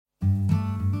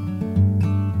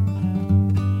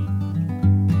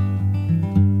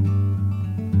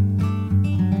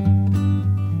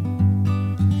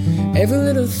Every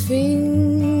little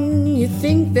thing you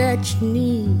think that you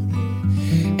need.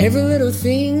 Every little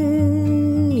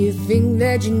thing you think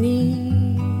that you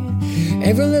need.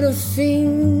 Every little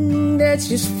thing that's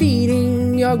just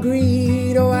feeding your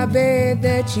greed. Oh, I bet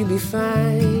that you'd be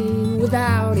fine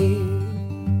without it.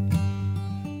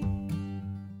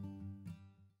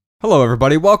 Hello,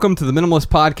 everybody. Welcome to the Minimalist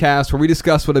Podcast, where we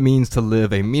discuss what it means to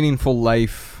live a meaningful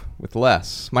life with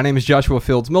less. My name is Joshua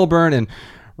Fields Milburn, and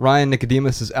Ryan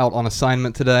Nicodemus is out on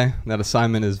assignment today. That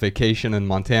assignment is vacation in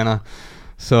Montana.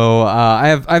 So I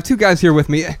have two guys here with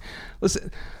me. Listen,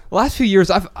 the last few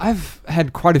years, I've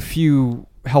had quite a few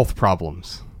health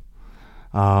problems.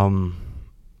 I'm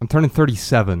turning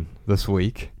 37 this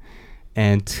week,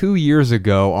 and 2 years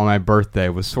ago on my birthday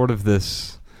was sort of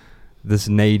this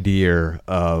nadir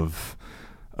of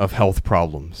health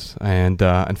problems. And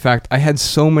in fact, I had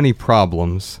so many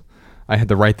problems, I had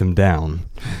to write them down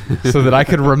so that I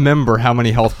could remember how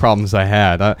many health problems I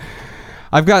had.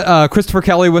 I've got Christopher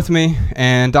Kelly with me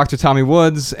and Dr. Tommy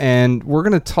Woods, and we're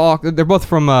going to talk. They're both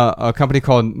from a company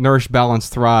called Nourish, Balance,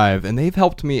 Thrive, and they've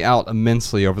helped me out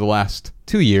immensely over the last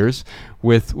 2 years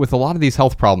with a lot of these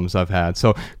health problems I've had.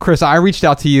 So, Chris, I reached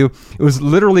out to you. It was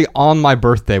literally on my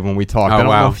birthday when we talked. I don't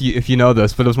know if you know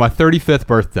this, but it was my 35th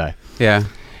birthday. Yeah.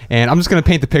 And I'm just going to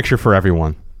paint the picture for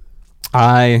everyone.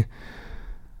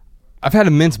 I've had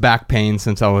immense back pain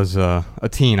since I was a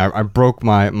teen. I broke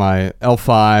my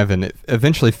L5, and it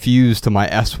eventually fused to my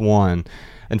S1.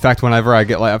 In fact, whenever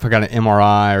if I got an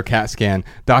MRI or CAT scan,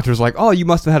 doctors are like, "Oh, you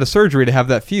must have had a surgery to have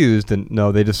that fused." And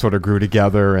no, they just sort of grew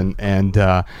together. And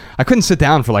I couldn't sit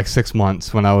down for like 6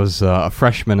 months when I was a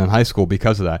freshman in high school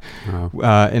because of that.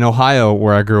 Wow. In Ohio,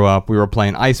 where I grew up, we were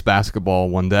playing ice basketball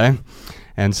one day,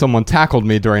 and someone tackled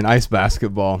me during ice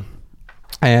basketball.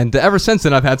 And ever since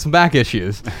then, I've had some back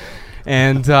issues.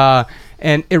 And I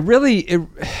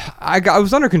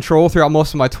was under control throughout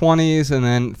most of my 20s, and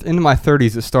then into my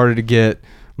 30s, it started to get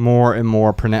more and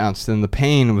more pronounced, and the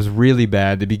pain was really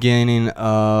bad. The beginning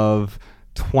of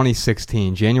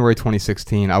 2016, January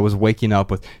 2016, I was waking up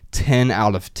with 10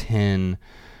 out of 10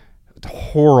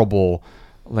 horrible,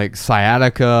 like,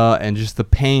 sciatica, and just the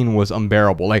pain was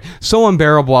unbearable. Like, so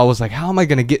unbearable, I was like, how am I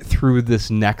going to get through this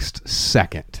next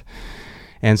second?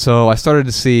 And so I started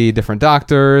to see different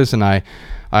doctors, and I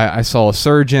saw a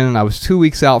surgeon, and I was 2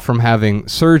 weeks out from having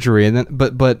surgery. And then,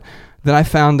 but then I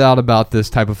found out about this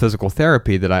type of physical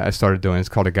therapy that I started doing. It's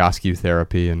called Egoscue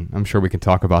therapy, and I'm sure we can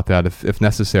talk about that if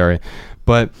necessary.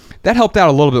 But that helped out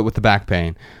a little bit with the back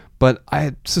pain. But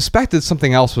I suspected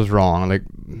something else was wrong. Like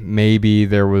maybe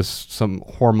there was some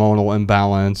hormonal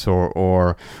imbalance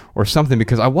or something,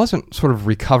 because I wasn't sort of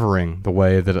recovering the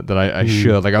way that I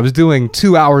should. Like I was doing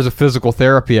 2 hours of physical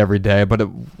therapy every day, but it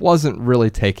wasn't really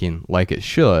taking like it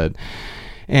should.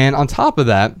 And on top of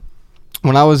that,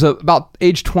 when I was about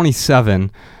age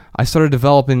 27, I started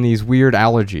developing these weird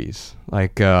allergies,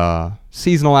 like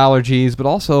seasonal allergies, but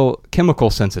also chemical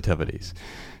sensitivities.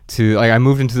 I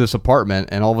moved into this apartment,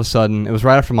 and all of a sudden, it was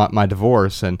right after my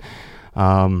divorce, and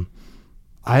I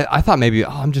thought maybe,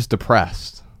 I'm just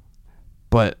depressed.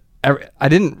 But I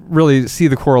didn't really see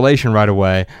the correlation right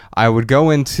away. I'd go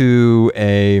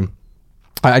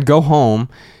home,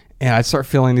 and I'd start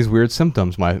feeling these weird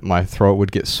symptoms. My throat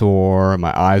would get sore,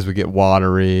 my eyes would get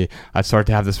watery, I'd start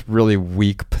to have this really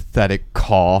weak, pathetic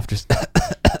cough, just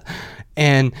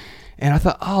and I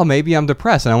thought, oh, maybe I'm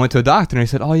depressed. And I went to a doctor, and he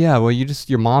said, oh, yeah, well,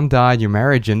 your mom died, your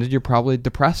marriage ended, you're probably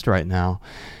depressed right now.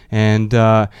 And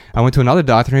I went to another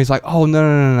doctor, and he's like, oh,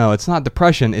 no, it's not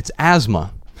depression, it's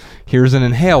asthma. Here's an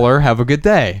inhaler, have a good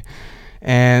day.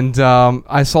 And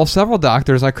I saw several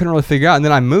doctors, I couldn't really figure out. And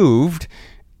then I moved,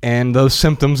 and those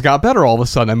symptoms got better all of a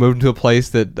sudden. I moved to a place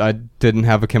that I didn't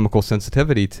have a chemical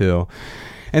sensitivity to.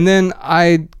 And then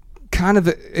I kind of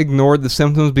ignored the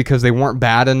symptoms because they weren't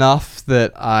bad enough, they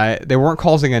weren't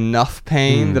causing enough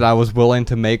pain that I was willing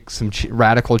to make some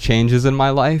radical changes in my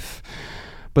life.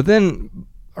 But then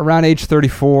around age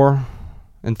 34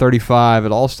 and 35,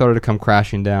 it all started to come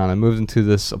crashing down. I moved into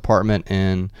this apartment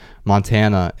in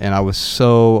Montana, and I was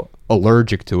so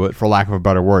allergic to it, for lack of a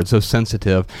better word, so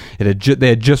sensitive. They had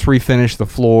just refinished the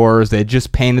floors, they had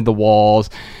just painted the walls,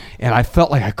 and I felt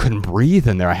like I couldn't breathe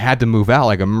in there. I had to move out,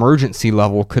 like emergency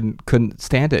level, couldn't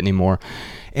stand it anymore.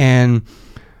 And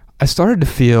I started to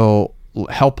feel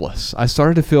helpless. I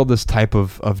started to feel this type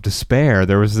of despair.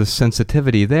 There was this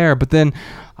sensitivity there, but then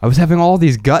I was having all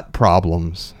these gut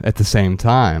problems at the same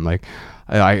time. Like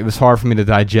it was hard for me to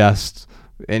digest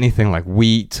anything like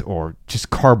wheat or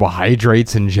just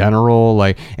carbohydrates in general.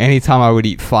 Like anytime I would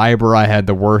eat fiber, I had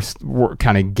the worst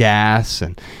kind of gas,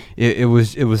 and it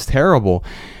was terrible.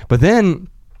 But then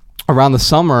around the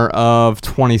summer of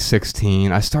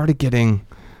 2016, I started getting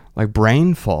like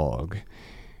brain fog.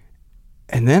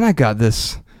 And then I got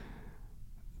this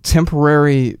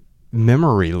temporary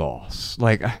memory loss.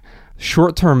 Like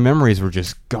short-term memories were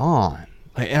just gone.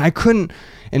 And I couldn't,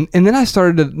 and then I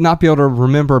started to not be able to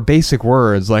remember basic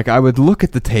words. Like I would look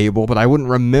at the table, but I wouldn't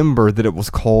remember that it was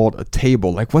called a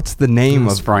table. Like what's the name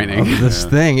of this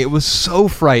thing? It was so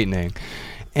frightening.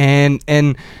 And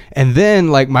then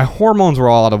like my hormones were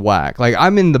all out of whack. Like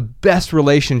I'm in the best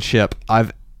relationship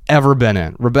I've ever been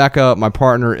in. Rebecca, my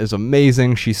partner, is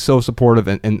amazing. She's so supportive,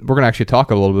 and we're going to actually talk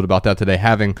a little bit about that today,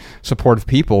 having supportive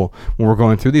people when we're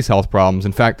going through these health problems.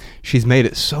 In fact, she's made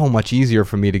it so much easier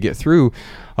for me to get through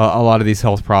a lot of these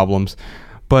health problems.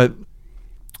 But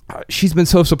she's been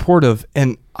so supportive,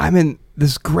 and I'm in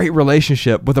this great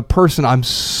relationship with a person I'm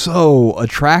so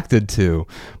attracted to,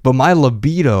 but my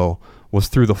libido was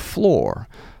through the floor.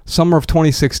 Summer of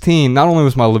 2016, not only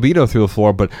was my libido through the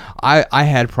floor, but I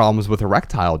had problems with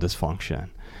erectile dysfunction.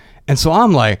 And so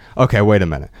I'm like, okay, wait a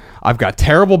minute. I've got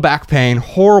terrible back pain,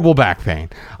 horrible back pain.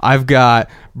 I've got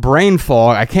brain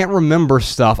fog. I can't remember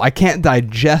stuff. I can't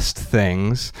digest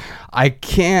things. I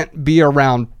can't be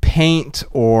around paint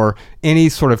or any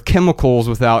sort of chemicals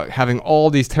without having all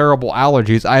these terrible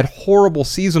allergies. I had horrible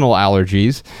seasonal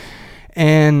allergies.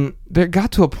 And there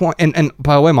got to a point, and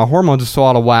by the way, my hormones are so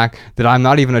out of whack that I'm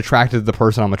not even attracted to the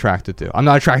person I'm attracted to. I'm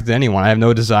not attracted to anyone. I have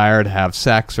no desire to have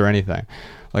sex or anything.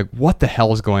 Like, what the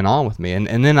hell is going on with me?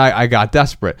 And then I got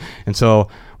desperate. And so,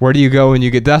 where do you go when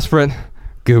you get desperate?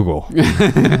 Google.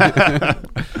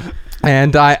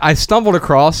 And I stumbled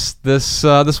across this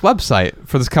website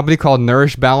for this company called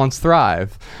Nourish, Balance,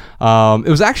 Thrive. It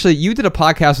was actually, you did a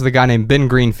podcast with a guy named Ben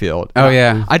Greenfield. Oh,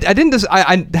 yeah. I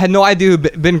had no idea who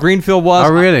Ben Greenfield was.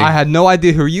 Oh, really? I had no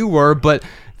idea who you were, but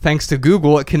thanks to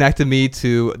Google, it connected me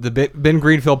to the Ben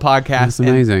Greenfield podcast. That's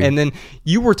amazing. And then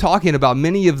you were talking about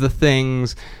many of the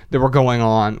things that were going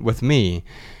on with me.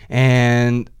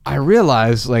 And I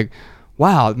realized, like,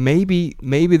 wow, maybe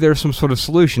there's some sort of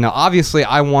solution. Now, obviously,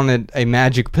 I wanted a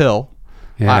magic pill.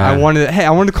 Yeah. I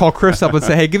wanted to call Chris up and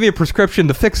say, hey, give me a prescription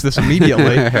to fix this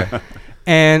immediately.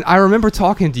 And I remember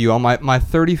talking to you on my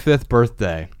 35th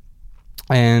birthday.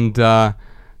 And the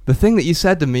thing that you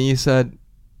said to me, you said,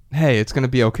 hey, it's going to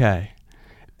be okay.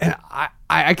 And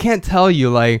I can't tell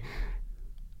you, like,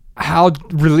 how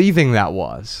relieving that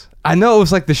was. I know it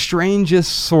was like the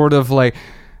strangest sort of, like,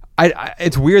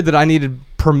 it's weird that I needed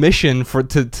permission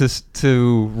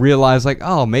to realize, like,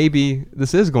 oh, maybe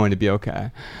this is going to be okay.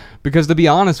 Because to be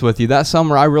honest with you, that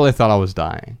summer I really thought I was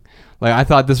dying. Like, I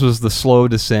thought this was the slow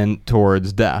descent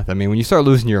towards death. I mean, when you start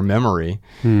losing your memory,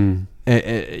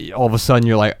 all of a sudden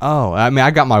you're like, oh, I mean, I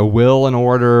got my will in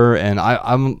order, and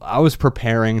I was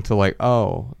preparing to, like,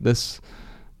 oh, this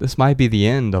might be the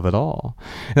end of it all.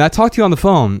 And I talked to you on the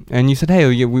phone, and you said,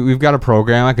 hey, we've got a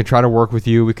program. I can try to work with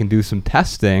you. We can do some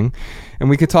testing,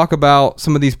 and we could talk about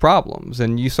some of these problems.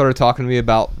 And you started talking to me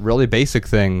about really basic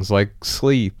things like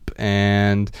sleep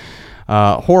and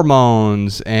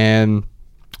hormones and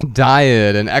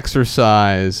diet and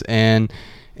exercise. And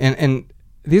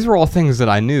these were all things that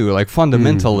I knew, like,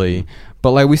 fundamentally.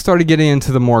 But, like, we started getting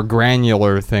into the more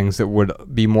granular things that would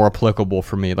be more applicable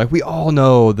for me. Like, we all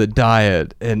know that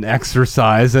diet and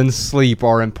exercise and sleep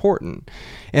are important.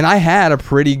 And I had a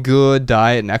pretty good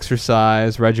diet and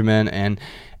exercise regimen, and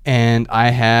I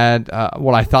had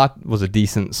what I thought was a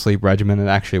decent sleep regimen. It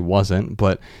actually wasn't,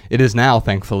 but it is now,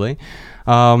 thankfully.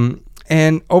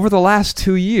 And over the last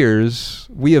 2 years,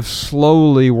 we have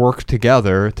slowly worked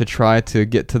together to try to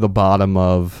get to the bottom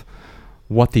of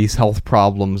what these health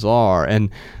problems are. And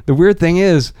the weird thing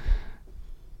is,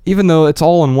 even though it's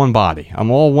all in one body,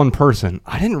 I'm all one person,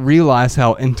 I didn't realize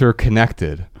how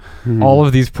interconnected all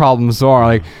of these problems are.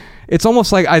 Like, it's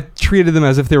almost like I treated them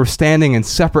as if they were standing in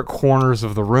separate corners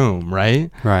of the room,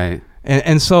 right? Right.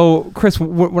 And so, Chris,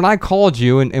 when I called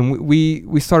you and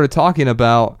we started talking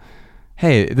about,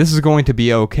 hey, this is going to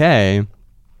be okay,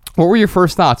 what were your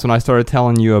first thoughts when I started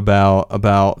telling you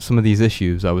about some of these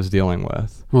issues I was dealing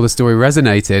with? Well, the story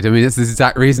resonated. I mean, it's the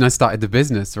exact reason I started the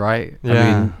business, right? Yeah.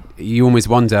 I mean, you always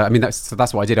wonder. I mean, that's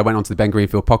what I did. I went onto the Ben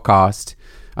Greenfield podcast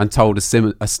and told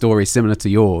a story similar to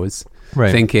yours,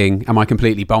 right, thinking, am I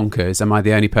completely bonkers? Am I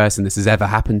the only person this has ever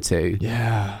happened to?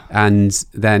 Yeah. And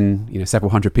then,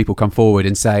 several hundred people come forward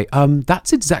and say,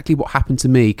 that's exactly what happened to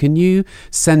me. Can you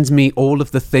send me all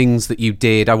of the things that you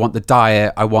did? I want the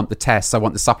diet. I want the tests. I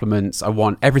want the supplements. I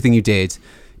want everything you did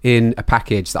in a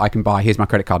package that I can buy. Here's my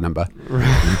credit card number.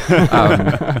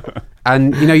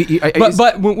 And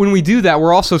but when we do that,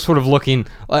 we're also sort of looking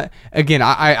again.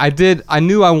 I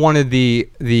knew I wanted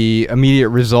the immediate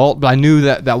result, but I knew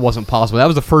that wasn't possible. That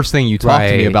was the first thing you talked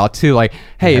to me about too. Like,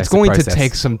 hey, it's going to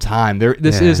take some time.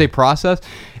 This is a process,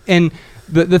 and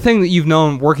the thing that you've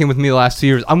known working with me the last 2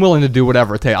 years, I'm willing to do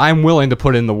whatever it takes. I'm willing to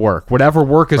put in the work. Whatever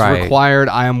work is required,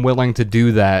 I am willing to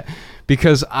do that,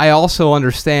 because I also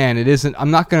understand it isn't. I'm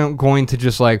not going to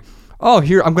just like, oh,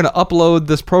 here, I'm going to upload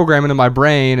this program into my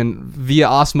brain, and via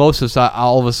osmosis,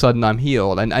 all of a sudden I'm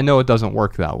healed. And I know it doesn't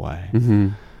work that way. Mm-hmm.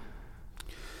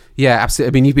 Yeah, absolutely.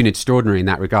 I mean, you've been extraordinary in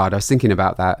that regard. I was thinking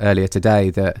about that earlier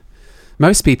today, that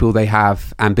most people, they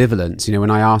have ambivalence. When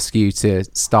I ask you to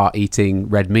start eating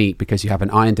red meat because you have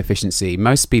an iron deficiency,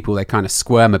 most people, they kind of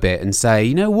squirm a bit and say,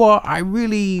 you know what, I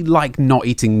really like not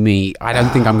eating meat. I don't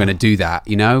think I'm going to do that,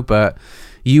 but...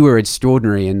 You were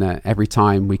extraordinary in that every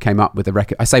time we came up with a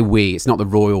record. I say we, it's not the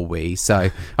royal we. So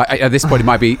at this point, it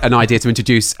might be an idea to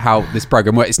introduce how this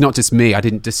program works. It's not just me. I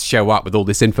didn't just show up with all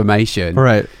this information.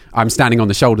 Right. I'm standing on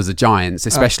the shoulders of giants,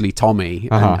 especially Tommy.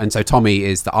 And so Tommy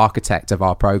is the architect of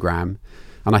our program.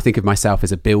 And I think of myself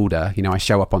as a builder. I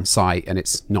show up on site, and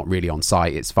it's not really on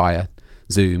site. It's via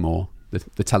Zoom or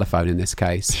the telephone in this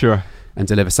case. Sure. And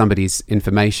deliver somebody's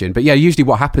information. But yeah, usually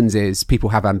what happens is people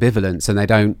have ambivalence and they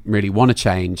don't really want to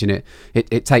change, and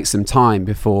it takes some time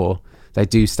before they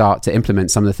do start to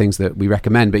implement some of the things that we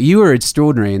recommend. But you were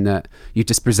extraordinary in that you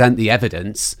just present the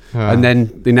evidence, and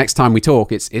then the next time we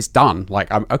talk, it's done. Like,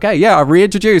 I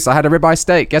reintroduced. I had a ribeye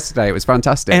steak yesterday. It was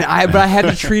fantastic. But I had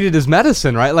to treat it as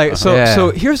medicine, right? Like,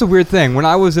 so here's the weird thing. When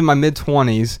I was in my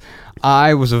mid-20s,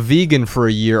 I was a vegan for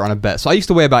a year on a bet. So I used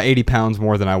to weigh about 80 pounds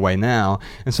more than I weigh now.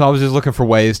 And so I was just looking for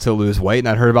ways to lose weight. And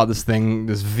I'd heard about this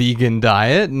vegan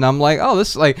diet. And I'm like, oh,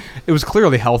 it was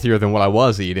clearly healthier than what I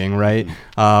was eating, right?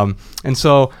 And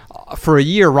so for a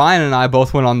year, Ryan and I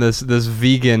both went on this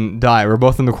vegan diet. We're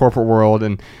both in the corporate world.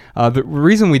 And the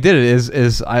reason we did it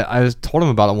is I told him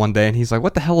about it one day, and he's like,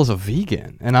 what the hell is a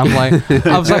vegan? And I'm like,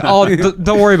 I was like, oh,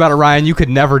 don't worry about it, Ryan. You could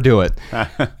never do it.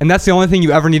 And that's the only thing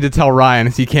you ever need to tell Ryan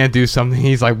is he can't do something.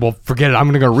 He's like, well, forget it. I'm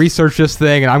going to go research this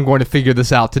thing, and I'm going to figure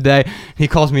this out today. He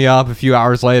calls me up a few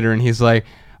hours later, and he's like,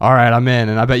 all right, I'm in,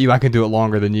 and I bet you I can do it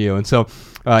longer than you. And so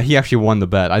he actually won the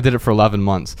bet. I did it for 11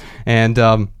 months. And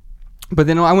but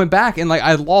then I went back, and like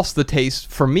I lost the taste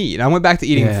for meat. And I went back to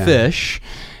eating fish.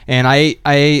 And I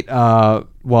ate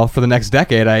for the next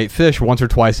decade, I ate fish once or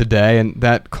twice a day, and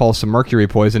that caused some mercury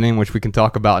poisoning, which we can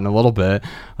talk about in a little bit.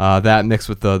 That mixed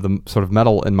with the sort of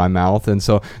metal in my mouth, and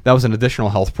so that was an additional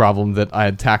health problem that I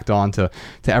had tacked on to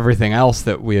everything else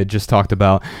that we had just talked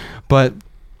about. But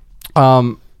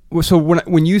so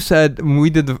when you said, when we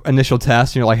did the initial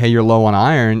test, and you're like, hey, you're low on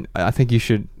iron, I think you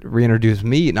should reintroduce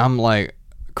meat, and I'm like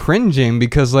cringing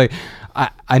because like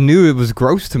I knew it was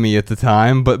gross to me at the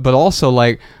time, but also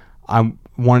like I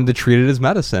wanted to treat it as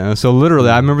medicine. And so literally,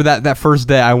 I remember that first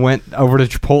day I went over to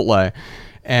Chipotle,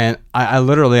 and I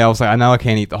was like, I know I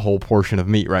can't eat the whole portion of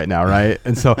meat right now, right?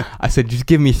 And so I said, just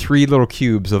give me 3 little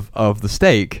cubes of the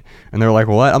steak. And they're like,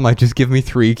 what? I'm like, just give me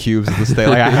 3 cubes of the steak.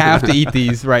 Like, I have to eat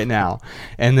these right now.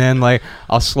 And then like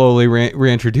I'll slowly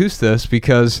reintroduce this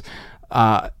because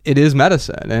it is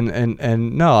medicine,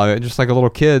 and no, just like a little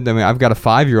kid. I mean, I've got a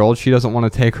 5-year-old. She doesn't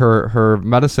want to take her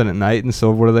medicine at night, and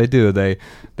so what do? They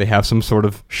have some sort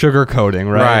of sugar coating,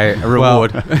 right? Right, a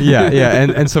reward. Well, yeah,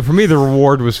 and so for me, the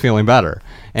reward was feeling better,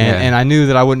 and I knew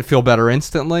that I wouldn't feel better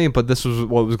instantly, but this was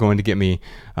what was going to get me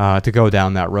to go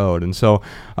down that road. And so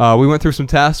we went through some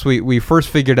tests. We first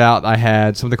figured out I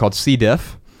had something called C.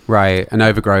 diff. Right, an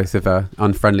overgrowth of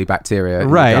unfriendly bacteria.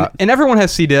 Right, and everyone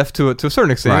has C. diff to a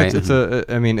certain extent. Right.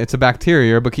 It's a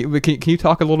bacteria, but can you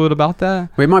talk a little bit about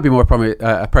that? Well, it might be more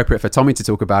appropriate for Tommy to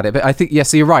talk about it, but I think,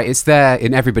 so you're right, it's there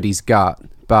in everybody's gut,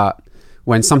 but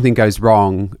when something goes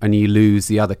wrong and you lose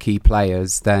the other key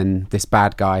players, then this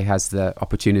bad guy has the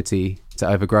opportunity to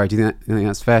overgrow. Do you think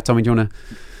that's fair? Tommy, do you want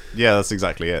to? Yeah, that's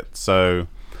exactly it. So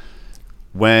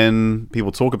when people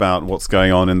talk about what's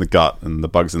going on in the gut and the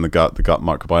bugs in the gut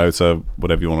microbiota,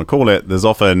 whatever you want to call it, it's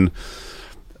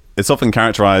often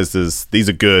characterized as these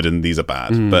are good and these are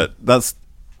bad, but that's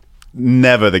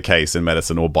never the case in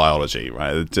medicine or biology,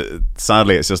 right?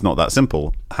 Sadly, it's just not that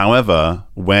simple. However,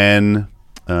 when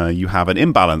you have an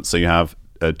imbalance, so you have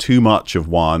too much of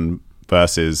one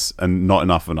versus and not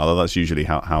enough of another, that's usually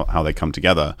how they come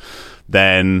together,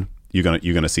 then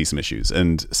you're gonna see some issues.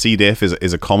 And C. diff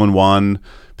is a common one,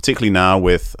 particularly now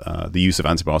with the use of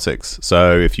antibiotics.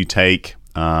 So if you take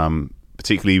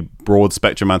particularly broad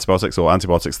spectrum antibiotics or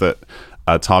antibiotics that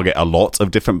target a lot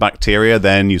of different bacteria,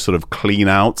 then you sort of clean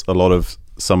out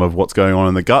some of what's going on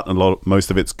in the gut, and most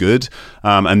of it's good.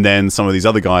 And then some of these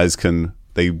other guys can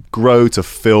they grow to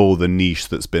fill the niche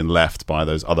that's been left by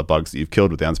those other bugs that you've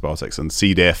killed with the antibiotics. And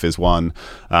C. diff is one,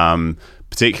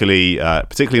 particularly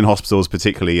in hospitals,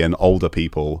 particularly in older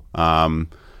people.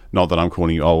 Not that I'm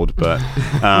calling you old, but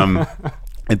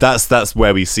that's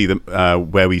where we see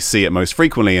where we see it most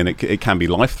frequently, and it can be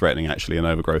life-threatening, actually, an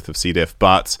overgrowth of C. diff.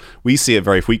 But we see it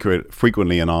very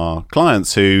frequently in our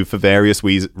clients who, for various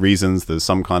reasons, there's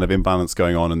some kind of imbalance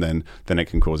going on, and then it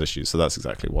can cause issues. So that's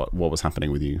exactly what was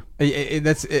happening with you.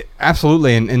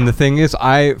 Absolutely. And the thing is,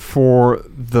 for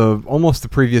almost the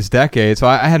previous decade, so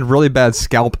I had really bad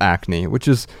scalp acne, which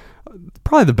is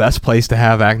probably the best place to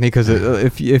have acne, because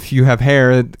if you have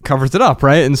hair, it covers it up,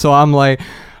 right? And so I'm like,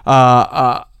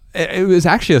 it was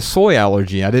actually a soy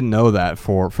allergy. I didn't know that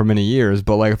for many years,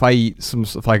 but like if I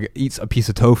eat a piece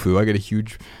of tofu, I get a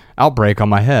huge outbreak on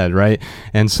my head, right?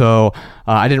 And so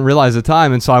I didn't realize at the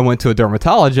time, and so I went to a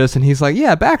dermatologist, and he's like,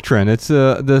 yeah, Bactrin, it's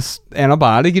this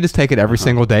antibiotic, you just take it every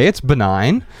single day, it's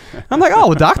benign. And I'm like,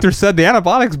 oh, the doctor said the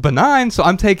antibiotic's benign, so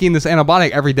I'm taking this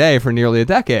antibiotic every day for nearly a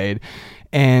decade,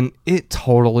 and it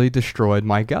totally destroyed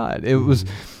my gut. It was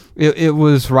It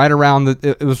was right around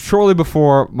it was shortly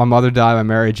before my mother died, my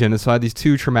marriage ended, so I had these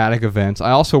two traumatic events.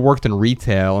 I also worked in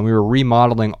retail, and we were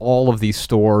remodeling all of these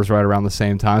stores right around the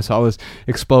same time, so I was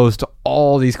exposed to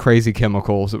all these crazy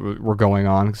chemicals that were going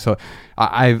on. So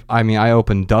I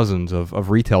opened dozens of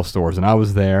retail stores, and I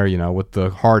was there, with the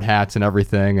hard hats and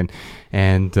everything,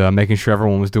 and making sure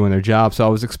everyone was doing their job. So I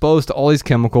was exposed to all these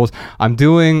chemicals. I'm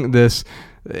doing this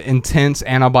intense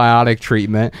antibiotic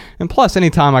treatment, and plus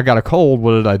anytime I got a cold,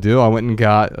 what did I do? I went and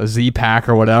got a Z-Pack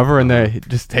or whatever, and they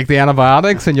just take the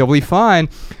antibiotics and you'll be fine.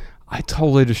 I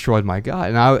totally destroyed my gut,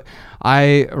 and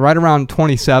I right around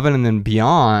 27 and then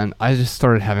beyond, I just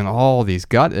started having all these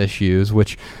gut issues,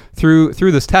 which through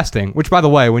this testing, which by the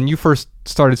way, when you first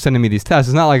started sending me these tests,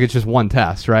 it's not like it's just one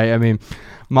test, right? I mean,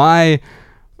 my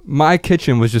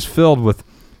kitchen was just filled with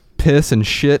piss and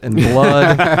shit and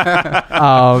blood.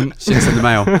 Shit's in the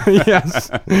mail. Yes.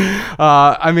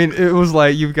 It was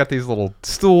like you've got these little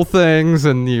stool things,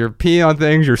 and you're peeing on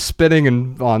things, you're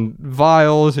spitting on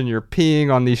vials, and you're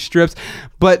peeing on these strips.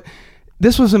 But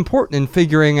this was important in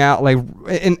figuring out, like,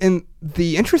 and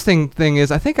the interesting thing is,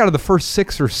 I think out of the first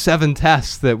 6 or 7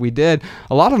 tests that we did,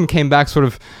 a lot of them came back sort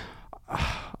of,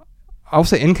 I'll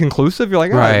say, inconclusive. You're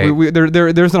like, right.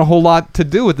 There isn't a whole lot to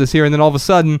do with this here, and then all of a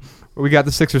sudden we got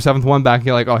the 6th or 7th one back, and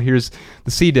you're like, oh, here's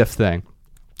the C. diff thing.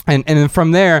 And then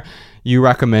from there, you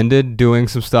recommended doing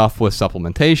some stuff with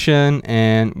supplementation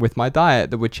and with my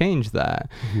diet that would change that.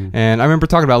 Mm-hmm. And I remember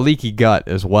talking about leaky gut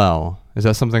as well. Is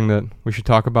that something that we should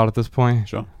talk about at this point?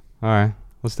 Sure. All right,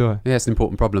 let's do it. Yeah, it's an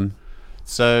important problem.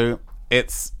 So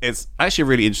it's actually a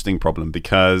really interesting problem,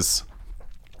 because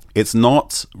it's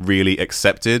not really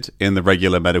accepted in the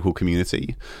regular medical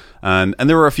community. And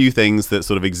there are a few things that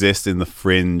sort of exist in the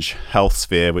fringe health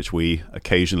sphere, which we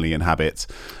occasionally inhabit.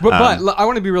 But I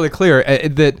want to be really clear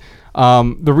that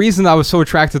the reason I was so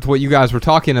attracted to what you guys were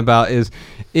talking about is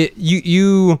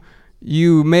you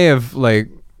may have, like,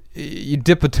 you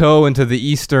dip a toe into the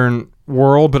Eastern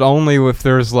world, but only if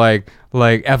there's like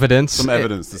evidence, some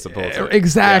evidence to support it.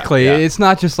 Exactly. Yeah. It's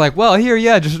not just like, well, here,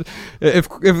 yeah, just if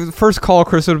the first call,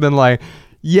 Chris would have been like,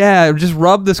 yeah, just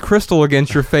rub this crystal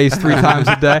against your face 3 times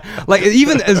a day. Like,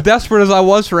 even as desperate as I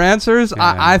was for answers,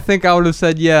 yeah. I think I would have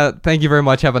said, yeah, thank you very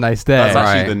much, have a nice day. That's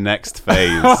actually the next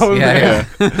phase.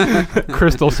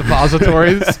 Crystal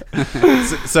suppositories.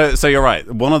 So you're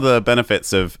right. One of the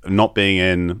benefits of not being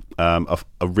in a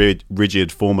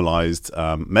rigid, formalized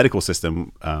medical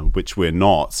system, which we're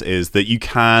not, is that you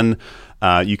can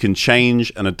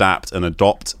change and adapt and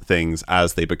adopt things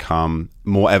as they become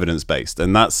more evidence-based.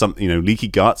 And that's something, leaky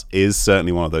gut is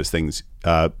certainly one of those things.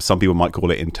 Some people might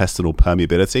call it intestinal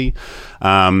permeability.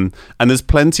 And there's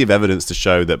plenty of evidence to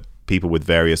show that people with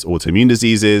various autoimmune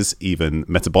diseases, even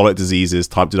metabolic diseases,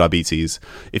 type 2 diabetes,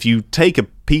 if you take a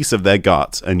piece of their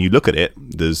gut and you look at it,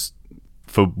 there's,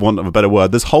 for want of a better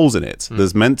word, there's holes in it.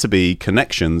 There's meant to be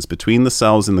connections between the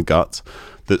cells in the gut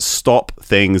that stop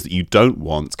things that you don't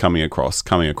want coming across.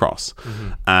 Mm-hmm.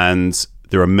 And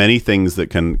there are many things that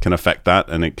can affect that,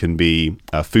 and it can be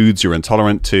foods you're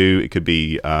intolerant to. It could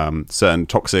be certain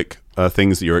toxic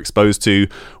things that you're exposed to.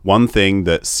 One thing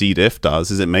that C. diff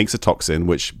does is it makes a toxin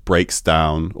which breaks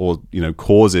down or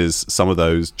causes some of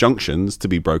those junctions to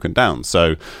be broken down.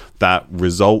 So that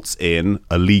results in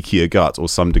a leakier gut or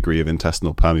some degree of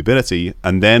intestinal permeability.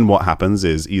 And then what happens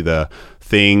is either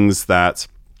things that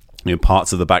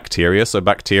parts of the bacteria. So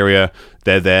bacteria,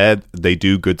 they're there, they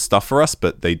do good stuff for us,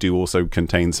 but they do also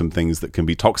contain some things that can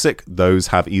be toxic. Those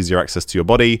have easier access to your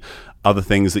body. Other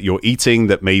things that you're eating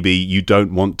that maybe you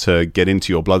don't want to get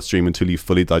into your bloodstream until you've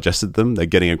fully digested them, they're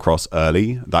getting across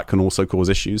early. That can also cause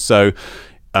issues. So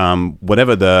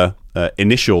whatever the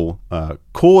initial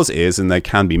cause is, and there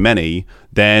can be many,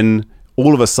 then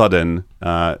all of a sudden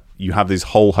you have this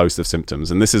whole host of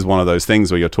symptoms. And this is one of those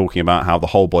things where you're talking about how the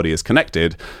whole body is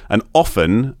connected. And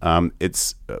often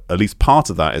it's at least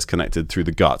part of that is connected through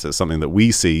the gut. It's something that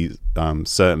we see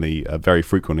certainly very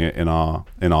frequently in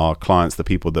our clients, the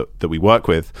people that we work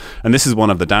with. And this is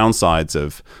one of the downsides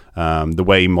of the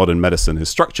way modern medicine is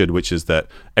structured, which is that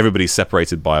everybody's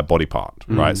separated by a body part,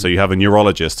 right? So you have a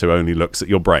neurologist who only looks at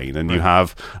your brain, and you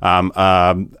have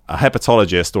a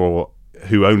hepatologist or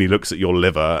who only looks at your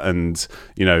liver, and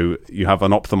you have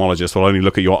an ophthalmologist who will only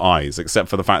look at your eyes, except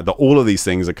for the fact that all of these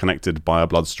things are connected by a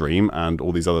bloodstream and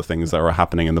all these other things that are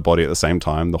happening in the body at the same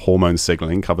time. The hormone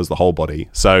signaling covers the whole body.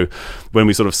 So when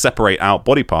we sort of separate out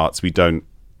body parts, we don't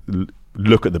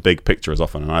look at the big picture as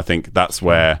often. And I think that's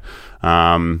where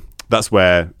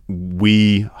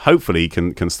we hopefully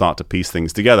can start to piece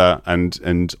things together,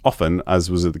 and often,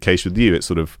 as was the case with you, it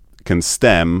sort of can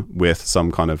stem with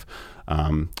some kind of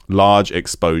large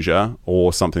exposure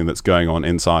or something that's going on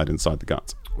inside the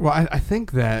gut. Well, I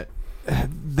think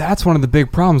that's one of the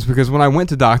big problems, because when I went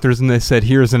to doctors and they said,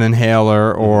 here's an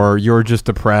inhaler, or you're just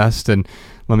depressed and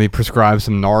let me prescribe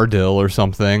some Nardil or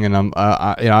something, and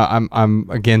I'm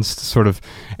against sort of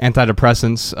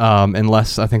antidepressants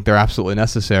unless I think they're absolutely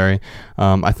necessary.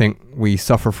 I think we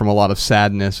suffer from a lot of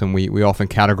sadness, and we often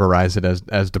categorize it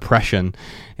as depression,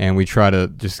 and we try to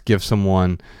just give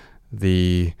someone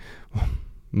the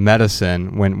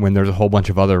medicine when there's a whole bunch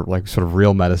of other like sort of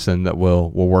real medicine that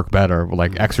will work better,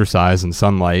 like exercise and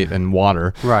sunlight and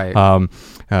water. Right.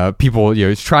 People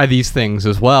try these things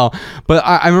as well, but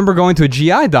I remember going to a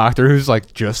GI doctor who's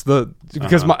like because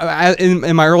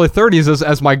in my early 30s,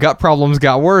 as my gut problems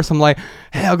got worse, I'm like,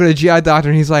 hey, I'll go to a GI doctor,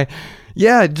 and he's like,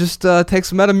 yeah, just take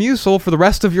some Metamucil for the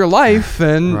rest of your life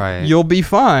and you'll be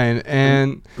fine.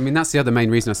 And I mean, that's the other main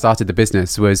reason I started the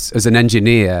business, was as an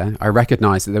engineer, I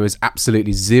recognized that there was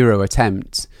absolutely zero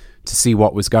attempt to see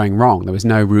what was going wrong. There was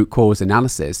no root cause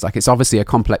analysis. Like, it's obviously a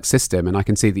complex system, and I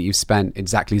can see that you've spent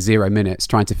exactly 0 minutes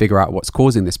trying to figure out what's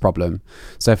causing this problem.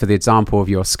 So for the example of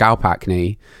your scalp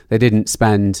acne, they didn't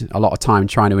spend a lot of time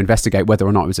trying to investigate whether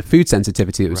or not it was a food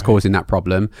sensitivity that was causing that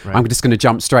problem. I'm just going to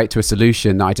jump straight to a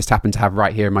solution that I just happen to have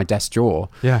right here in my desk drawer.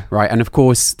 Yeah. Right. And of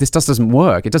course, this just doesn't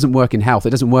work. It doesn't work in health. It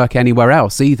doesn't work anywhere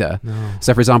else either. No.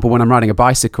 So for example, when I'm riding a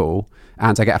bicycle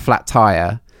and I get a flat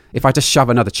tire, if I just shove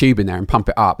another tube in there and pump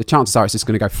it up, the chances are it's just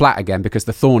going to go flat again, because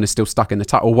the thorn is still stuck in the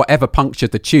tire, or whatever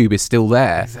punctured the tube is still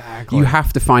there. Exactly. You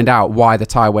have to find out why the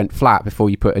tire went flat before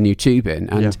you put a new tube in.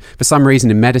 And for some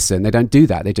reason in medicine, they don't do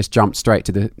that. They just jump straight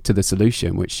to the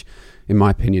solution, which in my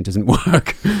opinion doesn't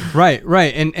work. Right.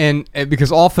 And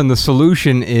because often the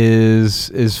solution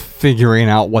is figuring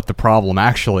out what the problem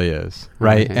actually is,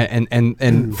 right?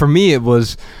 And for me it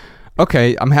was,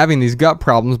 okay, I'm having these gut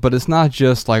problems, but it's not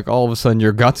just like all of a sudden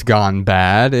your gut's gone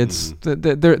bad. It's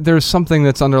there's something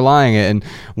that's underlying it. And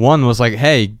one was like,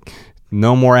 hey,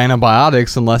 no more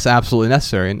antibiotics unless absolutely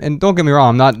necessary. And don't get me wrong,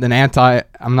 I'm not an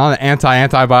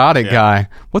anti-antibiotic guy.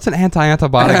 What's an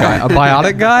anti-antibiotic guy? A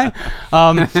biotic guy?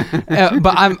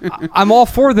 But I'm all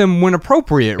for them when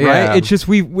appropriate, right? Yeah. It's just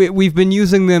we've been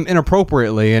using them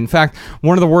inappropriately. In fact,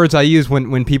 one of the words I use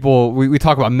when people we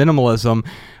talk about minimalism,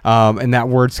 and that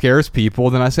word scares people,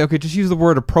 then I say, okay, just use the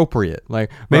word appropriate.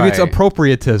 Like maybe it's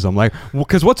appropriatism, like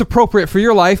because what's appropriate for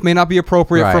your life may not be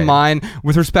appropriate for mine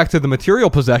with respect to the material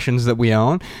possessions that we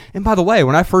own. And by the way,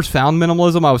 when I first found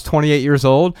minimalism, I was 28 years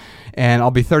old, and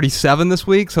I'll be 37 this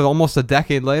week, so almost a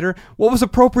decade later. What was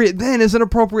appropriate then isn't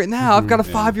appropriate now. I've got a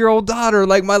 5-year-old daughter.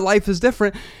 Like, my life is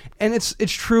different. And it's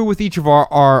true with each of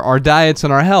our diets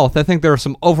and our health. I think there are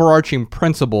some overarching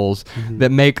principles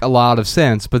that make a lot of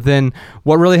sense. But then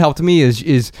what really helped me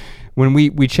is when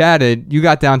we chatted, you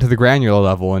got down to the granular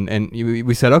level, and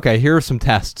we said, okay, here are some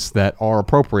tests that are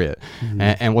appropriate,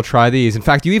 and we'll try these. In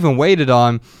fact, you even waited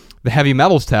on the heavy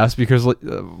metals test, because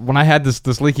when I had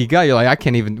this leaky gut, you're like,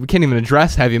 we can't even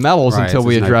address heavy metals until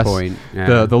we address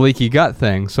the leaky gut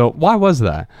thing. So why was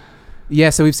that? Yeah,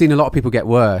 so we've seen a lot of people get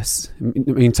worse.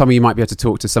 I mean, Tommy, you might be able to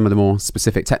talk to some of the more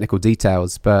specific technical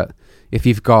details, but if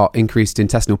you've got increased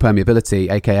intestinal permeability,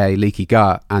 aka leaky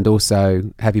gut, and also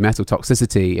heavy metal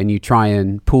toxicity, and you try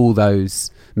and pull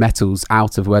those metals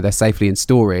out of where they're safely in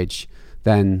storage,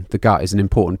 then the gut is an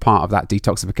important part of that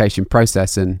detoxification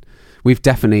process. And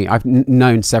I've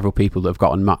known several people that have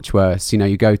gotten much worse.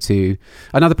 You go to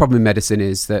another problem in medicine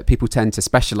is that people tend to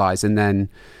specialize, and then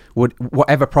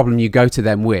whatever problem you go to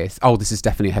them with, this is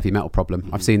definitely a heavy metal problem.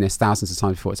 I've seen this thousands of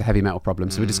times before. It's a heavy metal problem.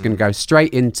 So we're just going to go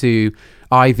straight into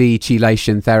IV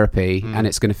chelation therapy, and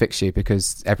it's going to fix you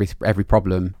because every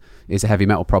problem is a heavy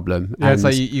metal problem. Yeah, it's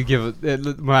like you give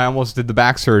when I almost did the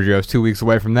back surgery, I was 2 weeks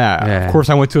away from that. Yeah. Of course,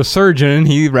 I went to a surgeon and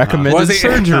he recommended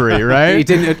surgery, right? He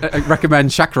didn't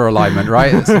recommend chakra alignment,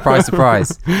 right? Surprise,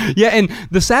 surprise. Yeah, and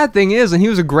the sad thing is, and he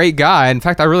was a great guy. In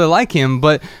fact, I really like him,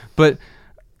 but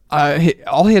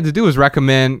all he had to do was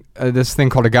recommend this thing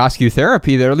called Egoscue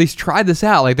therapy. That at least try this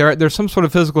out. Like there's some sort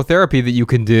of physical therapy that you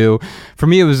can do. For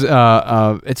me, it was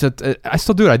I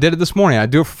still do it. I did it this morning. I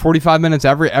do it for 45 minutes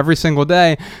every single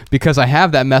day because I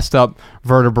have that messed up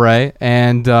vertebrae.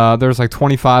 And there's like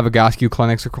 25 Egoscue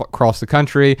clinics across the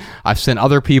country. I've sent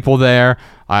other people there.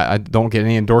 I don't get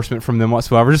any endorsement from them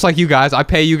whatsoever. Just like you guys, I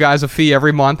pay you guys a fee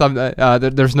every month.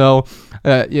 There's no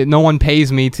one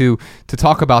pays me to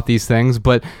talk about these things,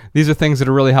 but these are things that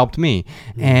have really helped me.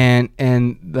 And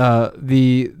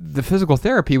the physical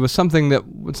therapy was something that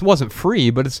wasn't free,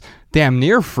 but it's damn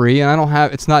near free,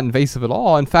 and it's not invasive at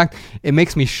all. In fact, it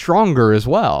makes me stronger as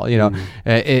well.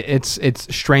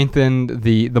 It's strengthened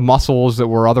the muscles that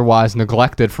were otherwise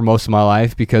neglected for most of my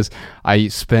life because I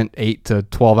spent 8 to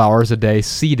 12 hours a day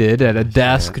seated at a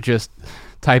desk just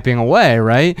typing away,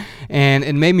 right? And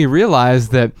it made me realize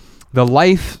that the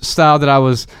lifestyle that I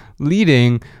was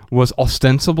leading was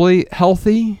ostensibly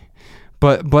healthy,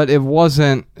 but it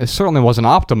certainly wasn't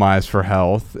optimized for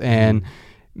health. And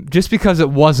just because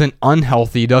it wasn't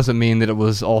unhealthy doesn't mean that it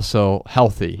was also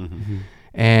healthy. Mm-hmm.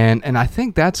 And I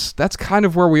think that's kind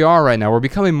of where we are right now. We're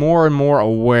becoming more and more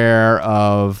aware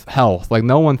of health. Like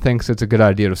no one thinks it's a good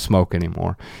idea to smoke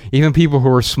anymore. Even people who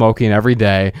are smoking every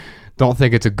day don't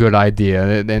think it's a good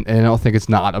idea, and don't think it's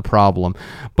not a problem.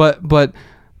 But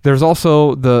there's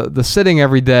also the sitting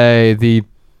every day, the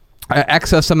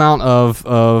excess amount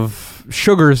of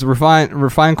sugars, refined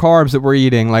carbs that we're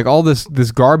eating, like all this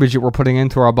garbage that we're putting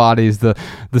into our bodies, the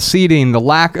seating, the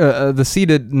lack, the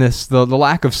seatedness, the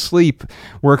lack of sleep.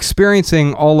 We're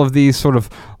experiencing all of these sort of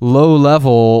low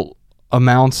level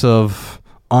amounts of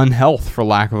unhealth, for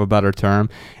lack of a better term.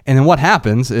 And then what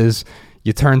happens is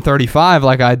you turn 35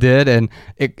 like I did, and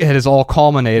it has all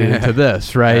culminated into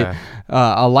this, right? Yeah.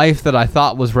 A life that I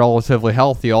thought was relatively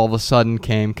healthy all of a sudden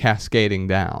came cascading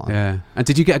down. Yeah. And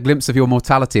did you get a glimpse of your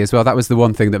mortality as well? That was the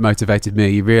one thing that motivated me.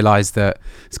 You realise that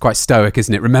it's quite stoic,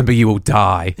 isn't it? Remember, you will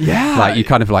die. Yeah. Like you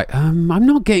kind of like, I'm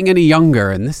not getting any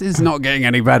younger, and this is not getting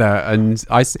any better. And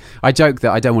I joke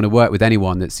that I don't want to work with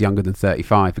anyone that's younger than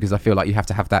 35 because I feel like you have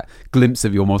to have that glimpse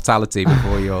of your mortality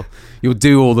before you'll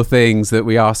do all the things that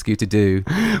we ask you to do.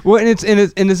 Well, and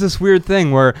it's this weird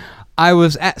thing where I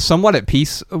was somewhat at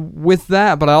peace with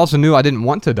that, but I also knew I didn't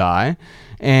want to die.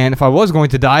 And if I was going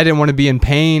to die, I didn't want to be in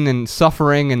pain and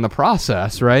suffering in the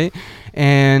process, right?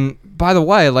 And by the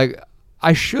way, like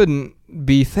I shouldn't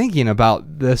be thinking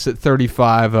about this at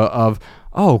 35 of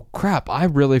oh crap, I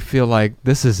really feel like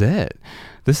this is it.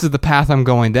 This is the path I'm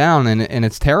going down, and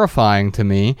it's terrifying to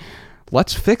me.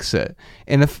 Let's fix it.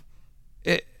 And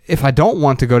if I don't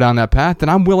want to go down that path, then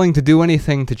I'm willing to do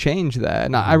anything to change that.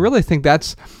 And I really think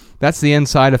that's the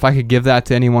insight. If I could give that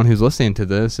to anyone who's listening to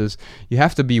this, is you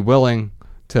have to be willing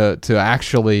to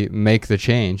actually make the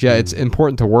change. Yeah, it's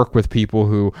important to work with people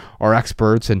who are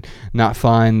experts and not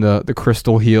find the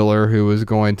crystal healer who is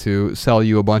going to sell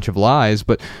you a bunch of lies,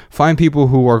 but find people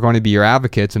who are going to be your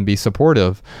advocates and be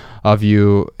supportive of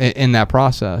you in that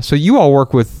process. So you all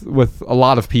work with a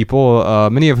lot of people,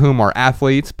 many of whom are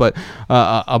athletes, but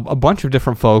a bunch of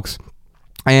different folks.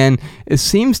 And it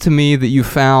seems to me that you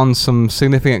found some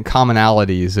significant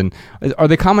commonalities. And are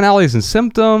they commonalities in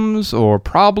symptoms or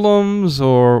problems,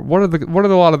 or what are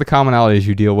a lot of the commonalities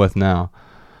you deal with now?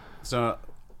 So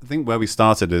I think where we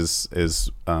started is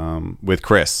with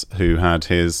Chris, who had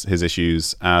his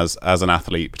issues as an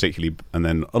athlete, particularly, and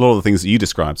then a lot of the things that you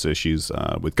described, so issues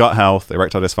with gut health,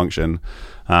 erectile dysfunction,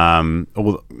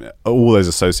 all those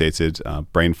associated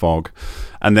brain fog,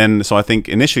 and then so I think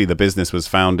initially the business was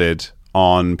founded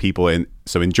on people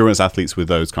endurance athletes with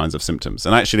those kinds of symptoms.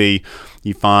 And actually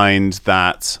you find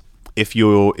that if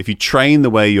you train the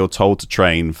way you're told to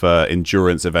train for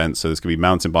endurance events, so this could be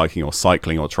mountain biking or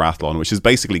cycling or triathlon, which is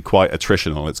basically quite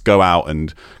attritional. It's go out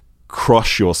and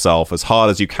crush yourself as hard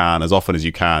as you can, as often as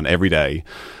you can, every day.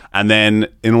 And then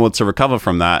in order to recover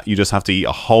from that, you just have to eat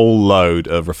a whole load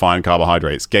of refined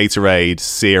carbohydrates, Gatorade,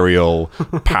 cereal,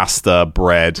 pasta,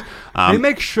 bread. They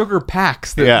make sugar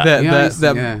packs that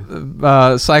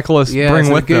cyclists Yeah, bring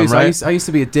so with the them, goose, right? I used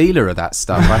to be a dealer of that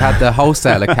stuff. I had the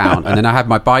wholesale account, and then I had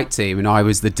my bike team, and I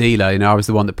was the dealer. I was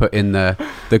the one that put in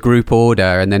the group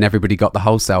order, and then everybody got the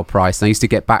wholesale price. And I used to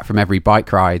get back from every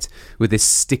bike ride with this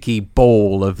sticky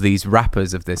ball of these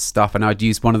wrappers of this stuff, and I'd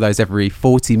use one of those every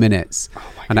 40 minutes.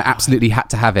 And I absolutely had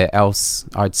to have it, else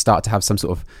I'd start to have some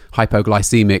sort of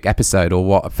hypoglycemic episode, or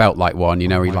what felt like one,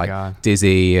 where you're like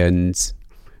dizzy and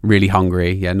really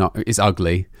hungry. It's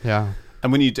ugly. Yeah.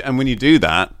 And when you do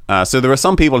that, so there are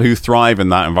some people who thrive in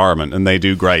that environment and they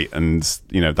do great, and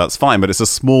that's fine. But it's a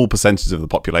small percentage of the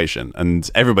population, and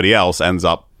everybody else ends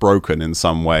up broken in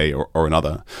some way or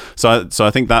another. So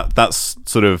I think that's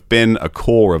sort of been a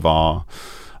core of our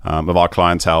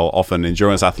clientele. Often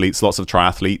endurance athletes, lots of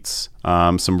triathletes,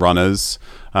 some runners.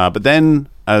 But then,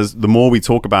 as the more we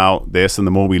talk about this, and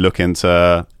the more we look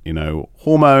into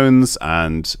hormones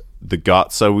and the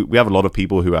gut. So we have a lot of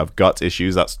people who have gut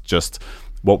issues. That's just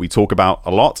what we talk about a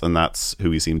lot, and that's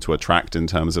who we seem to attract in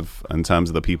terms of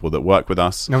the people that work with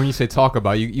us. Now, when you say talk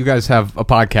about, you guys have a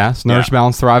podcast, Nourish,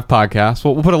 Balance, Thrive podcast.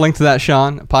 We'll put a link to that,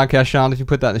 podcast, Sean, if you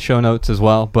put that in the show notes as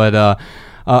well. But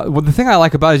well, the thing I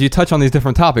like about it is you touch on these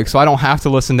different topics, so I don't have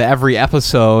to listen to every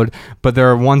episode, but there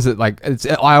are ones that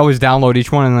I always download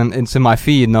each one, and then it's in my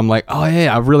feed, and I'm like, oh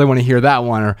yeah, I really want to hear that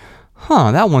one, or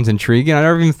that one's intriguing. I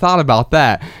never even thought about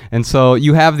that. And so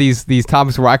you have these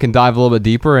topics where I can dive a little bit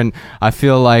deeper, and I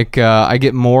feel like I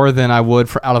get more than I would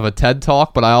out of a TED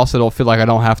Talk, but I also don't feel like I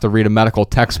don't have to read a medical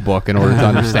textbook in order to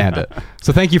understand it.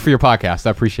 So thank you for your podcast.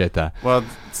 I appreciate that. Well,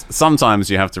 sometimes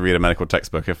you have to read a medical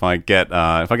textbook. If I get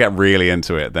really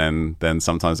into it, then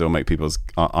sometimes it will make people's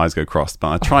eyes go crossed.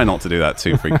 But I try not to do that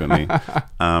too frequently.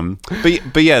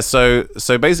 But yeah, so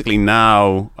basically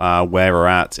now where we're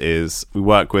at is we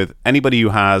work with anybody who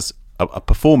has a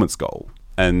performance goal.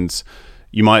 And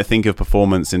you might think of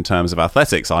performance in terms of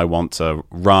athletics. I want to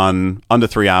run under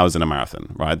 3 hours in a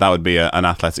marathon, right? That would be an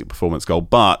athletic performance goal.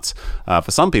 But for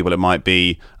some people, it might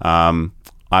be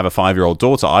I have a 5-year-old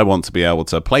daughter. I want to be able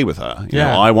to play with her. You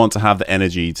know, I want to have the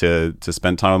energy to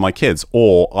spend time with my kids,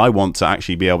 or I want to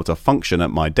actually be able to function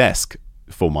at my desk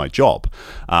for my job.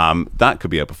 That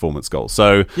could be a performance goal.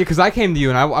 So yeah, because I came to you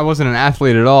and I wasn't an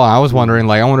athlete at all. I was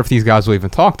wondering, I wonder if these guys will even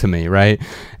talk to me, right?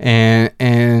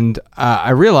 And I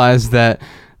realized that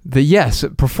yes,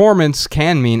 performance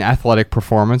can mean athletic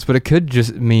performance, but it could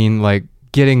just mean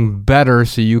getting better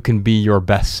so you can be your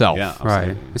best self. Yeah,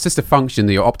 right. It's just a function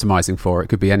that you're optimizing for. It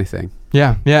could be anything.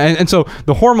 Yeah. And so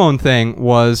the hormone thing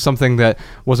was something that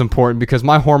was important because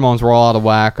my hormones were all out of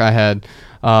whack. I had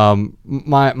I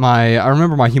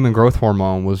remember my human growth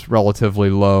hormone was relatively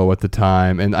low at the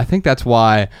time, and I think that's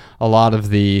why a lot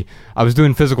of I was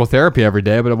doing physical therapy every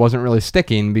day, but it wasn't really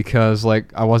sticking because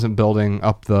I wasn't building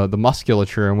up the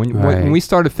musculature. And when we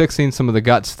started fixing some of the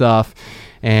gut stuff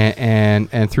and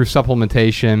through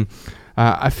supplementation,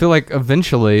 I feel like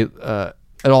eventually it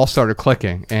all started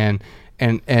clicking, and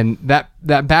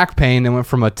that back pain that went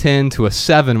from a 10 to a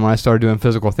 7 when I started doing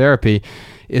physical therapy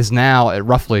is now at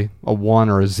roughly a 1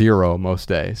 or a 0 most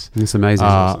days. It's amazing.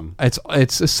 Awesome.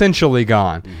 It's essentially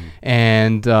gone,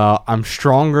 and I'm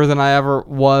stronger than I ever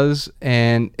was,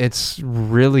 and it's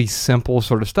really simple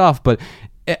sort of stuff. But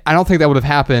I don't think that would have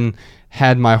happened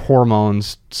had my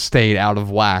hormones stayed out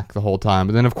of whack the whole time.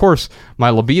 But then, of course, my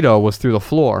libido was through the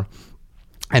floor.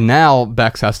 And now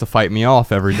Bex has to fight me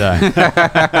off every day.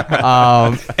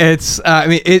 I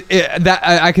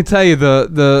can tell you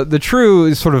the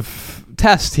true sort of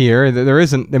test here. There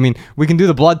isn't. I mean, we can do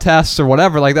the blood tests or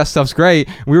whatever. That stuff's great.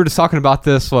 We were just talking about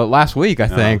this last week, I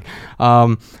think.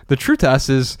 The true test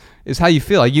is how you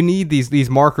feel. You need these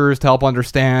markers to help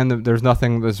understand that there's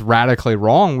nothing that's radically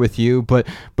wrong with you. But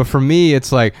for me,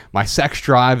 it's my sex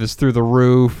drive is through the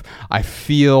roof. I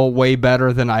feel way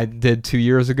better than I did 2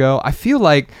 years ago. I feel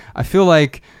like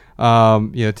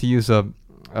to use a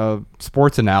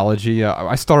sports analogy,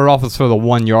 I started off with sort of the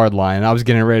 1 yard line, and I was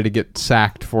getting ready to get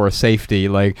sacked for a safety.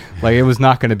 Like it was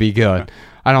not going to be good.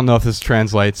 I don't know if this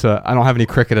translates. I don't have any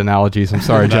cricket analogies. I'm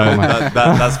sorry, gentlemen.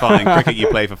 That's fine. Cricket, you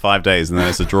play for 5 days and then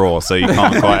it's a draw, so you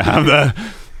can't quite have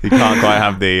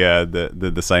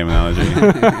the same analogy.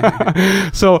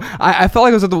 So I felt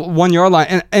like I was at the 1 yard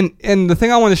line, and the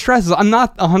thing I want to stress is I'm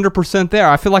not 100% there.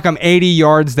 I feel like I'm 80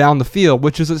 yards down the field,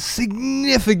 which is a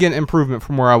significant improvement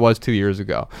from where I was 2 years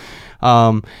ago.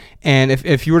 And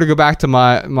if you were to go back to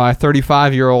my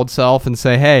 35-year-old self and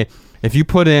say, hey, if you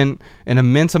put in an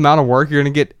immense amount of work, you're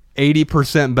going to get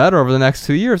 80% better over the next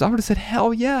 2 years, I would have said,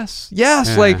 hell yes. Yes.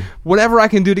 Yeah. Like whatever I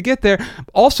can do to get there.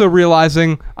 Also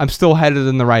realizing I'm still headed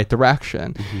in the right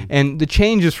direction. And the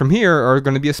changes from here are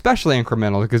going to be especially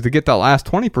incremental, because to get that last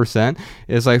 20%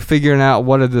 is like figuring out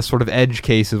what are the sort of edge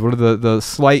cases, what are the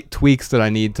slight tweaks that I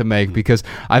need to make, because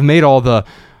I've made all the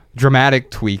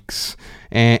dramatic tweaks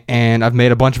and I've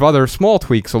made a bunch of other small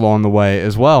tweaks along the way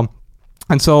as well.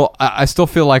 And so I still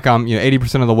feel like I'm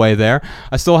 80% of the way there.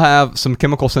 I still have some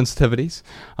chemical sensitivities.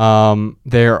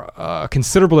 They're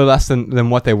considerably less than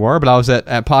what they were, but I was at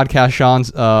Podcast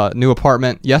Sean's new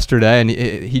apartment yesterday, and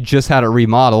he just had it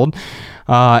remodeled.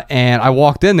 And I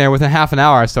walked in there, within half an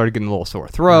hour, I started getting a little sore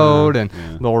throat and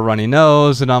a little runny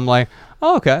nose, and I'm like,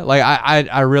 oh, okay. Like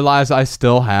I realized I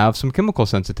still have some chemical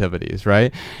sensitivities,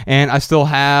 right? And I still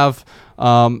have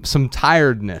some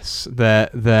tiredness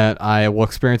that I will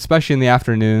experience, especially in the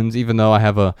afternoons, even though I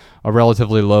have a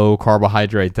relatively low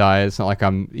carbohydrate diet. It's not like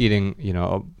I'm eating,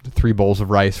 3 bowls of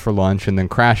rice for lunch and then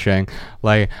crashing.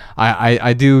 Like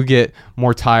I do get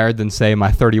more tired than, say,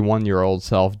 my 31-year-old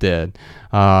self did.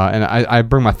 And I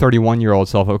bring my 31-year-old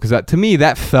self up because to me,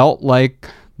 that felt like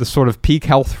the sort of peak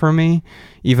health for me.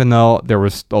 Even though there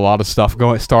was a lot of stuff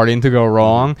starting to go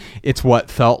wrong, it's what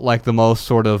felt like the most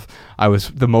I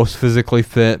was the most physically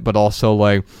fit, but also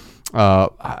like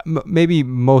maybe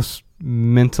most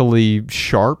mentally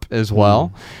sharp as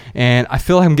well. And I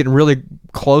feel like I'm getting really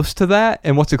close to that.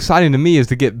 And what's exciting to me is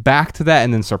to get back to that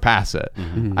and then surpass it.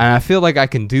 And I feel like I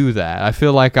can do that. I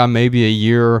feel like I'm maybe a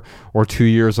year or 2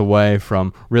 years away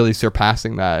from really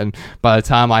surpassing that. And by the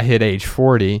time I hit age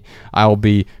 40, I will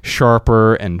be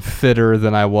sharper and fitter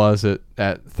than I was at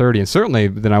 30, and certainly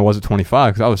than I was at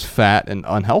 25, because I was fat and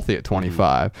unhealthy at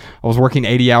 25. I was working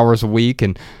 80 hours a week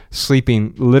and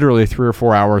sleeping literally 3 or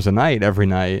 4 hours a night every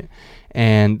night.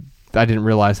 And I didn't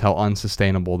realize how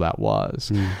unsustainable that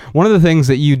was. One of the things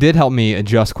that you did help me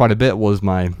adjust quite a bit was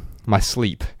my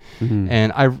sleep.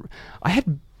 And I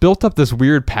had built up this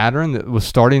weird pattern that was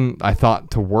starting, I thought,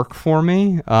 to work for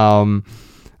me.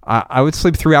 I would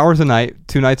sleep 3 hours a night,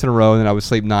 2 nights in a row, and then I would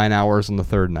sleep 9 hours on the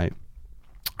third night.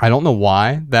 I don't know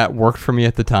why that worked for me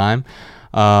at the time,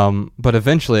 but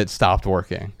eventually it stopped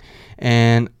working.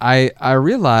 And I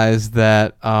realized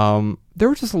that there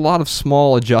were just a lot of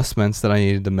small adjustments that I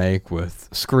needed to make with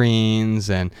screens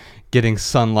and getting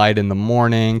sunlight in the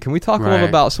morning. Can we talk a little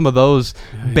about some of those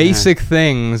basic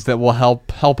things that will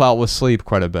help out with sleep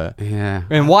quite a bit? Yeah.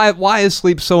 And why is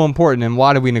sleep so important, and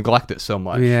why do we neglect it so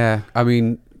much? Yeah. I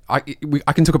mean, I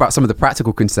can talk about some of the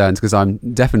practical concerns because I'm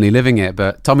definitely living it,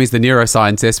 but Tommy's the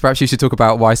neuroscientist. Perhaps you should talk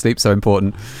about why sleep's so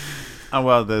important. Oh,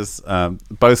 well, there's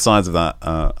both sides of that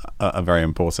are very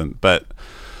important, but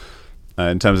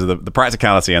in terms of the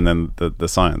practicality and then the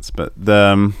science. But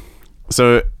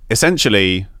so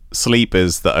essentially, sleep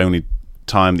is the only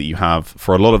time that you have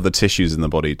for a lot of the tissues in the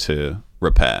body to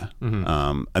repair.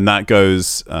 And that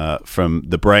goes from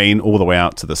the brain all the way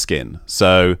out to the skin.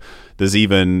 So there's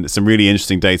even some really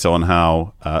interesting data on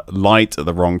how light at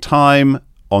the wrong time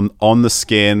on the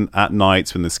skin at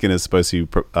night, when the skin is supposed to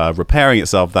be repairing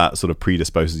itself, that sort of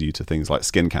predisposes you to things like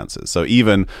skin cancers. So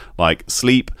even like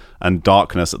sleep and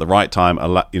darkness at the right time,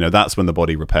 that's when the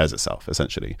body repairs itself,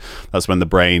 essentially. That's when the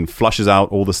brain flushes out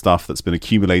all the stuff that's been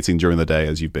accumulating during the day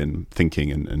as you've been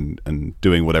thinking and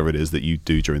doing whatever it is that you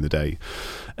do during the day.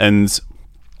 And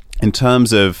in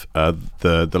terms of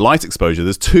the light exposure,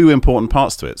 there's 2 important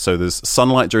parts to it. So there's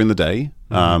sunlight during the day,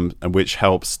 which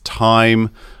helps time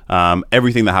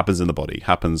everything that happens in the body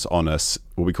happens on what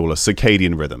we call a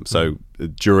circadian rhythm. So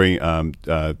during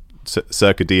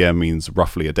circadian means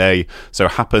roughly a day. So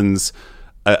it happens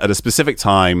at a specific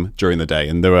time during the day.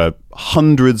 And there are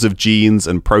hundreds of genes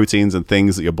and proteins and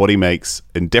things that your body makes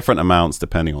in different amounts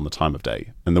depending on the time of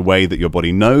day. And the way that your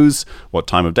body knows what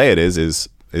time of day it is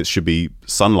it should be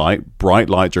sunlight, bright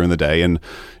light during the day. And,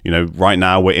 right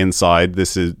now we're inside.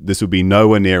 This would be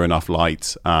nowhere near enough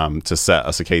light to set a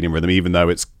circadian rhythm, even though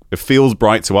it feels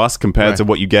bright to us compared to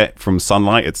what you get from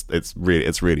sunlight. It's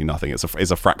really nothing. It's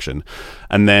a fraction.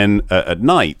 And then at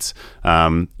night,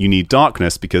 you need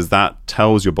darkness because that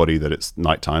tells your body that it's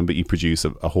nighttime, but you produce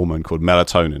a hormone called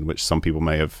melatonin, which some people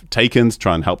may have taken to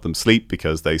try and help them sleep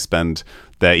because they spend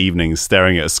their evenings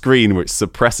staring at a screen, which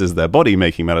suppresses their body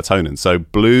making melatonin. So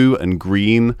blue and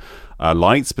green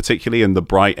lights, particularly, and the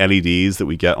bright LEDs that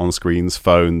we get on screens,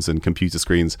 phones and computer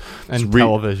screens, and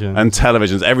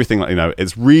televisions, everything.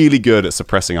 It's really good at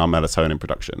suppressing our melatonin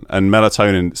production. And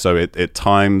melatonin, so it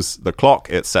times the clock,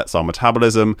 it sets our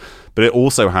metabolism, but it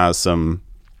also has some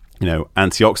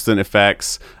antioxidant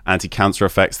effects, anti-cancer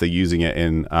effects. They're using it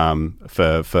in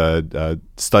for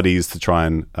studies to try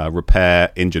and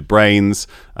repair injured brains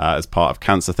as part of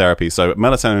cancer therapy. So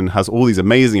melatonin has all these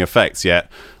amazing effects,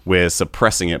 yet we're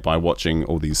suppressing it by watching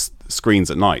all these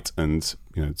screens at night. And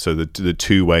so the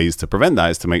two ways to prevent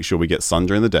that is to make sure we get sun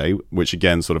during the day, which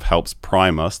again sort of helps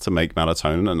prime us to make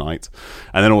melatonin at night,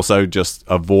 and then also just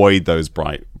avoid those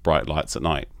bright lights at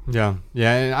night. Yeah.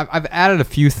 And I've added a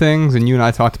few things, and you and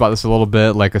I talked about this a little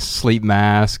bit, like a sleep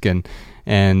mask and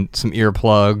some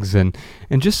earplugs and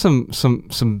just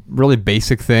some really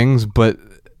basic things, but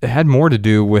it had more to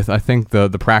do with, I think, the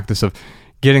practice of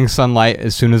getting sunlight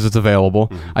as soon as it's available.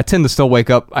 Mm-hmm. I tend to still wake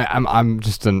up. I'm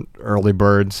just an early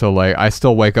bird, so like I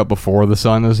still wake up before the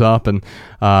sun is up, and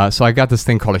so I got this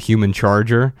thing called a human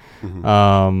charger.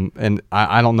 Mm-hmm. And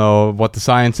I don't know what the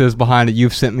science is behind it.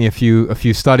 You've sent me a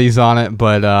few studies on it,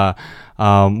 but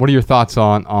what are your thoughts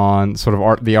on sort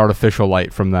of the artificial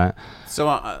light from that? So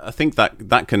I think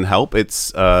that can help.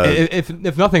 It's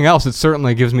if nothing else, it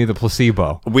certainly gives me the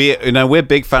placebo. We're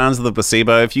big fans of the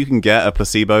placebo. If you can get a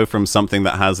placebo from something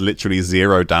that has literally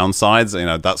zero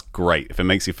downsides, that's great. If it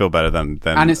makes you feel better, then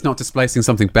and it's not displacing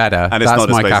something better. And it's not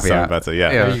displacing something better. Yeah.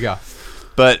 There you go.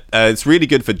 But it's really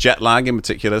good for jet lag in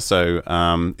particular. So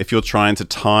if you're trying to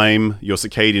time your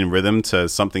circadian rhythm to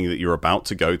something that you're about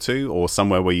to go to or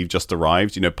somewhere where you've just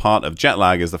arrived, part of jet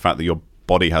lag is the fact that your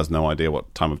body has no idea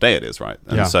what time of day it is, right?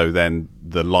 And so then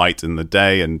the light in the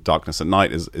day and darkness at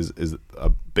night is a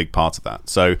big part of that.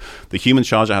 So the human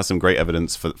charger has some great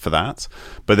evidence for that.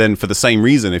 But then for the same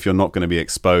reason, if you're not going to be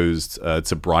exposed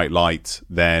to bright light,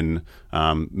 then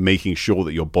making sure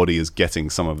that your body is getting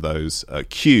some of those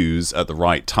cues at the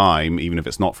right time, even if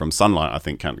it's not from sunlight, I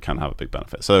think can have a big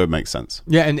benefit. So it makes sense.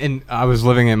 Yeah, and I was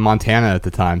living in Montana at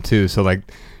the time too, so like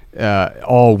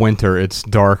all winter it's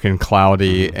dark and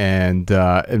cloudy, and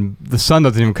the sun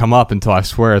doesn't even come up until, I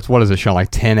swear, it's, what does it show, like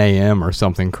 10 a.m. or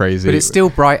something crazy. But it's still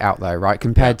bright out though, right,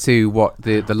 compared to what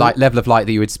the light level of light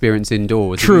that you experience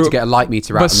indoors. True. You need to get a light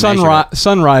meter out. But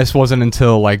sunrise wasn't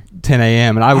until like 10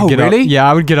 a.m. and I would get up.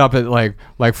 Yeah, I would get up at like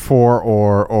 4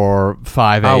 or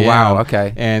 5 a.m. Oh wow,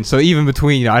 okay. And so even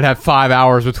between, I'd have 5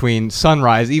 hours between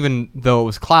sunrise, even though it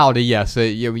was cloudy. Yes,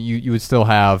 you would still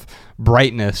have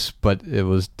brightness, but it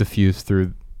was diffused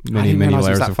through many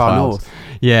layers of clouds. North.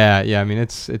 Yeah. I mean,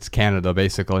 it's Canada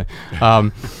basically.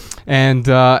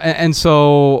 And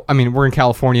so, I mean, we're in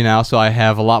California now, so I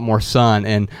have a lot more sun,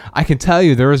 and I can tell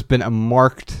you there has been a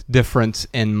marked difference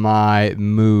in my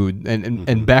mood.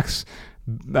 And Beck's,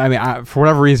 I mean, for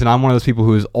whatever reason, I'm one of those people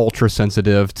who is ultra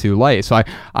sensitive to light. So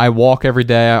I walk every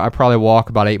day. I probably walk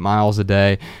about 8 miles a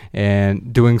day,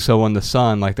 and doing so in the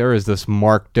sun, like there is this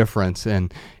marked difference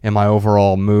in my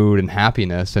overall mood and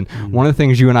happiness. And one of the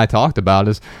things you and I talked about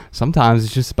is sometimes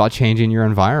it's just about changing your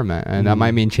environment, and that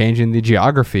might mean changing the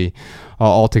geography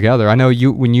altogether. I know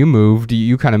when you moved,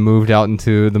 you kind of moved out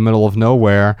into the middle of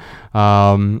nowhere.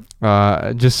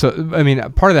 Just so, I mean,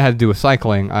 part of that had to do with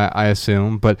cycling, I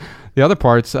assume, but the other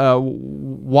parts,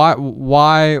 why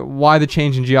the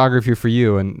change in geography for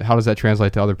you, and how does that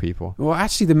translate to other people? Well,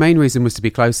 actually, the main reason was to be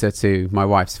closer to my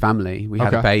wife's family. We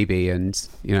had a baby, and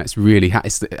it's really.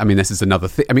 I mean, this is another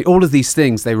thing. I mean, all of these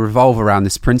things, they revolve around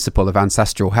this principle of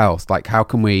ancestral health. Like, how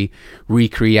can we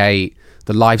recreate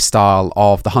the lifestyle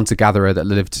of the hunter-gatherer that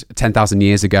lived 10,000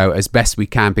 years ago as best we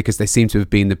can, because they seem to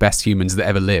have been the best humans that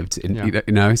ever lived.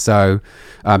 So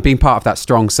being part of that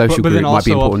strong social group might be important. But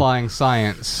then also applying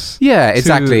science. Yeah,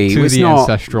 exactly. To the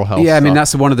ancestral health. Yeah, I mean,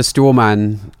 that's one of the straw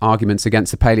man arguments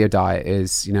against the paleo diet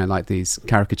is, like these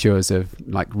caricatures of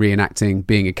like reenacting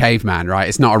being a caveman, right?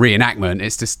 It's not a reenactment.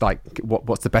 It's just like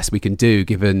what's the best we can do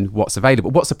given what's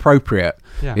available. What's appropriate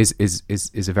is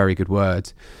a very good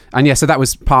word. And yeah, so that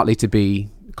was partly to be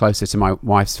closer to my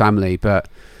wife's family, but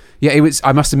yeah, it was,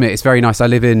 I must admit, it's very nice. I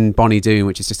live in Bonnie Doon,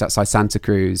 which is just outside Santa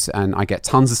Cruz, and I get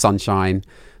tons of sunshine.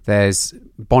 There's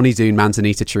Bonnie Doon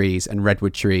manzanita trees and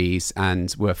redwood trees,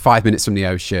 and we're 5 minutes from the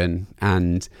ocean,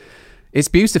 and it's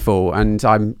beautiful. And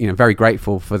I'm very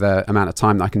grateful for the amount of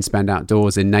time that I can spend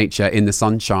outdoors in nature in the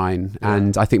sunshine,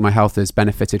 and I think my health has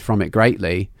benefited from it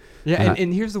greatly. Yeah,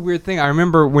 and here's the weird thing. I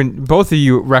remember when both of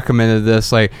you recommended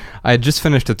this, like I had just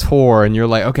finished a tour, and you're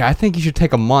like, okay, I think you should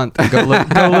take a month and go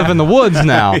live in the woods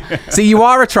now. See, you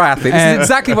are a triathlete. This is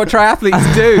exactly what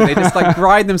triathletes do. They just like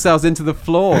grind themselves into the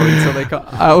floor until they can't.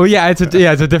 Oh yeah, it's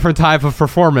a different type of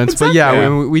performance. Exactly. But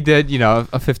yeah, we did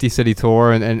a 50-city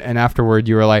tour, and afterward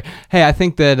you were like, hey, hey, I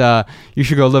think that you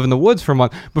should go live in the woods for a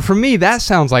month. But for me, that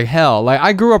sounds like hell. Like,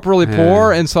 I grew up really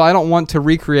poor, and so I don't want to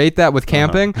recreate that with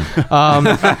camping. Our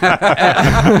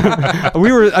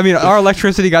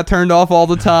electricity got turned off all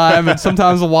the time, and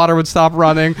sometimes the water would stop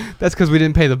running. That's because we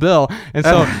didn't pay the bill. And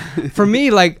so for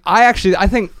me, like, I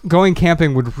think going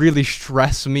camping would really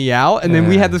stress me out. And then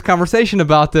we had this conversation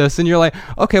about this, and you're like,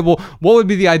 okay, well, what would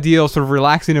be the ideal sort of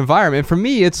relaxing environment? And for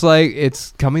me, it's like,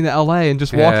 it's coming to LA and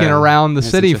just walking around the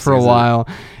city for a while.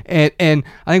 And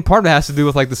I think part of it has to do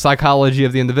with like the psychology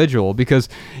of the individual, because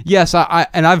yes,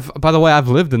 by the way, I've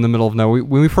lived in the middle of nowhere.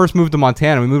 When we first moved to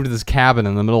Montana, we moved to this cabin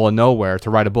in the middle of nowhere to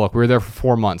write a book. We were there for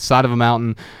 4 months, side of a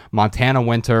mountain, Montana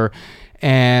winter,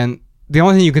 and the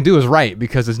only thing you can do is write,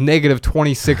 because it's negative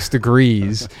 26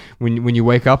 degrees when you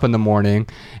wake up in the morning,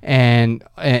 and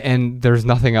there's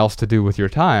nothing else to do with your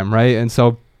time, right? And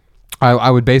so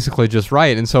I would basically just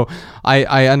write. And so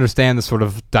I understand the sort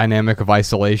of dynamic of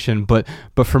isolation, but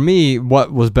for me,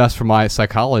 what was best for my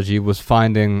psychology was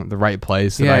finding the right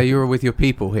place. Yeah, you were with your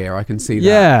people here. I can see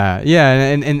that. Yeah,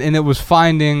 and it was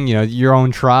finding, your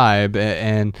own tribe,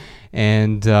 and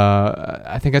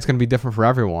I think that's going to be different for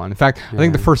everyone. In fact, I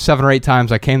think the first 7 or 8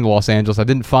 times I came to Los Angeles, I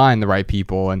didn't find the right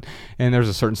people, and there's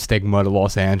a certain stigma to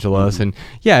Los Angeles. And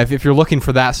if you're looking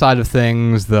for that side of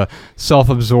things, the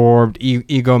self-absorbed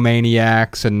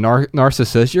egomaniacs and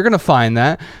narcissists, you're going to find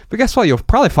that. But guess what? You'll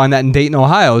probably find that in Dayton,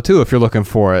 Ohio, too, if you're looking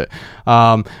for it.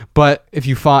 But if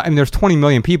you find, there's 20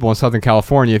 million people in Southern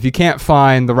California. If you can't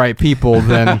find the right people,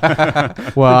 then,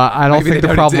 well, I don't think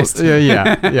the problem.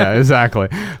 Yeah, exactly.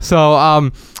 So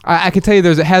I can tell you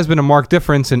it has been a marked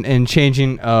difference in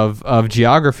changing of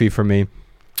geography for me.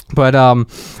 But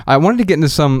I wanted to get into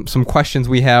some questions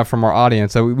we have from our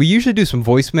audience. We usually do some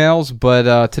voicemails,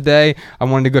 but today I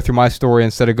wanted to go through my story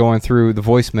instead of going through the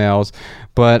voicemails.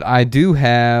 But I do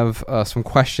have some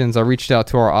questions. I reached out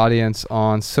to our audience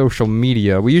on social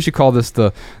media. We usually call this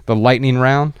the lightning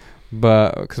round,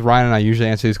 but because Ryan and I usually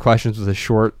answer these questions with a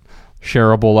short,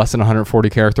 shareable, less than 140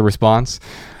 character response.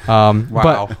 Wow.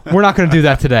 But we're not going to do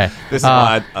that today. This is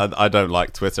why I don't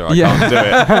like Twitter. I can't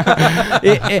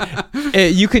do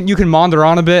it. You can maunder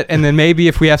on a bit, and then maybe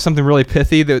if we have something really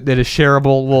pithy that is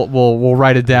shareable, we'll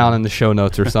write it down in the show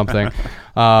notes or something.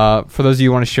 For those of you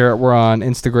who want to share it, we're on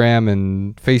Instagram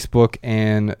and Facebook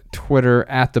and Twitter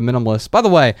 @The Minimalist. By the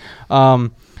way,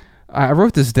 I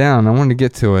wrote this down. I wanted to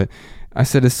get to it. I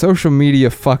said, is social media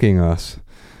fucking us?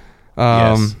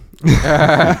 Yes.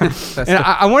 And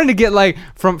I wanted to get like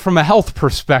from a health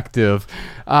perspective,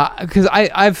 because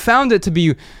I've found it to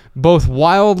be both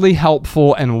wildly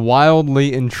helpful and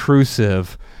wildly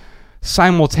intrusive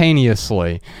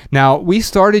simultaneously. Now, we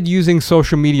started using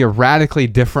social media radically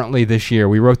differently this year.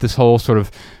 We wrote this whole sort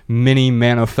of mini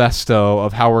manifesto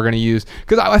of how we're going to use,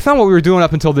 because I found what we were doing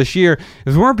up until this year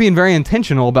is we weren't being very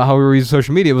intentional about how we were using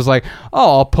social media. It was like,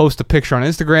 oh, I'll post a picture on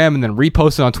Instagram and then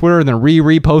repost it on Twitter and then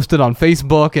repost it on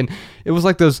Facebook, and it was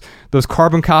like those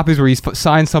carbon copies where you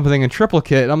sign something in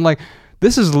triplicate, and I'm like,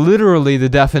 this is literally the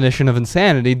definition of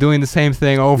insanity, doing the same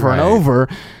thing over and over.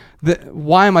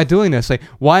 Why am I doing this? Like,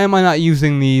 why am I not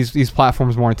using these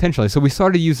platforms more intentionally? So we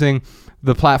started using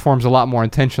the platforms a lot more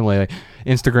intentionally. Like,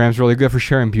 Instagram's really good for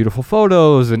sharing beautiful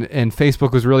photos, and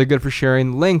Facebook was really good for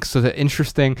sharing links to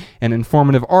interesting and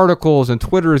informative articles, and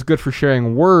Twitter is good for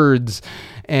sharing words.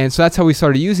 And so that's how we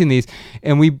started using these,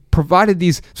 and we provided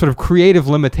these sort of creative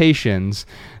limitations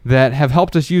that have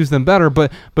helped us use them better.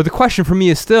 But the question for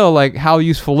me is still, like, how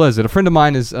useful is it? A friend of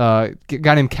mine is a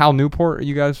guy named Cal Newport. Are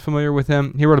you guys familiar with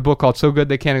him? He wrote a book called So Good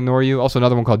They Can't Ignore You. Also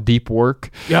another one called Deep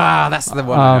Work. Yeah, that's the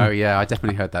one I know. Yeah, I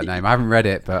definitely heard that name. I haven't read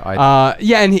it, but I...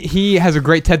 and he has a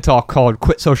great TED Talk called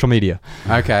Quit Social Media.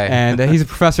 Okay. And he's a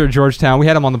professor at Georgetown. We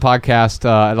had him on the podcast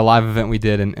at a live event we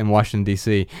did in Washington,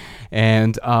 D.C.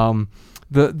 And...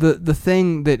 The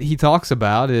thing that he talks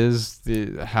about is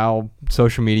how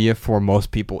social media for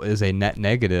most people is a net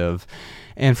negative,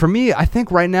 and for me, I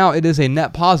think right now it is a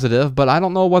net positive. But I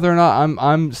don't know whether or not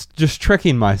I'm just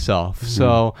tricking myself. Mm-hmm.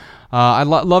 So I'd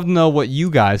love to know what you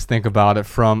guys think about it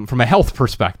from a health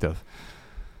perspective.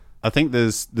 I think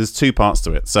there's 2 parts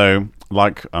to it. So,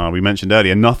 like we mentioned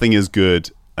earlier, nothing is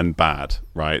good and bad,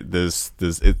 right?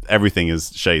 Everything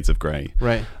is shades of grey,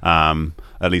 right?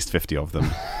 At least 50 of them.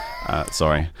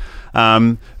 Sorry.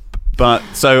 But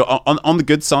so on the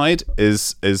good side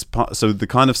is so the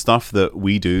kind of stuff that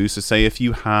we do. So say if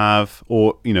you have,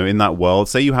 or, in that world,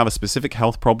 say you have a specific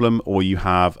health problem, or you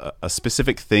have a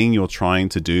specific thing you're trying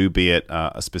to do, be it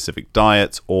a specific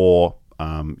diet or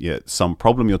some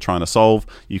problem you're trying to solve,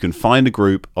 you can find a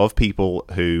group of people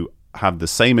who have the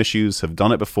same issues, have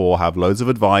done it before, have loads of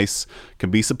advice, can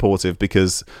be supportive,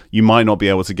 because you might not be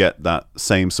able to get that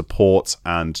same support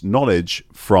and knowledge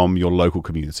from your local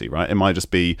community, right? It might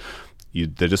just be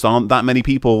there just aren't that many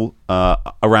people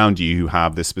around you who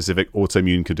have this specific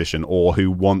autoimmune condition, or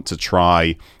who want to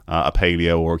try a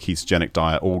paleo or a ketogenic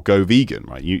diet or go vegan,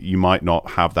 right? You might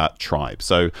not have that tribe.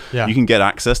 So you can get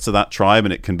access to that tribe,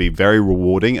 and it can be very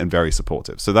rewarding and very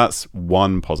supportive. So that's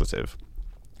one positive.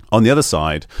 On the other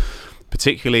side,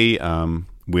 particularly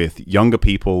with younger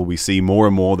people, we see more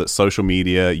and more that social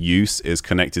media use is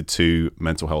connected to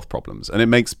mental health problems. And it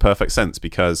makes perfect sense,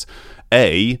 because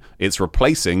it's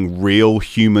replacing real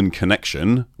human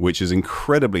connection, which is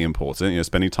incredibly important.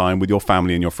 Spending time with your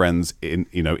family and your friends in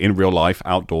real life,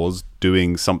 outdoors,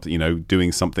 doing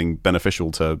something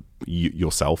beneficial to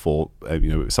yourself or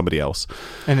somebody else.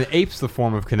 And it apes the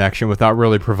form of connection without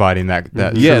really providing that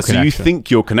yeah. So you think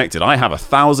you're connected. I have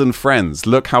 1,000 friends.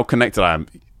 Look how connected I am.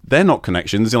 They're not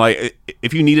connections. Like,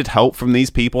 if you needed help from these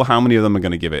people, how many of them are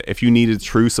going to give it? If you needed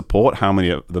true support, how many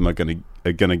of them are going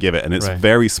to give it? And it's a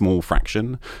very small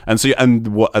fraction. And so,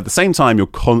 at the same time, you're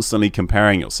constantly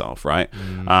comparing yourself, right?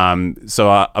 So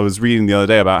I was reading the other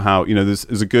day about how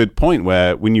there's a good point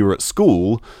where when you were at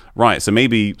school, right? So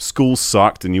maybe school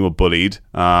sucked and you were bullied,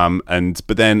 but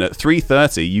then at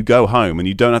 3:30 you go home and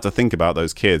you don't have to think about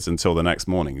those kids until the next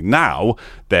morning. Now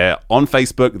they're on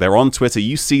Facebook, they're on Twitter.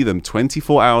 You see them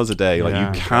 24 hours a day.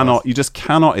 Like you just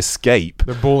cannot escape.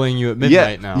 They're bullying you at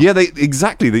midnight now. Yeah,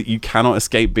 exactly. That you cannot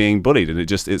escape being bullied, and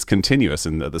it's continuous.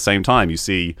 And at the same time, you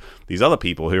see these other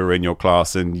people who are in your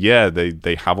class, and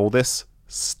they have all this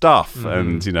stuff,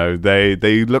 and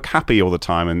they look happy all the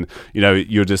time, and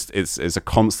you're just it's a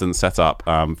constant setup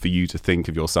for you to think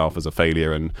of yourself as a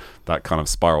failure, and that kind of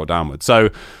spiral downward. So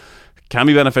can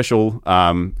be beneficial,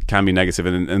 can be negative,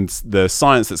 and the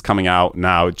science that's coming out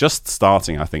now, just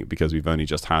starting, I think, because we've only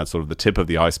just had sort of the tip of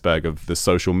the iceberg of the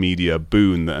social media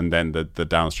boon and then the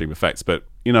downstream effects, but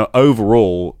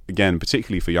overall, again,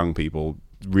 particularly for young people,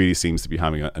 really seems to be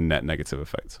having a net negative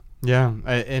effect. Yeah,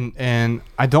 and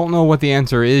I don't know what the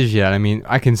answer is yet. I mean,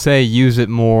 I can say use it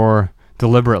more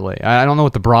deliberately. I don't know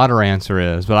what the broader answer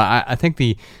is, but I think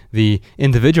the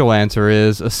individual answer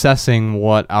is assessing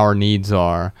what our needs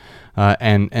are,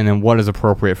 and then what is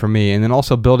appropriate for me, and then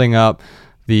also building up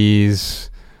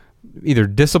these either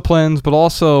disciplines, but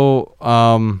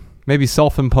also maybe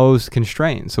self-imposed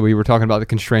constraints. So we were talking about the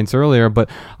constraints earlier, but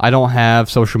I don't have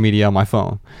social media on my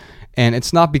phone. And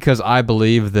it's not because I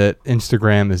believe that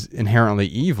Instagram is inherently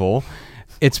evil.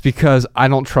 It's because I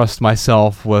don't trust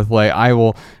myself with, I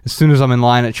will, as soon as I'm in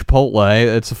line at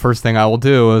Chipotle, it's the first thing I will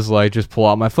do is just pull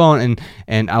out my phone,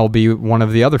 and I'll be one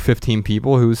of the other 15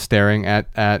 people who's staring at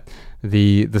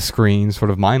the screen sort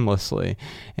of mindlessly,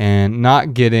 and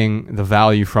not getting the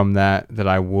value from that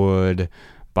I would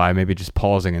by maybe just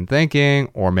pausing and thinking,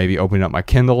 or maybe opening up my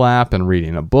Kindle app and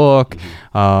reading a book.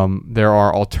 There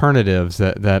are alternatives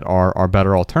that are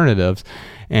better alternatives,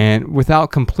 and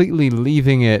without completely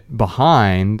leaving it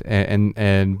behind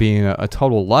and being a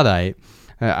total Luddite.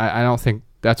 I don't think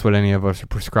that's what any of us are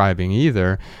prescribing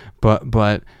either,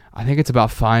 but I think it's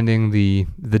about finding the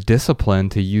discipline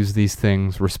to use these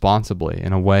things responsibly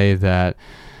in a way that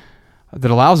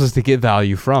allows us to get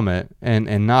value from it,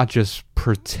 and not just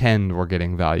pretend we're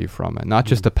getting value from it, not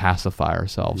just to pacify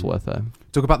ourselves with it.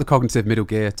 Talk about the cognitive middle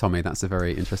gear, Tommy. That's a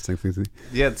very interesting thing.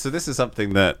 Yeah, so this is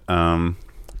something that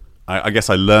I guess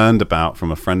I learned about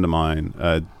from a friend of mine,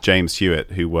 James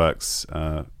Hewitt, who works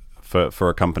for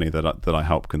a company that I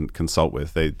help consult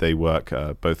with. They work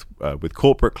both with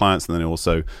corporate clients, and then they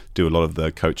also do a lot of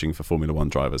the coaching for Formula One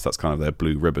drivers. That's kind of their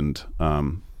blue ribboned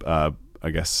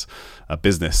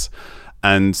business.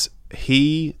 And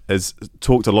he has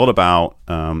talked a lot about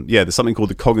there's something called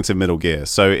the cognitive middle gear.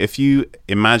 So if you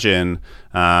imagine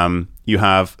you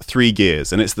have 3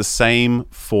 gears, and it's the same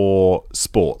for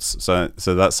sports. So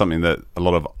that's something that a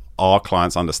lot of our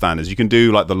clients understand, is you can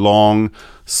do the long,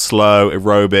 slow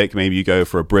aerobic. Maybe you go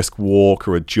for a brisk walk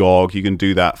or a jog. You can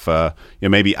do that for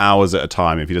maybe hours at a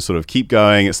time. If you just sort of keep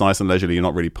going, it's nice and leisurely. You're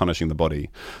not really punishing the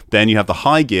body. Then you have the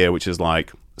high gear, which is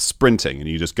like sprinting, and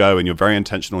you just go and you're very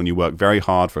intentional and you work very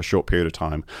hard for a short period of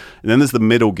time. And then there's the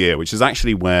middle gear, which is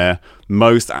actually where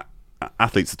most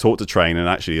athletes are taught to train, and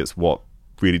actually it's what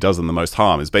really does them the most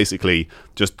harm is basically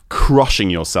just crushing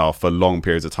yourself for long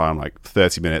periods of time, like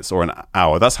 30 minutes or an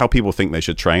hour. That's how people think they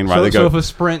should train, right? So if a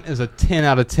sprint is a 10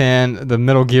 out of 10, the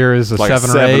middle gear is a like 7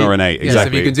 a 7 or an 8. Yeah, Exactly. so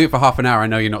if you can do it for half an hour, I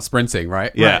know you're not sprinting,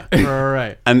 right? Yeah.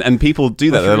 Right. And people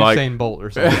do that. Unless They're you're like, Usain Bolt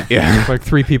or something. Yeah. There's like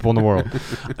 3 people in the world.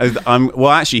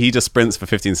 well, actually, he just sprints for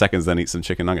 15 seconds, then eats some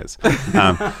chicken nuggets.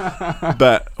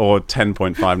 Or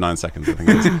 10.59 seconds, I think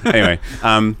it is. Anyway,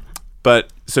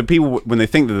 but so people, when they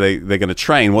think that they're going to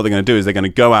train, what they're going to do is they're going to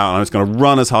go out and I'm just going to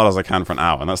run as hard as I can for an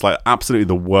hour. And that's like absolutely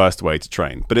the worst way to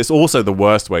train. But it's also the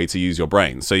worst way to use your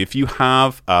brain. So if you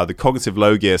have the cognitive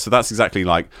low gear, so that's exactly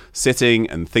like sitting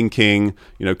and thinking,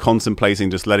 contemplating,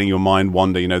 just letting your mind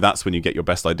wander, that's when you get your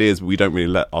best ideas. But we don't really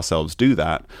let ourselves do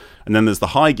that. And then there's the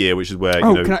high gear, which is where,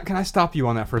 Can I stop you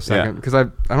on that for a second? Yeah. Because I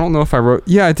don't know if I wrote...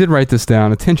 Yeah, I did write this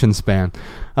down. Attention span.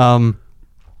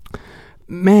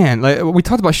 Man, like we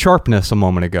talked about sharpness a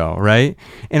moment ago, right?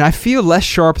 And I feel less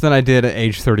sharp than I did at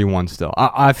age 31 still.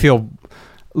 I feel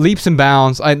leaps and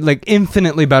bounds. I like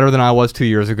infinitely better than I was 2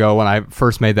 years ago when I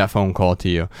first made that phone call to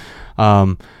you.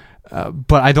 But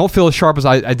I don't feel as sharp as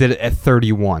I did at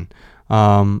 31.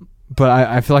 But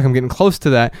I feel like I'm getting close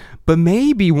to that. But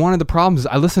maybe one of the problems is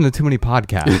I listen to too many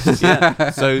podcasts.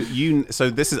 Yeah. So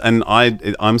this is, and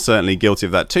I'm certainly guilty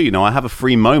of that too. I have a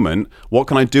free moment. What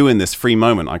can I do in this free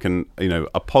moment? I can,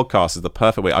 a podcast is the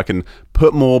perfect way. I can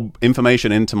put more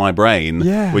information into my brain,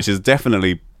 which is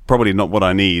definitely probably not what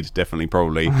I need.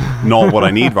 Probably not what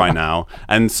I need right now.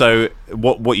 And so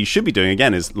what you should be doing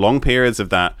again is long periods of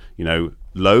that,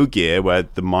 low gear where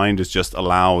the mind is just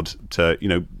allowed to,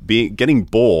 getting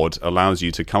bored allows you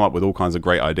to come up with all kinds of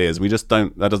great ideas.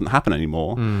 That doesn't happen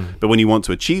anymore. But when you want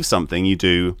to achieve something, you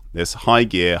do this high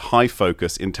gear, high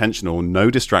focus, intentional, no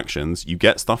distractions, you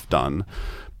get stuff done.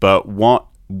 But what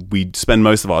we spend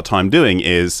most of our time doing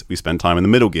is we spend time in the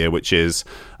middle gear, which is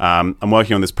I'm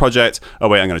working on this project. Oh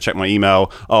wait, I'm going to check my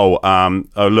email. Oh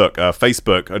look,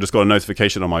 Facebook. I just got a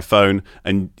notification on my phone,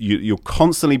 and you're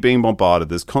constantly being bombarded.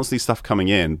 There's constantly stuff coming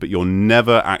in, but you're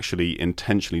never actually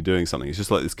intentionally doing something. It's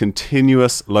just like this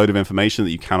continuous load of information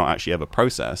that you cannot actually ever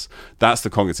process. That's the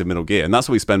cognitive middle gear, and that's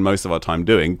what we spend most of our time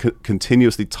doing,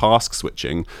 continuously task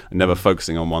switching and never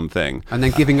focusing on one thing. And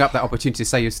then giving up that opportunity to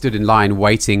say you stood in line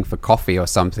waiting for coffee or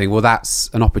something. Well, that's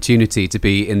an opportunity to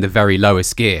be in the very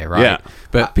lowest gear, right? Yeah.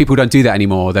 But people don't do that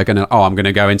anymore. They're I'm going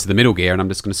to go into the middle gear and I'm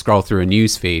just going to scroll through a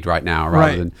news feed right now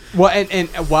rather than... Well, and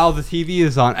while the TV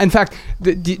is on... In fact,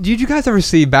 did you guys ever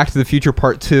see Back to the Future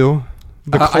Part 2?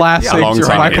 The classic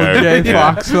Michael J.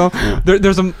 Fox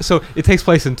film. So it takes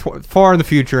place in far in the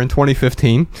future in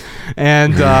 2015,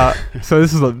 and so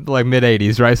this is like mid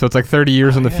 80s, right? So it's like 30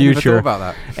 years in the future. Never thought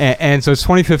about that. And so it's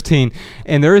 2015,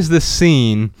 and there is this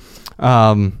scene.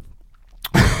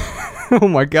 Oh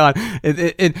my God!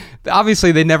 It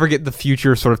obviously they never get the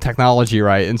future sort of technology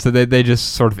right, and so they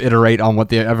just sort of iterate on what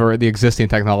the existing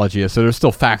technology is. So there's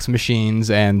still fax machines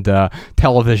and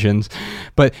televisions,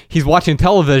 but he's watching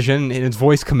television and it's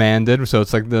voice commanded, so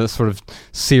it's like the sort of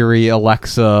Siri,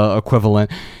 Alexa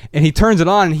equivalent, and he turns it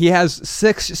on and he has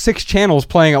six channels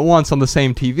playing at once on the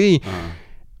same TV.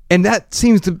 And that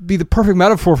seems to be the perfect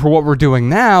metaphor for what we're doing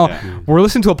now. Yeah. We're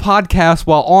listening to a podcast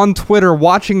while on Twitter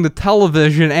watching the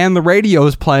television and the radio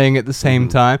is playing at the same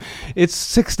time. It's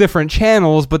 6 different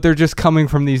channels, but they're just coming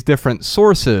from these different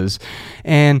sources.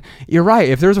 And you're right.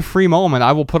 If there's a free moment,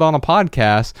 I will put on a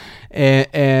podcast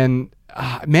and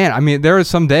man, I mean, there are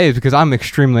some days because I'm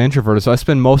extremely introverted, so I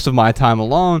spend most of my time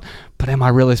alone. But am I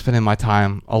really spending my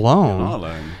time alone? You're not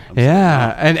alone.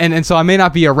 Yeah, and so I may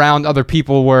not be around other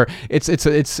people where it's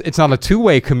not a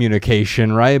two-way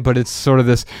communication, right? But it's sort of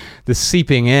this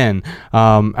seeping in.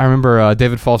 I remember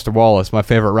David Foster Wallace, my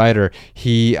favorite writer.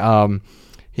 He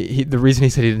the reason he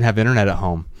said he didn't have internet at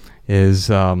home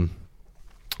is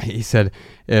he said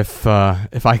if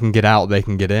I can get out, they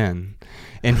can get in.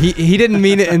 And he didn't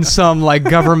mean it in some like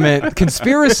government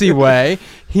conspiracy way.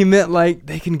 He meant like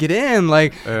they can get in,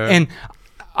 and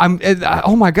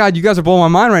oh my God, you guys are blowing my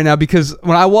mind right now, because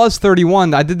when I was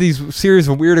 31, I did these series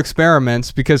of weird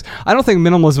experiments, because I don't think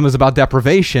minimalism is about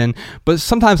deprivation, but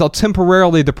sometimes I'll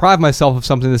temporarily deprive myself of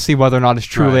something to see whether or not it's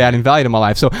truly adding value to my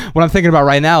life. So what I'm thinking about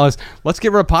right now is, let's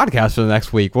get rid of podcasts for the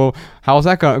next week. Well, how's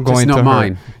that going just not to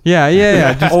mine.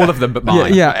 Yeah. Just all of them but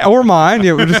mine. Yeah, or mine.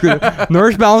 Yeah, we're just going to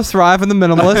nourish, balance, thrive, and the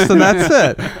minimalist, and that's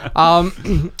it.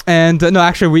 No,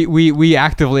 actually, we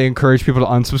actively encourage people to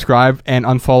unsubscribe and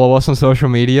unfollow us on social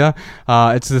media.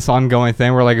 It's this ongoing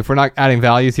thing where, like, if we're not adding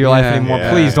value to your life anymore,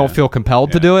 please don't feel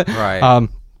compelled to do it. Right.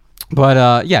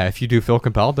 But if you do feel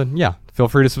compelled, then feel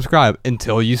free to subscribe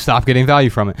until you stop getting value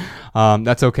from it.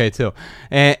 That's okay too.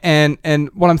 And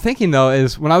what I'm thinking though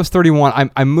is when I was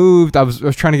 31, I moved. I was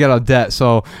trying to get out of debt,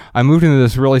 so I moved into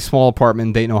this really small apartment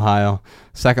in Dayton, Ohio,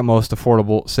 second most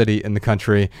affordable city in the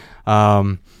country.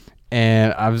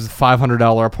 And I was a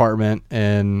 $500 apartment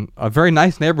in a very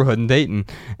nice neighborhood in Dayton.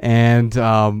 And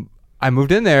I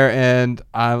moved in there, and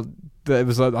it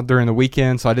was during the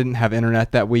weekend, so I didn't have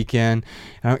internet that weekend.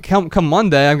 And come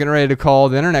Monday, I'm getting ready to call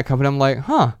the internet company. I'm like,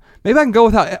 maybe I can go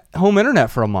without home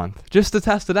internet for a month just to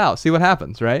test it out, see what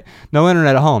happens, right? No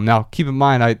internet at home. Now, keep in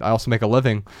mind, I also make a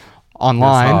living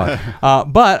online.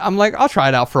 But I'm like, I'll try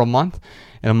it out for a month.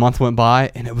 And a month went by,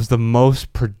 and it was the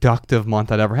most productive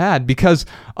month I'd ever had, because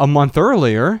a month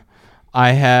earlier,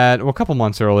 a couple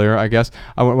months earlier, I guess,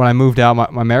 when I moved out,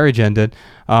 my marriage ended.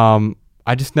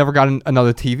 I just never got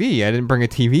another TV. I didn't bring a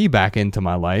TV back into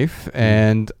my life,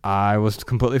 and I was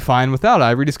completely fine without it.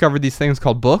 I rediscovered these things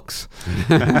called books,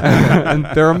 and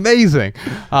they're amazing.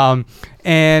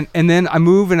 And then I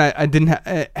moved, and I didn't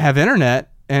have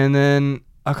internet, and then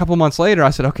a couple months later, I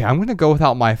said, okay, I'm going to go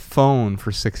without my phone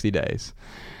for 60 days.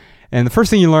 And the first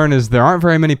thing you learn is there aren't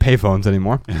very many payphones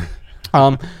anymore.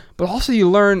 But also you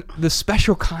learn the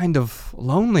special kind of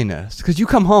loneliness, because you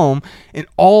come home and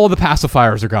all the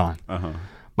pacifiers are gone.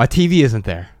 My TV isn't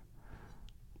there.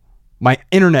 My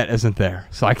internet isn't there.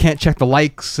 So I can't check the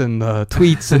likes and the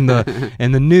tweets and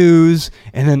the news.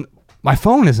 And then my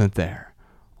phone isn't there.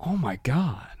 Oh my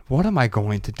God. What am I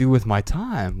going to do with my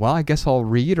time? Well, I guess I'll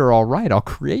read or I'll write. I'll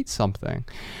create something.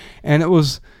 And it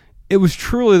was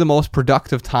truly the most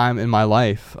productive time in my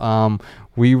life.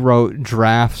 We wrote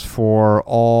drafts for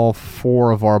all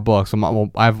 4 of our books.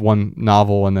 I have 1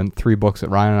 novel and then 3 books that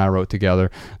Ryan and I wrote together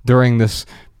during this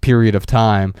period of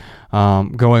time,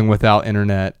 going without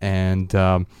internet. And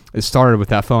it started with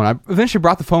that phone. I eventually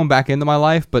brought the phone back into my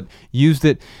life, but used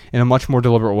it in a much more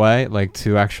deliberate way, like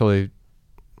to actually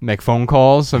make phone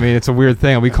calls. I mean, it's a weird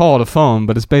thing. We call it a phone,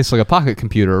 but it's basically a pocket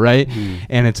computer, right?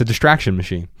 And it's a distraction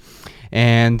machine.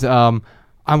 And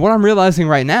what I'm realizing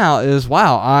right now is,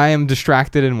 wow, I am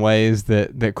distracted in ways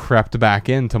that crept back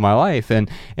into my life, and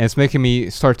it's making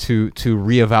me start to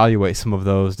reevaluate some of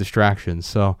those distractions.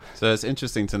 So it's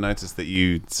interesting to notice that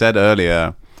you said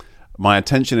earlier, my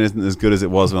attention isn't as good as it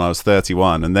was when I was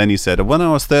 31. And then you said, when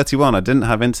I was 31, I didn't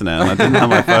have internet and I didn't have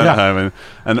my phone at home.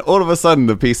 And all of a sudden,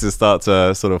 the pieces start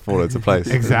to sort of fall into place.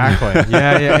 Exactly.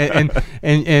 Yeah.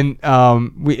 And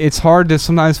it's hard to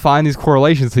sometimes find these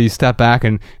correlations, so you step back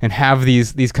and have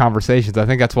these conversations. I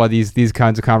think that's why these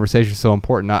kinds of conversations are so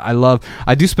important.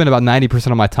 I do spend about 90%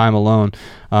 of my time alone,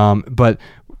 but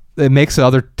it makes the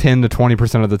other 10 to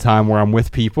 20% of the time where I'm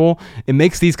with people. It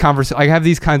makes these I have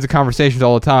these kinds of conversations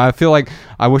all the time. I feel like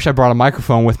I wish I brought a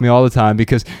microphone with me all the time,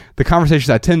 because the conversations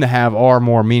I tend to have are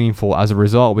more meaningful. As a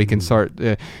result, we can start,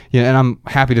 and I'm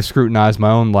happy to scrutinize my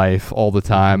own life all the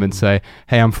time and say,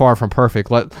 hey, I'm far from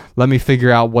perfect. Let me figure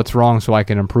out what's wrong so I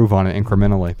can improve on it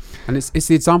incrementally. And it's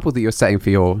the example that you're setting for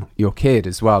your kid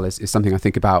as well is something I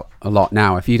think about a lot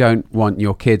now. If you don't want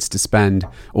your kids to spend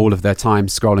all of their time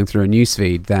scrolling through a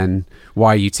newsfeed, then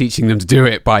why are you teaching them to do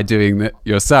it by doing it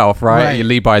yourself, right? You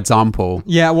lead by example.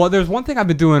 Yeah, well, there's one thing I've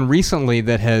been doing recently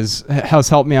that has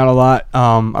helped me out a lot.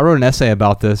 I wrote an essay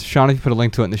about this. Sean, if you put a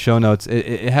link to it in the show notes,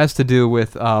 it has to do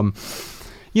with,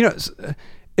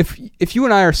 if you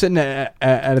and I are sitting at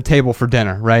a table for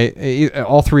dinner, right?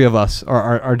 All 3 of us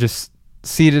are just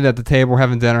seated at the table, we're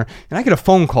having dinner, and I get a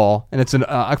phone call, and it's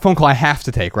a phone call I have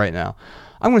to take right now.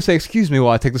 I'm going to say, excuse me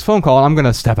while I take this phone call, and I'm going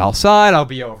to step outside. I'll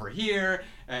be over here.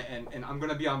 And I'm going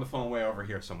to be on the phone way over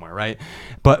here somewhere, right?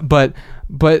 But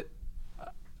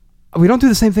we don't do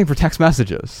the same thing for text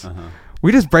messages.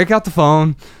 We just break out the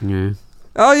phone. Yeah.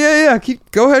 Oh yeah.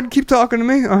 Go ahead and keep talking to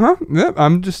me. Yep.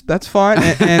 That's fine.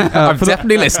 And I'm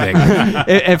definitely listening.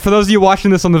 And for those of you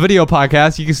watching this on the video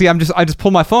podcast, you can see I just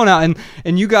pull my phone out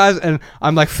and you guys, and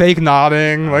I'm like fake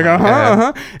nodding, like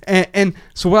And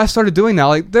so what I started doing now,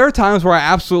 like there are times where I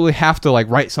absolutely have to like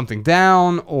write something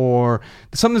down, or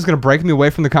something's going to break me away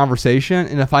from the conversation,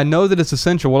 and if I know that it's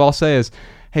essential, what I'll say is,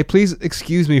 hey, please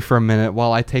excuse me for a minute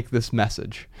while I take this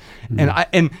message.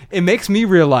 And it makes me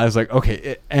realize, like,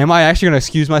 okay, am I actually going to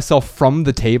excuse myself from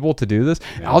the table to do this?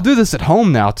 Yeah. I'll do this at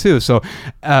home now too. So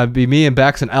be me and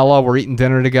Bex and Ella, we're eating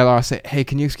dinner together. I'll say, hey,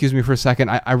 can you excuse me for a second?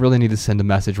 I really need to send a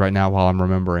message right now while I'm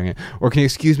remembering it. Or can you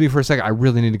excuse me for a second? I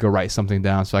really need to go write something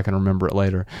down so I can remember it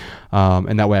later.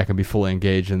 And that way I can be fully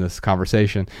engaged in this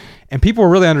conversation. And people are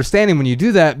really understanding when you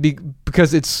do that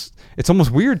because it's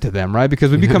almost weird to them, right?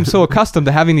 Because we become so accustomed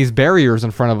to having these barriers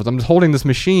in front of us. I'm just holding this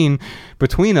machine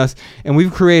between us, and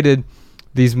we've created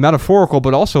these metaphorical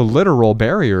but also literal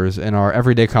barriers in our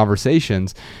everyday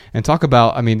conversations, and talk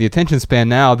about, I mean, the attention span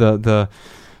now, the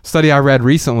study I read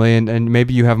recently, and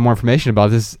maybe you have more information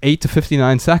about this, 8 to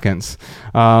 59 seconds,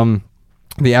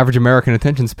 the average American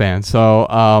attention span. So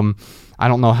I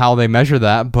don't know how they measure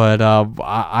that, but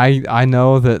I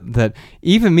know that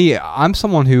even me, I'm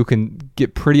someone who can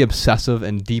get pretty obsessive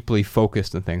and deeply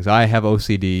focused in things. I have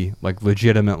OCD, like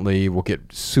legitimately will get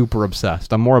super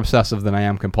obsessed. I'm more obsessive than I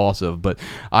am compulsive, but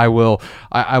I will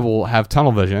have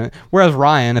tunnel vision. Whereas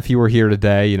Ryan, if he were here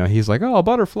today, you know, he's like, oh, a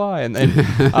butterfly. And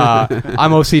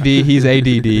I'm OCD, he's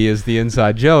ADD is the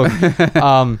inside joke.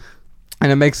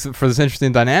 And it makes for this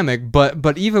interesting dynamic.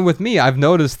 But even with me, I've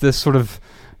noticed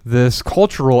this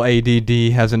cultural ADD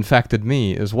has infected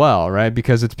me as well, right?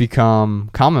 Because it's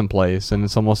become commonplace, and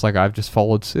it's almost like I've just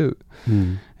followed suit.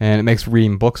 And it makes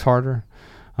reading books harder.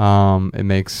 It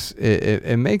makes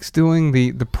doing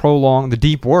the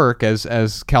deep work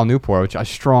as Cal Newport, which I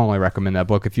strongly recommend that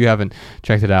book. If you haven't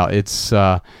checked it out,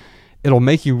 it'll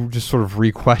make you just sort of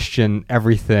re-question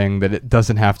everything that it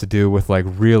doesn't have to do with like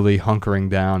really hunkering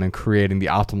down and creating the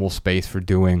optimal space for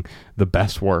doing the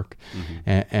best work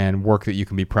and work that you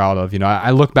can be proud of. You know, I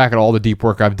look back at all the deep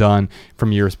work I've done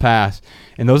from years past,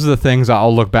 and those are the things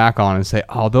I'll look back on and say,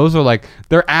 oh, those are like,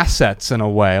 they're assets in a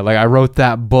way. Like I wrote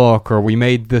that book, or we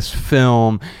made this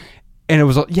film. And it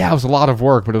was a lot of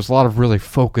work, but it was a lot of really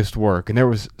focused work. And there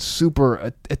was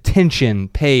super attention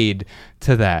paid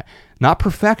to that. Not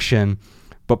perfection,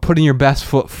 but putting your best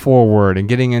foot forward and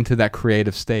getting into that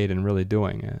creative state and really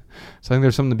doing it. So I think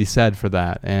there's something to be said for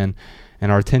that. And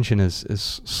our attention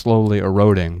is slowly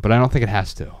eroding, but I don't think it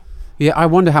has to. Yeah, I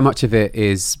wonder how much of it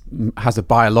has a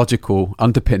biological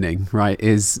underpinning, right?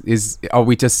 Are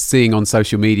we just seeing on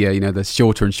social media, you know, the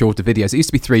shorter and shorter videos? It used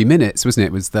to be 3 minutes, wasn't it?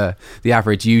 It was the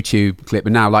average YouTube clip,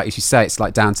 but now, like as you say, it's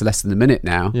like down to less than a minute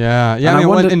now. Yeah.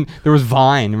 And there was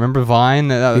Vine. Remember Vine?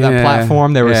 That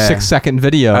platform. There were 6-second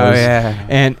videos. Oh yeah.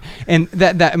 And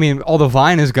that I mean, although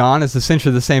Vine is gone, it's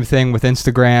essentially the same thing with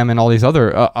Instagram and all these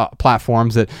other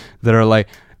platforms that are like,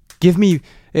 give me.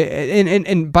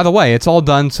 And by the way, it's all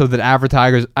done so that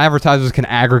advertisers can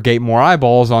aggregate more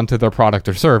eyeballs onto their product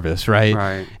or service, right?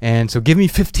 Right. And so give me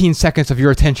 15 seconds of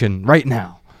your attention right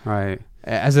now. Right.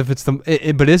 As if it's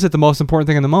but is it the most important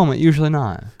thing in the moment? Usually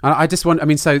not. I just want, I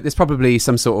mean, so there's probably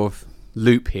some sort of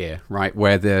loop here, right,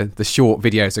 where the short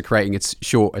videos are creating its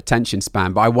short attention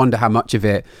span, but I wonder how much of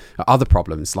it are other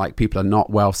problems, like people are not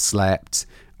well slept,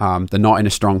 they're not in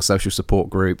a strong social support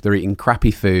group, they're eating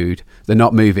crappy food, they're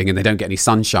not moving, and they don't get any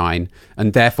sunshine,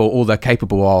 and therefore all they're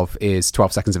capable of is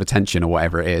 12 seconds of attention or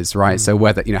whatever it is, right? So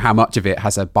whether, you know, how much of it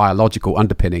has a biological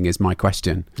underpinning is my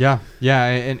question. Yeah,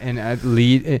 and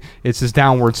it's this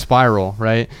downward spiral,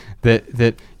 right?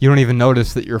 That you don't even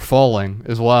notice that you're falling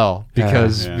as well,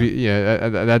 because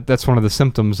that's one of the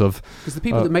symptoms of, because the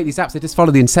people that make these apps, they just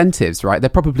follow the incentives, right?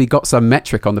 They've probably got some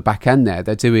metric on the back end there.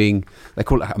 They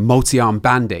call it like a multi-arm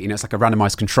bandit. You know, it's like a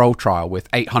randomized control trial with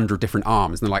 800 different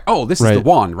arms, and they're like, oh, this is the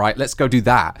one, right? Let's go do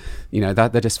that. You know,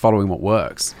 that they're just following what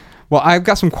works. Well, I've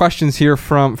got some questions here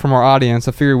from our audience.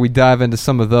 I figured we'd dive into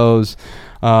some of those.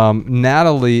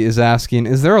 Natalie is asking,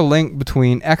 is there a link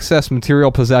between excess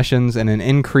material possessions and an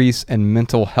increase in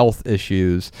mental health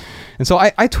issues? And so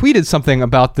I tweeted something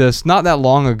about this not that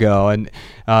long ago. And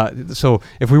so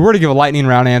if we were to give a lightning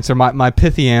round answer, my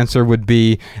pithy answer would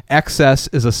be excess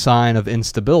is a sign of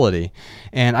instability.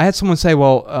 And I had someone say,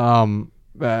 well,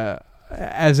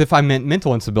 as if I meant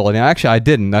mental instability. And actually, I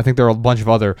didn't. I think there are a bunch of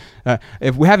other...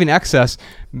 if we're having excess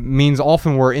means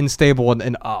often we're unstable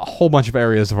in a whole bunch of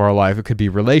areas of our life. It could be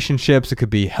relationships. It could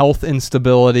be health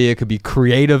instability. It could be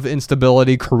creative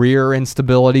instability, career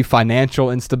instability,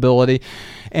 financial instability.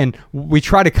 And we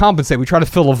try to compensate. We try to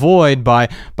fill a void by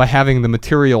having the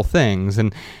material things.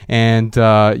 And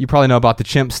you probably know about the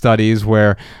chimp studies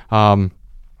where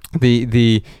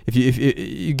if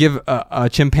you give a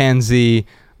chimpanzee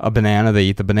a banana, they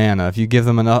eat the banana. If you give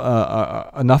them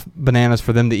enough bananas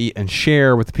for them to eat and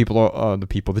share with the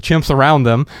chimps around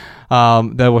them,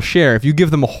 they will share. If you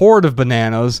give them a horde of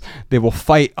bananas, they will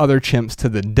fight other chimps to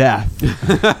the death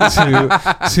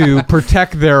to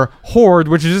protect their horde,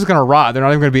 which is just going to rot. They're not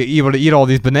even going to be able to eat all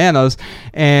these bananas.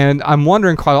 And I'm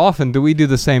wondering quite often, do we do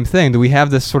the same thing? Do we have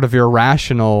this sort of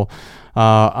irrational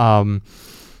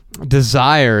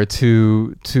desire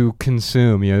to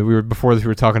consume? You know, we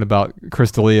were talking about Chris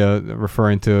D'Elia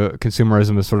referring to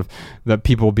consumerism as sort of the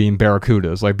people being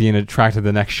barracudas, like being attracted to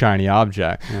the next shiny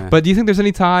object. Yeah. But do you think there's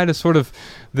any tie to sort of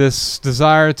this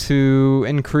desire to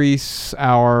increase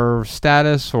our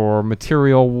status or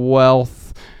material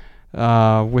wealth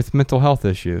with mental health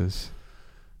issues?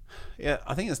 Yeah,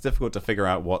 I think it's difficult to figure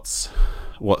out what's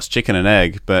what's chicken and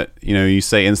egg, but you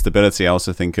say instability, I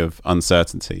also think of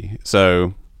uncertainty.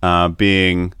 So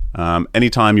being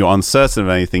anytime you're uncertain of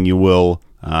anything, you will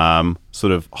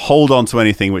sort of hold on to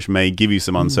anything which may give you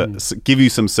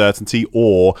some certainty,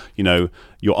 or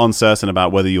you're uncertain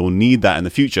about whether you'll need that in the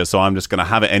future. So I'm just going to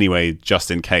have it anyway,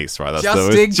 just in case, right? That's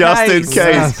just in case.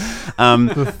 Yes.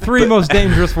 The three most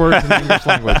dangerous words in the English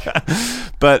language.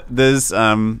 But there's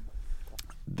where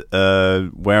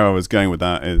I was going with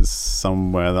that is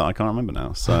somewhere that I can't remember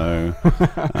now. So,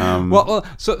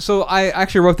 so I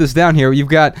actually wrote this down here. You've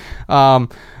got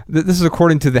this is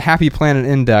according to the Happy Planet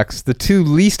Index. The two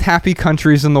least happy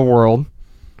countries in the world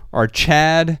are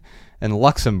Chad and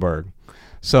Luxembourg.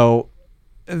 So,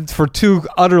 for two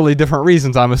utterly different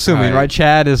reasons, I'm assuming, right?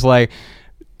 Chad is like,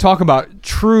 talk about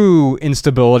true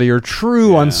instability or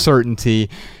true uncertainty.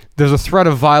 There's a threat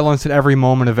of violence at every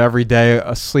moment of every day,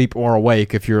 asleep or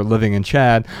awake, if you're living in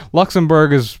Chad.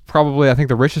 Luxembourg is probably, I think,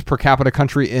 the richest per capita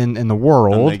country in the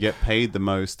world. And they get paid the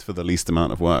most for the least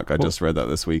amount of work. I just read that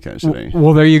this week, actually.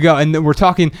 Well, there you go. And we're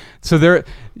talking, so there,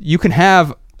 you can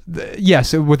have,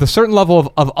 yes, with a certain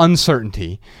level of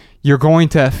uncertainty, you're going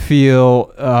to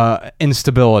feel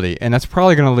instability, and that's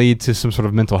probably going to lead to some sort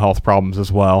of mental health problems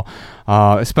as well,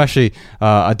 especially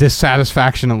a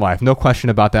dissatisfaction in life. No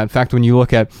question about that. In fact, when you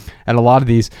look at a lot of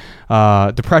these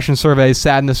depression surveys,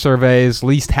 sadness surveys,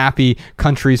 least happy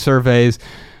country surveys,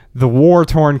 the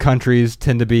war-torn countries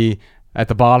tend to be at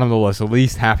the bottom of the list, the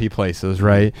least happy places,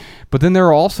 right? But then there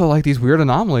are also like these weird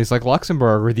anomalies like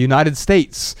Luxembourg or the United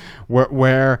States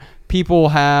where people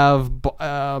have,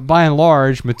 by and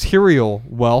large, material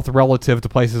wealth relative to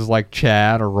places like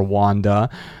Chad or Rwanda,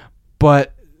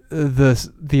 but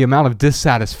the amount of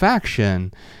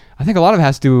dissatisfaction, I think a lot of it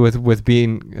has to do with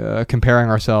being comparing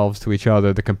ourselves to each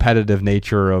other, the competitive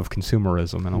nature of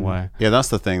consumerism in a way. Yeah, that's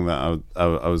the thing that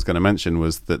I was going to mention,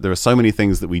 was that there are so many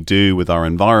things that we do with our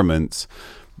environment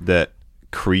that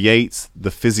create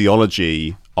the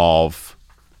physiology of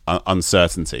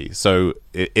uncertainty. So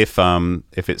if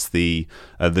it's the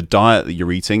diet that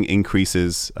you're eating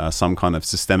increases some kind of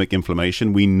systemic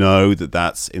inflammation, we know that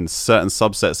that's in certain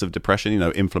subsets of depression.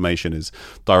 Inflammation is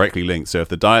directly linked. So if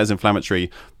the diet is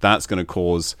inflammatory, that's going to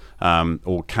cause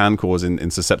or can cause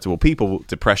in susceptible people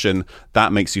depression.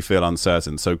 That makes you feel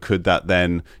uncertain. So could that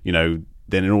then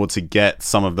in order to get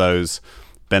some of those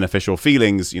beneficial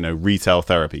feelings, retail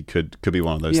therapy could be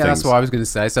one of those things. Yeah, that's what I was going to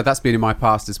say. So that's been in my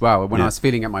past as well. When I was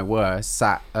feeling at my worst,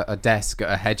 sat at a desk at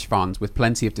a hedge fund with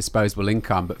plenty of disposable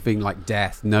income, but feeling like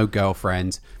death, no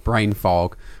girlfriend, brain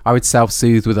fog, I would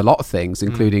self-soothe with a lot of things,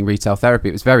 including retail therapy.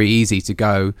 It was very easy to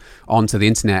go onto the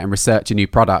internet and research a new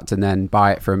product and then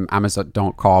buy it from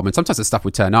Amazon.com. And sometimes the stuff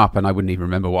would turn up and I wouldn't even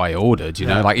remember what I ordered,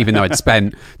 like even though I'd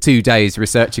spent 2 days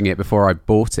researching it before I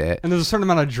bought it. And there's a certain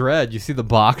amount of dread. You see the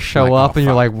box show up and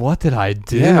you're like, what did I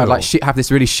do? Yeah, I'd have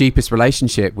this really sheepish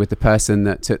relationship with the person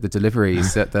that took the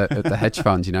deliveries at the hedge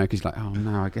fund, because you're like, oh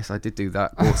no, I guess I did do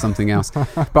that or something else.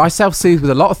 But I self-soothe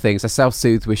with a lot of things. I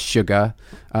self-soothe with sugar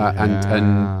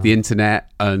and the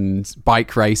internet and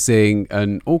bike racing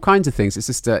and all kinds of things. It's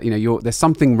just there's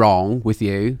something wrong with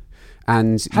you.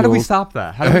 And how do we stop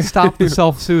that? How do we stop the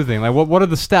self-soothing? Like, what are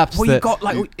the steps?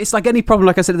 Well, it's like any problem.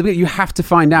 Like I said at the beginning, you have to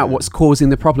find out what's causing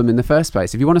the problem in the first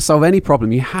place. If you want to solve any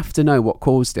problem, you have to know what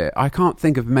caused it. I can't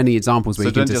think of many examples where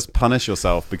you can just punish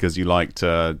yourself because you like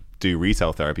to do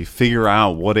retail therapy. Figure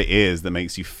out what it is that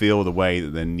makes you feel the way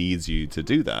that then needs you to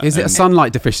do that. Is it a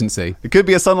sunlight deficiency? It could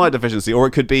be a sunlight deficiency, or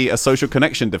it could be a social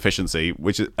connection deficiency.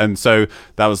 So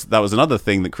that was another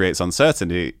thing that creates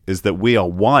uncertainty, is that we are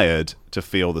wired to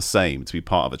feel the same, to be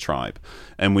part of a tribe.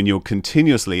 And when you're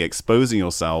continuously exposing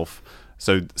yourself,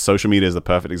 so social media is the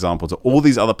perfect example, to all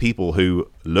these other people who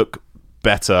look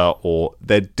better or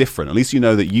they're different, at least you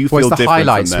know that you feel different from them.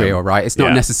 It's the highlights reel, right? It's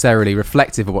not necessarily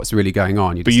reflective of what's really going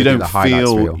on. But you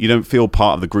don't feel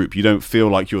part of the group. You don't feel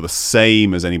like you're the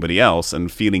same as anybody else,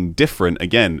 and feeling different,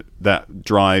 again, that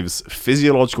drives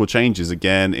physiological changes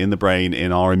again in the brain,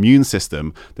 in our immune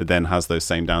system, that then has those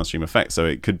same downstream effects. So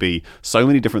it could be so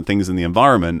many different things in the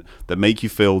environment that make you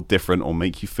feel different or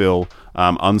make you feel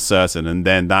uncertain, and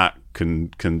then that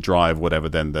can drive whatever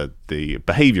then the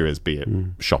behavior is, be it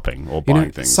shopping or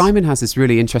buying things. Simon has this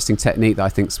really interesting technique that I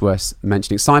think is worth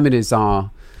mentioning. Simon is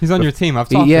he's on your team. I've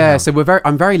talked to him. So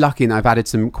I'm very lucky, and I've added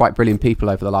some quite brilliant people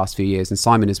over the last few years, and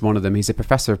Simon is one of them. He's a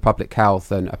professor of public health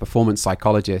and a performance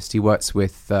psychologist. He works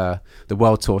with the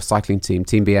World Tour cycling team,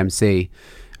 Team BMC.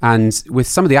 And with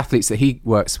some of the athletes that he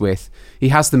works with, he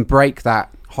has them break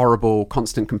that horrible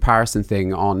constant comparison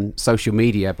thing on social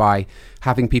media by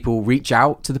having people reach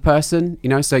out to the person,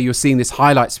 so you're seeing this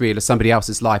highlights reel of somebody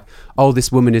else's life. Oh,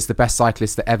 this woman is the best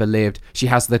cyclist that ever lived. She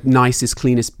has the nicest,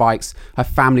 cleanest bikes. Her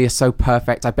family is so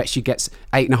perfect. I bet she gets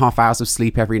 8.5 hours of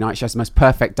sleep every night. She has the most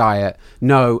perfect diet.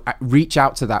 No, reach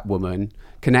out to that woman,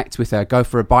 connect with her, go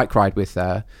for a bike ride with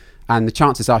her. And the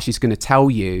chances are she's going to tell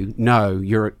you, no,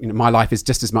 my life is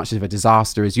just as much of a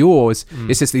disaster as yours.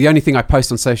 It's just the only thing I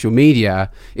post on social media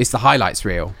is the highlights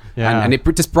reel. Yeah. And it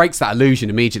just breaks that illusion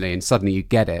immediately, and suddenly you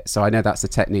get it. So I know that's a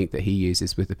technique that he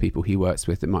uses with the people he works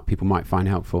with that people might find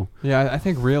helpful. Yeah, I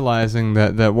think realizing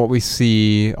that what we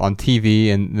see on TV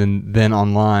and then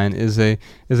online is a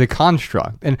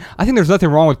construct. And I think there's nothing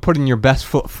wrong with putting your best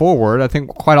foot forward. I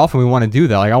think quite often we want to do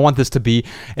that. Like, I want this to be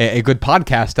a good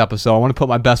podcast episode. I want to put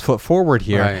my best foot forward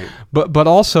here. Right. But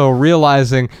also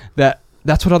realizing that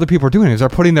that's what other people are doing, is they're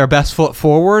putting their best foot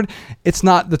forward. It's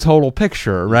not the total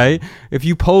picture, right? If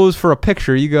you pose for a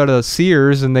picture, you go to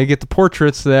Sears and they get the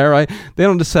portraits there, right? They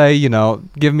don't just say,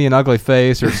 give me an ugly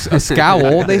face or a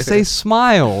scowl. They say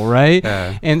smile, right?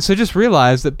 Yeah. And so just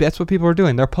realize that that's what people are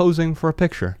doing. They're posing for a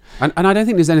picture. And I don't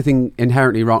think there's anything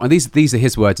inherently wrong. And these are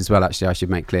his words as well, actually, I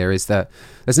should make clear, is that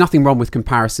there's nothing wrong with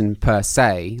comparison per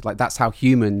se. Like, that's how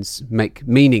humans make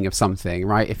meaning of something,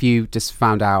 right? If you just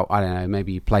found out, I don't know,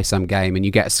 maybe you play some game and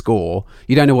you get a score,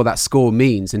 you don't know what that score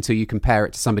means until you compare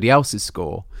it to somebody else's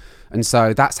score. And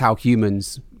so that's how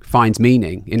humans find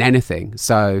meaning in anything.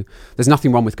 So there's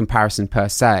nothing wrong with comparison per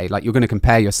se. Like, you're going to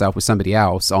compare yourself with somebody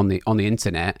else on the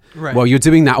internet. Right. Well, you're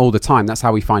doing that all the time. That's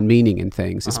how we find meaning in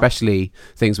things, especially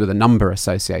things with a number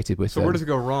associated with them. So where does it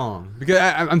go wrong? Because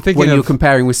I'm thinking when you're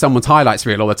comparing with someone's highlights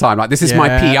reel all the time, like, this is my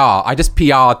PR. I just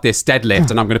PR'd this deadlift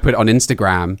and I'm going to put it on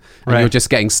Instagram, and you're just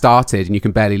getting started and you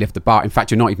can barely lift the bar. In fact,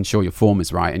 you're not even sure your form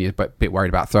is right and you're a bit worried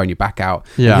about throwing your back out.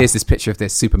 Yeah. And here's this picture of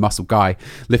this super muscle guy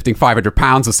lifting 500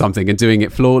 pounds or something and doing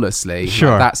it flawlessly.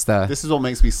 Sure. Like, This is what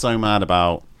makes me so mad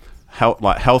about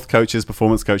health coaches,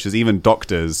 performance coaches, even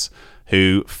doctors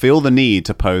who feel the need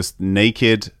to post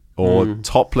naked or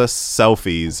topless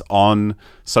selfies on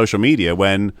social media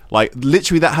when, like,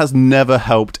 literally that has never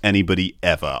helped anybody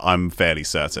ever. I'm fairly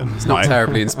certain. It's not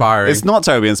terribly inspiring. It's not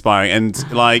terribly inspiring.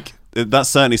 And, like, that's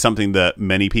certainly something that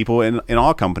many people in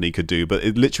our company could do, but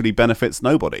it literally benefits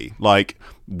nobody. Like,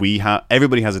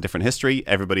 everybody has a different history.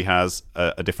 Everybody has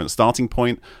a different starting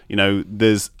point.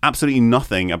 There's absolutely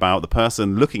nothing about the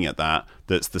person looking at that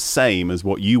that's the same as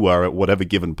what you were at whatever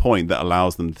given point that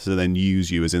allows them to then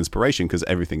use you as inspiration, because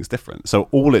everything's different. So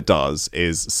all it does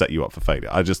is set you up for failure.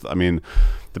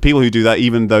 The people who do that,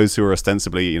 even those who are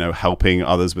ostensibly, helping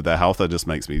others with their health, that just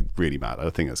makes me really mad. I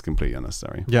think that's completely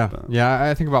unnecessary. Yeah. Yeah.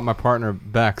 I think about my partner,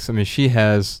 Bex. I mean, she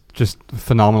has just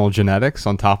phenomenal genetics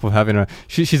on top of having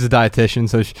she's a dietitian.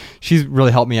 So she's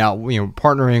really helped me out,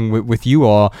 partnering with you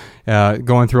all,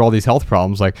 going through all these health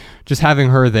problems, like just having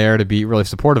her there to be really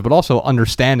supportive, but also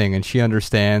understanding. And she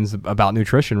understands about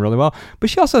nutrition really well, but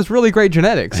she also has really great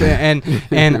genetics. and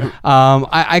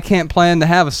I can't plan to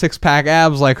have a 6-pack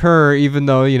abs like her, even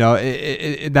though,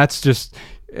 that's just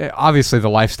obviously the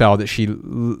lifestyle that she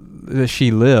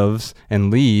lives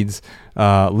and leads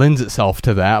lends itself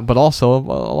to that, but also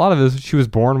a lot of it is she was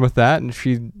born with that, and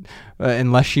she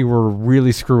unless she were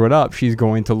really screw it up, she's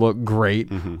going to look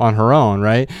great on her own,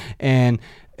 right? And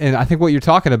I think what you're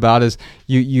talking about is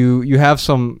you have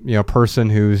some person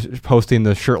who's posting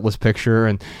the shirtless picture,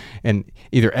 and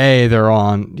either A, they're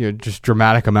on just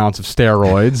dramatic amounts of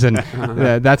steroids, and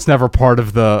that's never part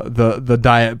of the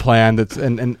diet plan that's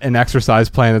an exercise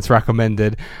plan that's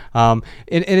recommended, and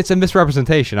it's a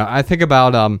misrepresentation. I think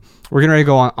about we're getting ready to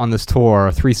go on this tour,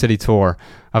 a 3-city tour.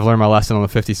 I've learned my lesson on the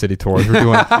 50-city tours.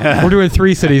 We're doing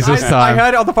 3 cities this time. I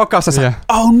heard it on the podcast. I was like,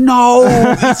 oh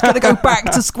no, he's going to go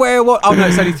back to square one. Oh no,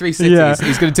 it's only 3 cities. Yeah.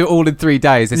 He's going to do it all in 3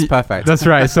 days. It's perfect. That's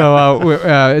right. So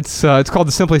it's called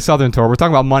the Simply Southern Tour. We're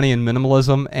talking about money and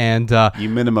minimalism, and you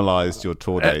minimalized your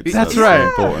tour dates. That's right.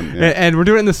 So important. Yeah. And we're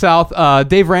doing it in the South.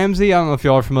 Dave Ramsey, I don't know if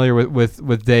y'all are familiar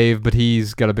with Dave, but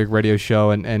he's got a big radio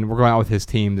show, and we're going out with his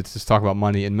team to just talk about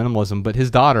money and minimalism. But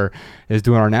his daughter is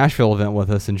doing our Nashville event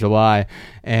with us in July,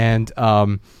 and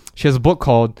she has a book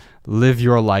called Live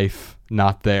Your Life,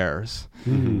 Not Theirs.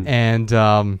 And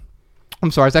I'm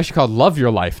sorry, it's actually called Love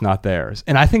Your Life, Not Theirs.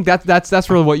 And I think that's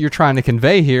really what you're trying to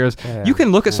convey here is you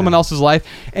can look at someone else's life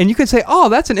and you can say, oh,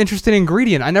 that's an interesting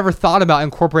ingredient. I never thought about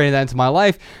incorporating that into my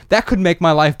life. That could make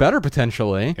my life better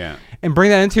potentially. Yeah. And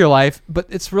bring that into your life. But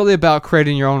it's really about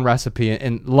creating your own recipe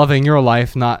and loving your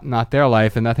life, not their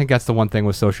life. And I think that's the one thing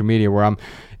with social media where I'm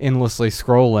endlessly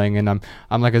scrolling and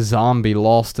I'm like a zombie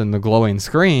lost in the glowing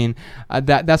screen.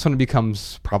 That's when it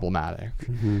becomes problematic.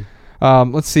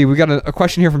 Let's see. We got a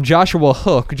question here from Joshua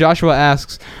Hook. Joshua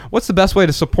asks, what's the best way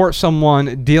to support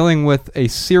someone dealing with a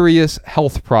serious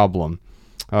health problem?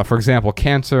 For example,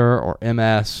 cancer or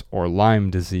MS or Lyme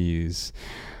disease.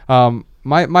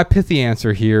 My pithy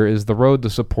answer here is the road to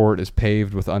support is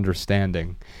paved with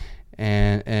understanding.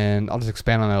 And I'll just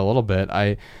expand on that a little bit.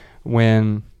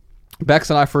 When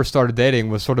Bex and I first started dating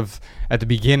was sort of at the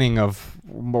beginning of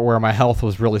where my health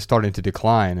was really starting to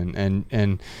decline.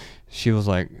 And she was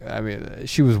like, I mean,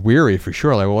 she was weary for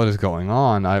sure. Like, what is going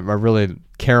on? I really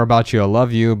care about you. I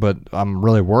love you, but I'm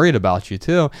really worried about you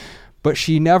too. But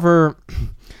she worked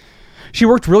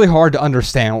really hard to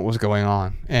understand what was going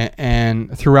on.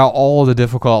 And throughout all the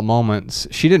difficult moments,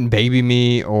 she didn't baby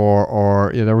me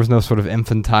or there was no sort of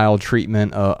infantile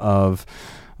treatment of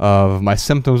my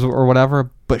symptoms or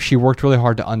whatever, but she worked really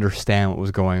hard to understand what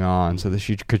was going on so that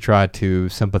she could try to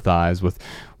sympathize with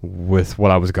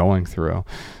what I was going through.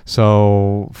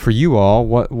 So for you all,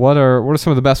 what are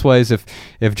some of the best ways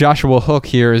if Joshua Hook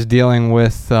here is dealing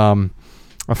with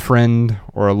a friend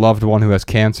or a loved one who has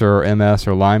cancer or MS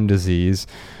or Lyme disease,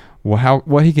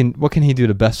 what can he do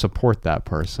to best support that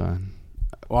person?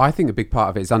 Well, I think a big part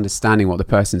of it is understanding what the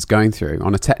person's going through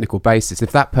on a technical basis.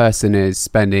 If that person is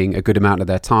spending a good amount of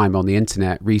their time on the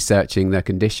internet researching their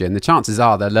condition, the chances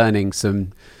are they're learning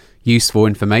some useful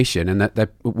information, and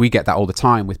that we get that all the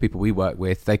time with people we work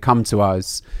with. They come to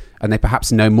us and they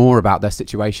perhaps know more about their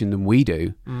situation than we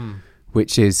do,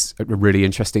 which is a really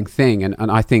interesting thing.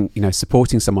 And I think,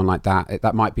 supporting someone like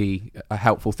that might be a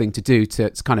helpful thing to do to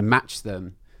kind of match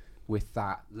them with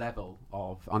that level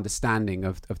of understanding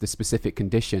of the specific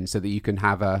condition so that you can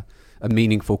have a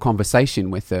meaningful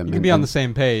conversation with them. You can be on the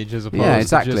same page as opposed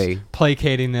to just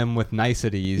placating them with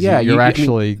niceties. Yeah,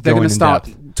 they're going to start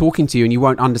talking to you and you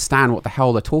won't understand what the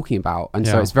hell they're talking about. And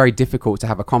so it's very difficult to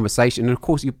have a conversation. And of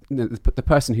course, the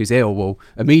person who's ill will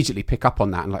immediately pick up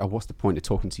on that and like, oh, what's the point of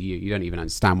talking to you? You don't even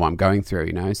understand what I'm going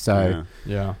through, So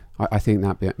I think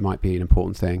that might be an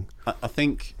important thing. I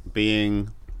think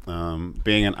being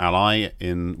an ally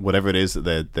in whatever it is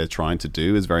that they're trying to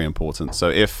do is very important.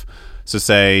 So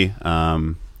say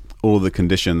all the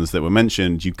conditions that were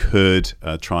mentioned, you could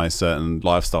try certain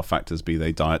lifestyle factors, be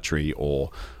they dietary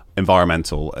or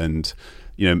environmental, and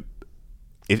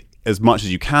as much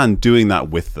as you can, doing that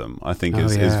with them, I think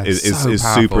is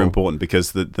super important,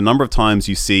 because the number of times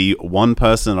you see one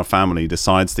person in a family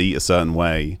decides to eat a certain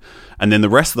way, and then the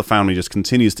rest of the family just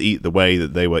continues to eat the way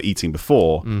that they were eating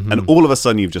before, and all of a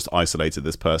sudden you've just isolated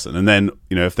this person. And then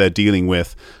if they're dealing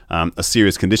with a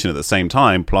serious condition at the same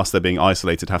time, plus they're being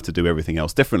isolated, have to do everything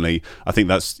else differently. I think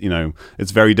that's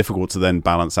it's very difficult to then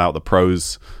balance out the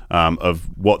pros of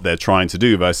what they're trying to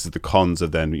do versus the cons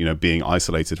of then being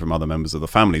isolated from other members of the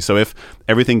family. So if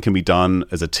everything can be done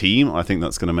as a team, I think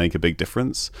that's going to make a big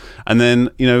difference. And then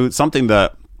something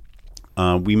that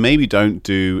we maybe don't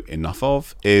do enough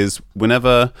of is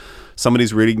whenever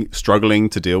somebody's really struggling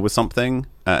to deal with something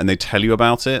and they tell you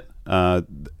about it,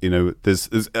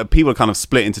 there's people are kind of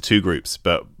split into two groups,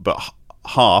 but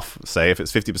half, say if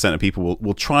it's 50% of people,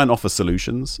 will try and offer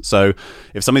solutions. So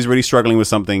if somebody's really struggling with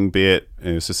something, be it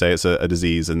so say it's a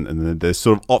disease, and they're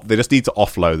sort of they just need to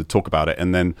offload, talk about it,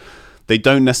 and then they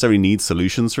don't necessarily need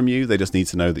solutions from you. They just need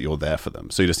to know that you're there for them.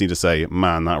 So you just need to say,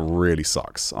 man, that really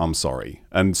sucks. I'm sorry.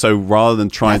 And so rather than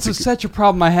trying That's such a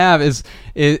problem I have is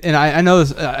and I know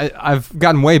this, I've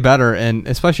gotten way better, and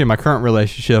especially in my current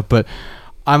relationship, but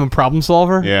I'm a problem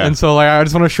solver. Yeah. And so I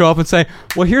just want to show up and say,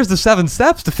 well, here's the 7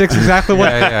 steps to fix exactly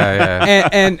what.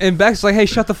 And Beck's like, hey,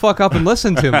 shut the fuck up and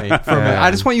listen to me for a minute.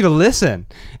 I just want you to listen.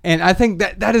 And I think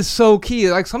that is so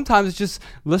key. Like sometimes it's just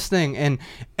listening and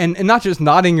not just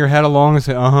nodding your head along and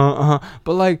say,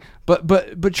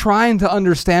 but trying to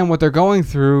understand what they're going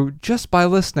through just by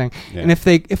listening. Yeah. And if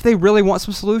they really want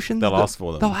some solutions, they'll ask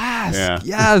for them. They'll ask. Yeah.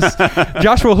 Yes.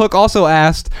 Joshua Hook also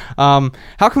asked,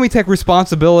 how can we take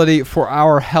responsibility for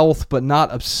our health but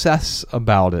not obsess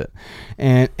about it?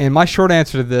 And my short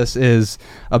answer to this is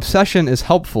obsession is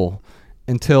helpful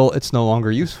until it's no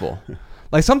longer useful.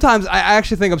 Like sometimes I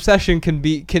actually think obsession can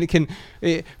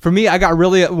for me,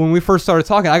 when we first started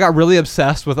talking, I got really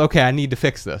obsessed with, okay, I need to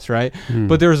fix this, right?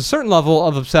 But there's a certain level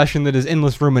of obsession that is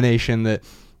endless rumination that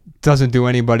doesn't do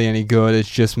anybody any good. It's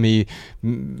just me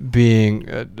being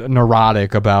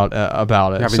neurotic about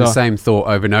it. Having the same thought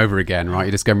over and over again, right?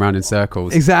 You're just going around in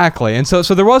circles. Exactly. And so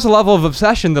there was a level of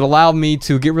obsession that allowed me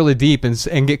to get really deep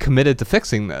and get committed to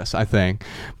fixing this, I think.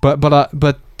 But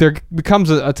there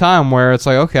becomes a time where it's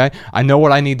like, okay, I know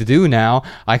what I need to do now.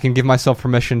 I can give myself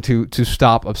permission to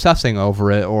stop obsessing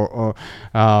over it or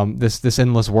this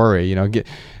endless worry. You know,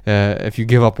 if you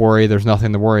give up worry, there's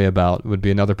nothing to worry about, would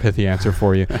be another pithy answer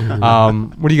for you.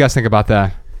 What do you guys think about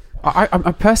that?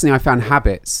 I personally, I found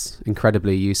habits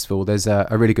incredibly useful. There's a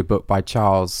really good book by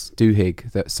Charles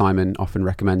Duhigg that Simon often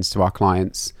recommends to our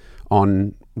clients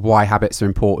on why habits are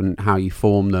important, how you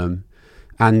form them.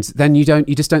 And then you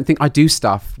just don't think, I do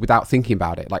stuff without thinking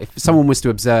about it. Like if someone was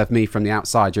to observe me from the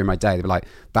outside during my day, they'd be like,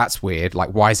 that's weird. Like,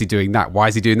 why is he doing that? Why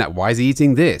is he doing that? Why is he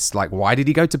eating this? Like, why did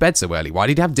he go to bed so early? Why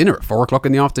did he have dinner at 4:00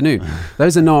 in the afternoon?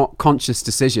 Those are not conscious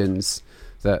decisions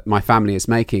that my family is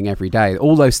making every day.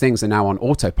 All those things are now on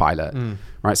autopilot,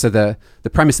 right? So the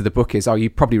premise of the book is, you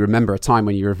probably remember a time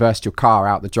when you reversed your car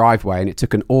out the driveway and it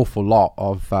took an awful lot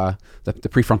of the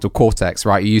prefrontal cortex,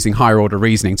 right? You're using higher order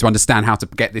reasoning to understand how to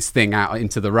get this thing out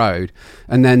into the road.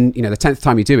 And then, the 10th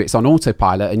time you do it, it's on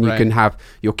autopilot, and you can have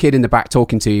your kid in the back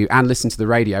talking to you and listen to the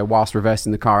radio whilst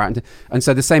reversing the car out. And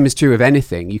so the same is true of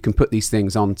anything. You can put these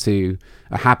things onto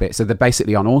a habit. So they're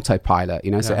basically on autopilot,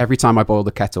 So every time I boil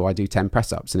the kettle, I do 10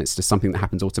 press ups, and it's just something that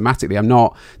happens automatically. I'm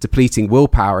not depleting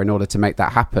willpower in order to make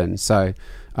that happen. So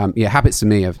habits to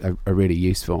me are really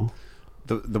useful.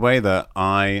 The way that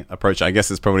I approach it, I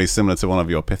guess, is probably similar to one of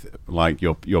your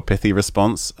your pithy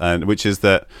response, and which is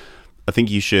that I think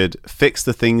you should fix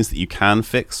the things that you can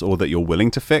fix or that you're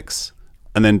willing to fix,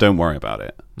 and then don't worry about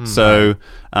it. So,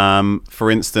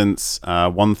 for instance,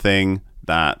 one thing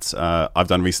that I've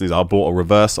done recently is I bought a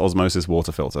reverse osmosis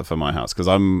water filter for my house because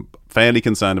I'm fairly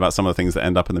concerned about some of the things that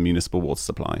end up in the municipal water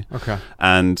supply. Okay.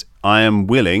 And I am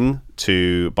willing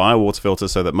to buy a water filter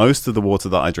so that most of the water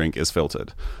that I drink is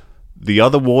filtered. The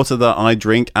other water that I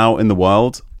drink out in the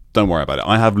world, don't worry about it.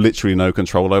 I have literally no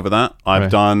control over that. I've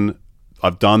done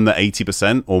the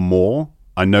 80% or more.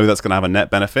 I know that's going to have a net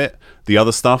benefit. The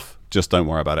other stuff, just don't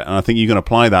worry about it. And I think you can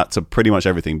apply that to pretty much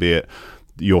everything, be it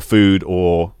your food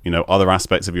or other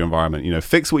aspects of your environment.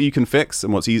 Fix what you can fix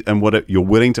and what you're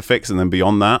willing to fix, and then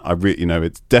beyond that,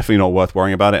 it's definitely not worth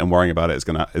worrying about it. And worrying about it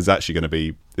is actually going to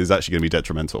be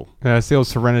detrimental. Yeah, it's the old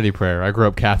serenity prayer. I grew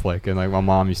up Catholic, and my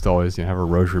mom used to always have her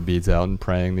rosary beads out and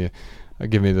praying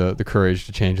give me the courage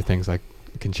to change the things I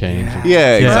can change.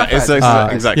 Yeah, exactly. It's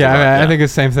exactly. I think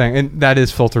it's the same thing, and that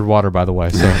is filtered water, by the way.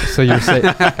 So you're safe.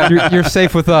 You're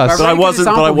safe with us. But I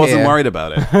wasn't worried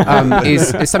about it. Is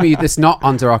something that's not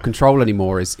under our control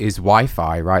anymore. Is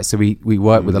Wi-Fi, right? So we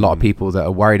work with a lot of people that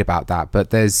are worried about that, but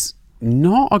there's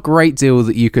not a great deal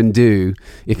that you can do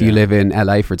if you live in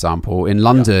LA, for example. In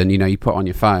London, you put on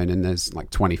your phone and there's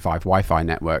like 25 Wi-Fi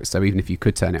networks. So even if you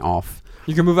could turn it off,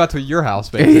 you can move out to your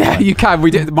house, basically. Yeah, you can.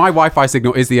 My Wi-Fi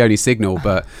signal is the only signal,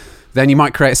 but then you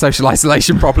might create a social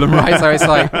isolation problem, right? So it's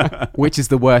like, which is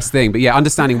the worst thing? But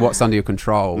understanding what's under your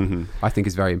control, I think,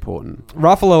 is very important.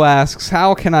 Ruffalo asks,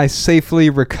 how can I safely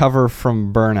recover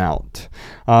from burnout?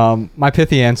 My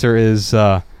pithy answer is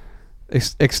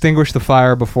extinguish the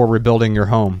fire before rebuilding your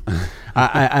home.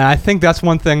 I think that's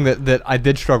one thing that I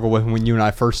did struggle with when you and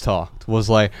I first talked, was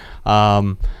like,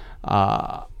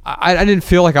 I didn't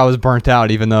feel like I was burnt out,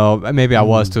 even though maybe I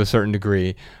was to a certain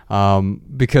degree,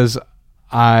 because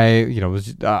I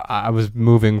was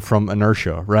moving from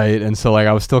inertia, right? And so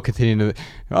I was still continuing to,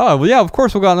 of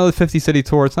course we'll go on another 50 city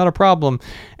tour. It's not a problem.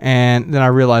 And then I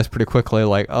realized pretty quickly,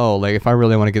 if I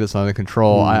really want to get this under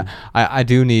control, I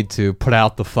do need to put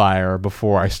out the fire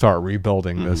before I start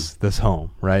rebuilding this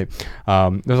home, right?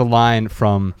 There's a line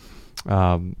from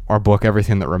our book,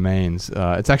 Everything That Remains.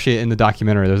 It's actually in the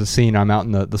documentary. There's a scene, I'm out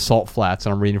in the salt flats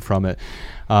and I'm reading from it.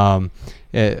 My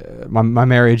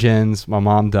marriage ends, my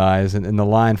mom dies, and the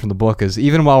line from the book is,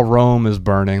 even while Rome is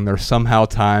burning, there's somehow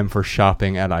time for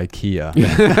shopping at IKEA.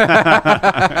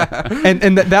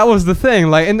 and that was the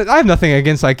thing. And I have nothing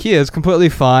against IKEA. It's completely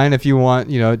fine if you want,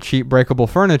 cheap breakable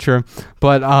furniture.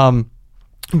 But the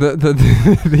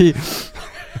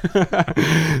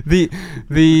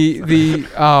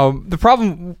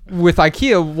problem with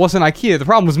IKEA wasn't IKEA. The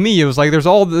problem was me. It was there's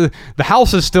all the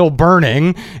house is still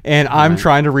burning, and I'm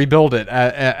trying to rebuild it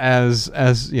as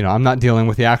I'm not dealing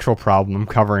with the actual problem. I'm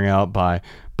covering it up by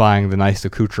buying the nice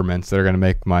accoutrements that are going to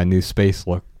make my new space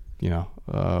look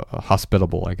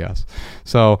hospitable, I guess.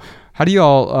 So how do you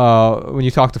all, when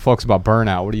you talk to folks about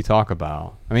burnout, what do you talk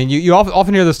about? I mean, you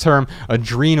often hear this term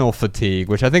adrenal fatigue,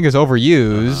 which I think is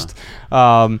overused.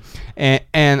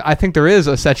 And I think there is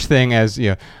a such thing as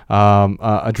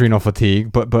adrenal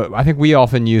fatigue, but I think we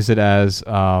often use it as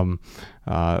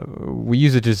we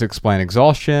use it just to explain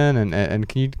exhaustion. And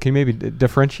can you maybe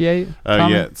differentiate?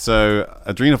 So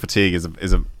adrenal fatigue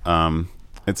is a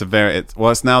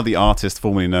It's now the artist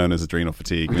formerly known as adrenal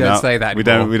fatigue. We don't say that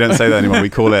anymore. We don't say that anymore. We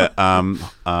call it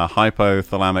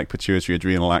hypothalamic pituitary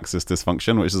adrenal axis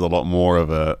dysfunction, which is a lot more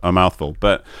of a mouthful.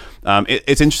 But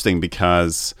it's interesting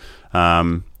because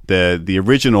the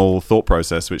original thought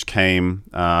process, which came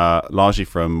largely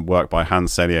from work by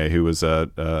Hans Selye, who was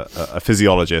a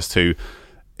physiologist who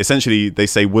essentially they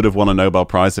say would have won a Nobel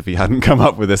Prize if he hadn't come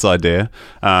up with this idea.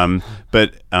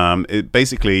 But it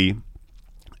basically...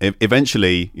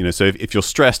 Eventually, so if you're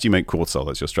stressed, you make cortisol.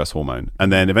 That's your stress hormone.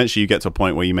 And then eventually you get to a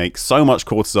point where you make so much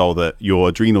cortisol that your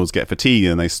adrenals get fatigued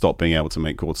and they stop being able to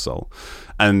make cortisol.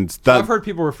 And I've heard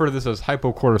people refer to this as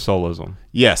hypocortisolism.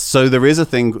 Yes. So there is a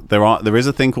thing called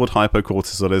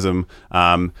hypocortisolism.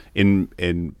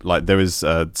 There is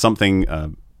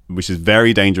something which is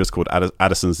very dangerous called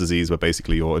Addison's disease, where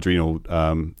basically your adrenal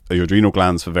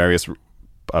glands for various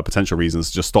potential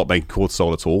reasons just stop making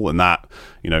cortisol at all, and that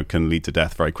can lead to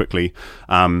death very quickly.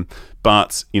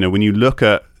 But when you look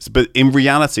at, but in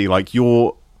reality, like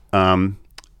your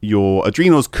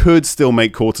adrenals could still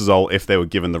make cortisol if they were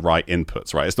given the right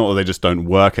inputs, right? It's not that they just don't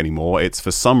work anymore. It's for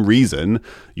some reason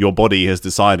your body has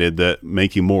decided that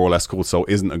making more or less cortisol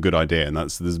isn't a good idea, and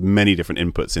there's many different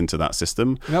inputs into that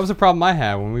system. And that was a problem I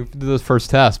had when we did those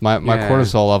first tests. My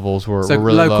cortisol levels were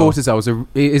really low. Low cortisol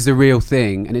is a real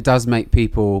thing, and it does make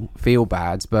people feel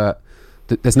bad, but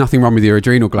there's nothing wrong with your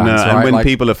adrenal glands, right? And when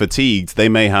people are fatigued, they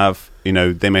may have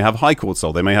high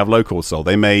cortisol, they may have low cortisol,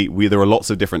 there are lots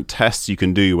of different tests you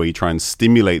can do where you try and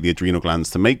stimulate the adrenal glands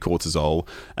to make cortisol.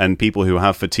 And people who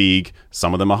have fatigue,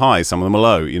 some of them are high, some of them are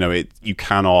low. You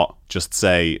cannot just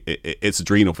say it's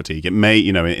adrenal fatigue. It may,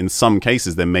 in some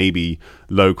cases there may be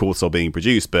low cortisol being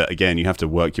produced, but again, you have to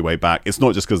work your way back. It's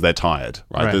not just because they're tired,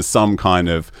 right? There's some kind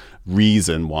of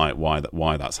reason why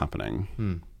that's happening.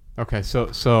 Okay,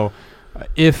 so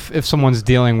if someone's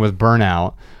dealing with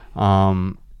burnout,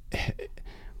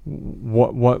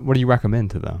 what do you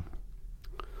recommend to them?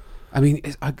 I mean,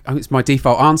 it's my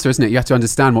default answer, isn't it? You have to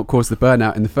understand what caused the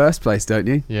burnout in the first place, don't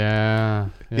you? Yeah.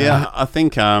 I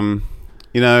think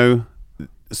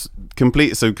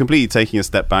completely taking a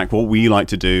step back, what we like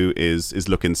to do is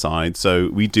look inside. So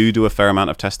we do a fair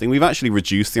amount of testing. We've actually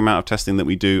reduced the amount of testing that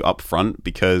we do up front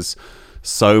because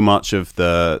so much of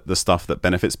the stuff that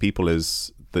benefits people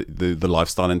is the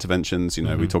lifestyle interventions.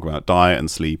 We talk about diet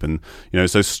and sleep, and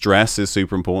so stress is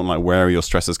super important. Like, where are your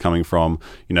stresses coming from?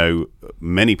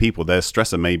 Many people, their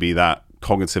stressor may be that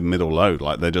cognitive middle load,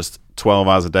 like they're just 12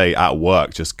 hours a day at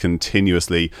work, just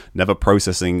continuously never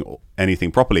processing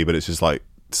anything properly, but it's just like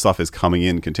stuff is coming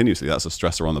in continuously. That's a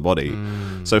stressor on the body.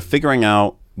 So figuring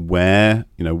out where,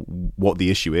 what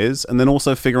the issue is, and then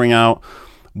also figuring out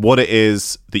what it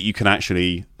is that you can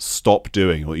actually stop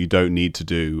doing, or you don't need to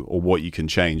do, or what you can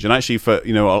change. And actually, for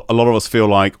a lot of us feel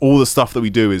like all the stuff that we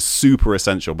do is super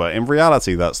essential, but in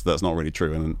reality that's not really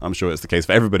true. And I'm sure it's the case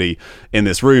for everybody in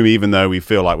this room. Even though we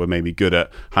feel like we're maybe good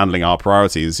at handling our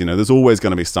priorities, there's always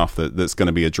going to be stuff that's going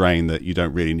to be a drain that you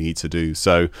don't really need to do.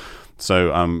 So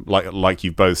like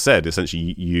you've both said,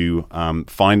 essentially you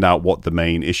find out what the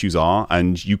main issues are,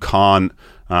 and you can't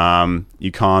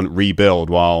rebuild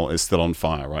while it's still on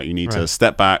fire, right? You need to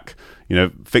step back,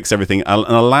 fix everything and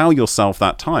allow yourself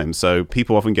that time. So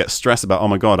people often get stressed about, oh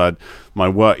my God, my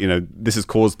work, this is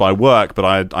caused by work, but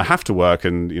I have to work,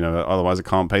 and otherwise I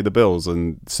can't pay the bills.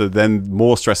 And so then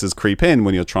more stresses creep in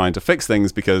when you're trying to fix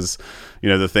things, because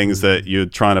the things that you're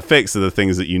trying to fix are the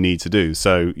things that you need to do.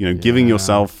 So giving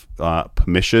yourself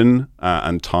permission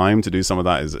and time to do some of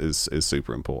that is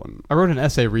super important. I wrote an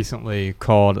essay recently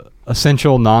called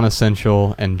Essential,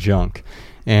 Non-Essential, and Junk.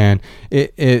 And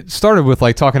it started with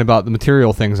like talking about the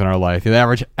material things in our life.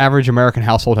 The average American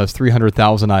household has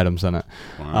 300,000 items in it.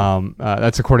 Wow.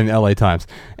 That's according to LA Times.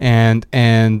 And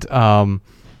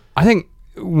I think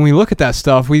when we look at that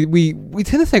stuff, we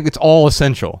tend to think it's all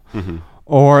essential. Mm-hmm.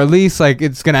 Or at least like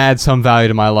it's going to add some value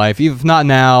to my life. If not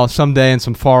now, someday in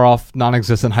some far off,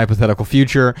 non-existent hypothetical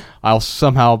future, I'll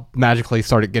somehow magically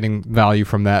start getting value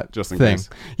from that just in thing. Case.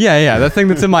 Yeah. That thing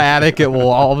that's in my attic, it will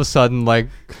all of a sudden like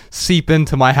seep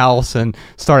into my house and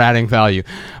start adding value.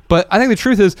 But I think the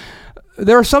truth is,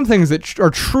 there are some things that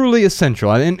are truly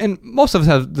essential, and most of us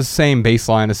have the same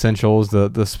baseline essentials.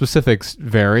 The specifics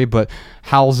vary, but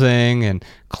housing and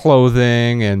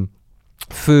clothing and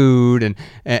food and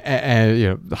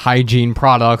hygiene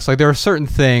products, like there are certain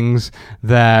things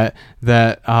that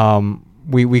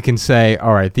we can say,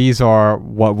 all right, these are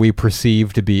what we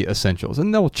perceive to be essentials,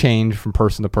 and they'll change from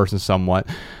person to person somewhat,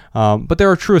 but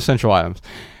there are true essential items.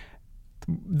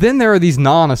 then there are these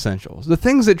non-essentials, the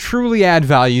things that truly add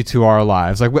value to our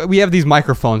lives. Like we have these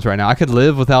microphones right now. I could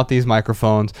live without these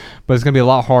microphones, but it's going to be a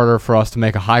lot harder for us to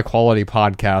make a high-quality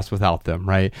podcast without them,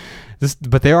 right?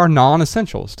 But they are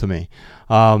non-essentials to me,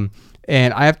 and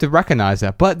I have to recognize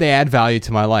that. But they add value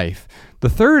to my life. The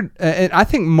third, and I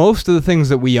think most of the things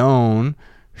that we own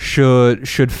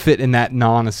should fit in that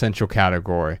non-essential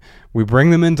category. We bring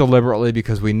them in deliberately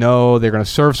because we know they're going to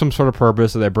serve some sort of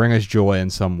purpose, or they bring us joy in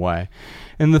some way.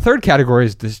 And the third category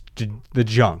is the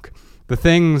junk. The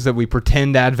things that we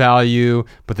pretend add value,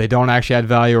 but they don't actually add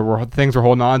value, or things we're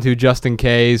holding on to just in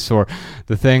case, or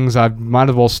the things I might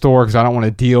as well store because I don't want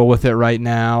to deal with it right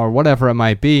now, or whatever it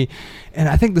might be. And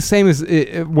I think the same as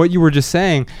what you were just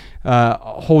saying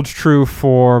holds true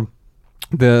for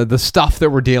the stuff that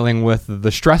we're dealing with, the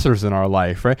stressors in our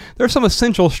life, right? There are some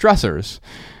essential stressors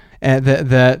and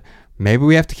that maybe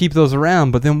we have to keep those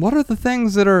around, but then what are the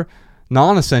things that are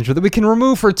non-essential that we can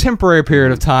remove for a temporary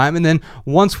period of time, and then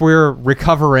once we're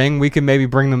recovering, we can maybe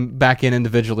bring them back in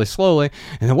individually slowly?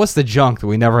 And then what's the junk that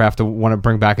we never have to want to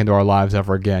bring back into our lives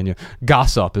ever again?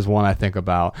 Gossip is one I think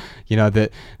about.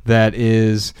 That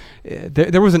is,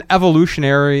 there was an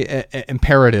evolutionary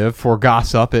imperative for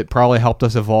gossip. It probably helped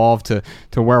us evolve to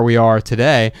where we are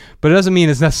today, but it doesn't mean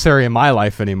it's necessary in my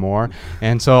life anymore.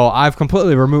 And so I've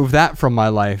completely removed that from my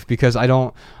life because I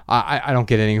don't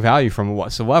get any value from it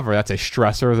whatsoever. That's a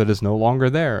stressor that is no longer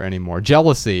there anymore.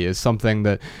 Jealousy is something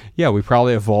that, we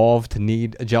probably evolved to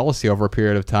need a jealousy over a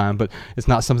period of time, but it's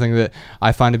not something that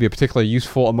I find to be a particularly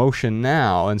useful emotion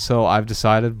now. And so I've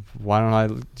decided, why don't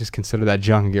I just consider that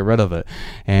junk and get rid of it?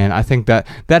 And I think that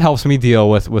helps me deal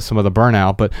with some of the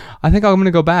burnout. But I think I'm going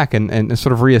to go back and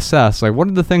sort of reassess, like, what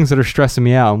are the things that are stressing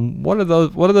me out? And what are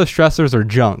those stressors or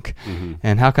junk? Mm-hmm.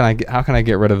 And how can I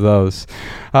get rid of those?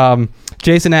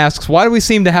 Jason asks, why do we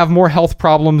seem to have more health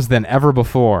problems than ever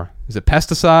before? Is it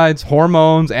pesticides,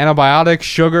 hormones, antibiotics,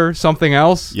 sugar, something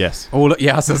else? Yes. I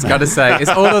was going to say, it's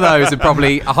all of those and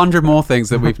probably 100 more things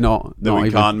that we've not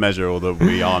can't measure, or that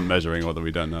we aren't measuring, or that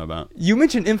we don't know about. You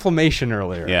mentioned inflammation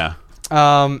earlier. Yeah.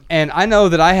 And I know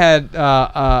that I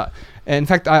had... in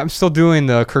fact, I'm still doing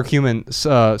the curcumin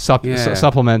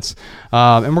supplements.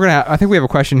 And I think we have a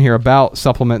question here about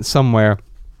supplements somewhere,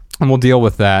 and we'll deal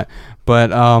with that.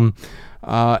 But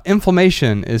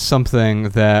inflammation is something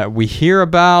that we hear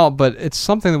about, but it's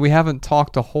something that we haven't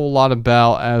talked a whole lot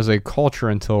about as a culture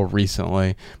until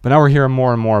recently. But now we're hearing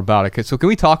more and more about it. So can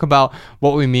we talk about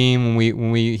what we mean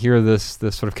when we hear this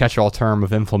sort of catch-all term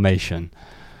of inflammation?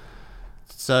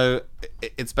 So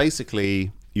it's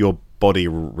basically your body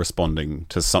responding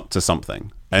to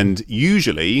something. And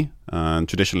usually,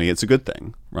 traditionally, it's a good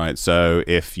thing, right? So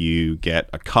if you get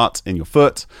a cut in your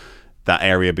foot, that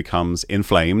area becomes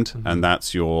inflamed, mm-hmm. and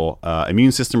that's your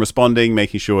immune system responding,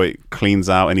 making sure it cleans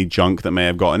out any junk that may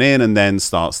have gotten in, and then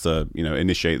starts to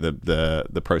initiate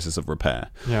the process of repair.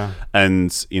 Yeah.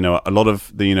 And a lot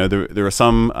of there are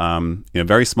some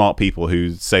very smart people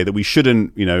who say that we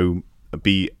shouldn't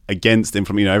be against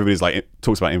inflammation. Everybody's like,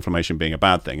 talks about inflammation being a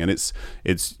bad thing, and it's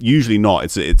usually not.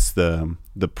 It's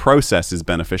the process is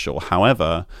beneficial.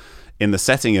 However, in the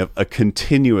setting of a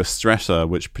continuous stressor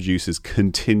which produces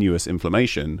continuous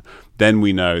inflammation, then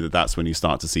we know that that's when you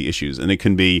start to see issues. And it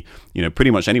can be,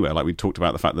 pretty much anywhere. Like we talked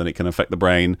about the fact that it can affect the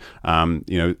brain,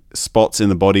 spots in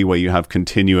the body where you have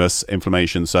continuous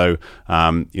inflammation. So,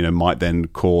 might then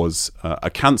cause a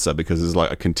cancer, because there's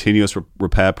like a continuous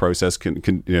repair process,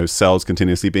 cells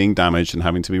continuously being damaged and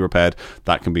having to be repaired.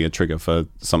 That can be a trigger for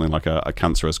something like a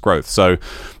cancerous growth. So,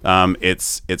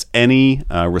 it's any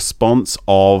response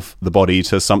of the body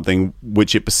to something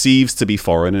which it perceives to be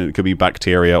foreign, and it could be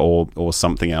bacteria or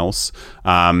something else.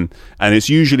 And it's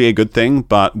usually a good thing,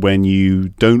 but when you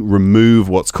don't remove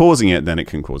what's causing it, then it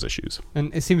can cause issues.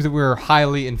 And it seems that we're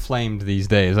highly inflamed these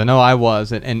days. I know I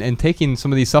was, and taking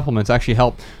some of these supplements actually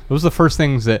helped. Those were the first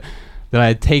things that I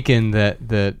had taken that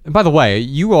and by the way,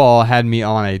 you all had me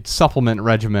on a supplement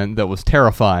regimen that was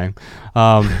terrifying.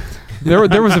 There was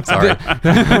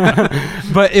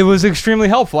but it was extremely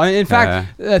helpful. In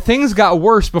fact, things got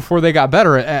worse before they got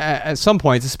better at some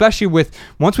points, especially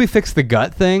once we fixed the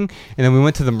gut thing, and then we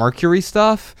went to the mercury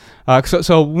stuff.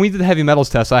 So when we did the heavy metals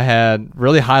test, I had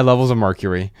really high levels of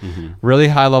mercury, mm-hmm. really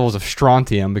high levels of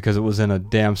strontium, because it was in a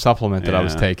damn supplement that I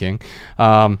was taking,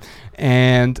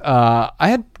 and I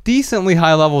had decently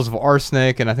high levels of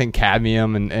arsenic and I think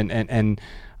cadmium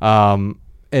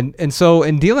and so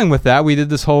in dealing with that, we did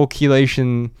this whole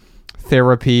chelation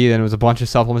therapy, and it was a bunch of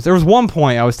supplements. There was one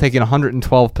point I was taking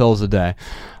 112 pills a day,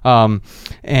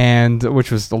 and which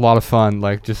was a lot of fun,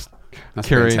 like just That's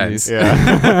carrying intense.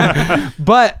 these.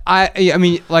 But I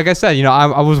mean, like I said,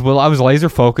 I was laser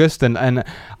focused, and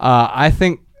I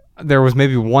think there was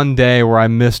maybe one day where I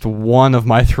missed one of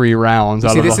my 3 rounds.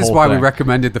 See, this is why we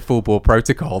recommended the full bore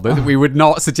protocol. That we would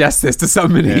not suggest this to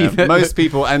somebody. Yeah, most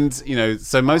people, and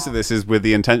so most of this is with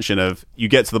the intention of you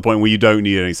get to the point where you don't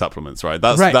need any supplements, right?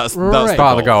 That's part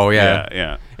of the goal.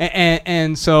 Yeah.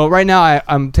 And so right now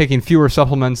I'm taking fewer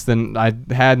supplements than I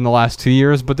had in the last 2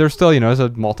 years, but there's still, there's a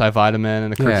multivitamin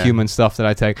and a curcumin stuff that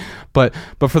I take. But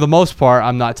for the most part,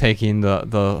 I'm not taking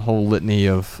the whole litany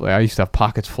of, I used to have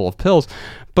pockets full of pills.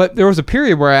 But there was a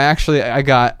period where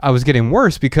I was getting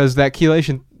worse because that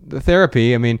chelation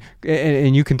therapy, I mean,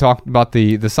 and you can talk about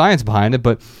the science behind it,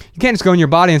 but you can't just go in your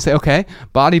body and say, okay,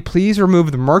 body, please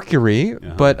remove the mercury,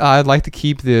 but I'd like to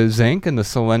keep the zinc and the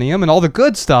selenium and all the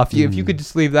good stuff. If you could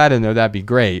just leave that in there, that'd be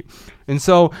great. And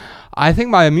so I think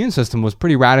my immune system was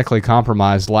pretty radically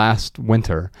compromised last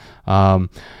winter. I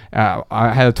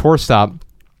had a tour stop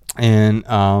in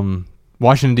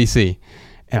Washington, D.C.,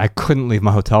 and I couldn't leave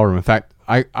my hotel room. In fact,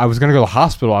 I was going to go to the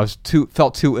hospital. I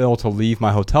felt too ill to leave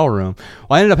my hotel room.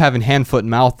 Well, I ended up having hand, foot, and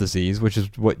mouth disease, which is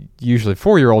what usually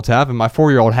 4-year-olds have, and my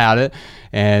 4-year-old had it,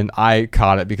 and I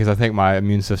caught it because I think my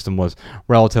immune system was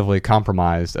relatively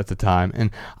compromised at the time.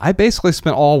 And I basically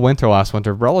spent all winter last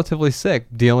winter relatively sick,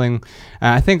 and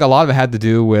I think a lot of it had to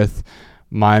do with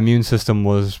my immune system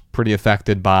was pretty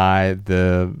affected by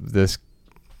this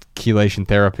chelation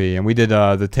therapy, and we did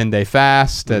the 10-day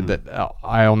fast that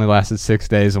I only lasted 6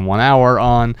 days and 1 hour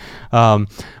on,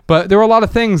 but there were a lot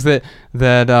of things that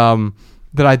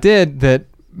I did that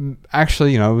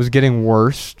actually it was getting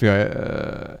worse,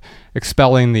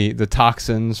 expelling the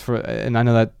toxins and I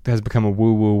know that has become a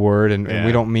woo-woo word, and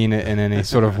we don't mean it in any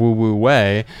sort of woo-woo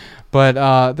way.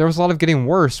 But there was a lot of getting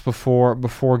worse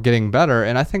before getting better,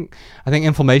 and I think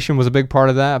inflammation was a big part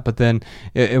of that. But then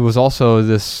it was also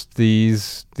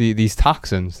these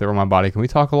toxins that were in my body. Can we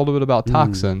talk a little bit about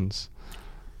toxins?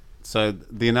 So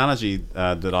the analogy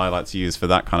that I like to use for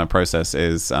that kind of process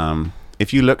is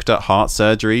if you looked at heart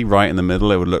surgery right in the middle,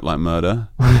 it would look like murder.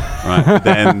 Right?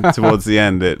 Then towards the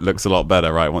end, it looks a lot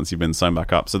better. Right, once you've been sewn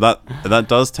back up. So that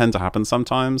does tend to happen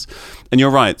sometimes. And you're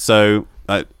right. So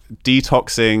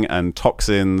detoxing and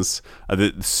toxins are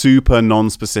the super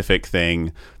non-specific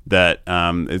thing that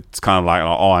it's kind of like,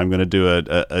 I'm going to do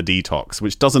a detox,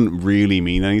 which doesn't really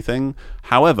mean anything.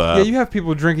 However, you have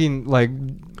people drinking like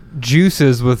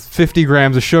juices with 50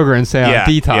 grams of sugar and say I'm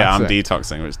detoxing. Yeah, I'm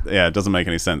detoxing, which it doesn't make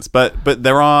any sense. But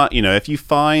there are, if you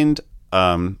find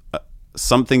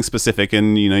something specific,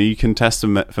 and you can test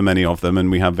for many of them, and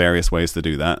we have various ways to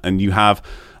do that, and you have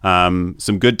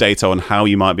some good data on how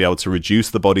you might be able to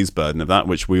reduce the body's burden of that,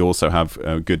 which we also have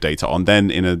good data on,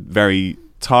 then in a very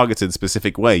targeted,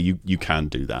 specific way, you can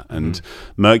do that. And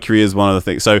mercury is one of the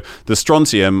things. So the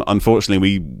strontium,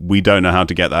 unfortunately, we don't know how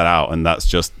to get that out, and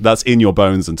that's in your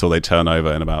bones until they turn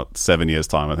over in about 7 years'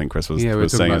 time. I think Chris was saying it. We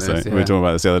were talking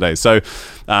about this the other day. So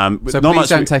not much.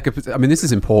 Don't take I mean, this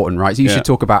is important, right? So you should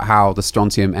talk about how the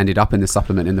strontium ended up in the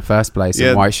supplement in the first place,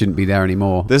 and why it shouldn't be there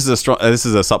anymore. This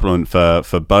is a supplement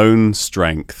for bone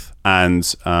strength. And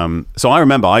so I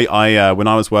remember I when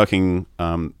I was working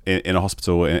in a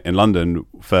hospital in London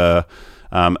for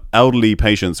elderly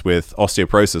patients with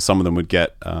osteoporosis, some of them would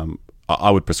get I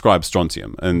would prescribe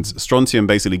strontium, and strontium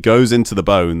basically goes into the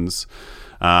bones,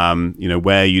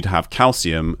 where you'd have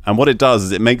calcium, and what it does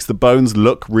is it makes the bones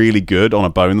look really good on a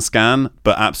bone scan,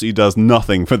 but absolutely does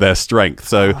nothing for their strength.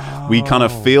 So we kind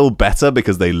of feel better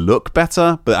because they look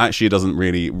better, but actually it doesn't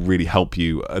really help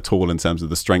you at all in terms of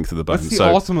the strength of the bones. That's the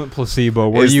ultimate placebo,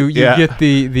 where you get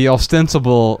the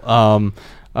ostensible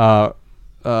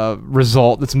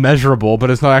result that's measurable,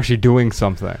 but it's not actually doing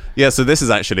something. Yeah, so this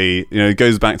is actually, it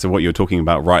goes back to what you were talking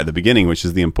about right at the beginning, which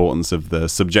is the importance of the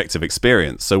subjective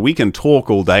experience. So we can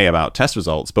talk all day about test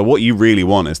results, but what you really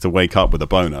want is to wake up with a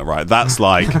boner, right? That's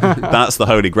like, that's the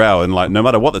holy grail. And like, no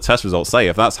matter what the test results say,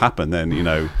 if that's happened, then,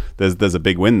 there's a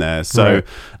big win there. So,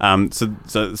 right. So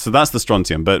that's the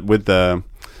strontium. But with the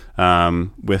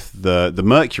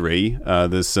mercury,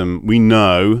 we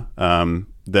know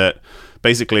that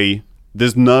basically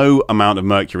there's no amount of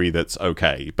mercury that's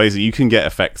okay. Basically, you can get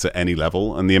effects at any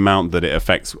level, and the amount that it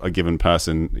affects a given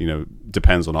person,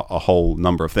 depends on a whole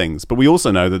number of things. But we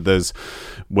also know that there's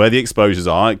where the exposures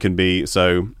are. It can be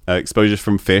exposure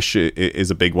from fish is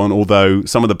a big one. Although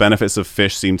some of the benefits of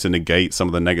fish seem to negate some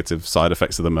of the negative side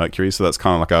effects of the mercury, so that's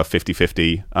kind of like a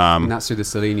 50-50. And that's through the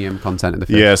selenium content of the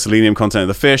fish. Yeah, selenium content of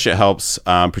the fish. It helps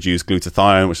produce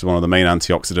glutathione, which is one of the main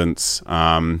antioxidants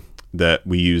that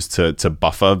we use to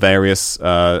buffer various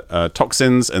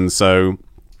toxins. And so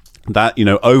that,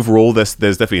 overall there's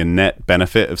definitely a net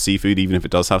benefit of seafood, even if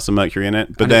it does have some mercury in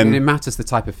it. But and it matters the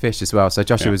type of fish as well. So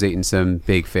Joshua was eating some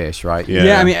big fish, right?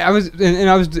 Yeah, I mean,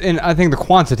 I think the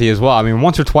quantity as well. I mean,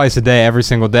 once or twice a day, every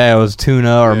single day, it was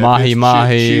tuna or mahi.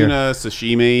 Tuna,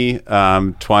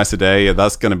 sashimi, twice a day.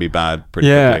 That's going to be bad pretty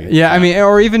quickly. Yeah. I mean,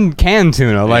 or even canned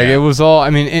tuna. Like it was all. I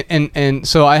mean, and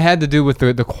so I had to do with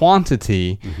the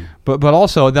quantity, but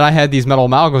also that I had these metal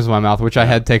amalgams in my mouth, which I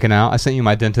had taken out. I sent you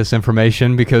my dentist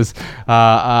information because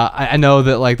I know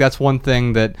that like that's one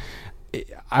thing that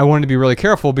I wanted to be really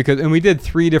careful because, and we did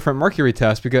 3 different mercury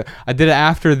tests because I did it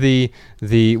after we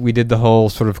did the whole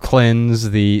sort of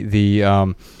cleanse,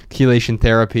 the chelation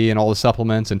therapy and all the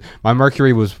supplements, and my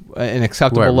mercury was an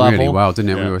acceptable level. Really well,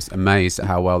 didn't it? Yeah. We were amazed at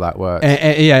how well that worked.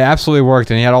 And yeah, it absolutely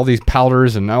worked. And he had all these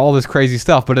powders and all this crazy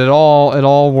stuff, but it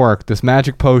all worked. This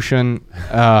magic potion,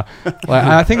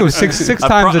 I think it was six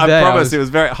times a day. I promise it was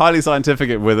very highly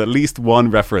scientific with at least one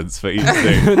reference for each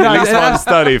thing. At least one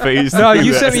study for each thing. No,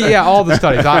 you sent me all the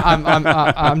studies.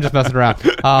 I'm just messing around.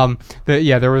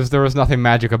 There was nothing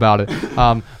magic about it.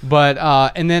 But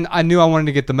and then I knew I wanted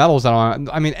to get the metals out.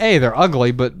 I mean, they're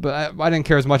ugly, but I didn't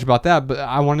care as much about that. But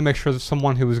I wanted to make sure that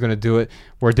someone who was going to do it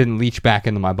where it didn't leach back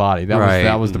into my body.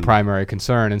 That was the primary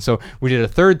concern. And so we did a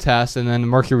 3rd test, and then the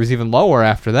mercury was even lower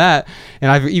after that.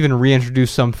 And I've even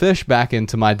reintroduced some fish back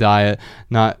into my diet,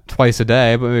 not twice a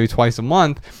day, but maybe twice a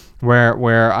month,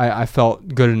 where I felt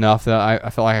good enough that I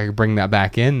felt like I could bring that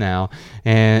back in now.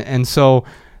 And so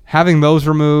having those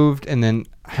removed, and then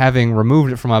having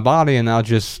removed it from my body, and now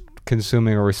just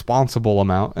consuming a responsible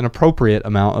amount, an appropriate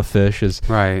amount of fish is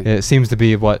right. It seems to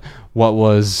be what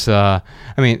was. I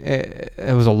mean,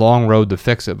 it was a long road to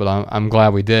fix it, but I'm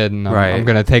glad we did, and I'm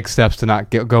going to take steps to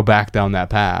not go back down that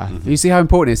path. You see how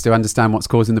important it is to understand what's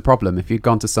causing the problem. If you've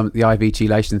gone to the IV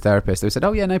chelation therapist, they said,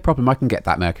 "Oh yeah, no problem, I can get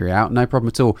that mercury out, no problem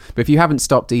at all." But if you haven't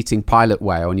stopped eating pilot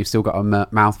whale and you've still got a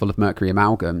mouthful of mercury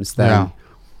amalgams, then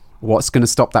what's going to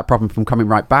stop that problem from coming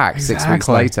right back 6 weeks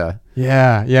later?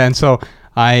 Yeah, and so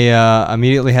I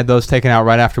immediately had those taken out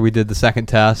right after we did the 2nd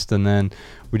test, and then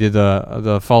we did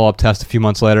the follow-up test a few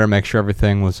months later, make sure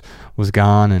everything was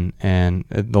gone, and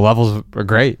the levels are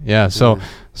great. Yeah, so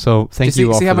thank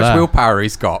you all for that. See how much willpower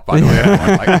he's got, by the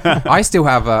way. I still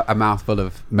have a mouthful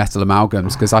of metal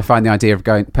amalgams because I find the idea of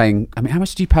paying. I mean, how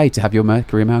much did you pay to have your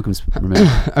mercury amalgams removed?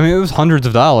 I mean, it was hundreds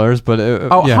of dollars, but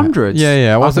hundreds.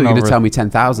 Yeah. I wasn't going to tell me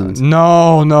 10,000.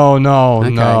 No.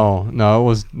 It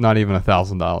was not even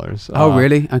 $1,000. Oh,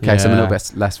 really? Okay, so I'm a little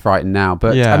bit less frightened now.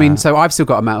 But I mean, so I've still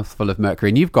got a mouthful of mercury,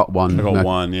 and you've got one. I got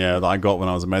one, that I got when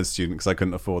I was a med student because I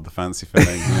couldn't afford the fancy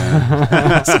filling.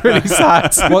 That's really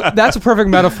sad. Well, that's a perfect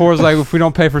metaphor. Is like if we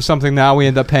don't pay for something now, we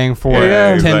end up paying for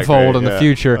it tenfold in the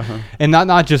future, and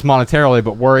not just monetarily,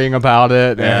 but worrying about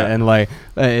it and like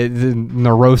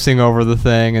neurosing over the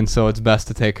thing. And so it's best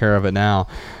to take care of it now.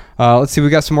 Let's see, we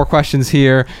got some more questions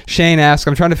here. Shane asks,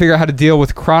 I'm trying to figure out how to deal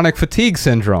with chronic fatigue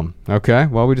syndrome. Okay,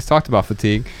 well, we just talked about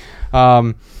fatigue.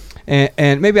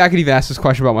 And maybe I could even ask this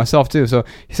question about myself too. So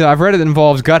he said, I've read it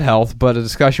involves gut health, but a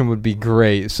discussion would be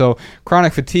great. So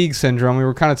chronic fatigue syndrome, we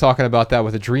were kind of talking about that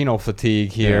with adrenal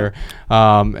fatigue here.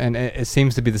 And it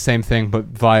seems to be the same thing, but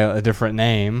via a different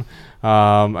name.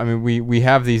 I mean, we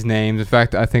have these names. In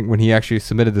fact, I think when he actually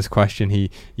submitted this question,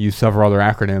 he used several other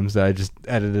acronyms that I just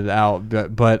edited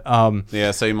out. But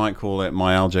so you might call it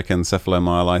myalgic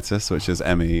encephalomyelitis, which is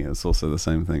ME. It's also the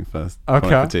same thing for chronic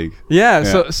fatigue.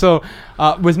 Yeah. So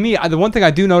with me, the one thing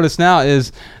I do notice now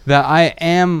is that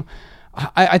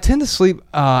I tend to sleep.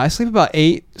 I sleep about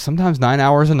 8, sometimes 9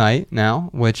 hours a night now,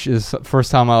 which is the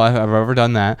first time in my life I've ever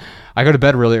done that. I go to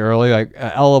bed really early. Like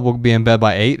Ella will be in bed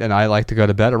by 8, and I like to go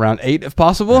to bed around 8 if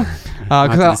possible. I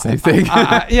do the same thing.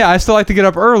 I still like to get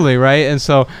up early, right? And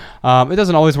so it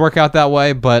doesn't always work out that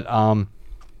way, but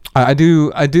I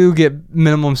do get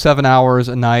minimum 7 hours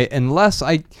a night unless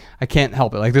I can't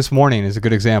help it. Like this morning is a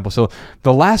good example. So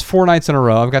the last 4 nights in a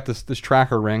row, I've got this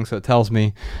tracker ring, so it tells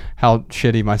me how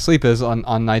shitty my sleep is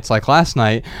on nights like last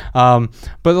night. But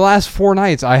the last 4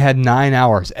 nights, I had 9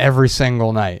 hours every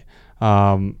single night,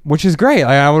 which is great.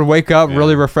 I would wake up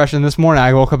really refreshed. And this morning,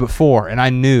 I woke up at 4, and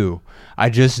I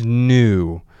just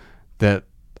knew that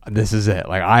this is it.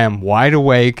 Like I am wide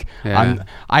awake.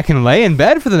 I can lay in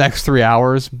bed for the next 3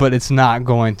 hours, but it's not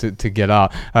going to get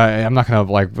up. I'm not going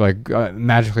to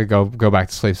magically go back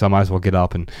to sleep. So I might as well get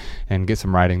up and get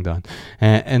some writing done.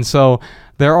 And so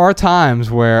there are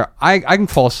times where I can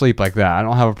fall asleep like that. I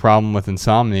don't have a problem with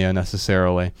insomnia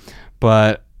necessarily,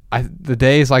 but the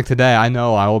days like today, I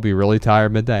know I will be really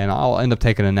tired midday and I'll end up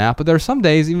taking a nap. But there are some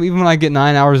days, even when I get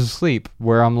 9 hours of sleep,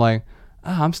 where I'm like,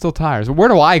 I'm still tired. So where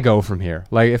do I go from here?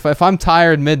 Like if I'm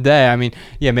tired midday, I mean,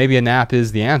 yeah, maybe a nap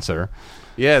is the answer.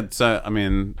 Yeah, so I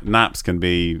mean, naps can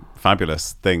be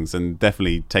fabulous things, and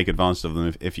definitely take advantage of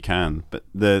them if you can. But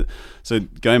so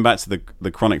going back to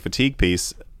the chronic fatigue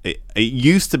piece, it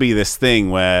used to be this thing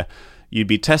where you'd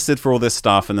be tested for all this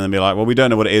stuff and then be like, well, we don't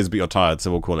know what it is, but you're tired,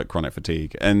 so we'll call it chronic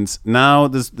fatigue. And now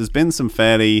there's been some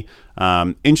fairly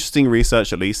interesting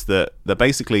research, at least, that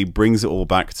basically brings it all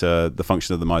back to the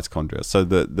function of the mitochondria. So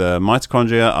the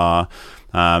mitochondria are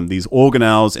these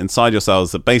organelles inside your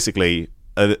cells that basically,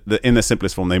 in the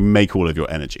simplest form, they make all of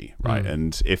your energy, right?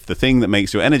 And if the thing that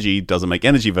makes your energy doesn't make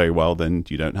energy very well, then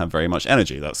you don't have very much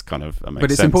energy. That's kind of makes sense.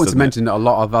 But it's important to mention that a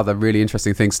lot of other really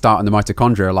interesting things start in the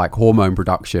mitochondria, like hormone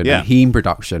production and heme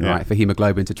production, right, for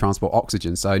hemoglobin to transport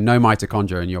oxygen. So no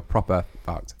mitochondria and you're proper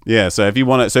fucked. Yeah. So if you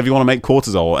want to make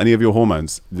cortisol or any of your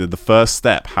hormones, the first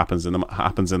step happens in the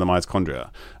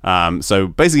mitochondria. So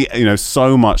basically,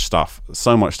 so much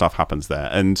stuff happens there.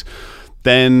 And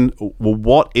then, well,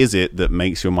 what is it that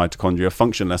makes your mitochondria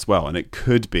function less well? And it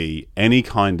could be any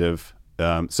kind of,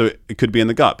 so it could be in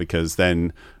the gut, because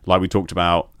then, like we talked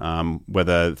about,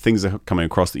 whether things are coming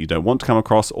across that you don't want to come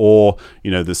across, or,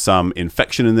 there's some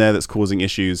infection in there that's causing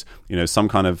issues, some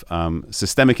kind of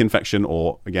systemic infection,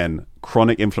 or, again,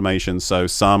 chronic inflammation. So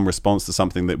some response to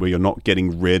something where you're not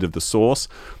getting rid of the source.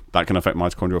 That can affect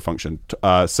mitochondrial function.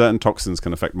 Certain toxins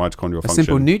can affect mitochondrial function.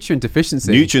 Simple nutrient deficiency.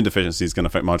 Nutrient deficiencies can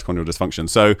affect mitochondrial dysfunction.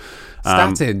 So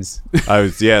statins. Oh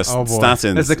yes, oh, boy.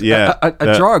 Statins. There's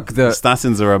a drug that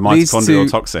statins are a mitochondrial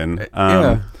toxin.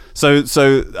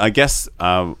 So I guess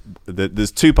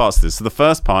there's two parts to this. So the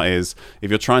first part is, if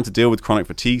you're trying to deal with chronic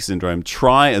fatigue syndrome,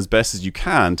 try as best as you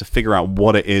can to figure out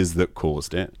what it is that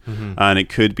caused it. And it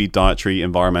could be dietary,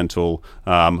 environmental,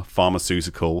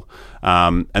 pharmaceutical.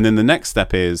 And then the next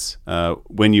step is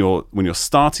when you're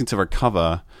starting to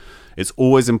recover, it's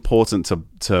always important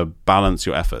to balance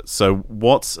your efforts. So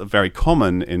what's very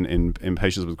common in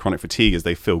patients with chronic fatigue is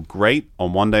they feel great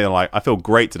on one day. They're like, I feel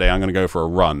great today, I'm going to go for a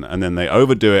run, and then they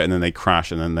overdo it, and then they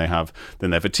crash, and then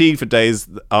they're fatigued for days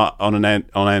on end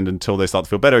until they start to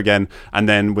feel better again. And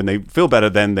then when they feel better,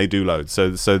 then they do loads. So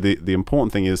the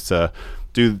important thing is to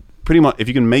do pretty much, if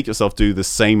you can make yourself do the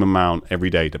same amount every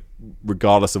day,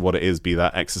 regardless of what it is, be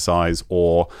that exercise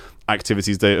or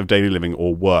activities of daily living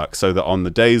or work, so that on the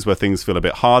days where things feel a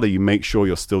bit harder, you make sure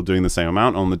you're still doing the same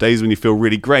amount. On the days when you feel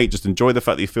really great, just enjoy the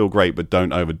fact that you feel great, but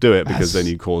don't overdo it, because then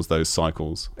you cause those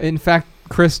cycles. In fact,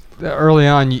 Chris, early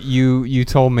on, you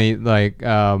told me, like,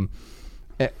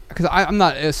 because I'm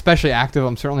not especially active,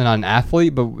 I'm certainly not an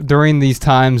athlete, but during these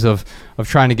times of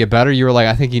trying to get better, you were like,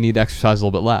 I think you need to exercise a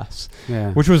little bit less.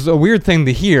 Yeah. Which was a weird thing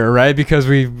to hear, right? Because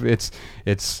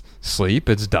it's sleep,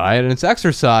 it's diet, and it's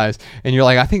exercise. And you're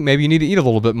like, I think maybe you need to eat a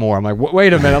little bit more. I'm like,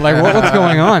 wait a minute, like what's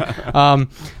going on?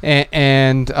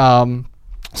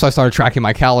 So I started tracking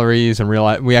my calories, and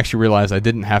realized I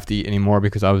didn't have to eat anymore,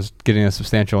 because I was getting a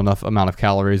substantial enough amount of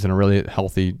calories and a really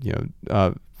healthy,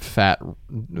 fat,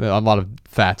 a lot of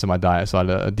fats in my diet, so I had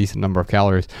a decent number of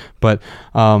calories. But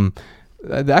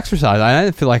the exercise, I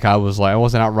didn't feel like I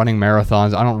wasn't out running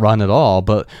marathons. I don't run at all,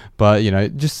 but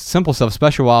just simple stuff,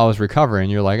 especially while I was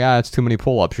recovering. You're like, it's too many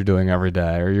pull-ups you're doing every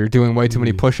day, or you're doing way too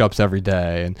many push-ups every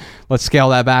day, and let's scale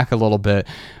that back a little bit.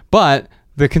 But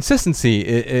the consistency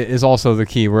is also the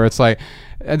key, where it's like,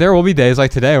 there will be days like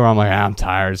today where I'm like, I'm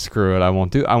tired, screw it, I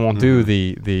won't do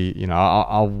the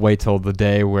I'll wait till the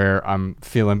day where I'm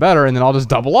feeling better, and then I'll just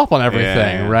double up on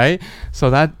everything, right?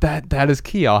 So that is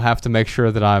key. I'll have to make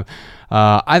sure that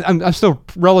I'm still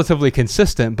relatively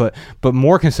consistent, but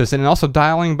more consistent, and also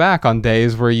dialing back on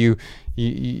days where I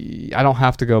don't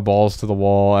have to go balls to the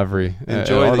wall enjoy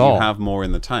that you have more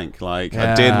in the tank. Like,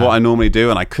 I did what I normally do,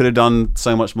 and I could have done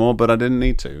so much more, but I didn't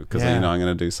need to, because I'm going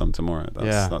to do some tomorrow.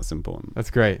 That's important.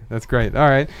 That's great. All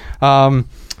right.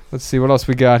 Let's see what else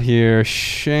we got here.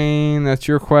 Shane, that's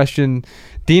your question.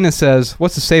 Dina says,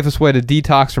 what's the safest way to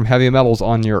detox from heavy metals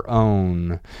on your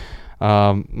own?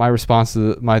 My response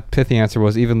to my pithy answer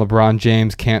was, even LeBron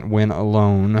James can't win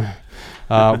alone.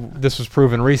 This was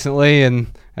proven recently, and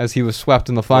as he was swept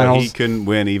in the finals. Well, he couldn't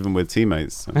win even with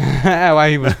teammates. Well,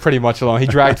 he was pretty much alone. He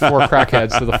dragged 4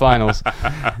 crackheads to the finals.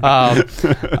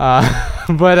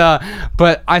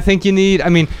 But I think you need,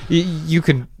 you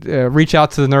can reach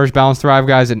out to the Nourish, Balance, Thrive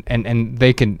guys, and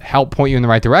they can help point you in the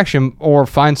right direction, or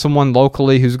find someone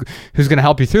locally who's going to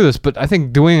help you through this. But I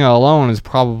think doing it alone is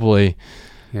probably,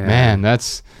 man,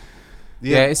 that's...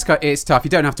 Yeah, it's tough. You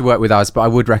don't have to work with us, but I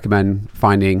would recommend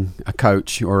finding a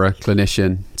coach or a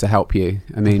clinician to help you.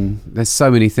 I mean, there's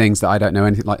so many things that I don't know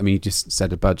anything. Like, I mean, you just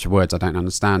said a bunch of words I don't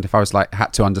understand. If I was like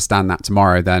had to understand that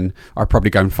tomorrow, then I'd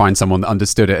probably go and find someone that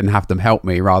understood it and have them help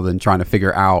me rather than trying to figure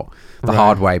it out the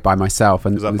hard way by myself.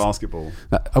 And Was that basketball?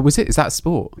 Was it? Is that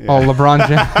sport? Yeah. Oh, LeBron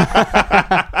James.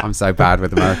 I'm so bad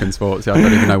with American sports. I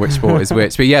don't even know which sport is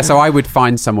which. But yeah, so I would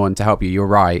find someone to help you. You're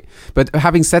right. But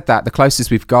having said that, the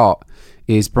closest we've got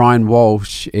is Brian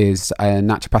Walsh, is a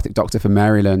naturopathic doctor from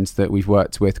Maryland that we've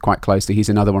worked with quite closely. He's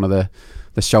another one of the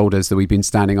shoulders that we've been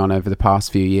standing on over the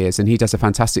past few years, and he does a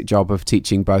fantastic job of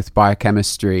teaching both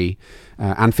biochemistry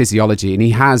and physiology, and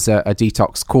he has a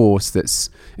detox course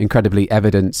that's incredibly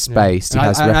evidence-based. Yeah. He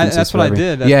has references. That's what I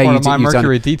did. That's yeah, part of my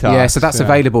Mercury detox. Yeah, so that's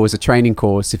available as a training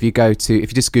course. If you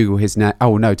just Google his net.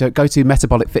 Oh no, don't go to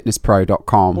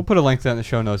metabolicfitnesspro.com. We'll put a link to that in the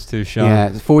show notes too, Sean. Yeah,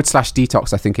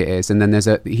 /detox, I think it is. And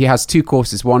then he has 2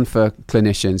 courses, one for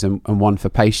clinicians and one for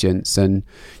patients. And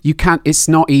it's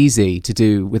not easy to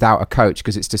do without a coach,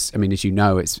 because it's just, I mean, as you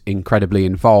know, it's incredibly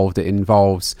involved. It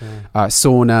involves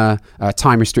sauna,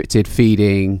 time restricted feeding.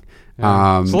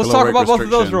 So let's talk about both of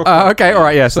those real quick. Okay, all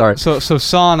right, yeah, sorry. So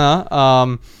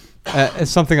sauna is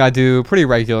something I do pretty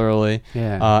regularly.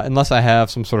 Yeah. Unless I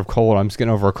have some sort of cold. I'm just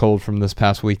getting over a cold from this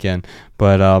past weekend,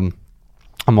 but I'm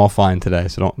all fine today,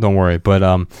 so don't worry. But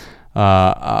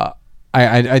the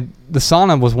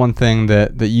sauna was one thing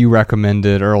that you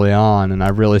recommended early on, and I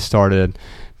really started.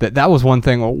 That was one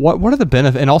thing. What are the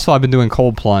benefits? And also, I've been doing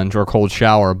cold plunge or cold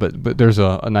shower, but there's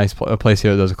a nice place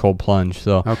here that does a cold plunge,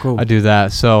 so cool. I do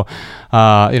that. So,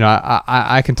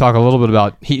 I can talk a little bit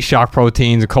about heat shock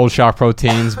proteins and cold shock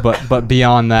proteins, but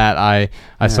beyond that,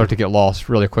 I start to get lost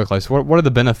really quickly. So, what are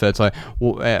the benefits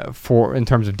for in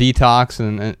terms of detox?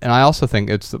 And I also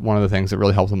think it's one of the things that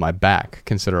really helps with my back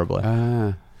considerably.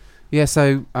 Yeah.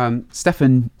 So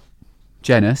Stefan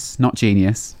Genus, not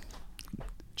Genius.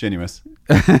 Genuous.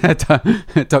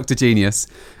 Dr. Genius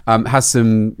has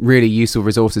some really useful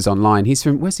resources online.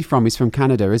 Where's he from? He's from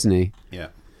Canada, isn't he? Yeah.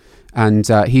 And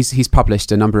he's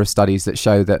published a number of studies that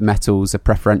show that metals are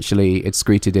preferentially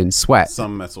excreted in sweat.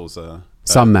 Some metals are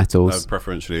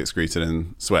preferentially excreted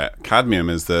in sweat. Cadmium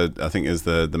is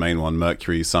the main one.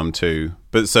 Mercury, some too.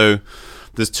 But so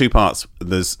there's 2 parts.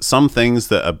 There's some things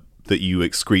that you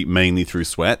excrete mainly through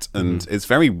sweat, and it's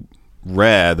very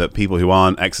rare that people who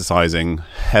aren't exercising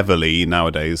heavily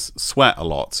nowadays sweat a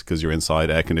lot, because you're inside,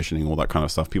 air conditioning, all that kind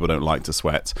of stuff. People don't like to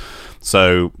sweat,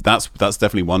 so that's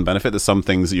definitely one benefit. There's some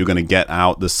things that you're going to get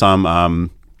out. There's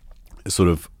some sort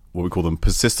of what we call them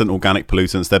persistent organic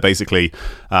pollutants. They're basically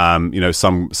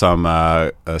some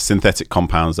synthetic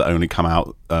compounds that only come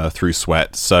out through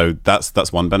sweat. So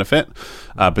that's one benefit,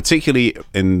 particularly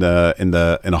in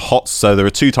a hot. So there are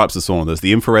 2 types of sauna. There's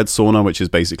the infrared sauna, which is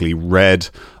basically red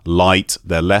light.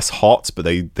 They're less hot, but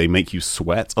they make you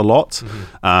sweat a lot.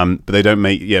 But they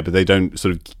don't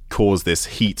sort of cause this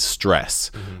heat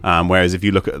stress. Whereas if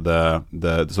you look at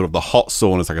the sort of the hot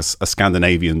sauna, it's like a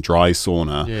Scandinavian dry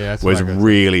sauna, where it's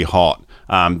really hot.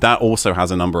 That also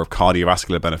has a number of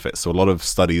cardiovascular benefits. So a lot of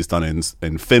studies done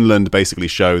in Finland basically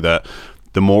show that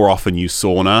the more often you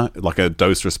sauna, like a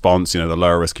dose response, the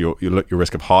lower risk your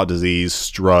risk of heart disease,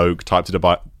 stroke, type 2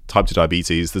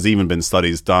 diabetes. There's even been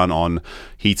studies done on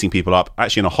heating people up,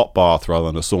 actually in a hot bath rather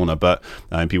than a sauna, but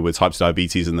in people with type 2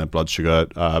 diabetes, and their blood sugar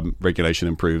regulation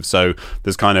improves. So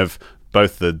there's kind of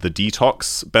both the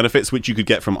detox benefits, which you could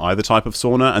get from either type of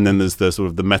sauna, and then there's the sort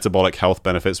of the metabolic health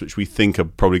benefits, which we think are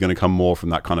probably going to come more from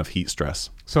that kind of heat stress.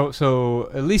 So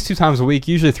at least 2 times a week,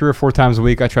 usually 3 or 4 times a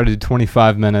week, I try to do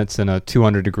 25 minutes in a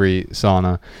 200-degree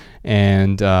sauna,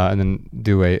 and then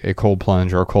do a cold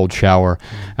plunge or a cold shower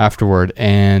afterward.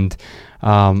 And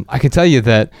I can tell you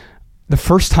that the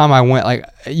first time I went, like,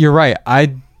 you're right,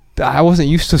 I wasn't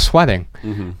used to sweating,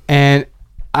 and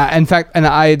I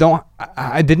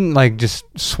didn't like just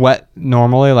sweat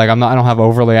normally. Like I don't have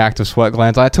overly active sweat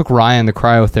glands. I took Ryan to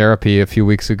cryotherapy a few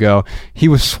weeks ago. He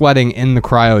was sweating in the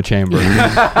cryo chamber.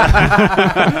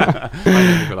 I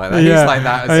know people like that. He's like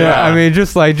that as well. I mean,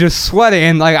 just sweating,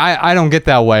 and like I don't get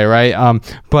that way, right?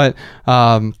 But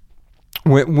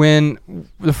when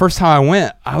the first time I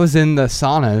went, I was in the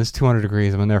sauna. It's 200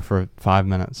 degrees. I'm in there for 5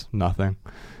 minutes, nothing.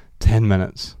 10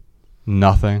 minutes,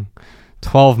 nothing.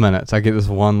 12 minutes, I get this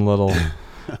one little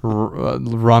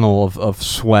runnel of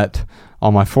sweat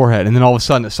on my forehead, and then all of a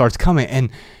sudden it starts coming,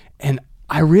 and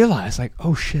I realize, like,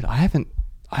 oh shit, I haven't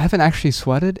actually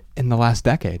sweated in the last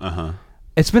decade.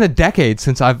 It's been a decade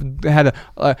since I've had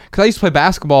because I used to play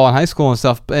basketball in high school and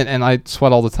stuff, and I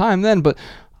sweat all the time then, but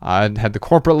I had the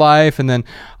corporate life, and then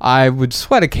I would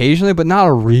sweat occasionally, but not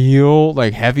a real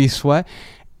like heavy sweat.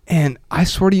 And I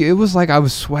swear to you, it was like I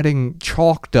was sweating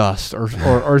chalk dust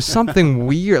or something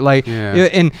weird. Like,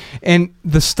 and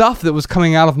the stuff that was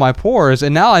coming out of my pores.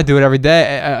 And now I do it every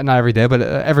day, not every day, but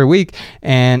every week.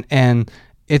 And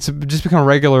it's just become a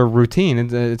regular routine.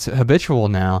 It's habitual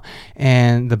now.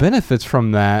 And the benefits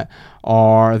from that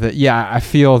are that, I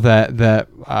feel that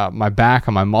my back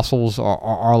and my muscles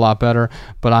are a lot better.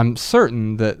 But I'm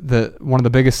certain that one of the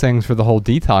biggest things for the whole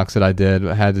detox that I did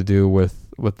had to do with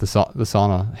the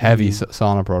sauna, heavy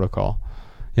sauna protocol.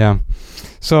 Yeah.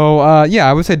 So,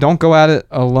 I would say don't go at it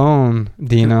alone,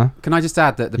 Dina. Can I just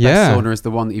add that the best sauna is the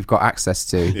one that you've got access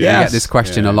to? Yes. You get this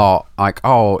question a lot, like,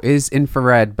 is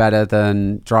infrared better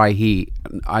than dry heat?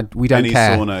 We don't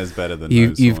care. Any sauna is better than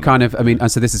you've sauna. kind of,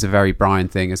 and so this is a very Brian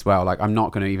thing as well. Like, I'm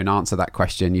not going to even answer that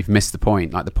question. You've missed the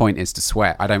point. Like, the point is to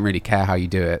sweat. I don't really care how you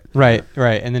do it. Right.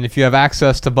 And then if you have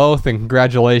access to both, then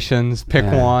congratulations. Pick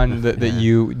one that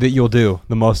you'll do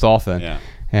the most often. Yeah.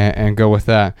 And go with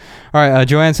that. All right,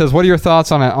 Joanne says, what are your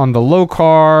thoughts on the low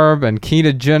carb and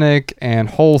ketogenic and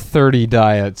Whole30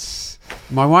 diets?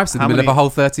 My wife's in the middle of a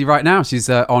Whole30 right now. She's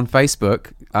on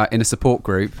Facebook in a support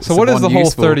group. So what is the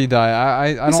Whole30 diet?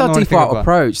 I don't know. It's our default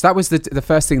approach. That was the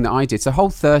first thing that I did. So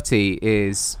Whole30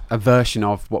 is a version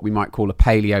of what we might call a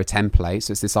paleo template.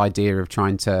 So it's this idea of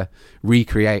trying to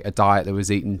recreate a diet that was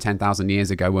eaten 10,000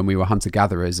 years ago when we were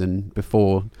hunter-gatherers and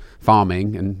before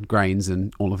farming and grains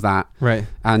and all of that. Right.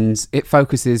 And it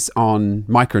focuses on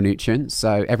micronutrients.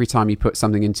 So every time you put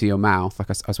something into your mouth,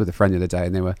 like I was with a friend the other day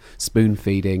and they were spoon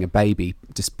feeding a baby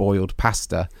just boiled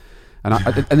pasta. And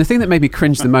the thing that made me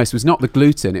cringe the most was not the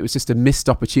gluten. It was just a missed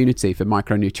opportunity for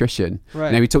micronutrition.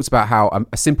 Right. We talked about how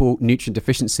a simple nutrient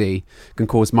deficiency can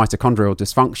cause mitochondrial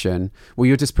dysfunction. Well,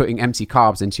 you're just putting empty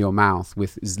carbs into your mouth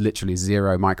with literally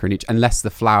zero micronutrients, unless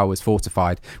the flour was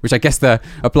fortified, which I guess they're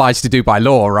obliged to do by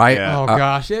law, right? Yeah. Oh,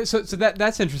 gosh. Yeah, so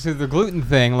that's interesting. The gluten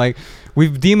thing, like,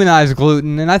 we've demonized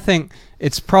gluten, and I think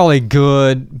it's probably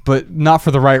good, but not for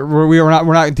the right. We're not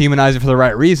demonizing it for the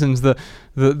right reasons. The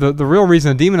real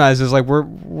reason to demonize is like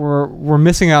we're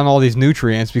missing out on all these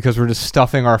nutrients because we're just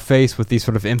stuffing our face with these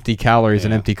sort of empty calories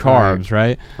and empty carbs,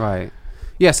 right? Right.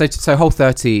 Yeah. So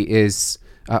Whole30 is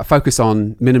focus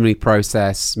on minimally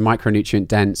processed, micronutrient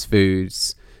dense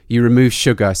foods. You remove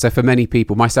sugar. So for many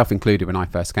people, myself included, when I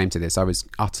first came to this, I was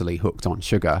utterly hooked on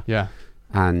sugar. Yeah.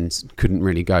 And couldn't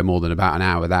really go more than about an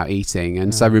hour without eating.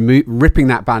 And so ripping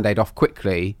that Band-Aid off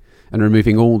quickly and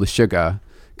removing all the sugar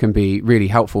can be really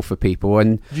helpful for people.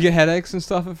 And did you get headaches and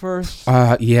stuff at first?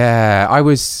 Yeah, I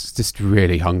was just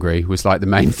really hungry was like the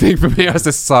main thing for me. I was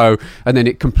just and then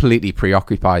it completely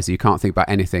preoccupies you. You can't think about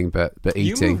anything but eating.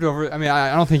 You moved over. I mean,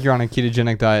 I don't think you're on a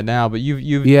ketogenic diet now, but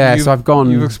so I've gone.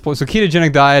 You've explored. So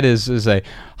ketogenic diet is a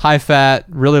high fat,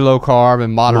 really low carb,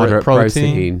 and moderate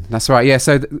protein. That's right. Yeah.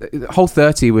 So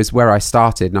Whole30 was where I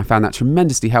started, and I found that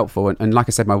tremendously helpful. And like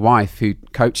I said, my wife, who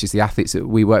coaches the athletes that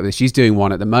we work with, she's doing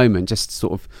one at the moment, just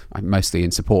sort of mostly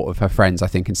in support of her friends, I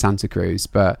think, in Santa Cruz.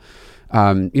 But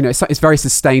it's very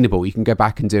sustainable. You can go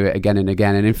back and do it again and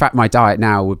again. And in fact, my diet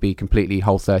now would be completely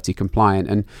Whole30 compliant.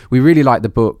 And we really like the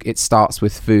book. It Starts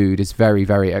with Food. It's very,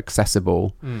 very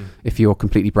accessible if you're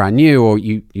completely brand new or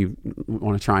you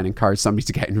want to try and encourage somebody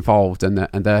to get involved and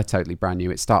they're totally brand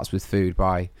new. It Starts with Food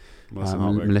by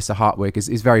Melissa Hartwig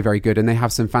is very, very good. And they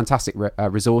have some fantastic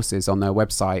resources on their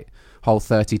website,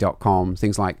 whole30.com,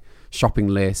 things like shopping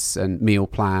lists and meal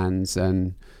plans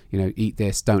and eat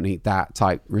this, don't eat that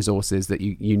type resources that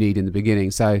you need in the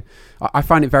beginning. So I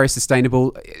find it very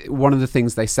sustainable. One of the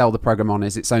things they sell the program on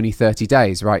is it's only 30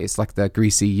 days, right? It's like the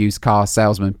greasy used car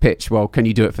salesman pitch. Well, can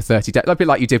you do it for 30 days? A bit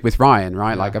like you did with Ryan,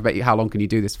 right? Yeah. Like, I bet you, how long can you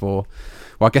do this for?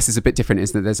 Well, I guess it's a bit different,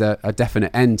 isn't it? There's a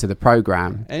definite end to the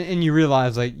program. And you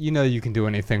realize, like, you can do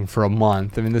anything for a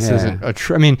month. I mean, this isn't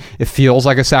I mean, it feels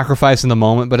like a sacrifice in the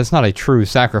moment, but it's not a true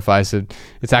sacrifice.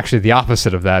 It's actually the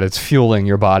opposite of that. It's fueling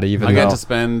your body. I get to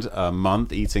spend a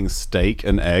month eating steak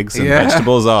and eggs and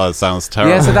vegetables. Oh, it sounds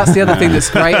terrible. Yeah, so that's the other thing that's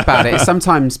great about it. Is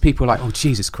sometimes people are like, oh,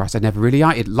 Jesus Christ, I never really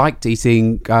liked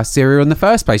eating cereal in the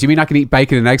first place. You mean I can eat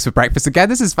bacon and eggs for breakfast again?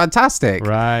 This is fantastic.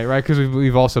 Right, because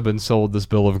we've also been sold this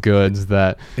bill of goods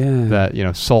that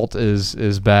salt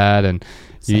is bad and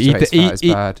you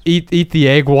eat the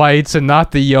egg whites and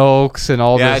not the yolks and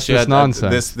all this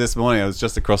nonsense. This morning I was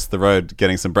just across the road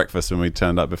getting some breakfast when we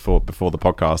turned up before the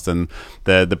podcast, and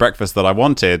the breakfast that I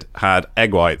wanted had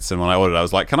egg whites, and when I ordered I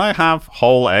was like, can I have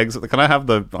whole eggs?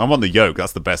 I want the yolk.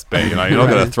 That's the best bit. You're not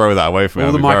going to throw that away from me.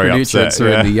 All the micronutrients are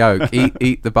in the yolk.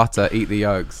 Eat the butter, eat the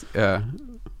yolks.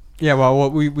 Yeah, well,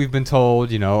 what we've been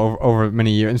told, over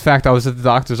many years. In fact, I was at the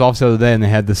doctor's office the other day, and they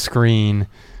had the screen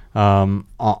on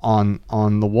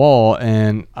the wall,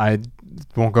 and I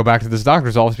won't go back to this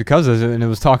doctor's office because of it, and it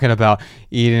was talking about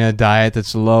eating a diet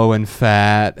that's low in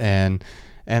fat and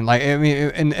like, I mean,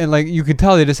 and like you could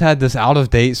tell they just had this out of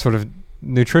date sort of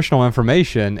nutritional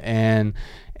information, and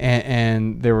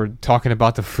they were talking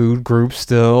about the food group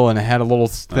still, and it had a little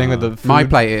thing with the food. My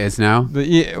Plate it is now.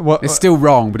 It's still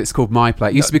wrong, but it's called My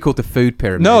Plate. It used to be called the Food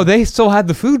Pyramid. No, they still had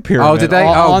the food pyramid. Oh, did they?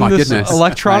 On my this goodness.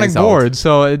 electronic That is board. old.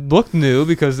 So it looked new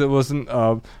because it wasn't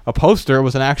a poster. It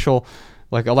was an actual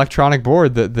like electronic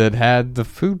board that had the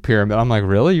food pyramid. I'm like,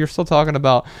 really? You're still talking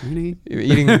about Really?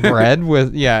 eating bread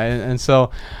with and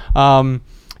so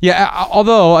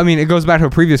although I mean it goes back to a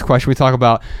previous question. We talk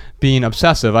about being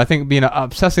obsessive. I think being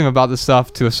obsessive about this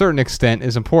stuff to a certain extent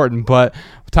is important, but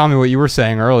Tommy, what you were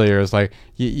saying earlier is like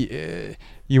you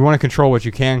want to control what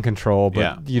you can control,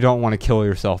 but you don't want to kill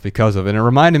yourself because of it. And it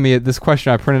reminded me of this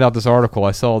question. I printed out this article.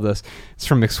 I saw this. It's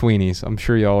from McSweeney's. I'm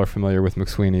sure y'all are familiar with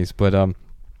McSweeney's, but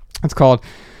it's called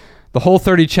 "The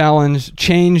Whole30 Challenge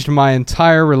Changed My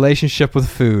Entire Relationship with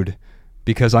Food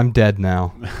Because I'm Dead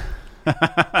Now."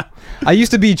 I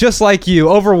used to be just like you,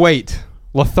 overweight,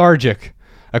 lethargic,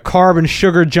 a carb and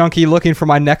sugar junkie looking for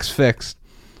my next fix,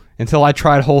 until I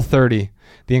tried Whole30,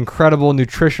 the incredible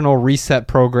nutritional reset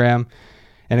program,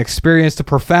 and experienced a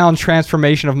profound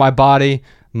transformation of my body,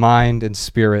 mind, and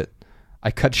spirit. I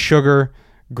cut sugar,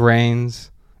 grains,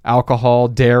 alcohol,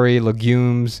 dairy,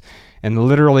 legumes, and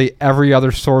literally every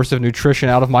other source of nutrition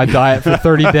out of my diet for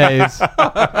 30 days.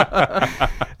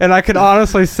 And I can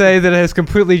honestly say that it has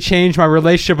completely changed my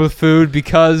relationship with food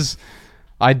because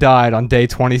I died on day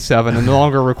 27 and no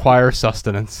longer require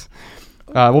sustenance.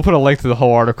 We'll put a link to the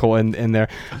whole article in there.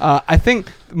 I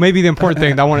think maybe the important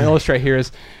thing that I want to illustrate here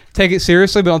is take it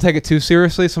seriously, but don't take it too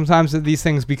seriously. Sometimes these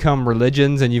things become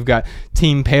religions, and you've got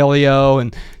Team Paleo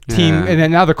and and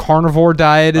then now the carnivore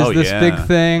diet is big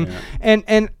thing. Yeah.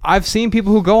 And I've seen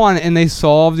people who go on and they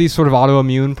solve these sort of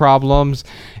autoimmune problems.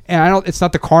 And it's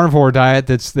not the carnivore diet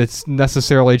that's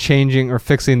necessarily changing or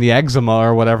fixing the eczema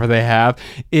or whatever they have.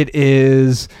 It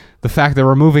is the fact that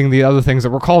removing the other things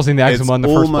that were causing the eczema in the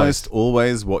first place. It's almost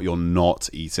always what you're not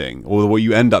eating, or what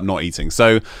you end up not eating.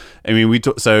 So, I mean, we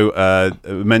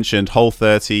mentioned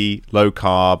Whole30, low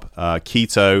carb,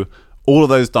 keto. All of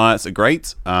those diets are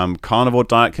great. Carnivore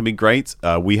diet can be great.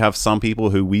 We have some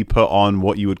people who we put on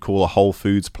what you would call a whole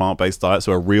foods plant-based diet,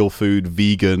 so a real food,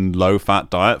 vegan, low-fat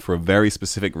diet for a very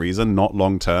specific reason, not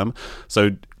long-term.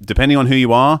 So depending on who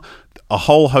you are, a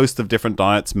whole host of different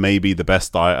diets may be the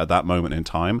best diet at that moment in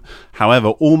time. However,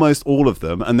 almost all of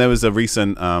them, and there was a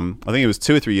recent, I think it was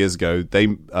 2 or 3 years ago,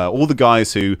 all the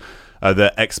guys who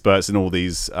the experts in all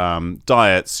these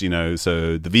diets,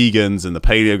 so the vegans and the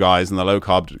paleo guys and the low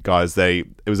carb guys, it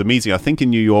was a meeting, I think in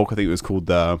New York. I think it was called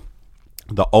the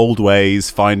Old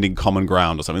Ways Finding Common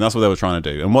Ground or something. That's what they were trying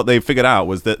to do. And what they figured out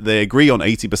was that they agree on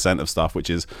 80% of stuff, which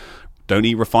is don't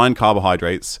eat refined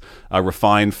carbohydrates,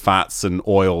 refined fats and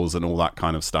oils and all that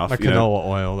kind of stuff. Like canola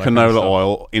oil. Canola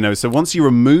oil. So once you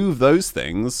remove those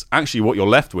things, actually what you're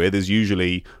left with is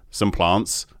usually some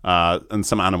plants and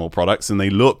some animal products, and they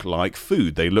look like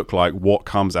food. They look like what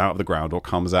comes out of the ground or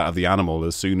comes out of the animal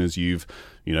as soon as you've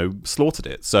slaughtered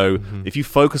it. So if you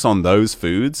focus on those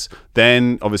foods,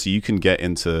 then obviously you can get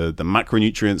into the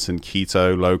macronutrients and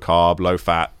keto, low carb, low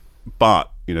fat. But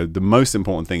the most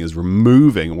important thing is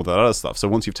removing all that other stuff. So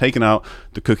once you've taken out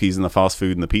the cookies and the fast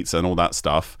food and the pizza and all that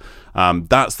stuff,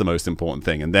 that's the most important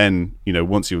thing. And then,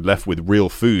 once you're left with real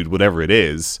food, whatever it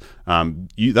is,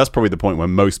 that's probably the point where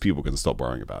most people can stop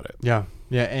worrying about it. Yeah.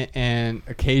 Yeah. And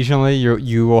occasionally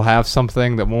you will have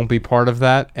something that won't be part of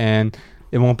that, and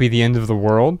it won't be the end of the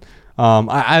world.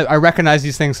 I recognize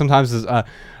these things sometimes as,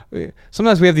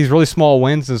 sometimes we have these really small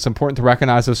wins, and it's important to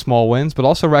recognize those small wins, but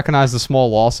also recognize the small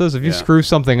losses. If you screw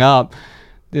something up,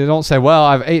 you don't say, well,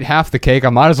 I've ate half the cake, I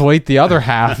might as well eat the other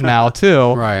half now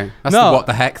too. Right. That's the what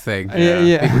the heck thing.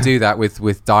 Yeah. People do that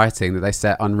with dieting, that they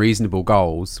set unreasonable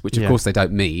goals, which of course they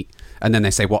don't meet, and then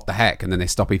they say what the heck, and then they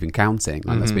stop even counting.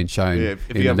 Like that's been shown in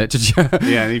the literature.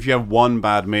 Yeah, and if you have one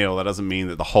bad meal, that doesn't mean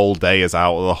that the whole day is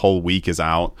out or the whole week is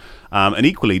out. And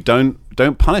equally, don't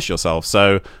punish yourself.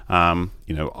 So,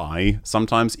 I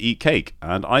sometimes eat cake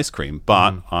and ice cream,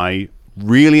 but I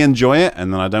really enjoy it,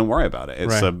 and then I don't worry about it.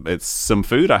 It's some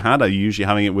food I'm usually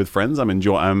having it with friends. I'm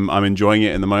enjoying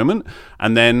it in the moment,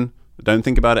 and then don't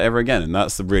think about it ever again. And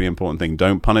that's the really important thing.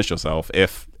 Don't punish yourself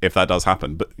if that does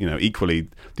happen. But equally,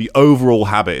 the overall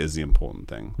habit is the important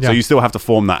thing. Yeah. So you still have to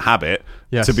form that habit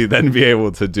to be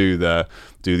able to do the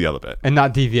other bit and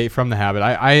not deviate from the habit.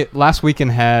 I last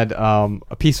weekend had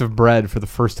a piece of bread for the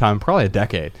first time, probably a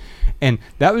decade. And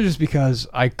that was just because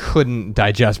I couldn't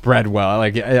digest bread well.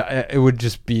 Like it would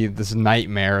just be this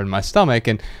nightmare in my stomach.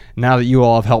 And now that you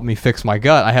all have helped me fix my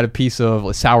gut, I had a piece of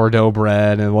like, sourdough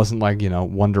bread, and it wasn't like,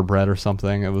 Wonder Bread or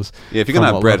something. It was if you're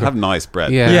gonna have bread, have nice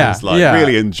bread. Yeah. Just,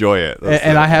 really enjoy it.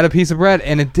 And I had a piece of bread,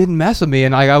 and it didn't mess with me,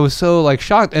 and I was so like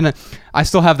shocked. And I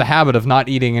still have the habit of not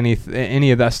eating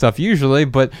any of that stuff usually,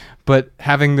 but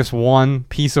having this one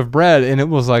piece of bread, and it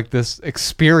was like this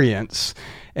experience.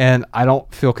 And I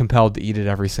don't feel compelled to eat it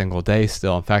every single day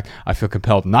still. In fact, I feel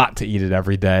compelled not to eat it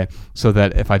every day, so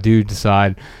that if I do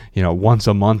decide, once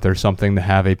a month or something to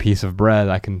have a piece of bread,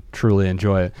 I can truly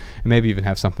enjoy it and maybe even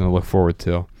have something to look forward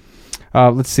to.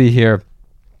 Let's see here.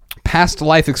 Past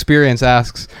Life Experience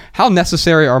asks, how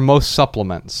necessary are most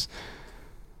supplements?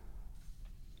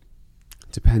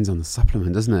 Depends on the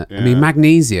supplement, doesn't it? Yeah. I mean,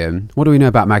 magnesium. What do we know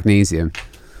about magnesium?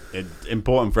 It's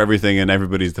important for everything, and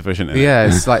everybody's deficient in it. Yeah,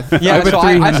 it's like Yeah, over so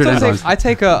 300 I enzymes. I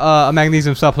take a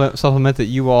magnesium supplement that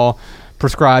you all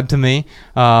prescribed to me.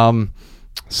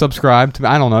 Subscribe to me.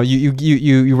 I don't know.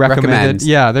 You recommend it.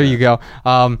 Yeah, there you go.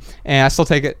 And I still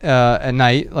take it at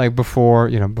night, like before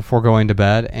going to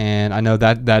bed. And I know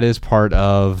that is part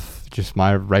of just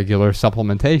my regular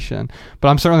supplementation. But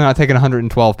I'm certainly not taking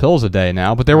 112 pills a day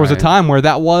now. But there was a time where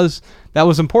that was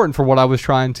important for what I was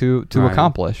trying to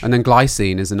accomplish. And then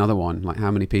glycine is another one. Like,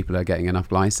 how many people are getting enough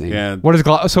glycine? Yeah. What is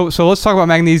so let's talk about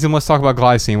magnesium. Let's talk about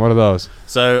glycine. What are those?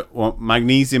 So,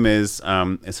 magnesium is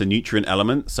it's a nutrient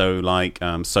element. So, like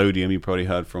sodium, you probably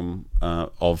heard from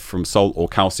salt or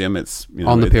calcium. It's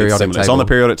on the periodic table. It's on the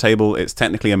periodic table. It's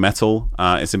technically a metal.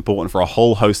 It's important for a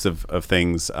whole host of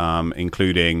things,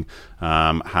 including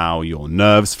how your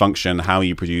nerves function, how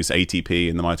you produce ATP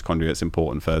in the mitochondria. It's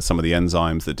important for some of the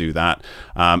enzymes that do that,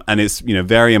 and it's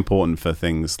very important for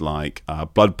things like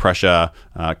blood pressure,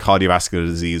 cardiovascular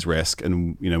disease risk,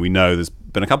 and we know there's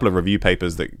been a couple of review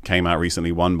papers that came out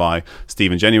recently. One by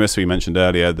Stephen Genuis, who we mentioned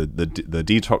earlier, the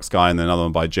detox guy, and then another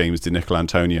one by James Di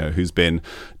Nicolantonio, who's been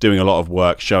doing a lot of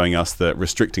work showing us that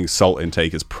restricting salt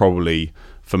intake is probably,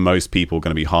 for most people,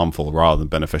 going to be harmful rather than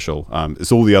beneficial.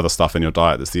 It's all the other stuff in your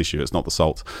diet that's the issue. It's not the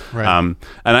salt. Right. And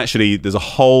actually, there's a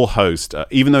whole host,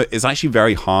 even though it's actually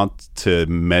very hard to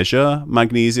measure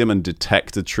magnesium and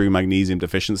detect a true magnesium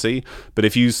deficiency. But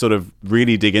if you sort of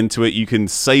really dig into it, you can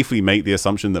safely make the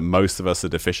assumption that most of us are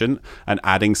deficient, and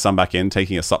adding some back in,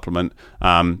 taking a supplement,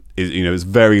 is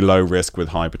very low risk with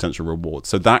high potential reward.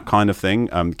 So that kind of thing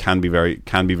can be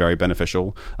very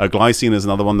beneficial. Glycine is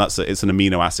another one. It's an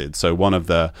amino acid. So one of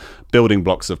the building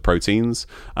blocks of proteins,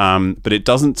 but it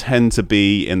doesn't tend to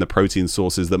be in the protein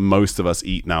sources that most of us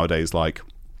eat nowadays. Like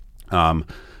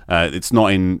it's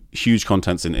not in huge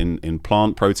contents in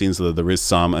plant proteins, although there is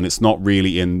some, and it's not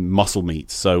really in muscle meat.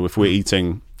 So if we're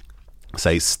eating,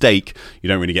 say, steak, you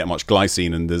don't really get much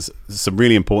glycine, and there's some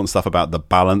really important stuff about the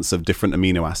balance of different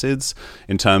amino acids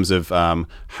in terms of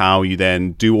how you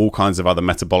then do all kinds of other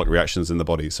metabolic reactions in the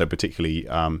body. So particularly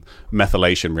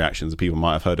methylation reactions. People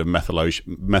might have heard of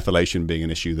methylation being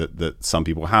an issue that some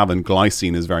people have, and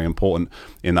glycine is very important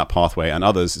in that pathway, and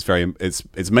others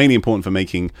it's mainly important for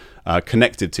making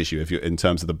connective tissue, if you're in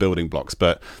terms of the building blocks.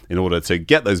 But in order to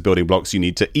get those building blocks, you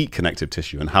need to eat connective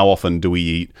tissue. And how often do we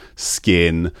eat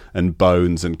skin and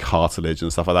bones and cartilage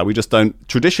and stuff like that? We just don't.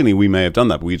 Traditionally, we may have done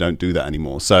that, but we don't do that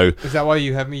anymore. So Is that why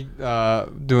you have me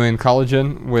doing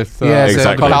collagen with exactly.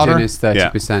 So powder? collagen is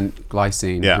 30%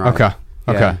 glycine. Yeah. Right? Okay.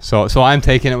 Yeah. So I'm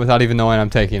taking it without even knowing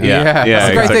I'm taking it. Yeah. That's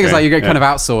the great exactly. thing, is like you get Yeah. kind of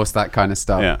outsource that kind of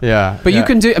stuff. Yeah. Yeah. But yeah. you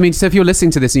can do, I mean, so if you're listening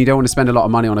to this and you don't want to spend a lot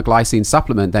of money on a glycine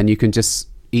supplement, then you can just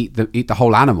eat the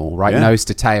whole animal, right? Yeah. Nose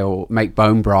to tail, make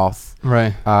bone broth.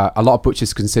 Right. A lot of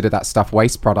butchers consider that stuff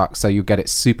waste products, so you get it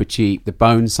super cheap. The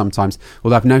bones sometimes,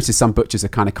 although I've noticed some butchers are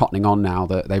kind of cottoning on now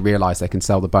that they realize they can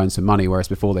sell the bones for money, whereas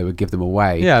before they would give them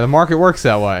away. Yeah, the market works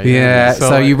that way. Yeah,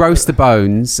 so you roast the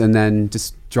bones and then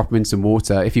just drop them in some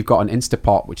water. If you've got an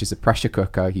Instapot, which is a pressure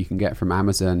cooker you can get from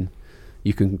Amazon,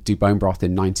 you can do bone broth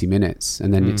in 90 minutes,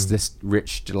 and then it's this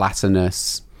rich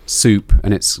gelatinous soup,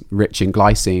 and it's rich in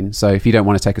glycine. So if you don't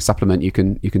want to take a supplement, you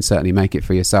can certainly make it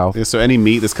for yourself. Yeah, so any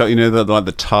meat that's cut,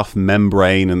 the tough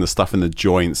membrane and the stuff in the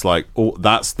joints, like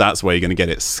that's where you're going to get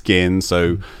it. Skin,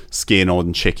 so skin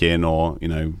on chicken or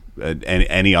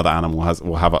any other animal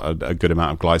will have a good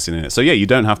amount of glycine in it. So yeah, you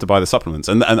don't have to buy the supplements,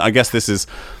 and I guess this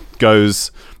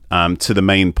goes to the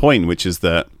main point, which is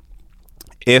that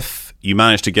if you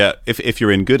manage to get, if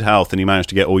you're in good health and you manage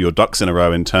to get all your ducks in a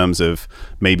row in terms of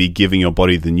maybe giving your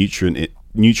body the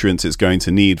nutrients it's going to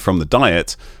need from the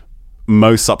diet,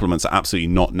 most supplements are absolutely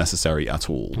not necessary at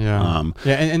all. Yeah.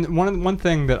 And one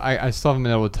thing that I still haven't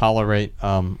been able to tolerate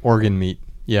organ meat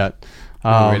yet.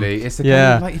 Really, it's the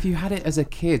kind of, like if you had it as a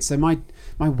kid. So my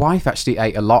My wife actually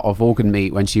ate a lot of organ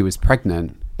meat when she was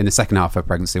pregnant, in the second half of her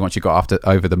pregnancy, once she got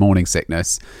over the morning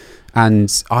sickness.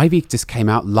 And Ivy just came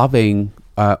out loving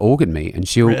organ meat, and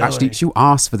she'll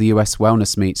ask for the US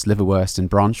wellness meats, liverwurst and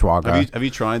Braunschweiger. Have you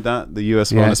tried that? The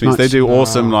US wellness meats, they do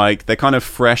awesome, like they're kind of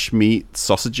fresh meat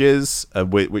sausages,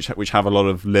 which have a lot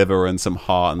of liver and some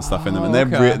heart and stuff in them, and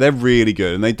they're really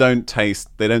good, and they don't taste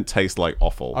like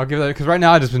offal. I'll give that, because right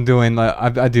now I've just been doing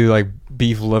like I do like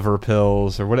beef liver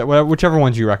pills or whatever, whichever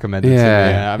ones you recommended to me.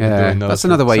 I've been doing those. That's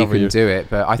another way you can do it,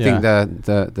 but I think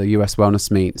the US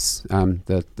wellness meats,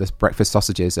 the breakfast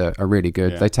sausages are really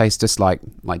good. They taste just like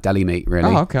deli meat,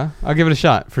 really. Oh, okay. I'll give it a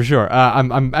shot for sure.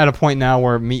 I'm at a point now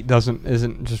where meat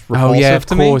isn't just repulsive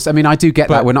to me. Of course. I mean, I do get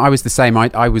that. When I was the same,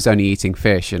 I was only eating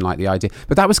fish, and like the idea,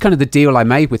 but that was kind of the deal I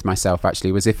made with myself.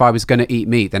 Actually, was if I was going to eat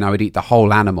meat, then I would eat the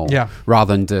whole animal,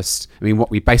 rather than just. I mean,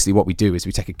 what we do is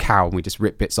we take a cow and we just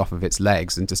rip bits off of its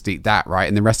legs and just eat that, right?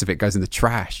 And the rest of it goes in the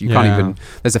trash. You can't even.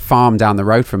 There's a farm down the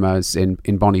road from us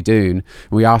in Bonnie Doon. And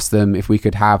we asked them if we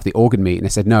could have the organ meat, and they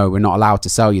said no, we're not allowed to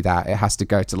sell you that. It has to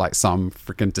go to like some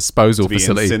freaking disposal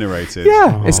facility. Incinerated.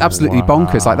 Yeah, it's absolutely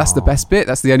bonkers. Like that's the best bit.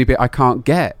 That's the only bit I can't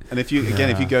get. And if you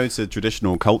go to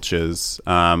traditional cultures,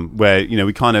 where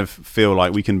we kind of feel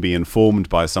like we can be informed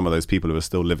by some of those people who are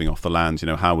still living off the land.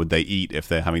 How would they eat if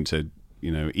they're having to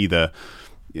either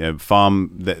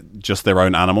farm just their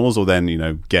own animals, or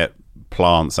then get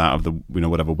plants out of the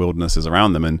whatever wilderness is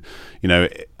around them.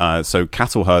 And so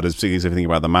cattle herders, particularly if you think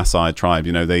about the Maasai tribe,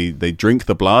 they drink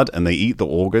the blood and they eat the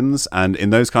organs, and in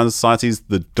those kinds of societies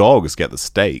the dogs get the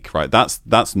steak, right? That's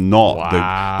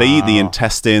not they eat the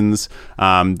intestines,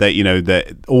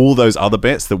 they all those other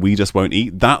bits that we just won't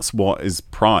eat. That's what is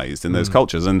prized in those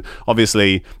cultures. And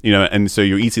obviously and so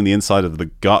you're eating the inside of the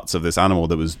guts of this animal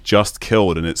that was just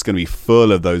killed, and it's going to be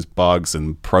full of those bugs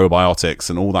and probiotics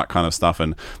and all that kind of stuff,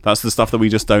 and that's the stuff that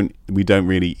we don't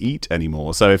really eat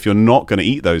anymore. So if you're not going to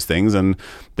eat those things, and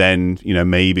then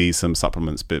maybe some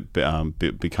supplements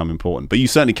become important, but you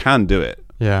certainly can do it.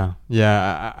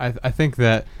 I think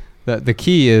that the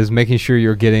key is making sure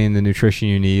you're getting the nutrition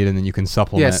you need, and then you can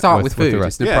supplement. Start with food.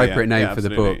 It's an appropriate name for the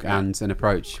book and an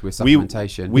approach with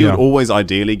supplementation. We would always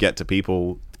ideally get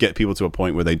people to a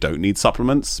point where they don't need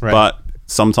supplements, but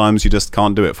sometimes you just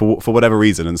can't do it for whatever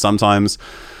reason, and sometimes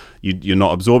you're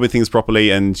not absorbing things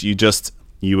properly, and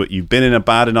you've been in a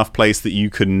bad enough place that you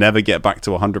could never get back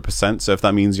to 100%. So if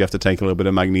that means you have to take a little bit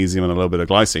of magnesium and a little bit of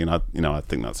glycine, I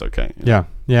think that's okay.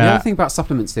 The other thing about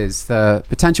supplements is the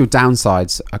potential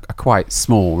downsides are quite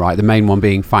small, right? The main one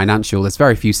being financial. There's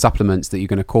very few supplements that you're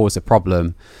going to cause a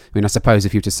problem. I mean, I suppose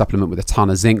if you were to supplement with a ton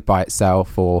of zinc by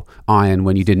itself, or iron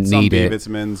when you didn't need it. Some B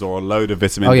vitamins or a load of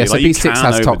vitamin D. So B6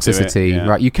 has toxicity,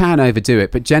 right? You can overdo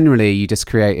it, but generally you just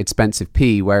create expensive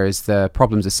P, whereas the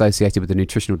problems associated with the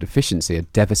nutritional deficiency are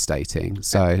devastating.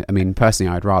 So, I mean,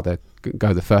 personally, I'd rather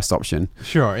go the first option.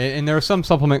 Sure, and there are some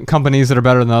supplement companies that are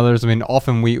better than others. I mean,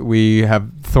 often we have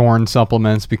Thorne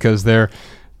supplements because they're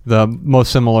the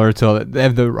most similar to, they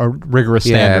have the rigorous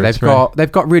standards.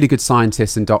 They've got really good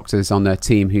scientists and doctors on their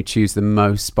team who choose the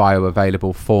most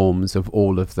bioavailable forms of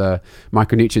all of the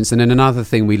micronutrients. And then another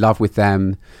thing we love with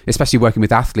them, especially working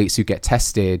with athletes who get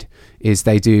tested, is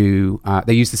they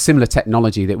use the similar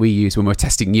technology that we use when we're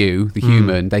testing you, the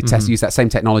human. They use that same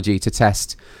technology to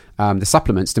test the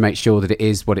supplements to make sure that it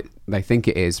is what they think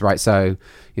it is, right? So,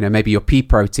 maybe your pea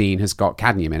protein has got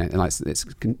cadmium in it, and it's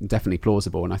definitely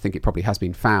plausible, and I think it probably has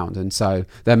been found. And so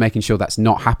they're making sure that's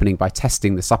not happening by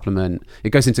testing the supplement. It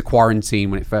goes into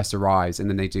quarantine when it first arrives, and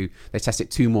then they test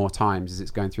it 2 more times as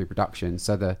it's going through production.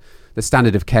 So the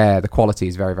standard of care, the quality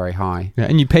is very, very high. Yeah,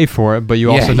 and you pay for it, but you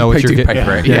also know what you're getting. Pay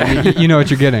for it, you know what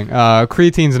you're getting.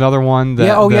 Creatine's another one.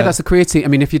 That's the creatine. I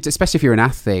mean, especially if you're an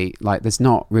athlete, like there's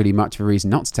not really much of a reason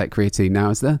not to take creatine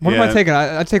now, is there? What am I taking?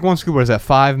 I take 1 scoop. What is that?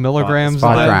 5 milligrams?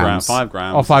 5 grams. 5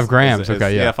 grams. Oh, 5 grams.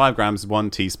 Okay, 5 grams, 1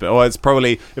 teaspoon. Or it's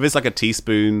probably, if it's like a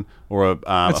teaspoon or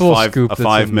a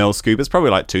 5 mil scoop, it's probably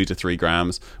like 2 to 3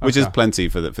 grams, which is plenty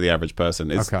for the average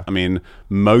person. I mean,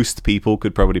 most people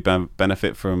could probably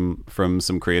benefit from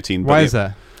some creatine. Why is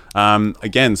that?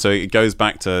 Again, so it goes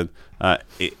back to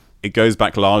it goes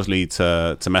back largely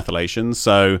to methylation.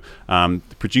 So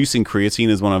producing creatine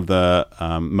is one of the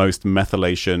most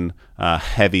methylation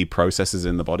heavy processes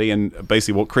in the body, and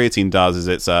basically what creatine does is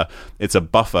it's a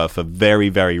buffer for very,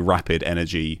 very rapid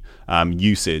energy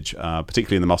usage,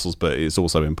 particularly in the muscles, but it's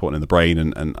also important in the brain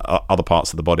and other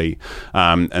parts of the body.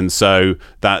 And so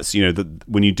that's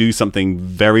when you do something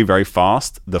very, very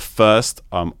fast, the first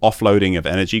offloading of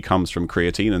energy comes from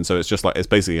creatine, and so it's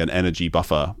basically an energy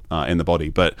buffer in the body.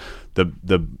 But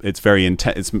it's very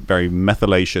intense. It's very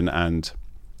methylation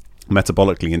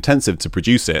metabolically intensive to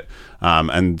produce it,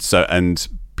 and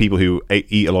people who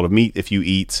eat a lot of meat, if you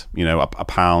eat a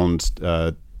pound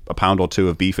or two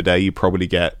of beef a day, you probably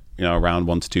get around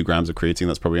 1 to 2 grams of creatine.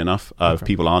 That's probably enough. If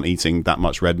people aren't eating that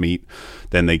much red meat,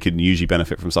 then they can usually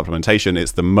benefit from supplementation.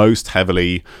 It's the most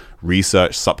heavily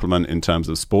researched supplement in terms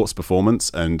of sports performance,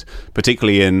 and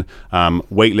particularly in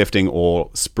weightlifting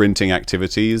or sprinting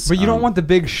actitivities. But you don't want the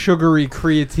big sugary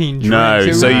creatine drink.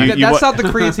 No, so that's not the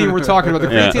creatine we're talking about. The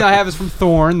creatine I have is from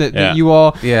Thorne that you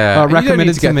all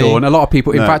recommended to me. Thorne. A lot of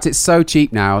people, in fact, it's so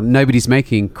cheap now. Nobody's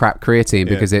making crap creatine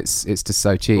because it's just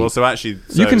so cheap. Well, so actually,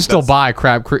 you can still buy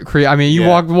crap creatine. I mean, you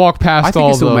walk past. I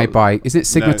think it's all made by. Is it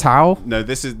Sigma Tau? No,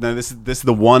 this is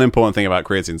the one important thing about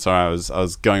creatine. Sorry, I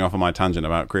was going off on my tangent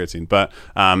about creatine, but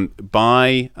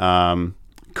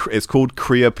it's called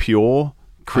CreaPure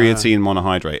creatine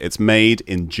monohydrate. It's made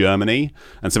in Germany,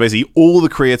 and so basically all the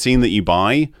creatine that you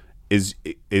buy is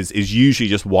usually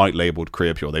just white labeled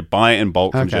CreaPure. They buy it in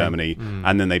bulk from Germany,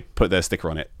 and then they put their sticker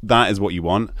on it. That is what you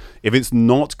want. If it's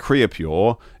not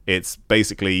CreaPure, it's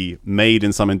basically made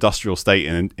in some industrial state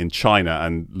in China,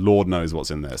 and Lord knows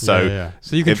what's in there. So,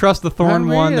 so you can trust the Thorne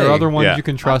one. There are other ones you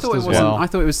can trust as well. I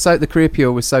thought it was the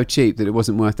CreaPure was so cheap that it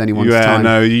wasn't worth anyone's time. Yeah,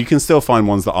 no, you can still find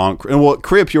ones that aren't. Well,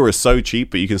 CreaPure is so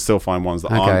cheap, but you can still find ones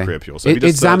that aren't CreaPure. So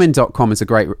Examine.com is a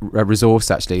great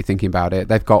resource, actually, thinking about it.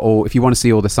 They've got if you want to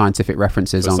see all the scientific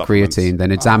references on creatine,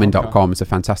 then Examine.com is a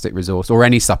fantastic resource, or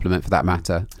any supplement for that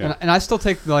matter. Yeah. And I still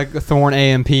take like the Thorne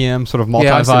AM PM sort of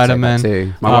multivitamin. I still take that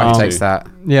too. My wife takes that.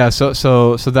 Yeah,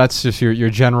 so that's just your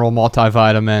general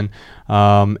multivitamin,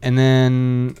 and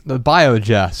then the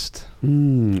Biogest.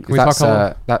 Can we talk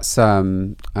about that's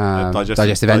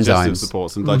digestive enzymes,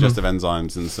 support, some digestive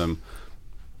enzymes,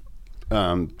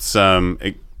 and some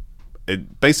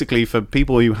basically for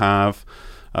people who have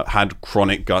had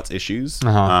chronic gut issues.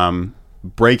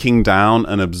 Breaking down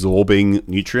and absorbing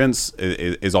nutrients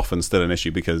is often still an issue,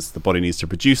 because the body needs to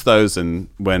produce those, and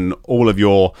when all of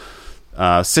your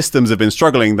systems have been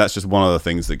struggling, that's just one of the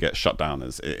things that gets shut down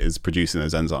is producing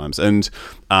those enzymes. And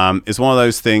it's one of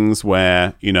those things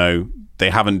where they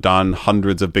haven't done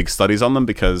hundreds of big studies on them,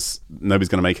 because nobody's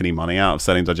going to make any money out of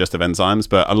selling digestive enzymes,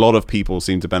 but a lot of people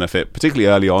seem to benefit, particularly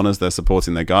early on as they're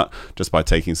supporting their gut, just by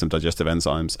taking some digestive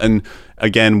enzymes. And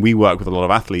again, we work with a lot of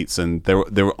athletes, and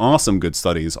there are some good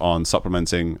studies on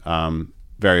supplementing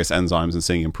various enzymes and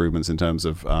seeing improvements in terms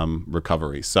of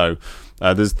recovery. So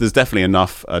there's definitely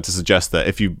enough to suggest that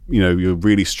if you're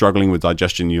really struggling with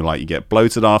digestion, you get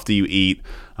bloated after you eat,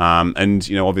 and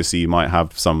obviously you might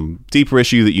have some deeper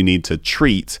issue that you need to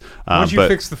treat. Once you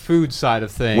fix the food side of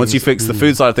things. Once you fix the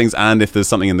food side of things, and if there's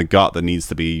something in the gut that needs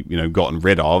to be gotten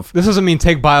rid of. This doesn't mean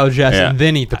take Biogest and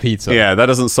then eat the pizza. Yeah, that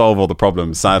doesn't solve all the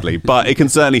problems, sadly, but it can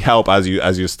certainly help as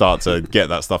you start to get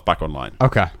that stuff back online.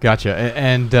 Okay, gotcha.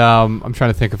 And I'm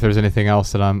trying to think if there's anything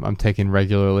else that I'm taking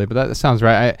regularly, but that sounds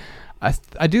right.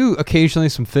 I do occasionally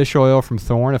some fish oil from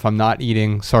Thorne if I'm not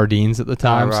eating sardines at the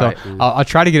time. Right. So I'll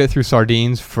try to get it through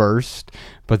sardines first,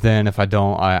 but then if I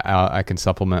don't, I can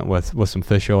supplement with some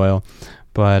fish oil.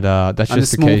 But that's and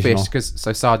just the small occasional. fish,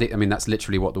 sardine. I mean, that's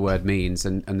literally what the word means.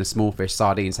 And the small fish,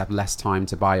 sardines, have less time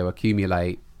to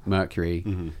bioaccumulate mercury,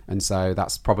 and so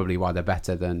that's probably why they're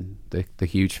better than the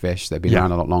huge fish. They've been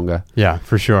around a lot longer. Yeah,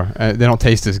 for sure. They don't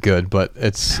taste as good, but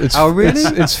it's oh really?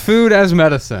 It's food as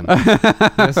medicine.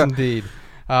 Yes, indeed.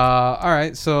 All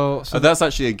right, so that's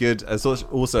actually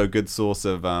also a good source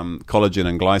of collagen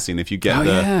and glycine. If you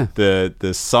get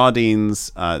the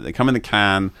sardines, they come in the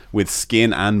can with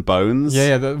skin and bones.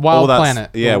 The Wild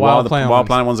Planet. Yeah, Wild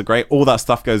Planet ones are great. All that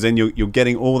stuff goes in. You're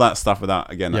getting all that stuff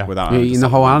without you're eating the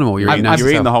whole animal. You're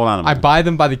eating the whole animal. I buy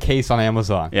them by the case on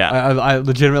Amazon. Yeah, I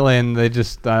legitimately, and they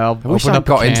just. I wish I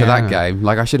got into that game.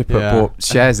 Like I should have bought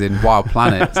shares in Wild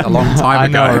Planet a long time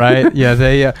ago. I know, right?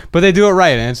 Yeah, but they do it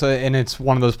right, and it's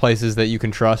one of those places that you can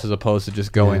trust as opposed to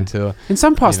just going to. In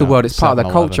some parts of the world, it's part of their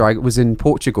 7-Eleven. culture. I was in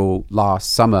Portugal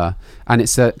last summer, and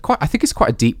it's I think it's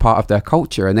quite a deep part of their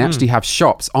culture, and they actually have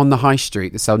shops on the high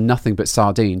street that sell nothing but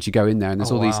sardines. You go in there, and there's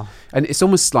these, and it's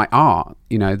almost like art.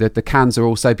 The cans are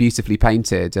all so beautifully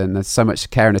painted, and there's so much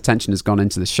care and attention has gone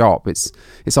into the shop. It's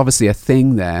obviously a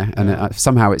thing there, and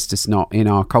somehow it's just not in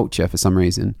our culture for some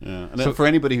reason. Yeah, and so, for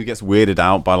anybody who gets weirded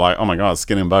out by oh my god,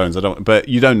 skin and bones, but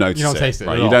you don't notice it. You don't taste it.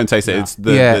 Right? You don't taste it. It's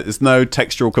it's no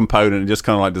textural component. It just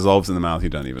kind of dissolves in the mouth. You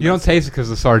don't taste it because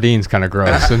the sardine's kind of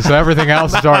gross, and so everything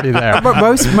else is already there. But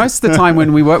most of the time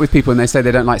when we work with people and they say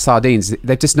they don't like sardines,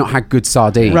 they've just not had good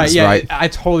sardines. Right? Yeah, right? I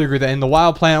totally agree with that. In the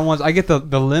Wild Planet ones, I get the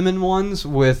lemon ones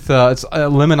with it's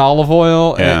lemon olive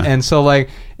oil, and so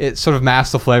it sort of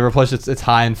masks the flavor. Plus, it's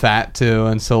high in fat too,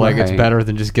 and so it's better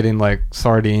than just getting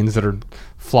sardines that are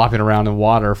flopping around in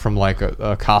water from like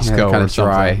a Costco Yeah, or kinda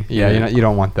something. dry. Yeah, you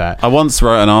don't want that. I once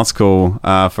wrote an article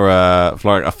for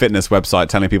like a fitness website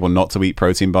telling people not to eat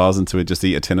protein bars and to just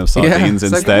eat a tin of sardines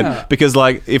it's like, instead. yeah. Because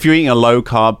like if you're eating a low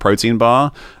carb protein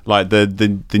bar, like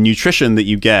the nutrition that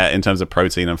you get in terms of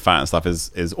protein and fat and stuff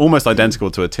is almost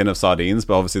identical to a tin of sardines.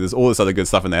 But obviously there's all this other good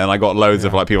stuff in there. And I got loads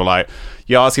of like people like,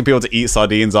 you're asking people to eat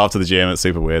sardines after the gym. It's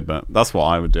super weird, but that's what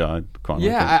I would do. I quite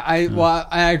like it.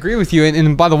 I agree with you.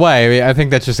 And by the way, I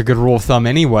think that's just a good rule of thumb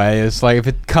anyway. It's like if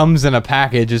it comes in a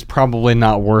package, it's probably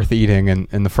not worth eating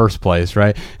in the first place,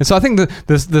 right? And so I think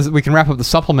this we can wrap up the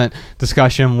supplement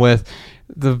discussion with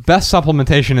the best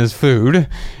supplementation is food,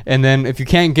 and then if you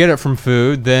can't get it from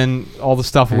food, then all the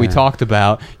stuff we talked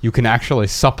about, you can actually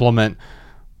supplement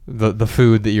the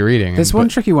food that you're eating. There's one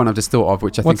tricky one I've just thought of,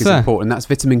 which I think is important. That's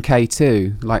vitamin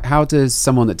K2. Like, how does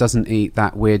someone that doesn't eat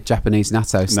that weird Japanese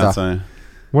natto stuff? Natto.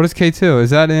 What is K2? Is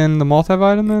that in the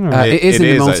multivitamin? Or? It is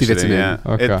in the multivitamin. Actually, yeah.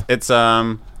 Okay.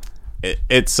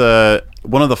 It's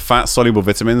one of the fat soluble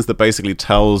vitamins that basically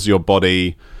tells your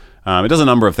body. It does a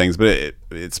number of things, but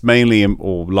it's mainly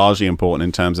or largely important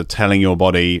in terms of telling your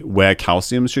body where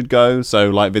calcium should go. So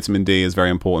like vitamin D is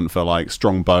very important for like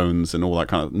strong bones and all that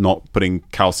kind of, not putting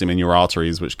calcium in your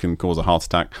arteries, which can cause a heart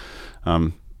attack,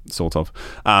 sort of.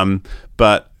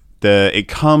 But it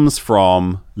comes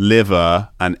from liver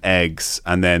and eggs,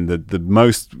 and then the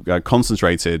most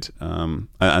concentrated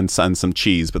and some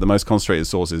cheese, but the most concentrated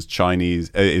source is Japanese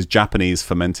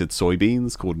fermented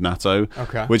soybeans called natto.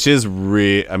 Okay. Which is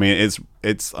I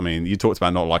mean, you talked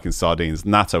about not liking sardines.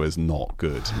 Natto is not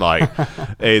good. Like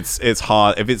it's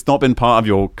hard if it's not been part of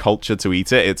your culture to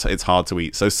eat it. It's hard to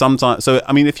eat. So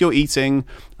I mean, if you're eating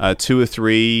 2 or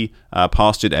 3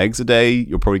 pastured eggs a day,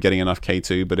 you're probably getting enough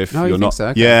K2. But if you're not, so?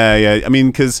 Okay. yeah. I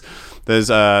mean, because there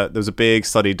was a big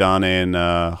study done in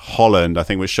Holland, I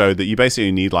think, which showed that you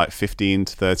basically need like 15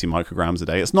 to 30 micrograms a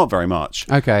day. It's not very much.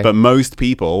 Okay. But most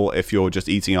people, if you're just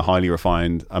eating a highly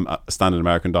refined standard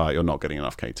American diet, you're not getting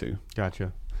enough K2.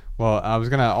 Gotcha. Well, I was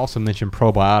going to also mention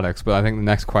probiotics, but I think the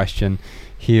next question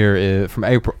here is from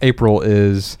April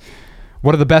is,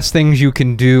 what are the best things you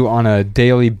can do on a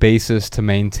daily basis to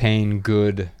maintain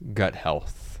good gut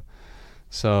health?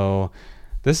 So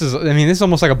this is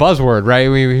almost like a buzzword, right?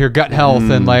 We hear gut health,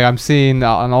 and like I'm seeing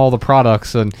on all the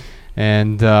products, and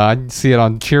I see it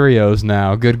on Cheerios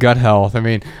now. Good gut health. I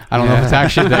mean, I don't know if it's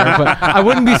actually there, but I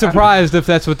wouldn't be surprised if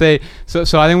that's what they.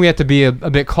 So I think we have to be a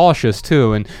bit cautious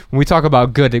too. And when we talk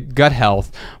about good gut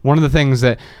health, one of the things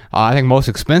that I think most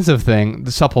expensive thing,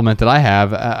 the supplement that I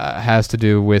have, has to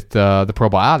do with the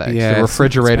probiotics, the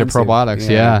refrigerated probiotics.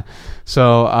 Yeah.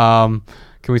 So.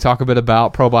 Can we talk a bit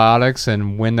about probiotics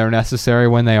and when they're necessary,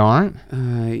 when they aren't?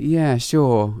 Yeah,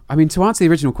 sure. I mean, to answer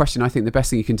the original question, I think the best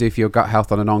thing you can do for your gut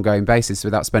health on an ongoing basis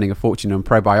without spending a fortune on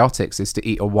probiotics is to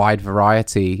eat a wide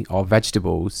variety of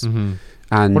vegetables. Mm-hmm.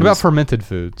 And what about fermented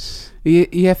foods?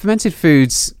 Yeah, fermented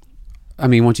foods. I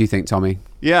mean, what do you think, Tommy?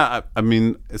 Yeah, I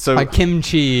mean, so like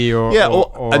kimchi or I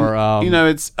think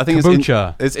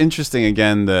kombucha. It's interesting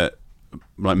again that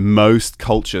like most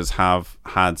cultures have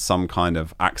had some kind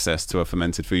of access to a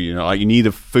fermented food. You know, like you need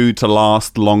a food to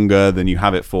last longer than you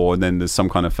have it for, and then there's some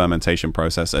kind of fermentation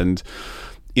process. And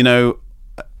you know,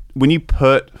 when you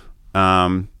put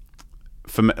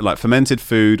fermented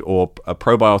food or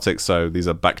probiotics, so these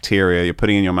are bacteria you're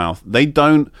putting in your mouth, they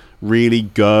don't really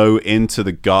go into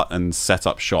the gut and set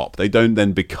up shop. They don't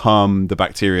then become the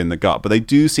bacteria in the gut, but they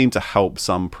do seem to help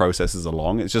some processes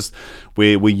along. It's just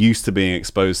we're used to being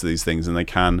exposed to these things, and they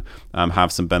can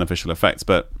have some beneficial effects,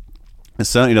 but it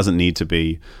certainly doesn't need to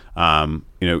be come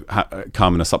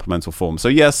in a supplemental form. So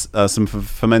yes, some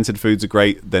fermented foods are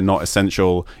great. They're not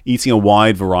essential. Eating a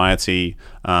wide variety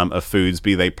of foods,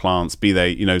 be they plants, be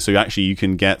they, so actually you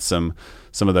can get some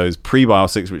of those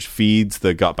prebiotics, which feeds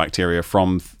the gut bacteria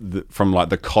from like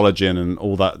the collagen and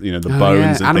all that, the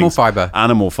bones and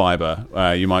animal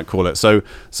fiber, you might call it. So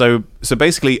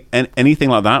basically anything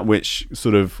like that which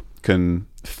sort of can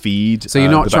feed. So you're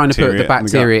not trying to put the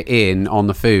bacteria in on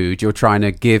the food. You're trying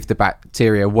to give the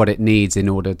bacteria what it needs in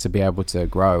order to be able to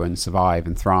grow and survive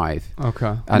and thrive.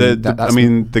 Okay. And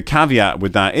the caveat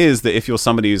with that is that if you're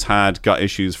somebody who's had gut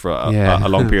issues for a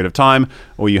long period of time,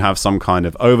 or you have some kind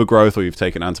of overgrowth, or you've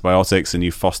taken antibiotics and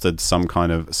you've fostered some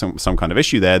kind of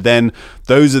issue there, then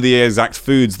those are the exact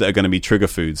foods that are going to be trigger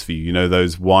foods for you.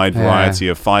 Those wide variety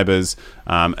of fibers.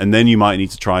 And then you might need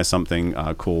to try something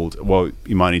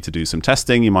you might need to do some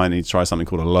testing. You might need to try something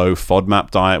called a low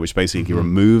FODMAP diet, which basically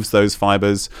removes those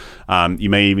fibers. You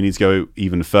may even need to go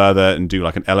even further and do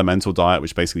like an elemental diet,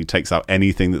 which basically takes out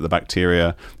anything that the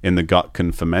bacteria in the gut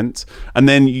can ferment. And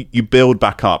then you build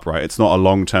back up, right? It's not a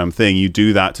long-term thing. You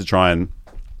do that to try and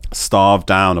starve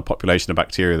down a population of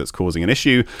bacteria that's causing an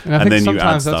issue, and I think then you add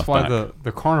sometimes stuff that's why back.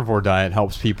 the carnivore diet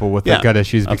helps people with their gut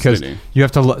issues, because absolutely. you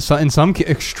have to, in some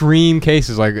extreme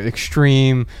cases, like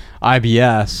extreme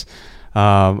IBS,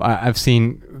 I've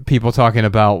seen people talking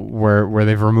about where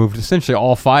they've removed essentially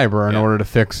all fiber in order to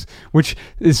fix, which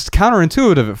is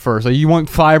counterintuitive at first. Like, you want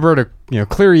fiber to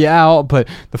clear you out, but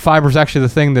the fiber is actually the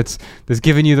thing that's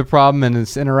giving you the problem, and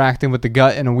it's interacting with the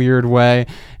gut in a weird way.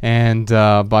 And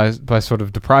by sort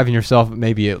of depriving yourself,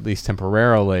 maybe at least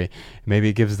temporarily, maybe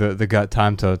it gives the gut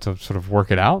time to sort of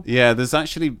work it out. Yeah, there's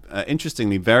actually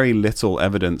interestingly very little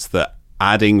evidence that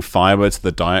adding fiber to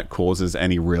the diet causes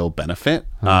any real benefit,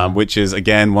 which is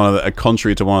again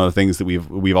contrary to one of the things that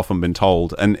we've often been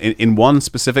told. And in one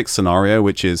specific scenario,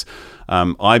 which is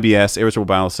IBS, irritable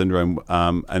bowel syndrome,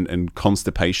 and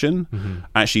constipation,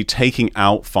 actually taking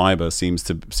out fiber seems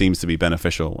to be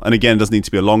beneficial. And again, it doesn't need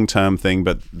to be a long-term thing,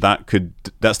 but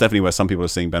that's definitely where some people are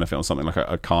seeing benefit on something like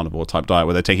a carnivore type diet,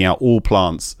 where they're taking out all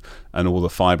plants and all the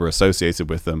fiber associated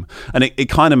with them. And it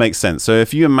kind of makes sense. So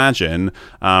if you imagine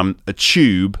a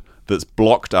tube that's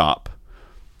blocked up,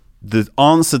 the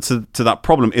answer to that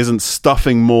problem isn't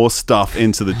stuffing more stuff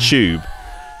into the tube,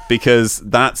 because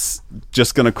that's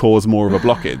just going to cause more of a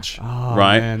blockage,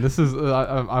 right? Man, this is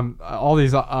I'm all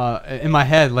these in my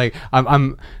head. Like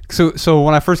so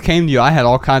when I first came to you, I had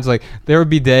all kinds of, like, there would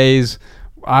be days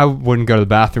I wouldn't go to the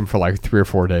bathroom for like 3 or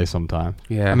 4 days sometime.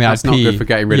 Yeah, I mean, that's not good for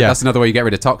getting rid of. That's another way you get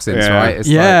rid of toxins, right? It's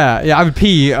I would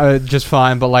pee just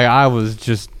fine, but like I was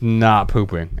just not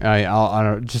pooping.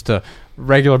 Just a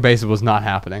regular basis was not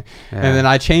happening. And then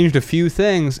I changed a few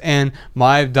things, and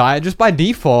my diet, just by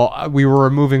default, we were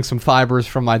removing some fibers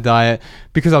from my diet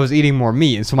because I was eating more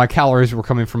meat, and so my calories were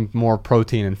coming from more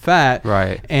protein and fat.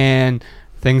 Right. And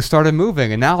things started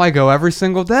moving, and now I go every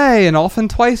single day, and often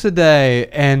twice a day,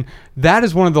 and that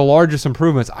is one of the largest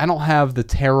improvements. I don't have the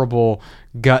terrible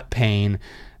gut pain.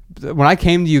 When I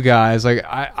came to you guys, like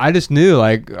I just knew,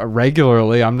 like,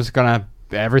 regularly I'm just gonna,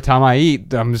 every time I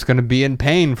eat, I'm just gonna be in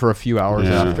pain for a few hours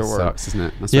afterwards. Sucks, isn't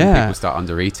it? That's when people start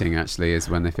under eating, actually, is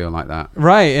when they feel like that.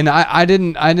 Right. And I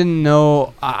didn't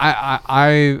know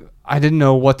I didn't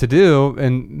know what to do,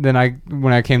 and then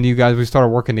when I came to you guys, we started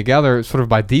working together. Sort of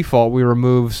by default, we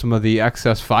removed some of the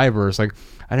excess fibers. Like,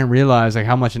 I didn't realize like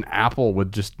how much an apple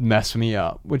would just mess me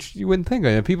up, which you wouldn't think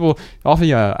of. People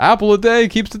often, apple a day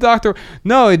keeps the doctor.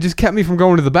 No, it just kept me from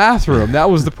going to the bathroom. That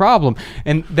was the problem,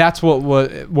 and that's what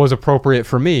was appropriate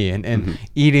for me. And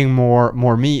eating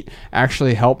more meat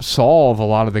actually helped solve a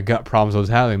lot of the gut problems I was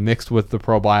having, mixed with the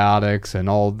probiotics and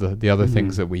all the other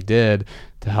things that we did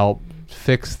to help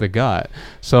fix the gut.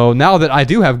 So now that I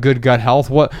do have good gut health,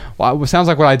 what sounds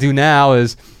like what I do now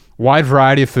is wide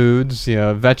variety of foods,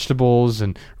 vegetables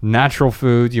and natural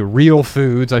foods, real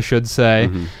foods, I should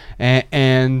say,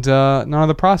 and none of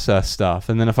the processed stuff.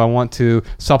 And then if I want to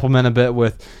supplement a bit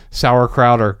with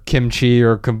sauerkraut or kimchi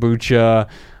or kombucha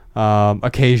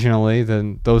occasionally,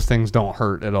 then those things don't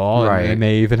hurt at all. Right. And it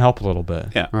may even help a little bit.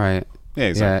 Yeah. Right. Yeah,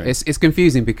 exactly. Yeah, it's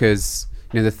confusing because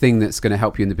the thing that's going to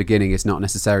help you in the beginning is not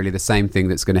necessarily the same thing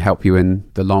that's going to help you in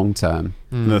the long term.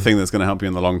 And the thing that's going to help you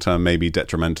in the long term may be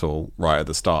detrimental right at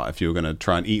the start. If you were going to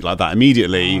try and eat like that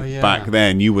immediately, back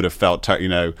then you would have felt,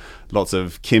 lots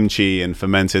of kimchi and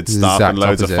fermented stuff and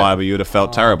loads of fiber. You would have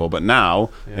felt terrible. But now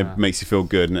it makes you feel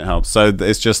good and it helps. So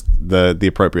it's just the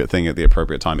appropriate thing at the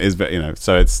appropriate time.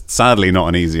 So it's sadly not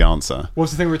an easy answer.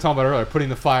 What's the thing we were talking about earlier? Putting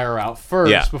the fire out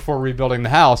first before rebuilding the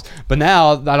house. But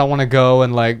now I don't want to go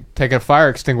and like take a fire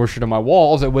extinguisher to my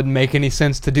walls. It wouldn't make any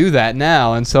sense to do that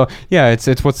now. And so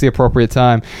it's what's the appropriate time.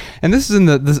 And this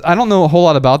is I don't know a whole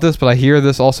lot about this, but I hear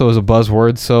this also as a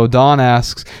buzzword. So Don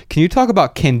asks, can you talk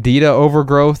about candida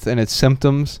overgrowth and its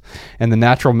symptoms and the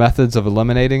natural methods of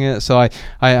eliminating it? So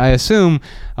I assume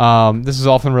this is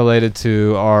often related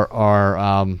to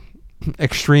our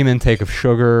extreme intake of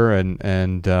sugar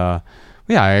and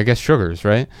I guess sugars,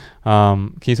 right?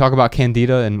 Can you talk about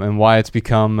candida and why it's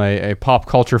become a pop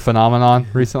culture phenomenon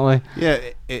recently? Yeah,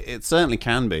 it certainly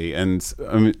can be, and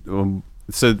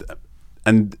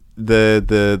and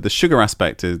the sugar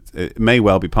aspect it may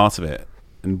well be part of it.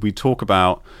 And we talk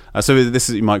about so this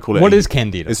is, you might call it, what is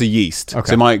candida? It's a yeast. Okay.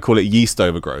 So you might call it yeast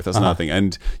overgrowth. That's another thing.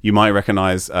 And you might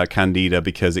recognize candida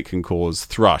because it can cause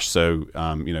thrush. So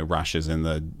rashes in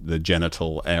the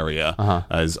genital area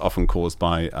is often caused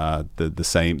by the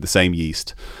same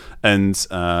yeast. And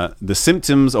the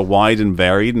symptoms are wide and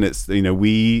varied, and it's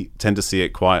we tend to see it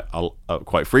quite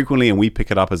frequently, and we pick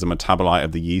it up as a metabolite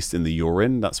of the yeast in the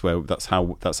urine. That's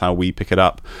how we pick it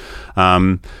up.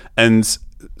 And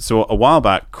so a while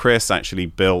back, Chris actually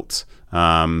built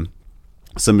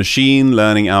some machine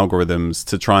learning algorithms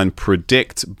to try and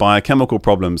predict biochemical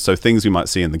problems, so things we might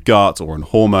see in the gut or in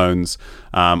hormones,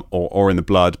 or in the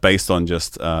blood, based on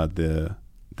just the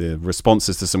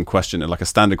responses to some question, like a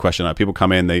standard question. Like people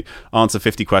come in, they answer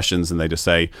 50 questions, and they just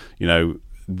say,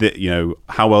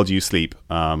 how well do you sleep?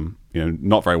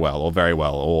 Not very well, or very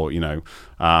well, or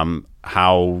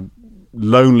how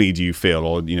lonely do you feel,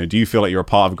 or do you feel like you're a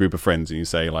part of a group of friends? And you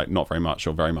say like not very much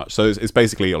or very much. So it's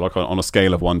basically like on a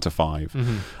scale of 1 to 5.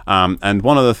 And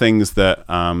one of the things that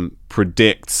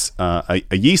predicts a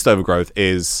yeast overgrowth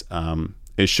is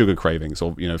sugar cravings,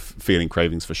 or feeling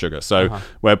cravings for sugar. So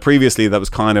where previously that was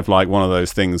kind of like one of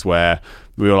those things where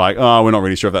we were like, oh, we're not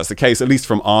really sure if that's the case. At least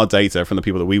from our data, from the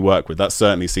people that we work with, that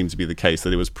certainly seemed to be the case,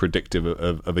 that it was predictive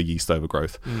of a yeast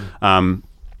overgrowth.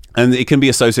 And it can be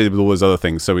associated with all those other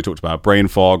things. So we talked about brain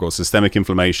fog or systemic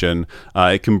inflammation.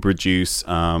 It can produce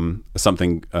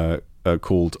something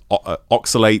called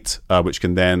oxalate, which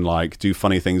can then like do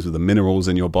funny things with the minerals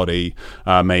in your body.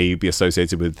 May be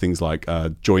associated with things like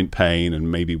joint pain,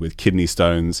 and maybe with kidney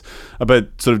stones.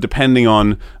 But sort of depending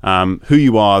on who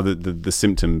you are, the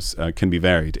symptoms can be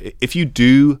varied. If you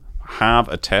do have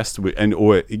a test,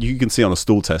 or you can see on a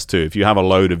stool test too, if you have a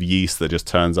load of yeast that just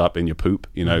turns up in your poop,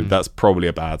 that's probably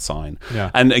a bad sign.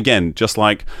 And again, just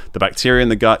like the bacteria in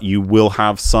the gut, you will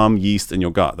have some yeast in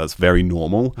your gut. That's very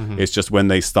normal. It's just when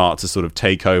they start to sort of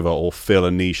take over or fill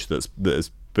a niche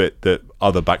that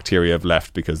other bacteria have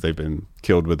left because they've been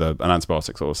killed with an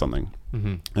antibiotic or something.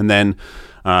 And then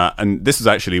and this is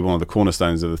actually one of the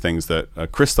cornerstones of the things that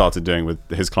Chris started doing with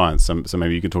his clients. So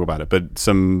maybe you can talk about it. But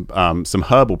some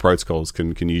herbal protocols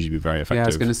can usually be very effective. Yeah, I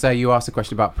was going to say, you asked a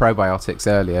question about probiotics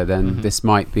earlier. Then this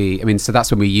might be, so that's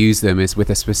when we use them, is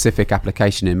with a specific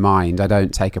application in mind. I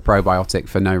don't take a probiotic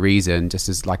for no reason, just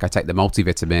as like I take the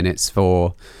multivitamin. It's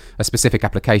for a specific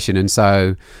application. And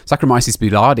so Saccharomyces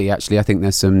boulardii, actually, I think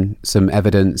there's some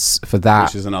evidence for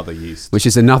that. Which is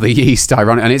another yeast.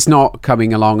 Ironic. And it's not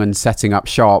coming along and setting up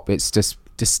shop. It's just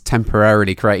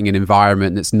temporarily creating an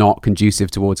environment that's not conducive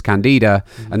towards candida,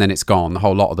 and then it's gone. The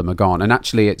whole lot of them are gone. And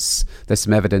actually there's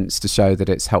some evidence to show that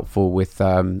it's helpful with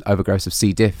overgrowth of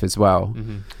C. diff as well.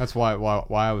 That's why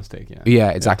I was taking it. Yeah,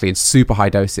 exactly. In super high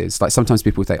doses. Like sometimes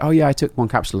people think, oh yeah, I took 1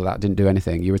 capsule of that, didn't do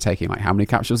anything. You were taking like how many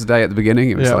capsules a day at the beginning?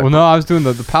 It was I was doing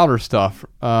the powder stuff.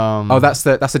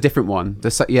 That's a different one.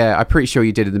 I'm pretty sure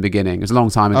you did in the beginning. It was a long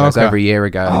time ago. It was over a year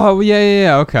ago. Oh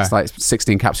yeah. Okay. It's like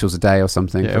 16 capsules a day or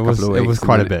something for a couple of weeks. It was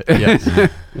quite a bit. Yes.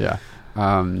 Yeah.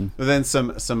 But then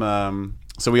some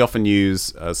so we often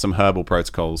use some herbal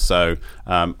protocols. So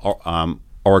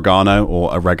oregano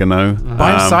or oregano.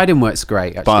 Biocidin works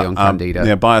great actually on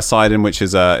candida. Biocidin, which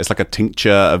is it's like a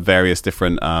tincture of various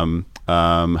different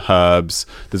herbs.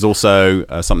 There's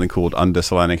also something called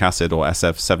undecylenic acid, or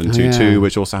SF722,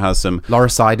 which also has some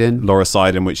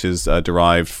lauricidin, which is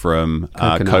derived from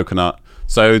coconut.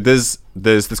 So there's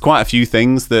quite a few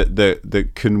things that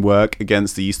can work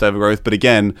against the yeast overgrowth. But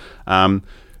again,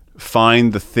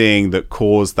 find the thing that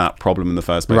caused that problem in the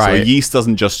first place. So yeast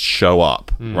doesn't just show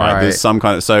up, right? There's some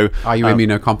kind of are you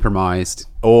immunocompromised,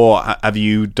 or have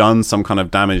you done some kind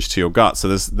of damage to your gut? So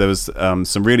there was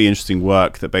some really interesting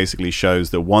work that basically shows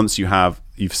that once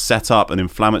you've set up an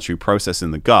inflammatory process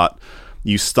in the gut,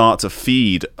 you start to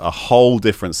feed a whole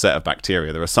different set of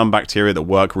bacteria. There are some bacteria that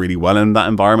work really well in that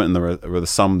environment, and there are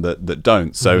some that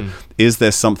don't. So is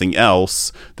there something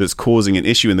else that's causing an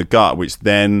issue in the gut, which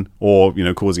then, or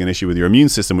causing an issue with your immune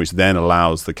system, which then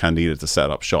allows the candida to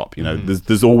set up shop?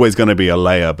 There's always going to be a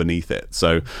layer beneath it.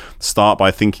 So start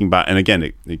by thinking back, and again,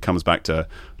 it comes back to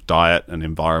diet and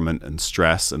environment and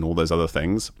stress and all those other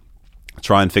things.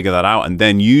 Try and figure that out, and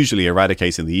then usually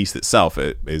eradicating the yeast itself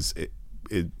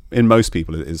in most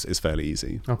people is fairly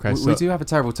easy. Okay, we do have a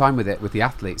terrible time with it with the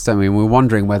athletes, don't we? And we're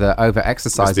wondering whether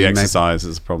over-exercising the exercise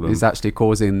is a problem. Is actually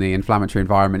causing the inflammatory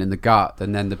environment in the gut,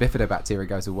 and then the bifidobacteria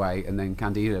goes away, and then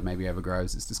candida maybe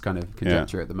overgrows. It's just kind of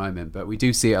conjecture at the moment, but we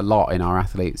do see it a lot in our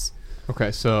athletes.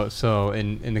 Okay, so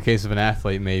in the case of an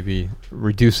athlete, maybe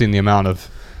reducing the amount of...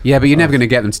 Yeah, but you're never going to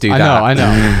get them to do that. I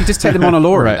know. You just take them on a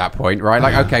law at that point, right?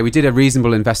 Like, okay, we did a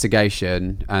reasonable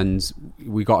investigation and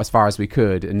we got as far as we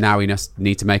could, and now we just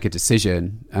need to make a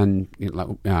decision. And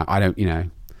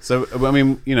So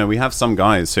we have some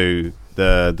guys who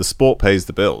the sport pays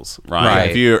the bills, right?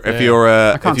 If you're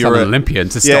an Olympian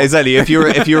to stop. Yeah, exactly. If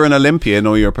you're an Olympian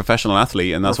or you're a professional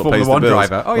athlete, and that's what pays the bills.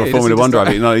 Driver. Or a Formula One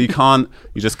driver. You can't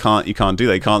do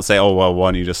that. You can't say, oh well, why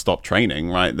don't you just stop training,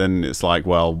 right? Then it's like,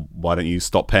 well, why don't you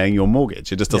stop paying your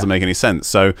mortgage? It just doesn't make any sense.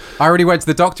 So I already went to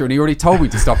the doctor and he already told me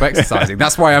to stop exercising.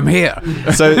 That's why I'm here.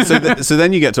 So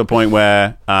then you get to a point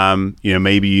where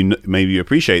maybe you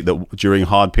appreciate that during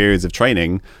hard periods of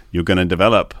training, you're going to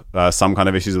develop some kind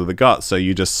of issues with the gut. So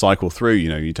you just cycle through,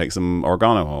 you take some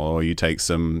oregano or you take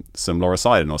some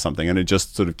lauricidin or something, and it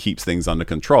just sort of keeps things under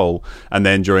control. And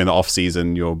then during the off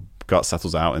season, your gut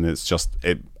settles out, and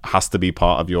it has to be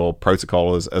part of your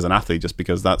protocol as an athlete, just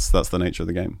because that's the nature of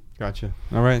the game. Gotcha.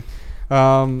 All right.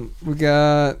 We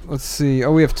got, let's see.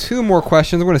 We have 2 more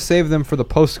questions. We're going to save them for the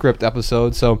postscript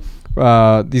episode. So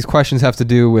these questions have to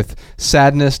do with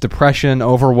sadness, depression,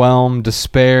 overwhelm,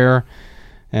 despair,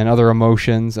 and other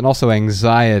emotions, and also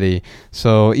anxiety.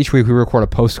 So each week we record a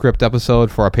postscript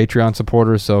episode for our Patreon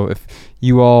supporters. So if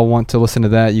you all want to listen to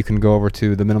that, you can go over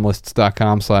to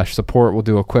theminimalists.com/support. We'll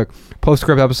do a quick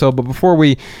postscript episode. But before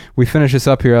we finish this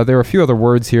up here, there are a few other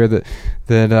words here that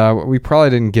we probably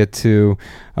didn't get to.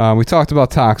 We talked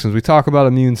about toxins. We talked about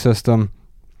immune system.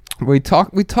 We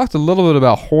talked a little bit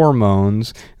about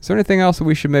hormones. Is there anything else that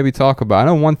we should maybe talk about? I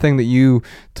know one thing that you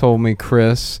told me,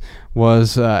 Chris,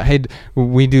 was hey,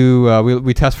 we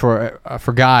test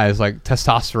for guys, like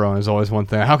testosterone is always one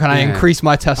thing. How can I increase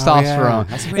my testosterone?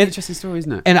 That's a really interesting story,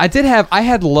 isn't it? And I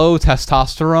had low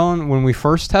testosterone when we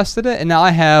first tested it, and now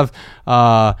I have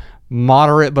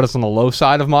moderate, but it's on the low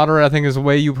side of moderate, I think is the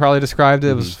way you probably described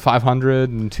it. It was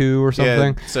 502 or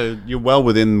something. Yeah, so you're well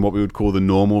within what we would call the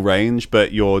normal range,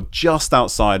 but you're just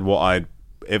outside what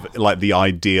the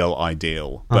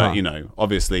ideal. But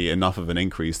obviously enough of an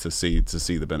increase to see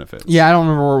the benefits. Yeah, I don't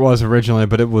remember where it was originally,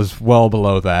 but it was well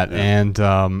below that. Yeah. And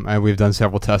we've done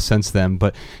several tests since then,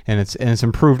 and it's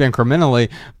improved incrementally.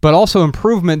 But also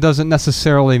improvement doesn't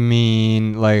necessarily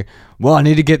mean like, well, I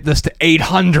need to get this to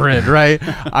 800, right?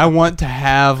 I want to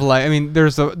have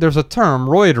there's a term,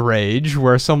 roid rage,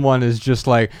 where someone is just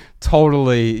like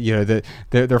totally,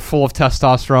 they're full of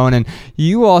testosterone. And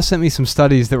you all sent me some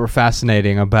studies that were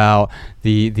fascinating about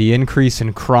the increase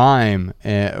in crime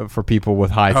for people with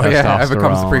high testosterone. Yeah,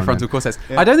 overcomes the prefrontal cortex.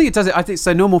 Yeah. I don't think it does it. I think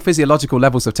so. Normal physiological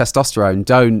levels of testosterone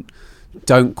don't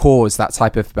cause that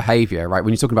type of behavior, right?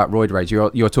 When you're talking about roid rage,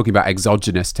 you're talking about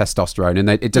exogenous testosterone, and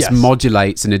it just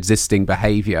modulates an existing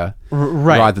behavior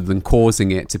rather than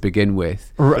causing it to begin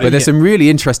with. Right. But there's some really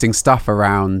interesting stuff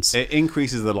around. It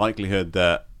increases the likelihood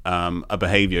that a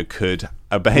behavior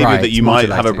that you might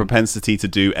have a propensity to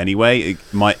do anyway, it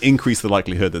might increase the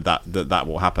likelihood that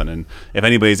will happen. And if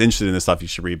anybody's interested in this stuff, you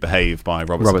should read Behave by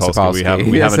Robert Sapolsky.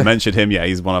 We haven't mentioned him yet.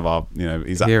 He's one of our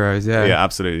he's heroes. Yeah,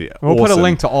 absolutely. We'll put a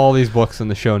link to all these books in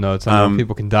the show notes. I know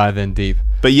people can dive in deep.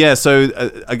 But yeah, so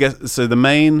I guess the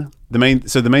main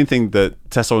thing that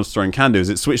testosterone can do is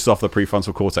it switches off the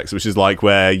prefrontal cortex, which is like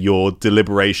where your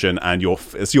deliberation and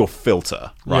it's your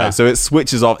filter, right? Yeah. So it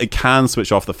switches off. It can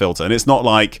switch off the filter, and it's not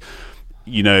like,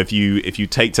 if you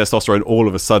take testosterone, all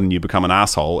of a sudden you become an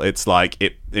asshole. It's like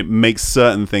it makes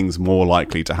certain things more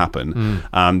likely to happen.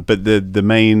 But the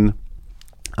main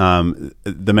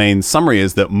summary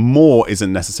is that more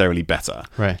isn't necessarily better.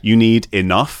 Right. You need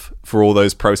enough for all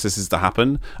those processes to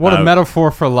happen. What a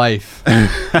metaphor for life.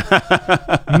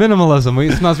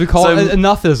 Minimalism. Sometimes we call it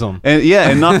enoughism.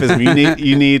 Enoughism.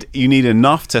 You need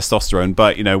enough testosterone.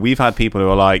 But we've had people who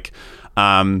are like,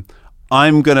 I'm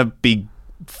gonna be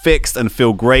fixed and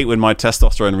feel great when my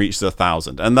testosterone reaches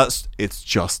 1,000, and it's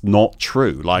just not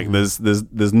true. Like there's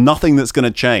nothing that's going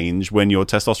to change when your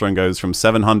testosterone goes from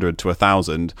 700 to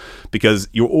 1,000, because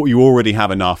you already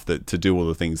have enough to do all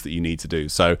the things that you need to do.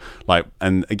 So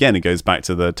and again, it goes back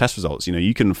to the test results.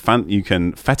 You can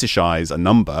fetishize a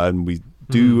number, and we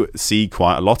do see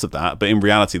quite a lot of that, but in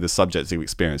reality the subjective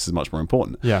experience is much more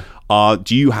important. Yeah.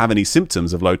 Do you have any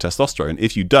symptoms of low testosterone?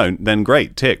 If you don't, then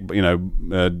great, tick,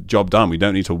 job done. We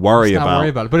don't need to worry about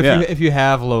it. But if you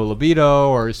have low libido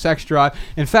or sex drive,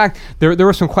 in fact, there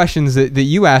were some questions that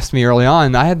you asked me early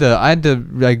on. I had to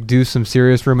like do some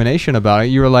serious rumination about it.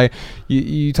 You were like,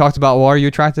 you talked about, well, are you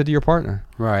attracted to your partner?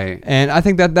 Right. And I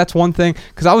think that's one thing,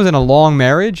 because I was in a long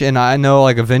marriage, and I know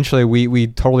like eventually we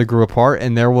totally grew apart,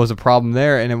 and there was a problem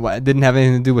there, and it didn't have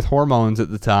anything to do with hormones at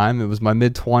the time. It was my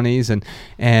mid-20s,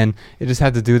 and it just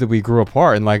had to do that we grew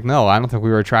apart. And like, no, I don't think we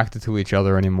were attracted to each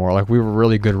other anymore. Like, we were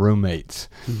really good roommates.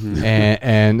 Mm-hmm.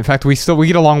 And in fact, we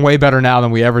get along way better now than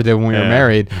we ever did when we were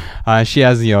married. She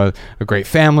has a great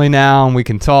family now, and we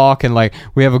can talk, and like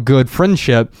we have a good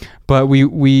friendship. But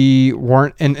we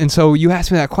weren't, and so you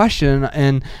asked me that question,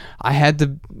 and I had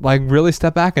to like really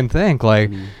step back and think,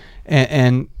 like,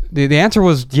 and the answer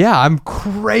was, yeah, I'm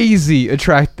crazy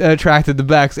attracted to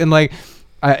Bex, and like,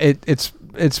 it's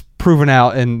it's proven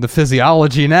out in the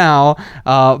physiology now,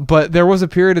 but there was a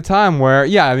period of time where,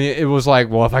 it was like,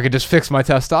 well, if I could just fix my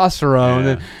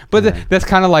testosterone, that's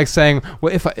kind of like saying,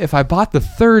 well, if I bought the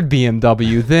third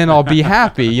BMW, then I'll be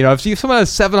happy. If someone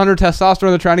has 700 testosterone,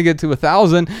 they're trying to get to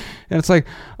 1,000, and it's like,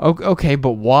 okay,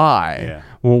 but why? Yeah.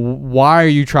 Well, why are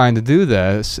you trying to do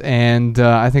this? And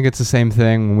I think it's the same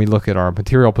thing when we look at our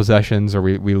material possessions, or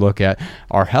we look at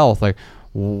our health. Like,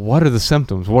 what are the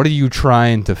symptoms? What are you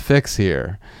trying to fix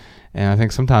here? And I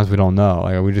think sometimes we don't know.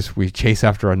 Like we chase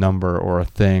after a number or a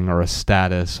thing or a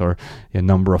status or a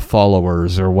number of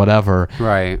followers or whatever,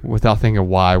 right? Without thinking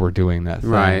why we're doing that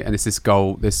thing. Right. And it's this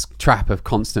goal, this trap of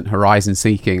constant horizon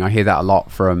seeking. I hear that a lot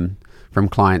from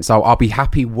clients. I'll be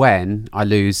happy when I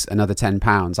lose another 10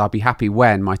 pounds. I'll be happy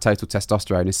when my total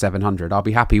testosterone is 700. I'll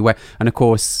be happy when, and of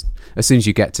course, as soon as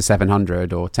you get to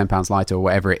 700 or 10 pounds lighter or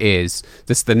whatever it is,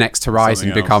 the next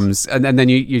horizon becomes, and then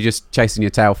you're just chasing your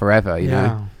tail forever, you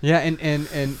know? Yeah,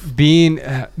 and being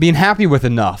happy with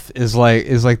enough is like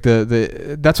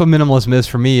the that's what minimalism is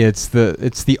for me. It's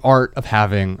the art of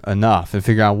having enough and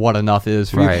figuring out what enough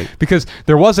is for you. Because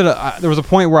there was a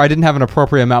point where I didn't have an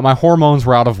appropriate amount. My hormones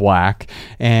were out of whack,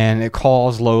 and it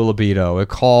caused low libido. It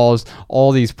caused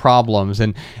all these problems,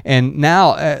 and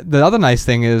now the other nice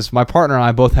thing is my partner and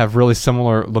I both have really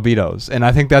similar libidos, and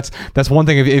I think that's one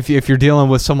thing. If you're dealing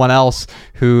with someone else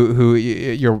who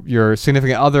your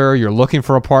significant other, you're looking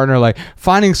for a partner, like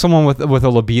finding someone with a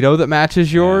libido that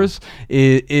matches yours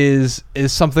is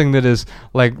something that is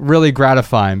like really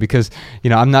gratifying, because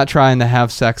I'm not trying to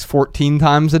have sex 14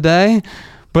 times a day.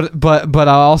 But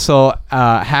I also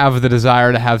have the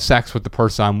desire to have sex with the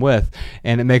person I'm with,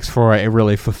 and it makes for a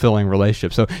really fulfilling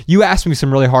relationship. So you asked me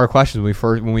some really hard questions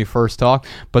when we first talked,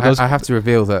 but I have to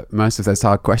reveal that most of those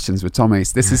hard questions were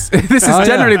Tommy's. This is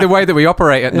generally the way that we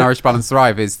operate at Nourish, Balance,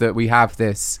 Thrive, is that we have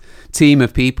this team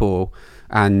of people,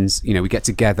 and we get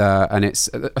together, and it's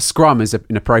a scrum is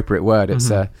an appropriate word. It's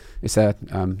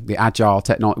the agile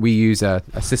technology. We use a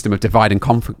system of divide and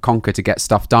conquer to get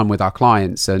stuff done with our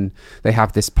clients, and they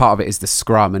have this part of it is the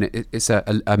scrum, and it's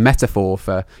a metaphor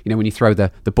for when you throw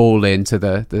the ball into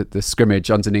the scrimmage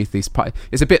underneath these.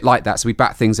 It's a bit like that. So we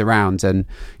bat things around, and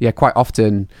quite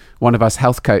often one of us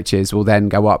health coaches will then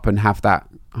go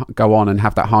on and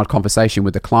have that hard conversation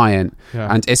with the client,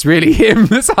 and it's really him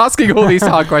that's asking all these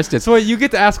hard questions. So you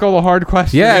get to ask all the hard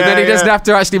questions. And then he doesn't have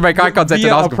to actually make eye contact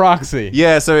and ask a proxy.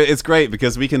 Yeah, so it's great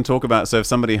because we can talk about, so if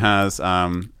somebody has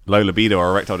low libido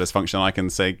or erectile dysfunction, I can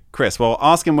say, Chris, well,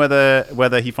 ask him whether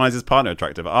he finds his partner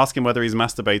attractive. Ask him whether he's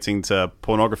masturbating to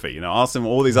pornography. Ask him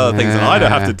all these other things, and I don't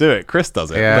have to do it. Chris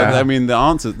does it. But I mean, the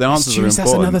answers are important.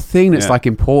 That's another thing that's like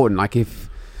important. Like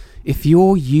if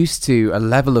you're used to a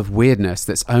level of weirdness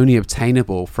that's only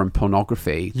obtainable from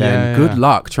pornography, then good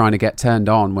luck trying to get turned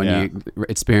on when you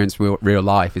experience real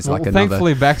life.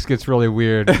 Thankfully, Bex gets really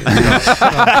weird,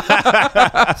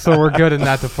 so we're good in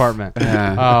that department.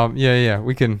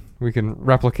 We can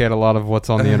replicate a lot of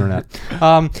what's on the internet.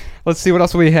 Let's see what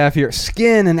else we have here.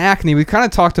 Skin and acne. We kind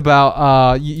of talked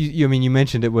about. You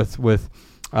mentioned it with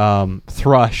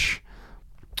thrush.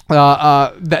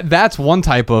 That's one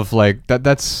type of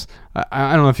that's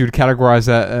I don't know if you would categorize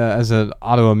that as an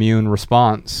autoimmune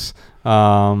response,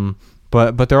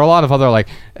 but there are a lot of other like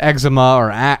eczema or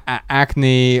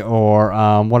acne or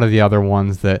one of the other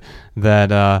ones that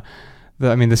the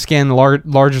skin,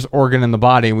 largest organ in the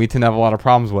body, and we tend to have a lot of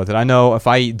problems with it. I know if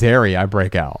I eat dairy, I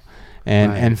break out.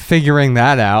 And figuring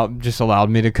that out just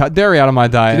allowed me to cut dairy out of my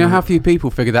diet. Do you know how few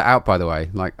people figure that out, by the way?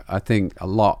 Like, I think a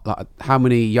lot. Like, how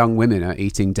many young women are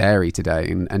eating dairy today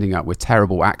and ending up with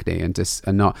terrible acne and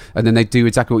then they do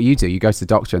exactly what you do. You go to the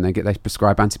doctor and they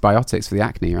prescribe antibiotics for the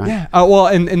acne, right? Yeah. Well,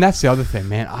 and that's the other thing,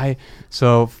 man. I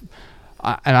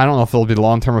don't know if there'll be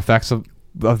long-term effects of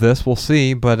this. We'll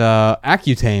see. But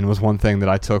Accutane was one thing that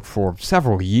I took for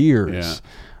several years.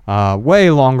 Yeah.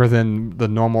 Way longer than the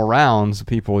normal rounds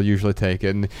people usually take it.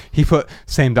 And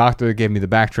same doctor that gave me the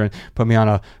Bactrim, put me on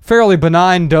a fairly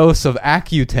benign dose of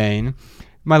Accutane.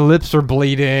 My lips are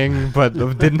bleeding, but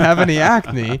didn't have any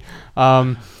acne.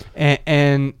 And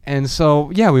so,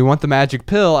 we want the magic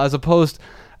pill as opposed.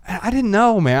 I didn't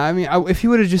know, man. I mean, if you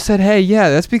would have just said, hey,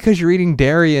 that's because you're eating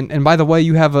dairy, and by the way,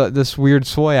 you have this weird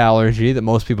soy allergy that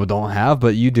most people don't have,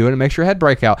 but you do it, and it makes your head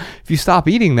break out. If you stop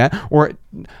eating that, or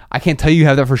I can't tell you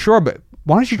have that for sure, but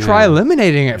why don't you try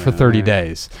eliminating it for 30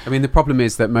 days? I mean, the problem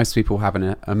is that most people have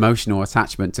an emotional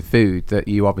attachment to food that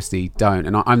you obviously don't.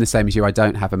 And I'm the same as you. I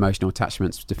don't have emotional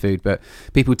attachments to food, but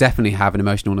people definitely have an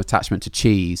emotional attachment to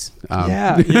cheese.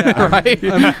 Right?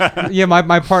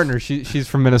 My partner, she's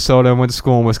from Minnesota and went to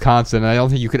school in Wisconsin. And I don't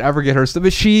think you could ever get her stuff,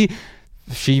 but she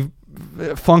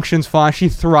functions fine. She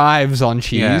thrives on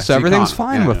cheese, Yeah, so she everything's can't-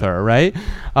 fine yeah. with her, right?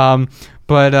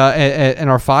 But and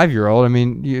our 5-year-old, I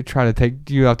mean, you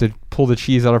have to pull the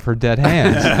cheese out of her dead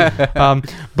hands.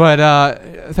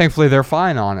 But thankfully they're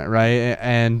fine on it, right?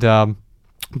 And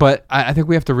but I think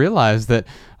we have to realize that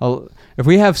if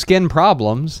we have skin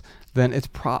problems, then it's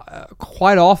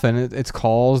quite often it's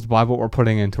caused by what we're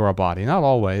putting into our body. Not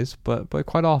always, but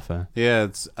quite often. Yeah,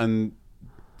 and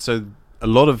so a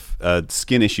lot of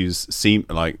skin issues seem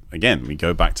like, again, we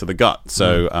go back to the gut.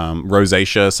 So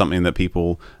rosacea, something that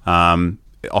people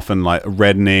often like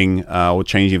reddening or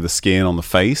changing of the skin on the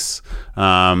face,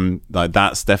 like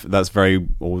that's very,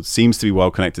 or seems to be well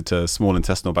connected to small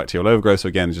intestinal bacterial overgrowth. So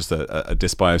again, just a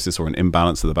dysbiosis or an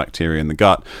imbalance of the bacteria in the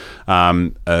gut.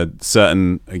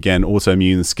 Certain, again,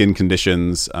 autoimmune skin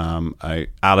conditions,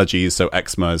 allergies. So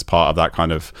eczema is part of that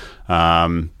kind of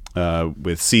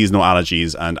with seasonal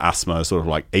allergies, and asthma, sort of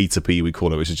like atopy we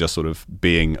call it, which is just sort of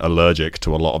being allergic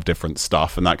to a lot of different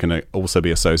stuff, and that can also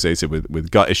be associated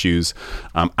with gut issues.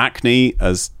 Acne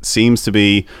seems to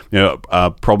be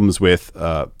problems with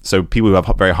so people who have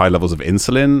very high levels of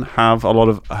insulin have a lot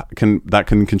of can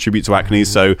contribute to acne.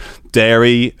 So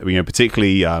dairy,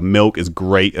 particularly milk, is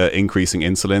great at increasing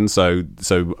insulin.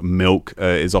 So milk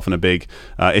is often a big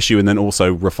issue, and then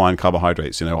also refined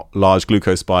carbohydrates. Large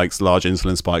glucose spikes, large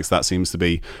insulin spikes. That seems to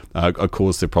be a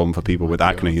causative problem for people with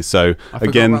acne. So I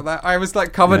again, forgot about that. I was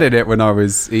like covered in it when I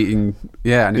was eating,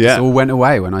 and it just all went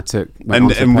away when I took.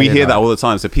 And we hear that all the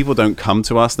time. So people don't come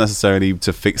to us necessarily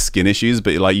to fix skin issues,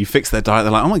 but like you fix their diet,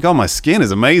 they're like, oh my god, my skin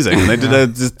is amazing, and they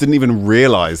just didn't even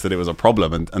realize that it was a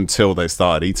problem until they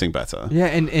started eating better. Yeah,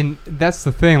 and that's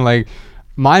the thing. Like,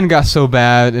 mine got so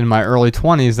bad in my early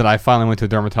 20s that I finally went to a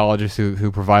dermatologist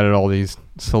who provided all these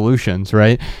solutions,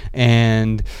 right?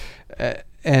 And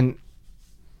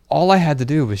all I had to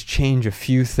do was change a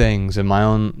few things in my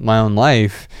own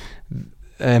life,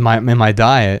 in my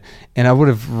diet, and I would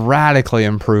have radically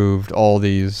improved all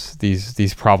these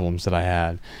problems that I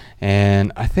had.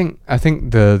 And I think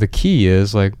the key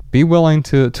is, like, be willing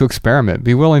to experiment,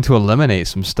 be willing to eliminate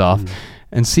some stuff,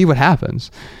 and see what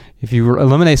happens. If you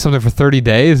eliminate something for 30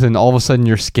 days and all of a sudden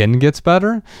your skin gets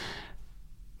better,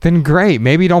 then great.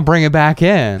 Maybe don't bring it back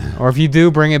in. Or if you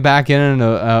do bring it back in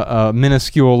a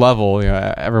minuscule level,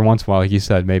 every once in a while, like you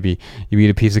said, maybe you eat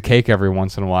a piece of cake every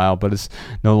once in a while, but it's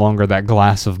no longer that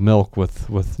glass of milk with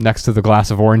next to the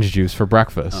glass of orange juice for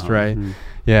breakfast, right?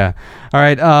 Yeah. All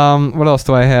right. What else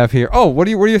do I have here? Oh, what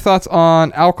are your thoughts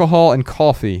on alcohol and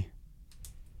coffee?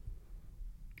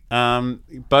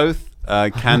 Both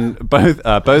can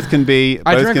be.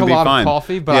 I both drink can a be lot fine. of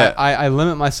coffee, but I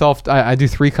limit myself. I do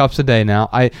 3 cups a day now.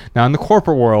 Now in the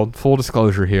corporate world, full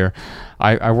disclosure here,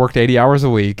 I worked 80 hours a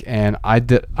week, and I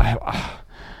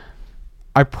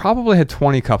probably had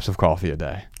 20 cups of coffee a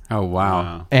day. Oh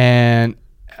wow! And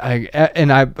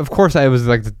I of course I was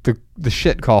like the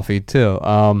shit coffee too.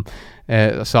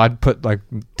 So I'd put like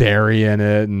dairy in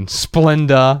it and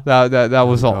Splenda. That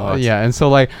was all. God. Yeah, and so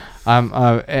like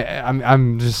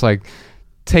I'm just like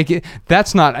take it.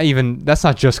 That's not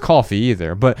just coffee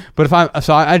either. But if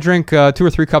I drink 2 or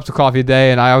 3 cups of coffee a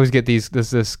day, and I always get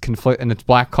this conflict, and it's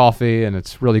black coffee and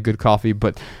it's really good coffee,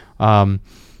 but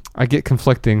I get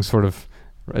conflicting sort of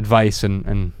advice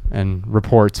and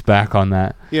reports back on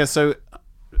that. Yeah. So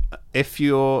if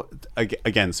you're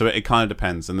again, so it kind of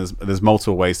depends, and there's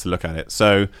multiple ways to look at it.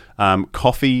 So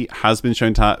coffee has been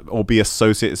shown to or be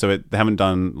associated. So they haven't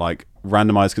done like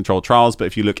randomized controlled trials, but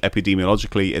if you look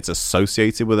epidemiologically, it's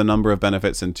associated with a number of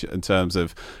benefits in terms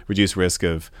of reduced risk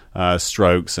of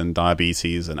strokes and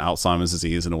diabetes and Alzheimer's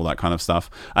disease and all that kind of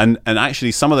stuff. And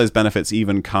actually, some of those benefits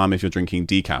even come if you're drinking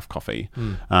decaf coffee,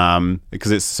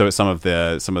 because it's some of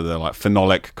the like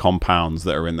phenolic compounds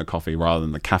that are in the coffee rather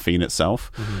than the caffeine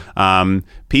itself.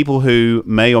 People who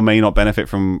may or may not benefit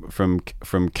from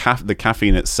the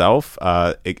caffeine itself,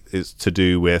 it's to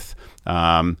do with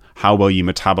how well you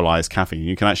metabolize caffeine.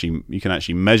 You can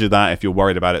actually measure that if you're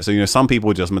worried about it. So some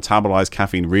people just metabolize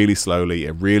caffeine really slowly.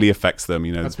 It really affects them.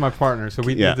 That's my partner. So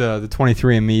we did the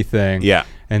 23andMe thing. Yeah.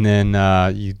 And then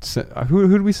who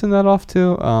did we send that off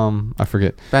to? I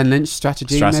forget. Ben Lynch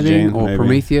strategy maybe?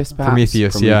 Prometheus perhaps.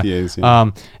 Prometheus,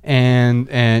 yeah.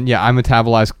 And yeah, I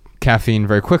metabolize caffeine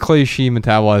very quickly. She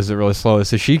metabolizes it really slowly,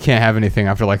 so she can't have anything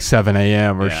after like 7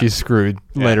 a.m. or she's screwed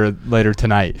later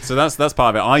tonight. So that's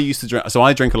part of it. I used to drink. So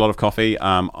I drink a lot of coffee.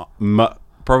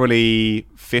 Probably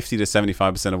 50 to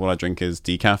 75% of what I drink is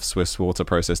decaf, Swiss water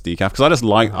processed decaf, because I just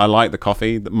like the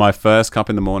coffee. My first cup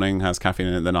in the morning has caffeine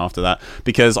in it. Then after that,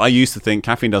 because I used to think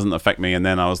caffeine doesn't affect me, and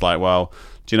then I was like, well,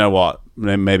 do you know what?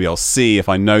 Maybe I'll see if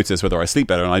I notice whether I sleep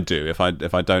better, and I do. If I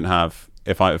don't have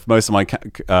if most of my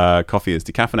coffee is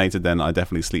decaffeinated, then I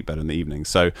definitely sleep better in the evening.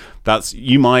 So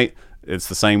it's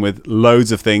the same with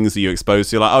loads of things that you expose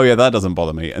to. You're like, oh yeah, that doesn't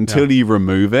bother me. Until you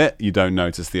remove it, you don't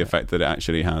notice the effect that it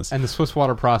actually has. And the Swiss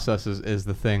water process is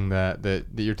the thing that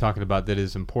you're talking about that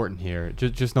is important here.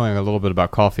 Just knowing a little bit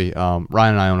about coffee. Ryan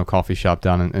and I own a coffee shop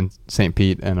down in St.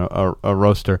 Pete and a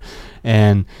roaster.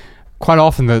 And quite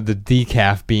often the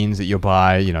decaf beans that you'll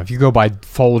buy, if you go buy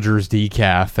Folgers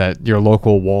decaf at your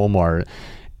local Walmart,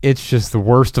 it's just the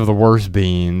worst of the worst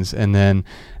beans. And then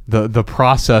the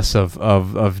process of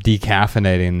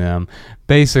decaffeinating them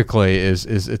basically is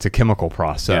it's a chemical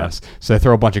process. So they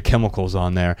throw a bunch of chemicals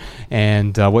on there,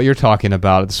 and what you're talking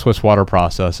about, the Swiss water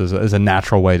process, is a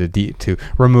natural way to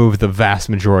remove the vast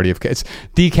majority of it's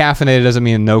decaffeinated. Doesn't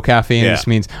mean no caffeine. It just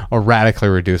means a radically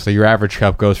reduced. So your average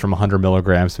cup goes from 100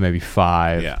 milligrams to maybe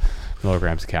 5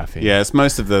 milligrams of caffeine. Yeah, it's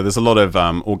there's a lot of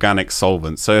organic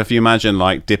solvents. So if you imagine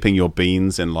like dipping your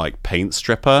beans in like paint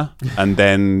stripper and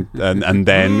then and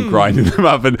then grinding them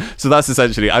up, and so that's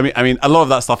essentially. I mean, a lot of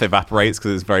that stuff evaporates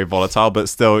because it's very volatile, but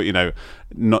still,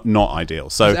 not ideal.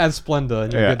 So just add Splenda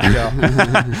and you're good to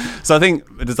go. So I think,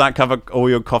 does that cover all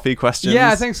your coffee questions?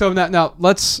 Yeah, I think so. Now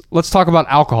let's talk about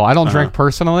alcohol. I don't drink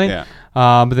personally. Yeah.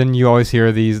 But then you always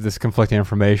hear this conflicting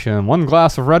information. 1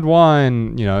 glass of red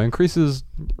wine, increases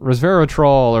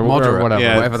resveratrol or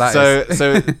whatever that is.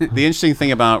 So the interesting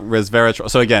thing about resveratrol.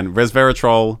 So again,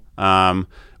 resveratrol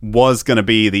was going to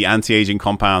be the anti-aging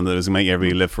compound that was going to make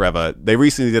everybody live forever. They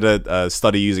recently did a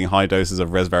study using high doses of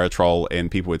resveratrol in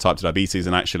people with type 2 diabetes,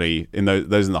 and actually in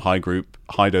those in the high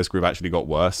dose group actually got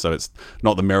worse. So it's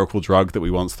not the miracle drug that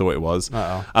we once thought it was.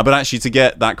 But actually, to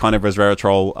get that kind of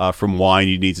resveratrol from wine,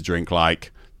 you need to drink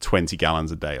like 20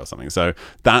 gallons a day or something. So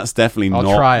that's definitely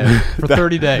I'll try it for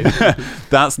 30 days.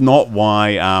 That's not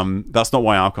why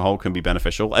alcohol can be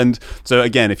beneficial. And so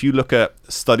again, if you look at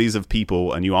studies of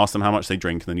people and you ask them how much they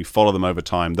drink and then you follow them over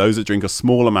time, those that drink a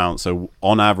small amount, so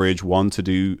on average 1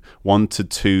 to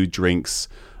 2 drinks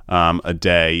a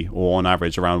day, or on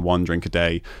average around 1 drink a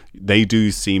day, they do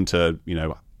seem to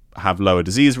have lower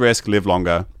disease risk, live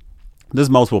longer. There's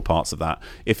multiple parts of that.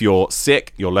 If you're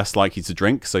sick, you're less likely to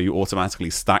drink, so you automatically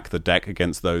stack the deck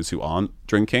against those who aren't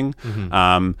drinking.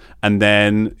 And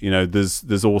then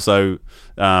there's also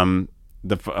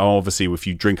obviously if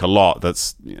you drink a lot,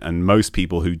 and most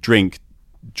people who drink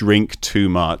too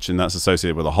much, and that's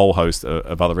associated with a whole host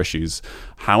of other issues.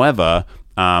 However,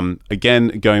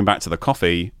 again, going back to the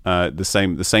coffee, the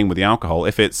same with the alcohol.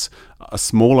 If it's a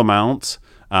small amount,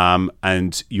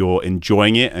 and you're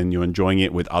enjoying it, and you're enjoying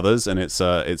it with others, and it's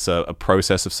a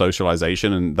process of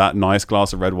socialization, and that nice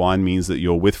glass of red wine means that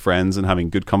you're with friends and having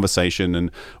good conversation and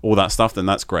all that stuff, then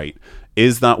that's great.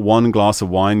 Is that 1 glass of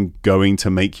wine going to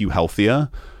make you healthier?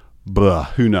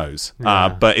 Who knows?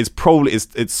 But it's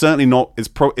certainly not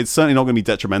going to be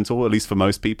detrimental, at least for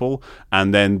most people.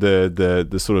 And then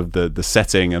the sort of the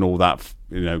setting and all that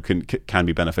can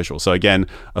be beneficial. So again,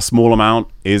 a small amount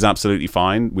is absolutely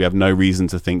fine. We have no reason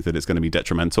to think that it's going to be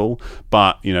detrimental.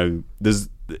 But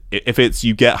if it's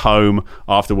you get home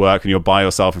after work and you're by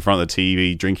yourself in front of the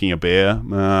TV drinking a beer,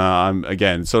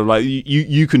 again, sort of like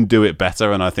you can do it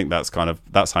better, and I think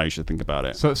that's how you should think about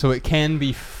it. So it can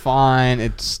be fine.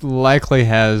 It's likely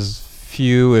has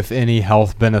few, if any,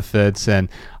 health benefits, and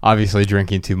obviously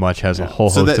drinking too much has a whole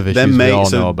host of issues we all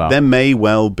know about. There may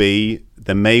well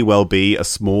be a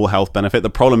small health benefit. The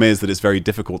problem is that it's very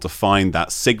difficult to find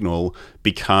that signal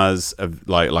because of,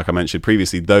 like I mentioned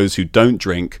previously, those who don't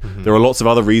drink, there are lots of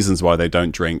other reasons why they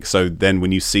don't drink. So then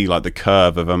when you see like the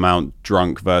curve of amount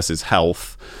drunk versus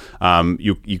health,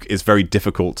 it's very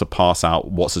difficult to pass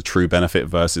out what's a true benefit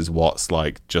versus what's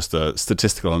like just a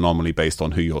statistical anomaly based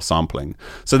on who you're sampling.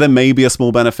 So there may be a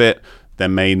small benefit, there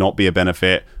may not be a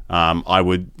benefit. I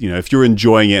would, if you're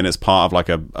enjoying it and it's part of like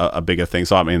a bigger thing.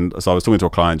 So I was talking to a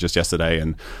client just yesterday,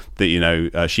 and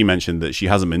that she mentioned that she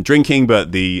hasn't been drinking,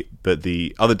 but the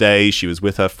other day she was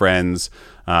with her friends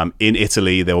in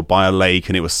Italy. They were by a lake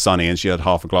and it was sunny, and she had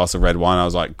half a glass of red wine. I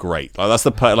was like, great. Like that's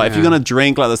if you're gonna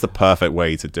drink, like that's the perfect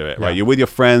way to do it, right? You're with your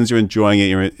friends, you're enjoying it,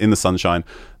 you're in the sunshine.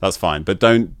 That's fine, but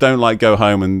don't like go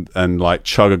home and like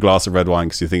chug a glass of red wine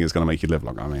because you think it's gonna make you live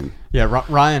longer. I mean,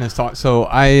 Ryan has talked. So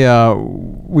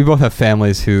we both have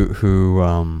families who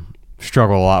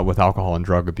struggle a lot with alcohol and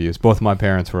drug abuse. Both of my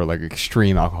parents were like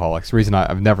extreme alcoholics. The reason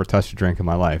I've never touched a drink in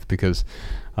my life because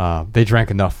they drank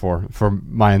enough for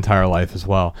my entire life as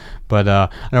well. But I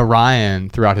know Ryan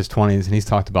throughout his 20s, and he's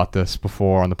talked about this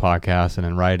before on the podcast and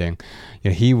in writing.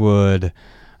 He would.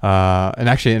 And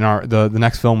actually, in the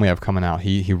next film we have coming out,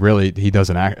 he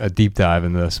does a deep dive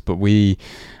in this. But we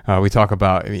talk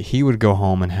about he would go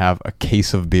home and have a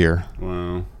case of beer.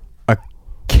 Wow. A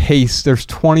case. There's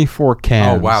 24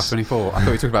 cans. Oh wow, 24. I thought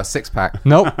you were talking about 6-pack.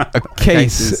 Nope, a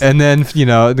case, Cases. and then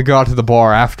to go out to the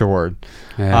bar afterward.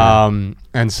 Yeah.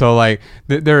 And so like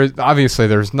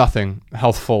there's nothing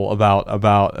healthful about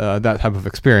that type of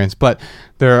experience, but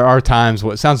there are times.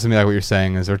 What sounds to me like what you're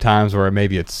saying is there are times where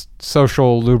maybe it's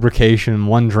social lubrication.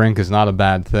 One drink is not a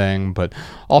bad thing, but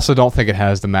also don't think it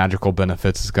has the magical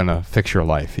benefits it's going to fix your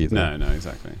life either. No,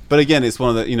 exactly. But again, it's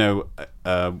one of the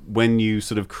when you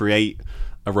sort of create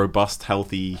a robust,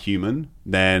 healthy human,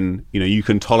 then you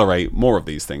can tolerate more of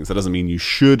these things. That doesn't mean you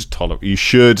should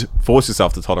force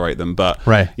yourself to tolerate them. But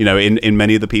right. In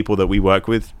many of the people that we work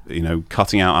with,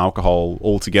 cutting out alcohol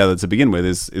altogether to begin with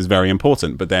is very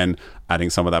important. But then adding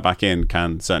some of that back in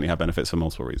can certainly have benefits for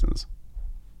multiple reasons.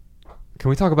 Can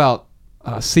we talk about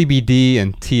CBD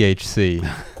and THC?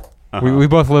 We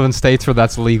both live in states where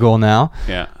that's legal now.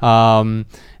 Yeah.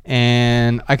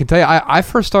 And I can tell you, I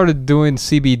first started doing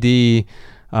CBD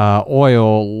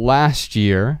oil last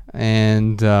year,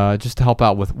 and just to help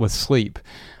out with sleep.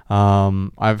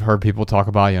 I've heard people talk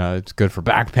about, it's good for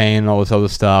back pain and all this other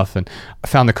stuff. And I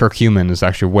found the curcumin is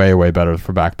actually way, way better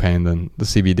for back pain than the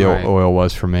CBD oil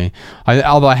was for me.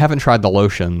 Although I haven't tried the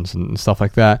lotions and stuff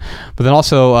like that. But then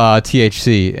also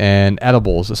THC and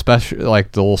edibles, especially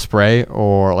like the little spray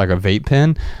or like a vape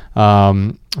pen,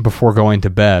 before going to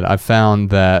bed. I've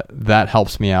found that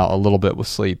helps me out a little bit with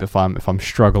sleep if I'm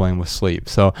struggling with sleep.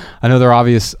 So I know there are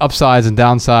obvious upsides and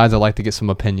downsides. I'd like to get some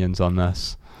opinions on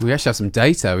this. We actually have some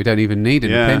data. We don't even need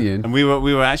an opinion. And we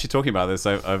were actually talking about this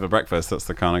over breakfast. That's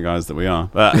the kind of guys that we are.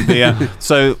 But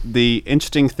so the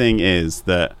interesting thing is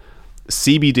that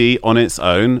CBD on its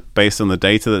own, based on the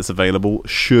data that's available,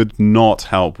 should not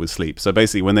help with sleep. So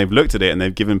basically, when they've looked at it and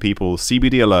they've given people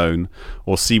CBD alone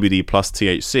or CBD plus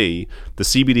THC, the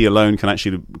CBD alone can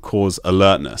actually cause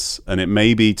alertness, and it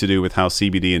may be to do with how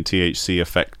CBD and THC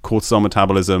affect cortisol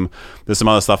metabolism. There's some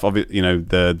other stuff.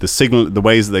 The signal, the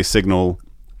ways that they signal.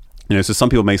 So some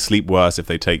people may sleep worse if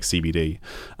they take CBD.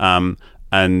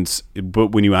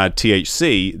 But when you add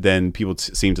THC, then people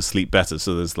seem to sleep better.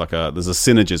 So there's a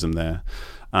synergism there.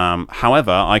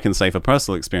 However, I can say for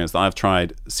personal experience that I've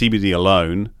tried CBD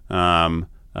alone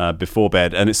before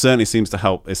bed, and it certainly seems to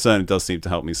help. It certainly does seem to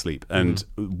help me sleep. And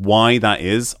why that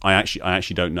is, I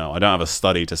actually don't know. I don't have a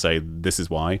study to say this is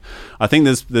why. I think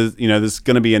there's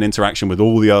going to be an interaction with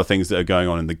all the other things that are going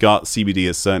on in the gut. CBD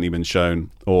has certainly been shown,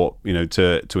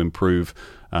 to improve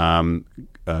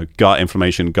gut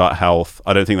inflammation, gut health.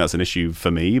 I don't think that's an issue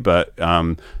for me, but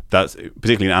that's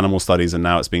particularly in animal studies, and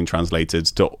now it's being translated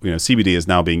to, CBD is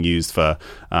now being used for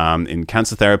in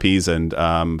cancer therapies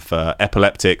and for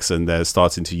epileptics, and they're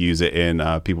starting to use it in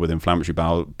people with inflammatory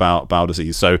bowel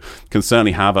disease. So can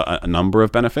certainly have a number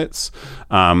of benefits.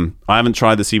 I haven't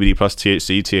tried the CBD plus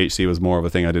THC. THC was more of a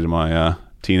thing I did in my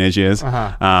teenage years,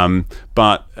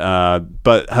 but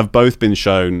have both been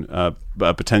shown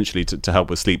potentially to help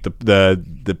with sleep.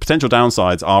 The potential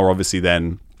downsides are obviously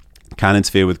then can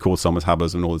interfere with cortisol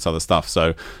metabolism and all this other stuff.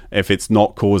 So if it's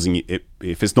not causing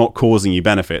you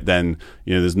benefit, then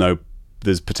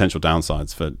there's potential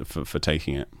downsides for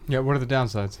taking it. Yeah, what are the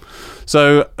downsides?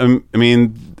 So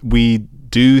we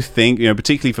do think,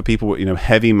 particularly for people,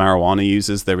 heavy marijuana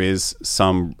users, there is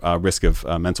some risk of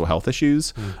mental health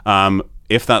issues.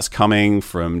 If that's coming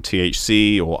from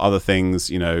THC or other things,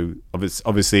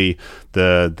 obviously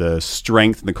the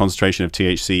strength and the concentration of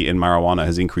THC in marijuana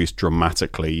has increased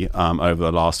dramatically over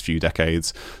the last few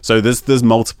decades. So there's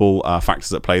multiple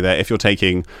factors at play there. If you're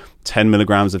taking 10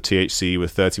 milligrams of THC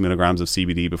with 30 milligrams of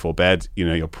CBD before bed,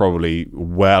 you're probably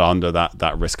well under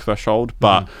that risk threshold.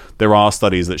 But there are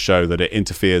studies that show that it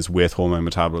interferes with hormone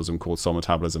metabolism, cortisol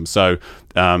metabolism. So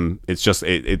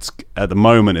it's at the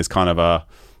moment it's kind of a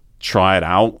try it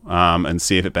out and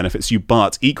see if it benefits you.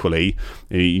 But equally,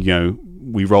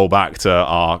 we roll back to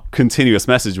our continuous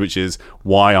message, which is,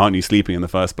 why aren't you sleeping in the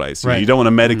first place? Right. You don't want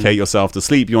to medicate yourself to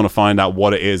sleep. You want to find out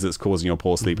what it is that's causing your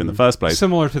poor sleep in the first place.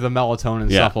 Similar to the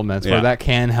melatonin supplements, where that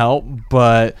can help,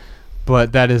 but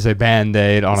that is a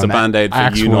Band-Aid on it's a Band-Aid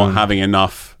for you one. not having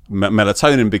enough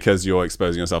melatonin because you're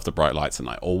exposing yourself to bright lights at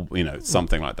night, or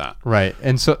something like that. Right.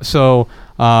 And so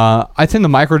I tend to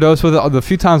microdose with it. The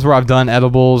few times where I've done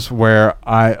edibles where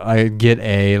I get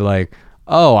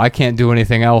I can't do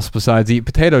anything else besides eat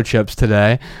potato chips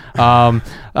today. I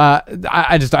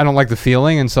don't like the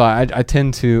feeling, and so I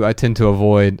tend to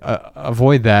avoid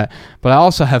that. But I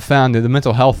also have found that the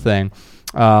mental health thing.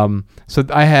 So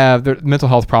I have mental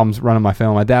health problems running my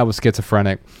family. My dad was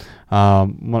schizophrenic.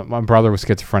 My brother was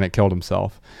schizophrenic, killed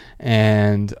himself,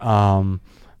 and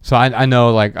So I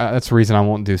know, like, that's the reason I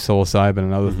won't do psilocybin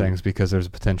and other things, because there's a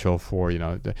potential for,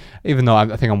 even though I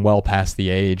think I'm well past the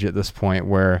age at this point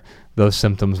where those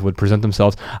symptoms would present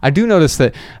themselves. I do notice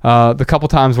that the couple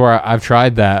times where I've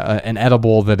tried that, an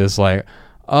edible that is like,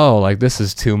 oh, like this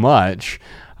is too much.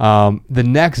 The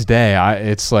next day,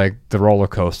 it's like the roller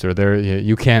coaster. There,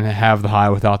 you can't have the high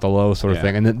without the low, sort of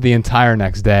thing. And the entire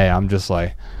next day, I'm just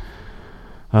like,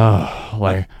 oh,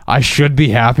 like I should be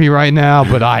happy right now,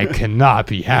 but I cannot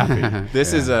be happy. I think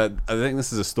this is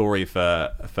a story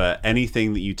for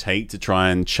anything that you take to try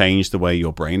and change the way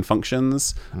your brain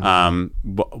functions.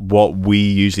 What we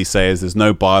usually say is there's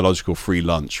no biological free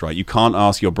lunch, right? You can't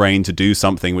ask your brain to do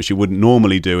something which you wouldn't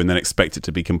normally do and then expect it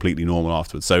to be completely normal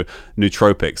afterwards. So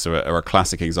nootropics are a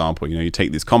classic example. You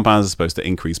take these compounds that are supposed to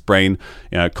increase brain,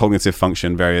 cognitive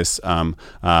function, various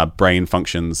brain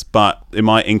functions, but it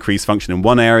might increase function in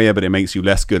one area, but it makes you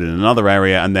less good in another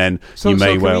area, and then you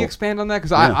may can we expand on that?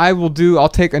 Because I'll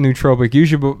take a nootropic.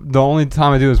 Usually, the only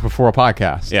time I do is before a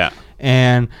podcast. Yeah.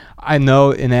 And I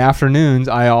know in the afternoons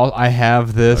I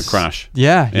have this crash.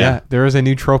 Yeah. There is a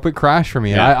nootropic crash for me.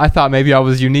 Yeah. And I thought maybe I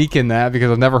was unique in that because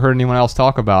I've never heard anyone else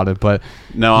talk about it. But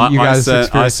no, I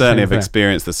certainly have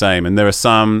experienced the same. And there are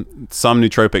some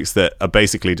nootropics that are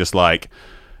basically just like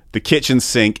the kitchen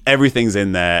sink, everything's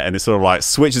in there, and it sort of like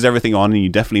switches everything on, and you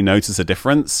definitely notice a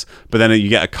difference, but then you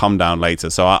get a come down later.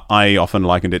 So I often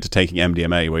likened it to taking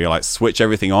MDMA, where you like switch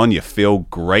everything on, you feel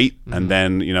great, and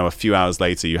then a few hours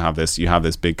later you have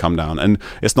this big come down. And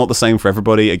it's not the same for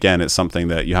everybody. Again, it's something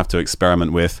that you have to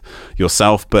experiment with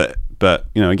yourself, but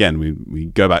again, we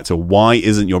go back to, why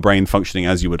isn't your brain functioning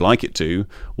as you would like it to?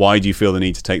 Why do you feel the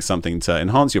need to take something to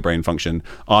enhance your brain function?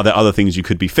 Are there other things you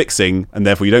could be fixing, and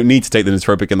therefore you don't need to take the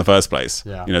nootropic in the first place?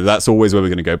 Yeah. That's always where we're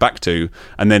going to go back to.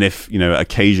 And then if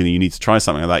occasionally you need to try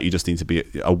something like that, you just need to be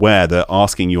aware that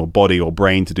asking your body or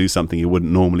brain to do something you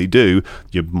wouldn't normally do,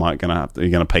 you're going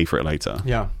to pay for it later.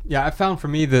 Yeah. I found for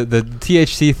me the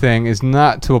THC thing is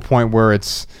not to a point where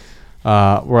it's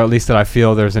or at least that I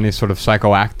feel there's any sort of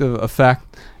psychoactive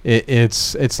effect.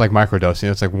 It's like microdosing.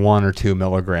 It's like 1 or 2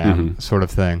 milligram sort of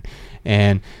thing.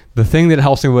 And the thing that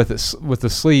helps me with the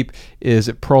sleep is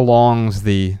it prolongs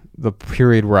the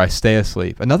period where I stay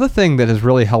asleep. Another thing that has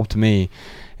really helped me,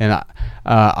 and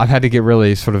I've had to get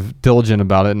really sort of diligent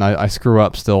about it, and I screw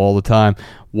up still all the time.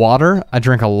 Water. I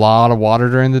drink a lot of water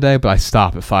during the day, but I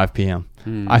stop at 5 p.m.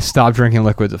 I stop drinking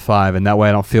liquids at 5, and that way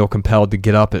I don't feel compelled to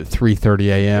get up at 3:30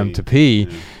 a.m. to pee.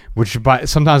 Which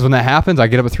sometimes when that happens, I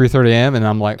get up at 3:30 a.m. and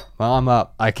I'm like, well, I'm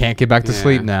up. I can't get back to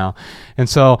sleep now. And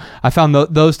so I found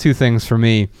those two things for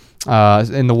me.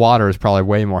 And the water is probably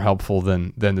way more helpful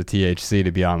than the THC,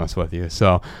 to be honest with you.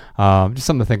 So just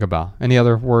something to think about. Any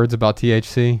other words about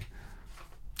THC?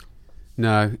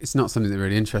 No, it's not something that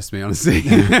really interests me, honestly.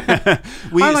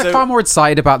 I'm far more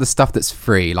excited about the stuff that's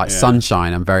free, like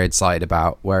sunshine. I'm very excited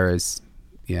about, whereas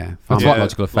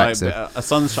pharmacological effects. A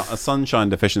sunshine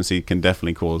deficiency can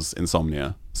definitely cause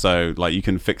insomnia. So like you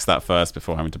can fix that first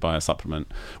before having to buy a supplement.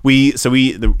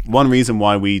 The one reason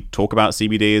why we talk about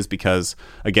CBD is because,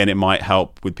 again, it might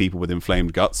help with people with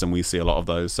inflamed guts, and we see a lot of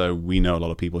those. So we know a lot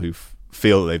of people who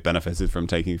feel that they've benefited from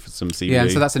taking some CBD. Yeah,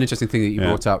 and so that's an interesting thing that you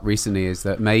brought up recently, is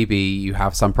that maybe you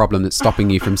have some problem that's stopping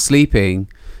you from sleeping,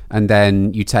 and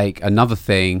then you take another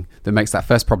thing that makes that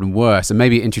first problem worse, and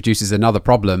maybe it introduces another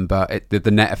problem, but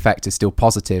the net effect is still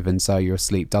positive, and so your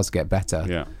sleep does get better.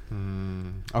 Yeah.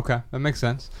 Okay, that makes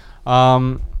sense.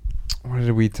 What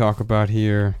did we talk about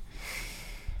here?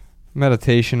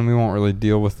 Meditation, we won't really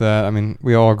deal with that. I mean,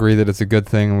 we all agree that it's a good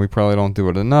thing, and we probably don't do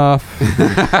it enough.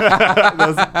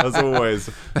 That's always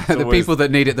the people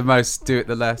that need it the most do it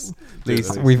the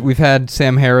least. We've had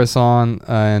Sam Harris on,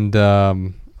 and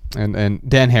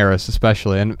Dan Harris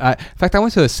especially. And in fact, I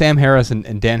went to a Sam Harris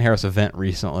and Dan Harris event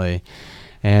recently,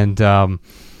 and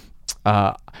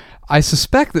I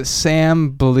suspect that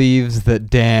Sam believes that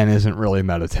Dan isn't really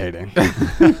meditating.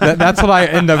 That's what I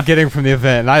end up getting from the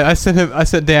event. And I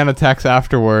sent Dan a text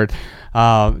afterward,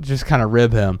 just kind of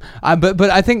rib him. But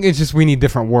I think it's just we need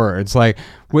different words. Like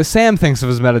what Sam thinks of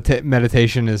as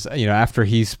meditation is, after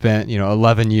he spent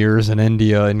 11 years in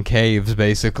India in caves,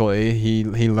 basically he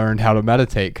learned how to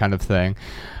meditate, kind of thing.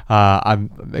 I'm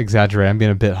exaggerating. I'm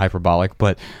being a bit hyperbolic,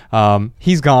 but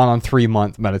he's gone on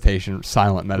 3-month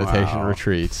silent meditation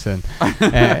retreats, and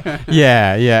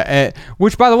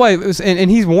which, by the way, and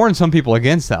he's warned some people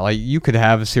against that. Like you could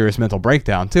have a serious mental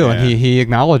breakdown too, and he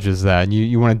acknowledges that. And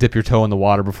you want to dip your toe in the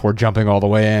water before jumping all the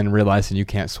way in and realizing you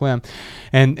can't swim.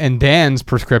 And Dan's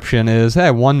prescription is,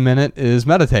 hey, 1 minute is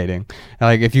meditating.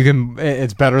 Like if you can,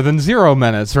 it's better than 0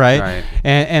 minutes, right?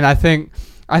 And I think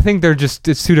I think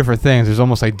it's two different things. There's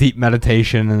almost like deep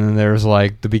meditation, and then there's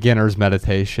like the beginner's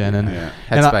meditation, and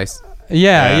Headspace.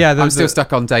 I'm still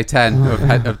stuck on day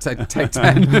 10 of take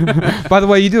 10. By the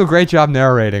way, you do a great job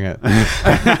narrating it.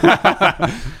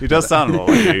 He does sound a lot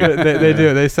like you. They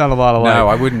do. They sound a lot alike. No,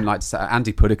 I wouldn't like to say.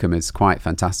 Andy Puddicombe is quite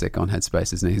fantastic on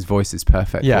Headspace, isn't he? His voice is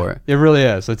perfect for it. It really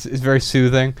is. It's very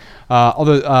soothing.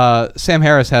 Although Sam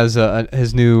Harris has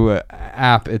his new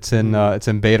app. It's in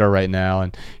beta right now,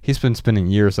 and he's been spending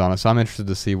years on it. So I'm interested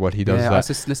to see what he does. I was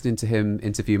just listening to him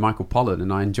interview Michael Pollan,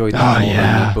 and I enjoyed that more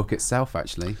than the book itself,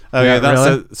 actually. Oh yeah,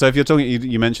 really? So if you're talking,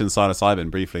 you mentioned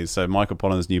psilocybin briefly. So Michael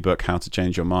Pollan's new book, How to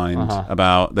Change Your Mind,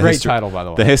 about the great history, title, by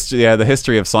the way. the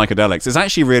history of psychedelics. It's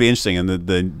actually really interesting, and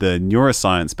the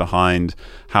neuroscience behind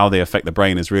how they affect the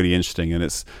brain is really interesting, and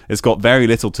it's got very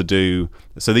little to do.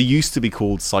 So they used to be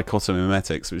called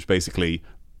psychotomimetics, which basically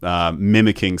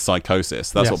mimicking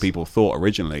psychosis. That's what people thought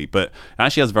originally, but it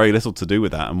actually has very little to do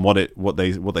with that. And what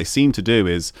they seem to do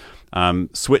is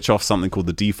switch off something called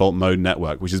the default mode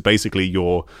network, which is basically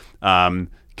your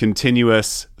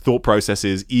continuous thought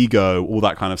processes, ego, all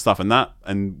that kind of stuff.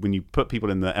 And when you put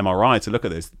people in the MRI to look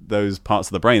at this, those parts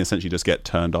of the brain essentially just get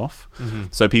turned off.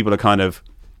 So people are kind of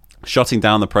shutting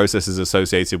down the processes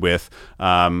associated with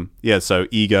so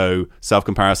ego,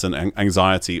 self-comparison,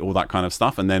 anxiety, all that kind of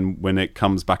stuff. And then when it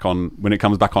comes back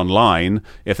online,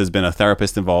 if there's been a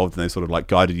therapist involved and they sort of like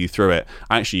guided you through it,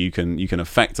 actually you can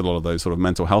affect a lot of those sort of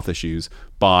mental health issues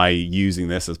by using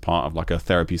this as part of like a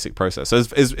therapeutic process. So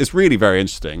it's really very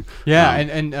interesting.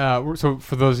 So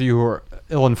for those of you who are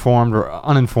ill-informed or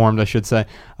uninformed, I should say,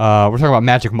 we're talking about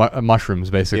magic mushrooms,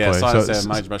 basically. Yeah,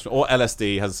 magic mushroom, or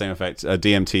LSD has the same effect.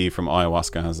 DMT from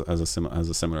ayahuasca has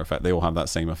a similar effect. They all have that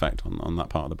same effect on that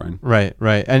part of the brain. Right.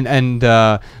 And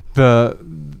the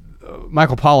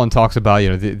Michael Pollan talks about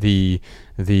the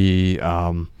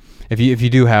if you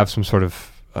do have some sort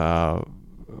of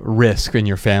risk in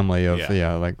your family of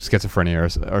like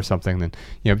schizophrenia or something, then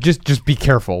just be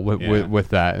careful with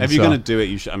that. If you're going to do it,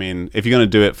 you should. I mean, if you're going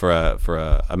to do it for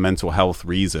a mental health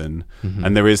reason,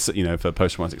 and there is for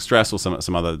post-traumatic stress or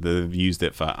some other, they've used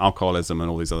it for alcoholism and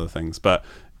all these other things, but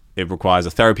it requires a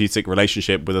therapeutic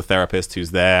relationship with a therapist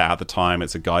who's there at the time.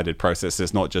 It's a guided process.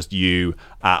 It's not just you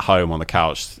at home on the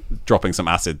couch dropping some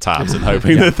acid tabs and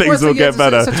hoping that things will get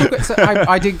better.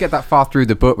 I didn't get that far through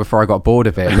the book before I got bored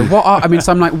of it. But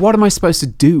so I'm like, what am I supposed to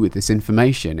do with this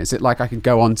information? Is it like I can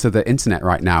go onto the internet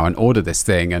right now and order this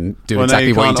thing and do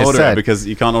exactly what you just said? Because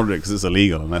you can't order it because it's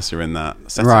illegal unless you're in that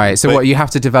setting. Right. So you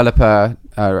have to develop a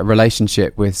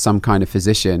relationship with some kind of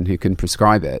physician who can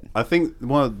prescribe it. I think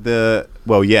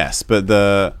yes, but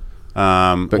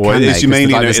it's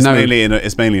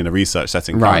mainly in a research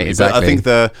setting, right? Exactly. But I think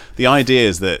the idea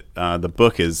is that the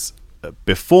book is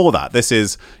before that. This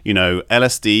is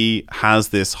LSD has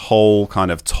this whole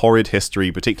kind of torrid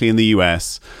history, particularly in the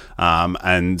US,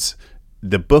 and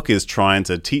the book is trying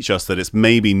to teach us that it's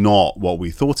maybe not what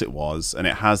we thought it was, and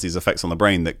it has these effects on the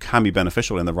brain that can be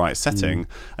beneficial in the right setting,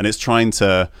 and it's trying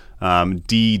to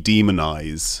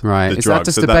de-demonize the Is drug. that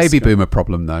just a baby boomer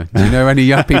problem, though? Do you know any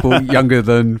young people younger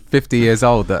than 50 years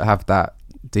old that have that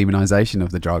demonization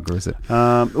of the drug, or is it?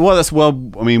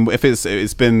 If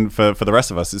it's been for the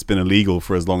rest of us, it's been illegal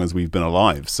for as long as we've been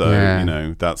alive. So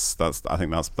that's I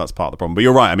think that's part of the problem. But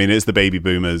you're right. I mean, it's the baby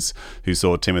boomers who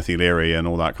saw Timothy Leary and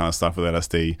all that kind of stuff with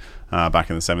LSD back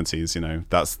in the 70s.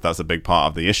 That's a big part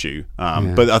of the issue.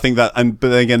 But I think but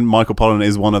then again, Michael Pollan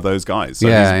is one of those guys. So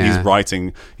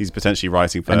he's potentially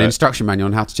writing for an instruction manual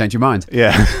on how to change your mind.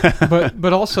 Yeah.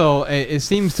 but also it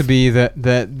seems to be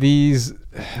that these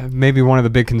maybe one of the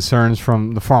big concerns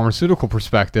from the pharmaceutical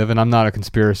perspective, and I'm not a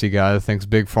conspiracy guy that thinks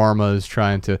big pharma is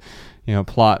trying to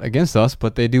plot against us,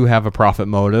 but they do have a profit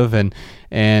motive, and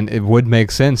it would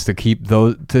make sense to keep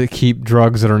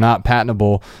drugs that are not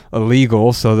patentable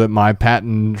illegal, so that my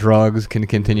patent drugs can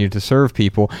continue to serve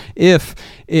people. If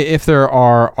there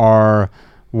are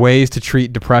ways to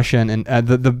treat depression, and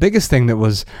the biggest thing that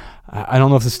was, I don't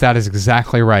know if the stat is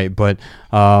exactly right, but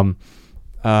it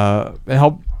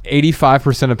helped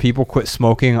 85% of people quit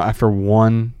smoking after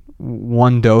one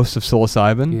dose of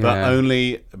psilocybin.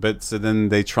 But so then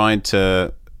they tried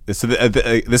to. So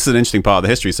this is an interesting part of the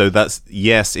history. So that's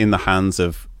in the hands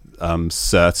of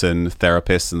certain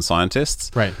therapists and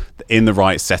scientists, right, in the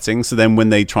right setting. So then when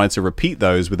they tried to repeat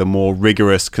those with a more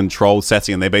rigorous, controlled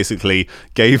setting, and they basically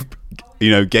gave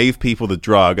people the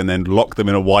drug and then locked them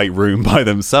in a white room by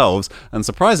themselves. And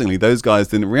surprisingly, those guys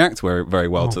didn't react very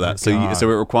well to that. So it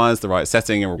requires the right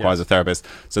setting. It requires a therapist.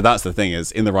 So that's the thing,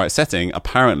 is in the right setting,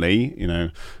 apparently,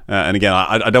 And again,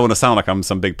 I don't want to sound like I'm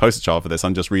some big poster child for this.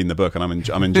 I'm just reading the book, and I'm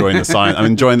enjoying the science. I'm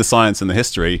enjoying the science and the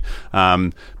history.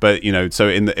 But so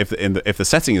if the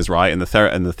setting is right and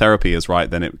the therapy is right,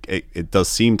 then it does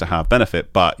seem to have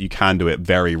benefit. But you can do it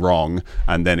very wrong,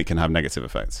 and then it can have negative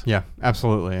effects. Yeah,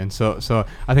 absolutely. And so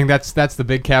I think that's the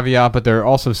big caveat. But there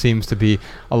also seems to be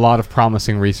a lot of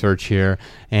promising research here.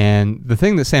 And the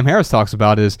thing that Sam Harris talks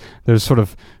about is there's sort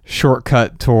of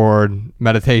shortcut toward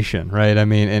meditation, right? I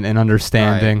mean, and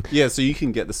understanding. Right. Yeah, so you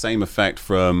can get the same effect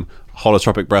from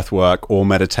holotropic breath work or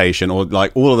meditation, or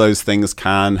like all of those things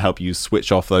can help you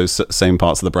switch off those same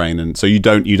parts of the brain, and so you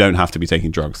don't have to be taking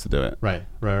drugs to do it. Right.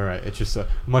 It's just a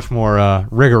much more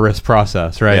rigorous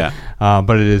process, right? Yeah.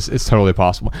 But it's totally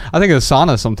possible. I think of the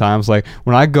sauna sometimes, like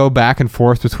when I go back and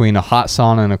forth between a hot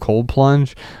sauna and a cold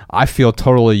plunge, I feel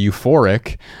totally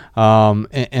euphoric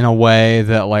in a way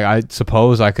that, like, I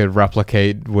suppose I could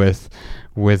replicate with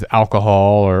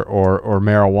alcohol or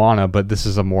marijuana, but this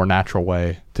is a more natural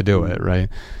way to do it, right?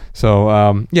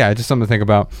 So just something to think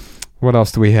about. What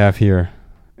else do we have here?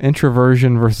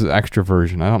 Introversion versus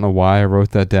extroversion. I don't know why I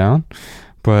wrote that down,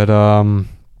 but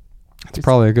it's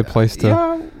probably a good place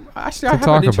to actually I have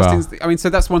an interesting I mean, so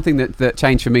that's one thing that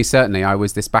changed for me. Certainly, I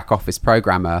was this back office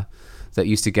programmer that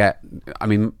used to get, I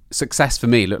mean, success for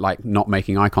me looked like not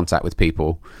making eye contact with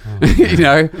people,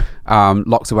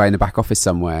 locked away in the back office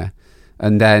somewhere.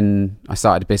 And then I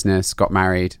started a business, got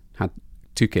married, had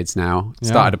 2 kids now,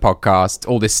 started a podcast,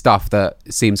 all this stuff that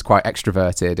seems quite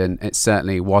extroverted, and it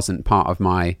certainly wasn't part of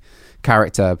my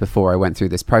character before I went through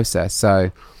this process.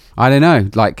 So I don't know,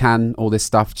 like, can all this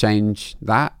stuff change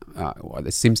that? Well,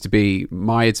 this seems to be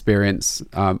my experience.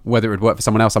 Whether it would work for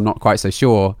someone else, I'm not quite so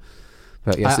sure.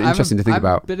 But yeah, it's interesting to think about.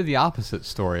 I have a bit of the opposite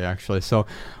story, actually. So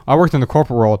I worked in the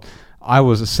corporate world. I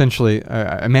was essentially,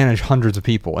 I managed hundreds of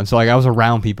people. And so, like, I was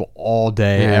around people all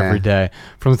day, every day.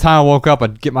 From the time I woke up,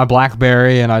 I'd get my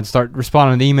BlackBerry and I'd start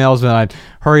responding to emails, and I'd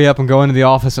hurry up and go into the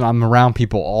office, and I'm around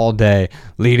people all day,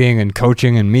 leading and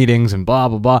coaching and meetings and blah,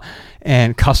 blah, blah,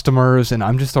 and customers. And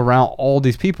I'm just around all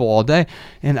these people all day.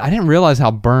 And I didn't realize how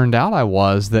burned out I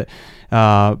was. That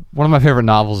one of my favorite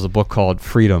novels is a book called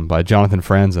Freedom by Jonathan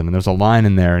Franzen. And there's a line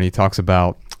in there, and he talks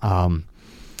about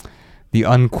the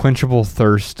unquenchable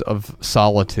thirst of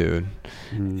solitude.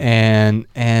 And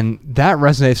that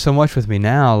resonates so much with me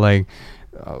now. Like,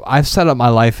 I've set up my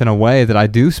life in a way that I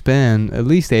do spend at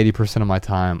least 80% of my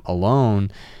time alone,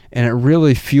 and it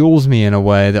really fuels me in a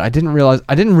way that I didn't realize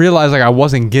like I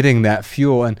wasn't getting that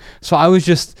fuel. And so I was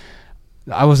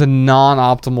a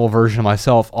non-optimal version of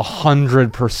myself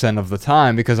 100% of the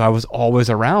time, because I was always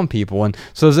around people. And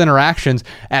so those interactions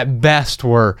at best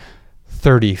were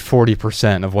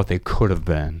 30-40% of what they could have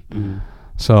been.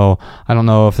 So I don't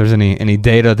know if there's any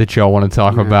data that y'all want to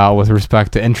talk about with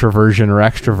respect to introversion or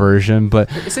extroversion,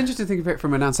 but it's interesting to think of it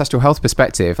from an ancestral health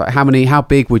perspective. Like, how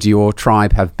big would your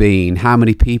tribe have been? How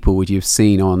many people would you have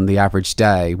seen on the average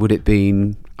day? Would it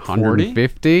been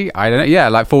 150? I don't know. Yeah,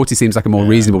 like 40 seems like a more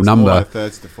reasonable number. More like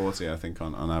 30 to 40, I think,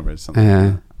 on average.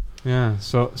 Something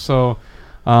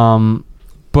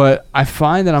but I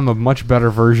find that I'm a much better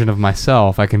version of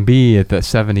myself. I can be at the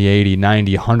 70, 80,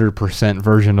 90, 100%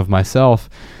 version of myself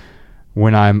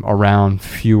when I'm around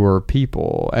fewer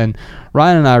people. And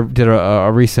Ryan and I did a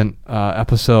recent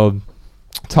episode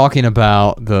talking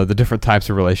about the different types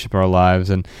of relationship in our lives,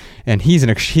 and he's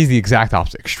the exact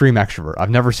opposite, extreme extrovert. I've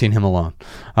never seen him alone,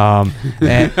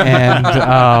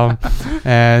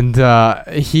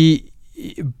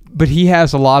 he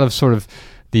has a lot of sort of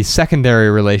these secondary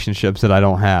relationships that I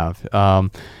don't have.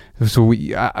 So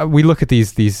we look at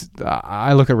these.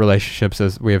 I look at relationships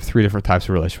as we have 3 different types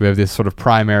of relationships. We have this sort of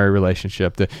primary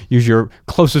relationship that use your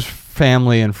closest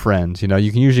family and friends. You know,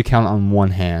 you can usually count on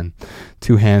one hand,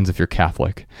 2 hands if you're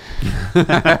Catholic.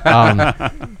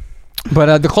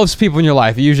 But the closest people in your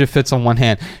life, it usually fits on one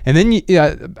hand. And then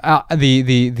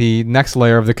the next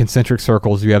layer of the concentric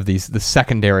circles, you have the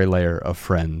secondary layer of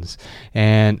friends.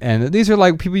 And these are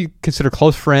like people you consider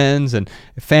close friends and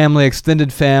family,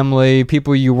 extended family,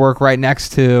 people you work right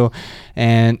next to.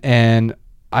 And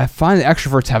I find that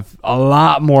extroverts have a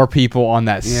lot more people on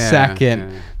that second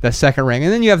ring.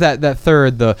 And then you have that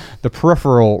third, the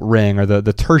peripheral ring, or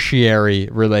the tertiary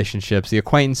relationships, the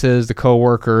acquaintances, the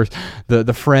coworkers,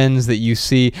 the friends that you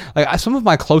see. Like, some of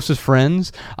my closest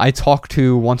friends I talk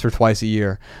to once or twice a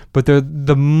year, but they're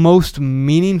the most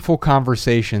meaningful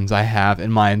conversations I have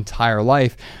in my entire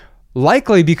life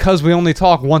Likely because we only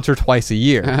talk once or twice a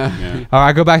year. Yeah.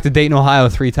 I go back to Dayton, Ohio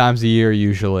 3 times a year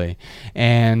usually,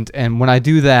 and when I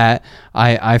do that,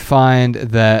 I find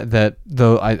that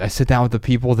though I sit down with the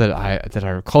people that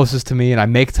are closest to me, and I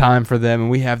make time for them, and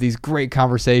we have these great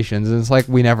conversations, and it's like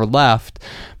we never left.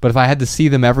 But if I had to see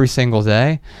them every single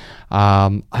day,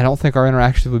 I don't think our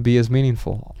interactions would be as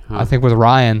meaningful. I think with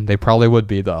Ryan, they probably would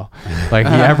be, though. Like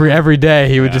every day,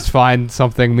 he would just find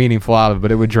something meaningful out of it,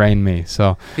 but it would drain me.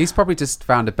 So he's probably just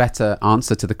found a better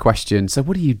answer to the question. So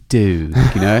what do you do?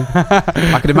 You know,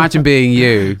 I could imagine being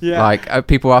you. Yeah. Like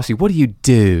people ask you, what do you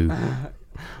do?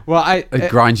 Well, It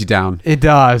grinds you down. It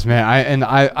does, man.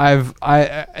 I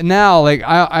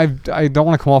don't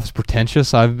want to come off as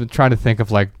pretentious. I've been trying to think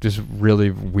of like just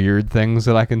really weird things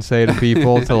that I can say to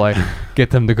people to like get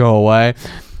them to go away.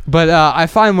 But I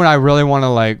find when I really want to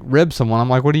like rib someone, I'm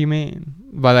like, what do you mean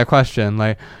by that question?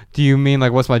 Like, do you mean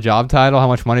like what's my job title? How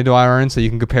much money do I earn? So you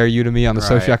can compare you to me on the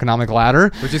socioeconomic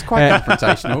ladder, which is quite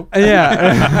confrontational.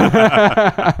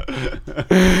 Yeah.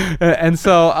 And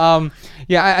so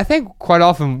I think quite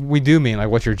often we do mean like,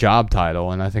 what's your job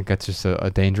title? And I think that's just a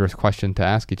dangerous question to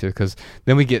ask each other, because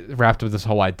then we get wrapped with this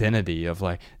whole identity of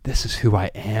like, this is who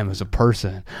I am as a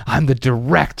person. I'm the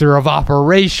director of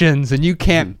operations, and you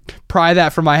can't pry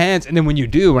that from my hands. And then when you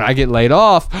do, when I get laid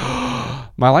off,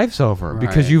 my life's over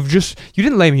because you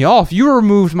didn't lay me off. You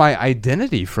removed my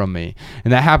identity from me.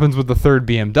 And that happens with the third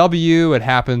BMW. It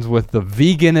happens with the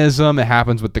veganism. It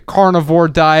happens with the carnivore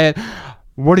diet.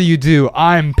 What do?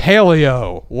 I'm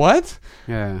paleo. What?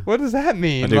 Yeah. What does that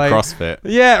mean? I do CrossFit.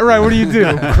 Yeah, right. What do you do?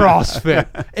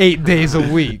 CrossFit. 8 days a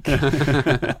week.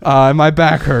 My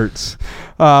back hurts.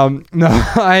 All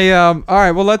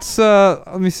right. Well,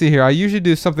 let me see here. I usually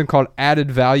do something called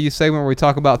added value segment, where we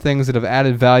talk about things that have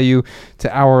added value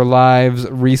to our lives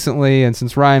recently. And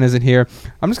since Ryan isn't here,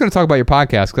 I'm just going to talk about your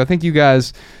podcast, because I think you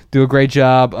guys do a great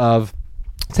job of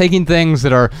taking things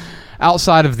that are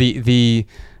outside of the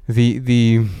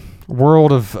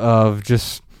world of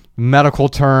just medical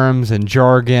terms and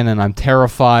jargon, and I'm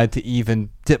terrified to even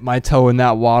dip my toe in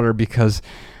that water because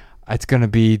it's going to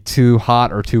be too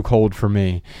hot or too cold for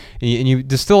me. And you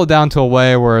distill it down to a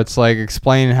way where it's like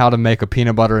explaining how to make a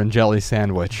peanut butter and jelly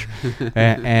sandwich.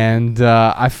 and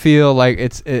I feel like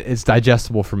it's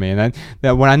digestible for me. And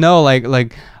that when I know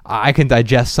like I can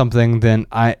digest something, then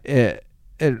it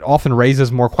often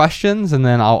raises more questions, and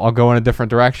then I'll go in a different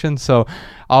direction. So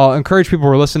I'll encourage people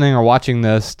who are listening or watching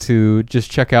this to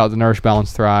just check out the Nourish,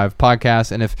 Balance, Thrive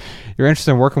podcast. And if you're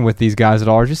interested in working with these guys at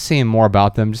all, or just seeing more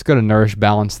about them, just go to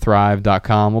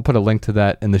nourishbalancethrive.com. We'll put a link to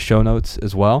that in the show notes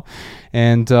as well.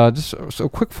 And just a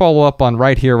quick follow-up on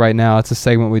Right Here, Right Now. It's a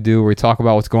segment we do where we talk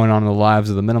about what's going on in the lives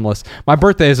of the minimalists. My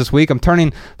birthday is this week. I'm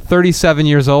turning 37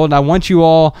 years old, and I want you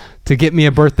all to get me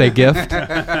a birthday gift.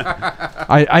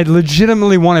 I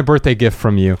legitimately want a birthday gift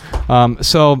from you.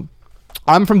 So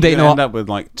I'm from Dayton. You end up with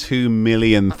like 2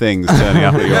 million things turning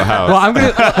up at your house. Well, I'm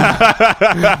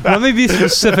gonna let me be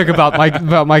specific about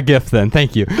my gift then.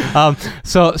 Thank you.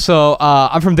 So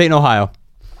I'm from Dayton, Ohio,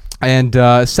 and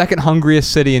second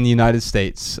hungriest city in the United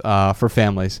States for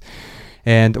families.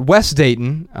 And West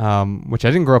Dayton, which I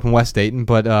didn't grow up in West Dayton,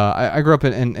 but I grew up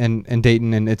in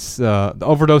Dayton, and it's the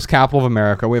overdose capital of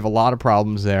America. We have a lot of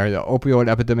problems there. The opioid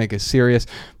epidemic is serious,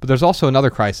 but there's also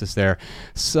another crisis there.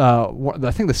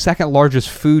 I think the second largest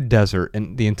food desert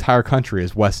in the entire country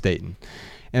is West Dayton.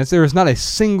 And there is not a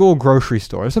single grocery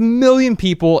store. There's 1 million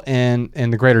people in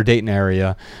the greater Dayton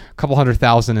area, a couple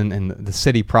 100,000 in the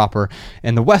city proper.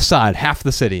 And the west side, half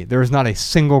the city, there is not a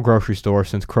single grocery store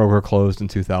since Kroger closed in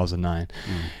 2009.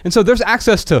 And so there's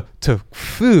access to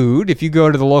food. If you go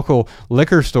to the local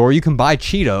liquor store, you can buy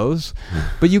Cheetos,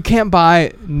 but you can't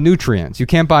buy nutrients. You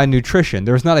can't buy nutrition.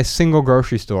 There's not a single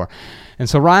grocery store. And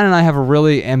so Ryan and I have a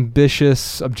really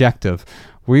ambitious objective.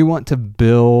 We want to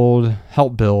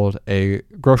help build a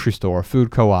grocery store, a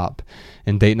food co-op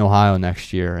in Dayton, Ohio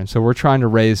next year. And so we're trying to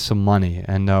raise some money.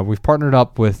 And we've partnered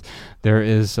up there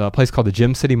is a place called the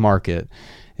Gym City Market.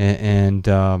 And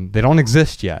they don't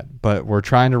exist yet, but we're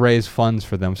trying to raise funds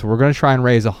for them. So we're going to try and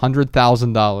raise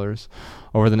 $100,000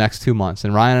 over the next 2 months.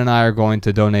 And Ryan and I are going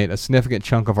to donate a significant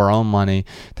chunk of our own money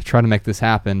to try to make this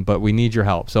happen, but we need your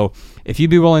help. So if you'd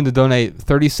be willing to donate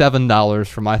 $37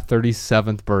 for my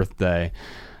 37th birthday,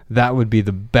 that would be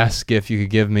the best gift you could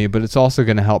give me. But it's also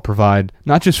going to help provide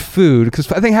not just food,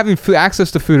 because I think having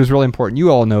access to food is really important.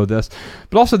 You all know this,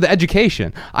 but also the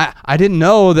education. I didn't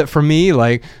know that for me,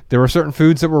 like, there were certain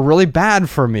foods that were really bad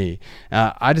for me.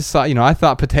 I just thought, I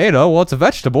thought potato, well, it's a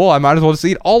vegetable. I might as well just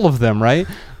eat all of them, right?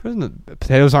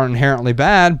 Potatoes aren't inherently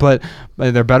bad, but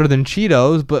they're better than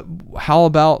Cheetos. But how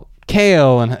about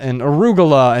kale and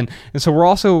arugula, and so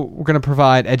we're going to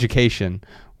provide education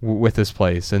with this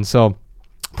place, and so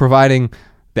providing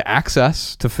the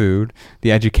access to food,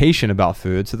 the education about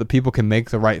food, so that people can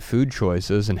make the right food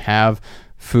choices and have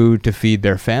food to feed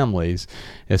their families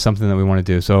is something that we want to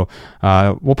do. So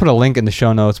we'll put a link in the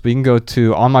show notes, but you can go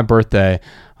to, on my birthday,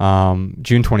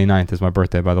 June 29th is my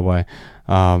birthday, by the way.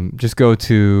 Just go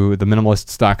to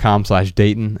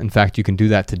theminimalists.com/Dayton. In fact, you can do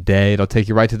that today. It'll take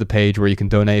you right to the page where you can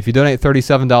donate. If you donate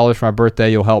 $37 for my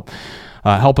birthday, you'll help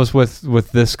us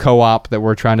with this co-op that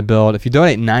we're trying to build. If you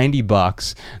donate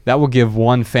 $90, that will give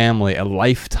one family a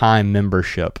lifetime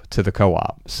membership to the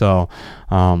co-op. So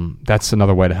that's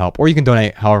another way to help. Or you can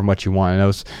donate however much you want. I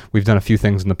know we've done a few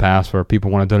things in the past where people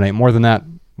want to donate more than that.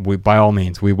 By all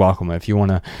means, we welcome it. If you want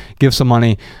to give some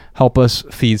money, help us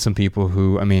feed some people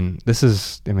who,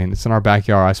 it's in our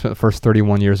backyard. I spent the first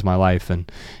 31 years of my life in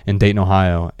Dayton,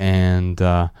 Ohio, and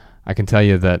I can tell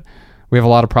you that we have a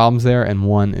lot of problems there, and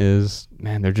one is,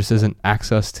 there just isn't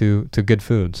access to good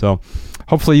food. So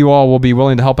hopefully you all will be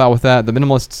willing to help out with that.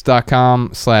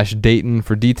 Theminimalists.com/Dayton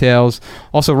for details.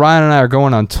 Also, Ryan and I are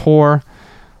going on tour.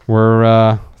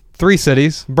 We're 3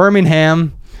 cities,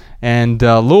 Birmingham and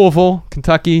Louisville,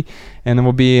 Kentucky, and then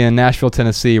we'll be in Nashville,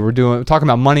 Tennessee. We're talking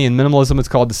about money and minimalism. It's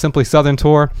called the Simply Southern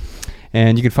Tour.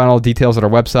 And you can find all the details at our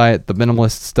website,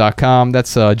 theminimalists.com.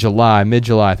 That's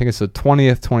mid-July. I think it's the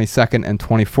 20th, 22nd, and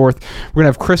 24th. We're going to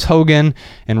have Chris Hogan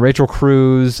and Rachel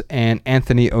Cruz and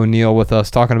Anthony O'Neill with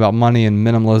us talking about money and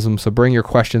minimalism. So bring your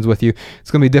questions with you.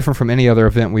 It's going to be different from any other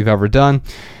event we've ever done.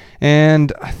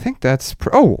 And I think that's...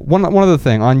 one other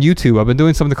thing. On YouTube, I've been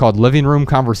doing something called Living Room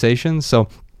Conversations. So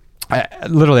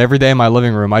literally every day in my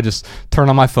living room, I just turn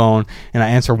on my phone and I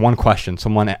answer one question.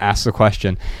 Someone asks a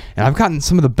question, and I've gotten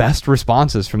some of the best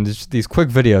responses from these quick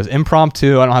videos,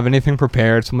 impromptu. I don't have anything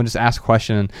prepared. Someone just asks a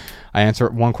question and I answer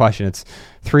one question. It's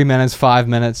 3 minutes, 5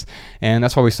 minutes, and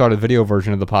that's why we started a video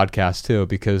version of the podcast too,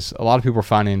 because a lot of people are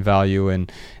finding value in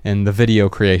the video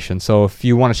creation. So if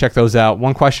you want to check those out,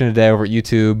 one question a day over at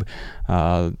YouTube,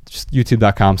 just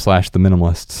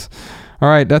youtube.com/theminimalists. All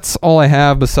right, that's all I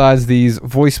have besides these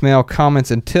voicemail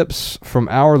comments and tips from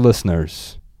our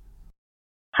listeners.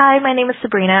 Hi, my name is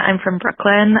Sabrina. I'm from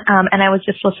Brooklyn, and I was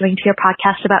just listening to your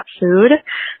podcast about food.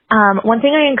 One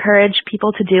thing I encourage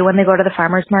people to do when they go to the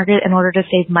farmer's market in order to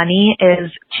save money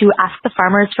is to ask the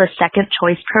farmers for second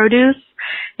choice produce.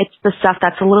 It's the stuff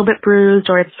that's a little bit bruised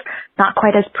or it's not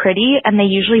quite as pretty, and they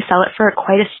usually sell it for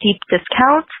quite a steep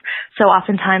discount. So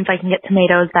oftentimes I can get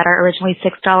tomatoes that are originally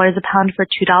 $6 a pound for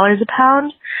 $2 a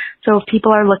pound. So if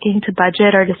people are looking to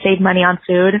budget or to save money on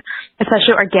food,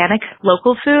 especially organic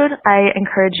local food, I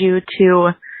encourage you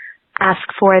to ask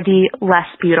for the less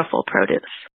beautiful produce.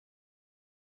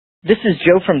 This is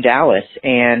Joe from Dallas,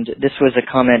 and this was a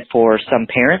comment for some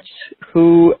parents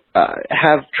who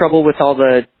have trouble with all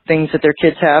the things that their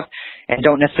kids have and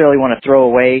don't necessarily want to throw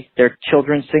away their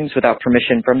children's things without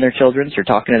permission from their children's or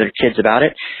talking to their kids about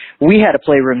it. We had a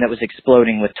playroom that was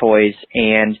exploding with toys,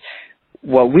 and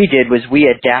what we did was we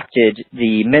adapted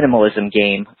the minimalism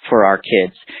game for our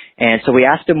kids. And so we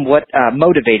asked them what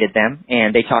motivated them,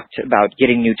 and they talked about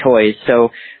getting new toys. So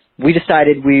we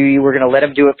decided we were going to let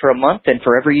them do it for a month, and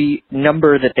for every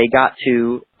number that they got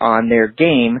to on their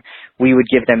game, we would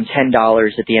give them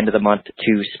 $10 at the end of the month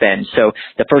to spend. So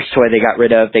the first toy they got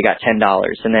rid of, they got $10.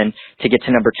 And then to get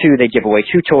to number 2, they'd give away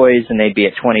 2 toys, and they'd be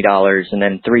at $20. And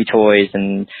then 3 toys,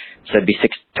 and so it'd be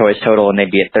 6 toys total, and they'd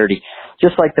be at $30.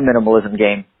 Just like the minimalism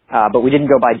game. But we didn't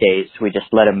go by days. We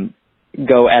just let them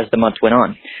go as the month went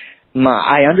on.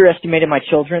 I underestimated my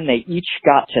children. They each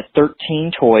got to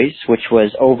 13 toys, which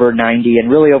was over 90 and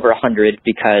really over 100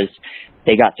 because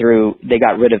they got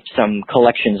rid of some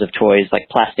collections of toys, like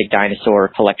plastic dinosaur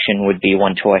collection would be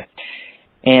one toy.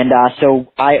 And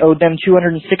so I owed them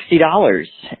 $260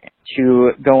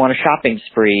 to go on a shopping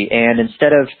spree. And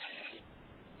instead of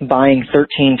buying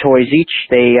 13 toys each,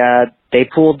 they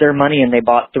pooled their money and they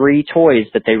bought 3 toys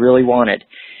that they really wanted.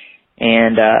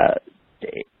 And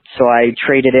so I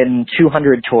traded in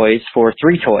 200 toys for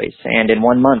 3 toys, and in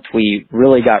 1 month we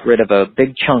really got rid of a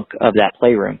big chunk of that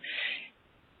playroom.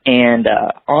 And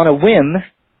on a whim,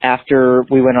 after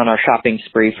we went on our shopping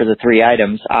spree for the 3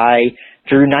 items, I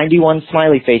drew 91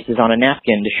 smiley faces on a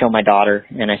napkin to show my daughter,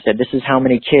 and I said, "This is how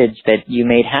many kids that you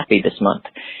made happy this month."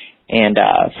 And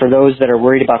for those that are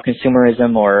worried about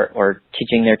consumerism or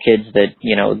teaching their kids that,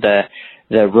 you know,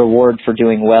 the reward for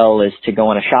doing well is to go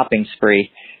on a shopping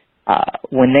spree,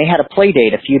 when they had a play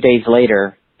date a few days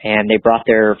later and they brought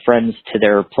their friends to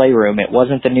their playroom, it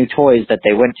wasn't the new toys that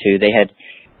they went to. They had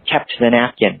kept the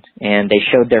napkin, and they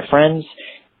showed their friends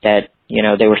that,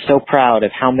 They were so proud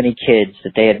of how many kids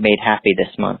that they had made happy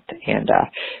this month. And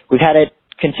we've had it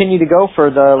continue to go for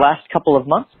the last couple of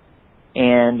months.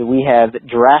 And we have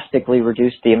drastically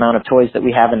reduced the amount of toys that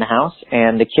we have in the house.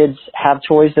 And the kids have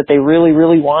toys that they really,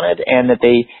 really wanted and that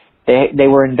they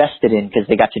were invested in because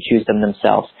they got to choose them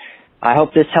themselves. I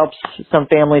hope this helps some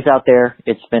families out there.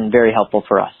 It's been very helpful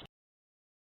for us.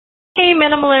 Hey,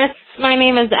 minimalists. My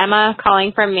name is Emma,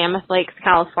 calling from Mammoth Lakes,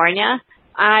 California.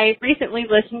 I recently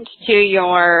listened to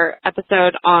your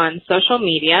episode on social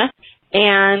media,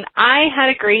 and I had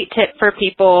a great tip for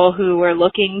people who were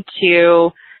looking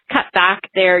to cut back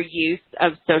their use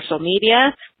of social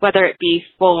media, whether it be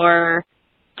for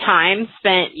time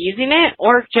spent using it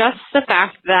or just the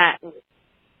fact that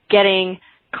getting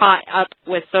caught up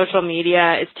with social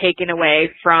media is taken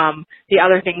away from the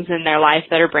other things in their life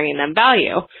that are bringing them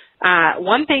value.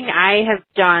 One thing I have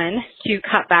done to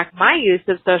cut back my use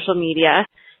of social media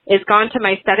is gone to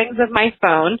my settings of my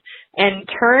phone and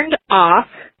turned off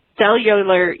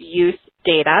cellular use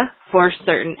data for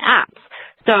certain apps.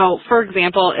 So, for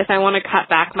example, if I want to cut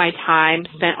back my time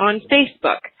spent on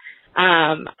Facebook,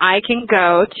 I can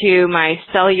go to my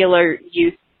cellular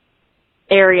use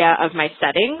area of my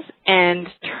settings and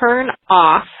turn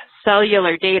off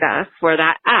cellular data for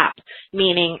that app,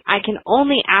 meaning I can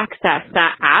only access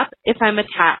that app if I'm if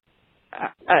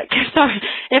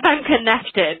I'm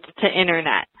connected to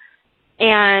internet.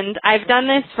 And I've done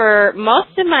this for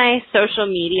most of my social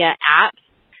media apps,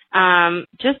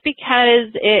 just because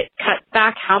it cuts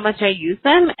back how much I use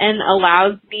them and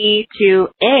allows me to,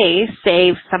 A,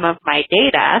 save some of my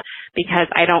data because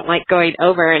I don't like going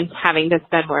over and having to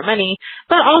spend more money,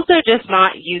 but also just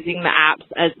not using the apps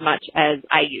as much as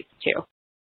I used to.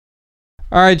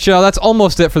 All right, Joe, that's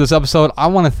almost it for this episode. I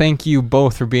want to thank you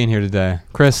both for being here today.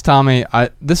 Chris, Tommy,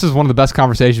 this is one of the best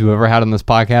conversations we've ever had on this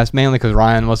podcast, mainly because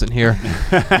Ryan wasn't here.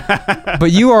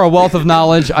 But you are a wealth of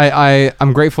knowledge.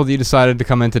 I'm grateful that you decided to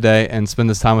come in today and spend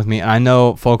this time with me. And I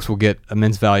know folks will get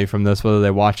immense value from this, whether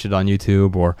they watch it on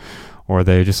YouTube or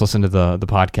they just listen to the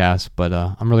podcast. But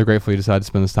I'm really grateful you decided to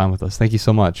spend this time with us. Thank you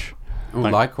so much. Oh,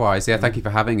 likewise. Yeah, thank you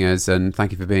for having us, and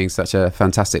thank you for being such a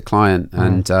fantastic client.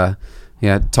 And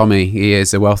yeah, Tommy, he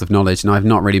is a wealth of knowledge, and I've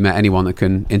not really met anyone that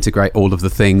can integrate all of the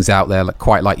things out there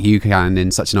quite like you can in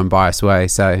such an unbiased way.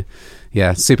 So,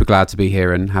 yeah, super glad to be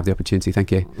here and have the opportunity.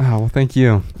 Thank you. Oh, well, thank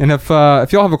you. And if y'all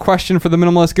have a question for The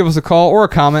Minimalist, give us a call or a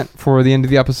comment for the end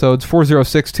of the episodes,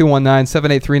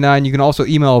 406-219-7839. You can also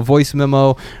email a voice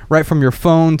memo right from your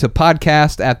phone to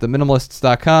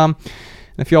podcast@theminimalists.com.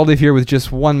 And if y'all leave here with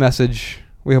just one message,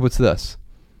 we hope it's this: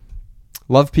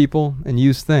 love people and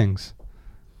use things,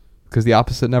 because the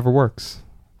opposite never works.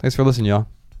 Thanks for listening, y'all.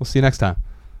 We'll see you next time.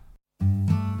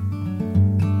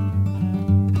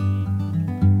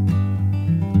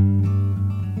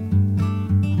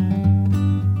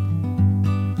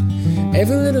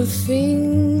 Every little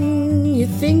thing you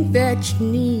think that you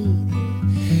need,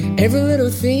 every little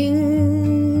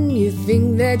thing you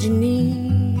think that you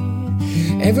need,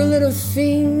 every little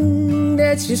thing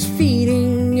that's just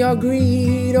feeding your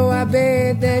greed. Oh, I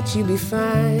bet that you'd be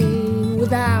fine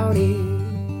without it.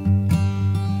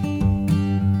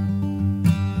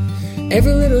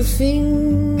 Every little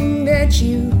thing that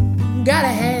you gotta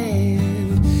have,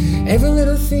 every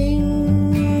little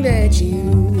thing that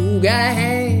you gotta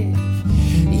have,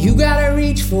 you gotta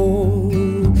reach for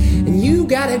and you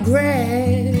gotta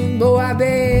grab. Oh, I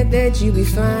bet that you'd be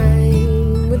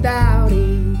fine without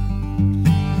it.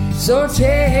 So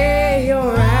tear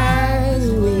your eyes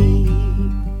away,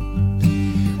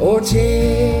 or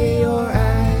tear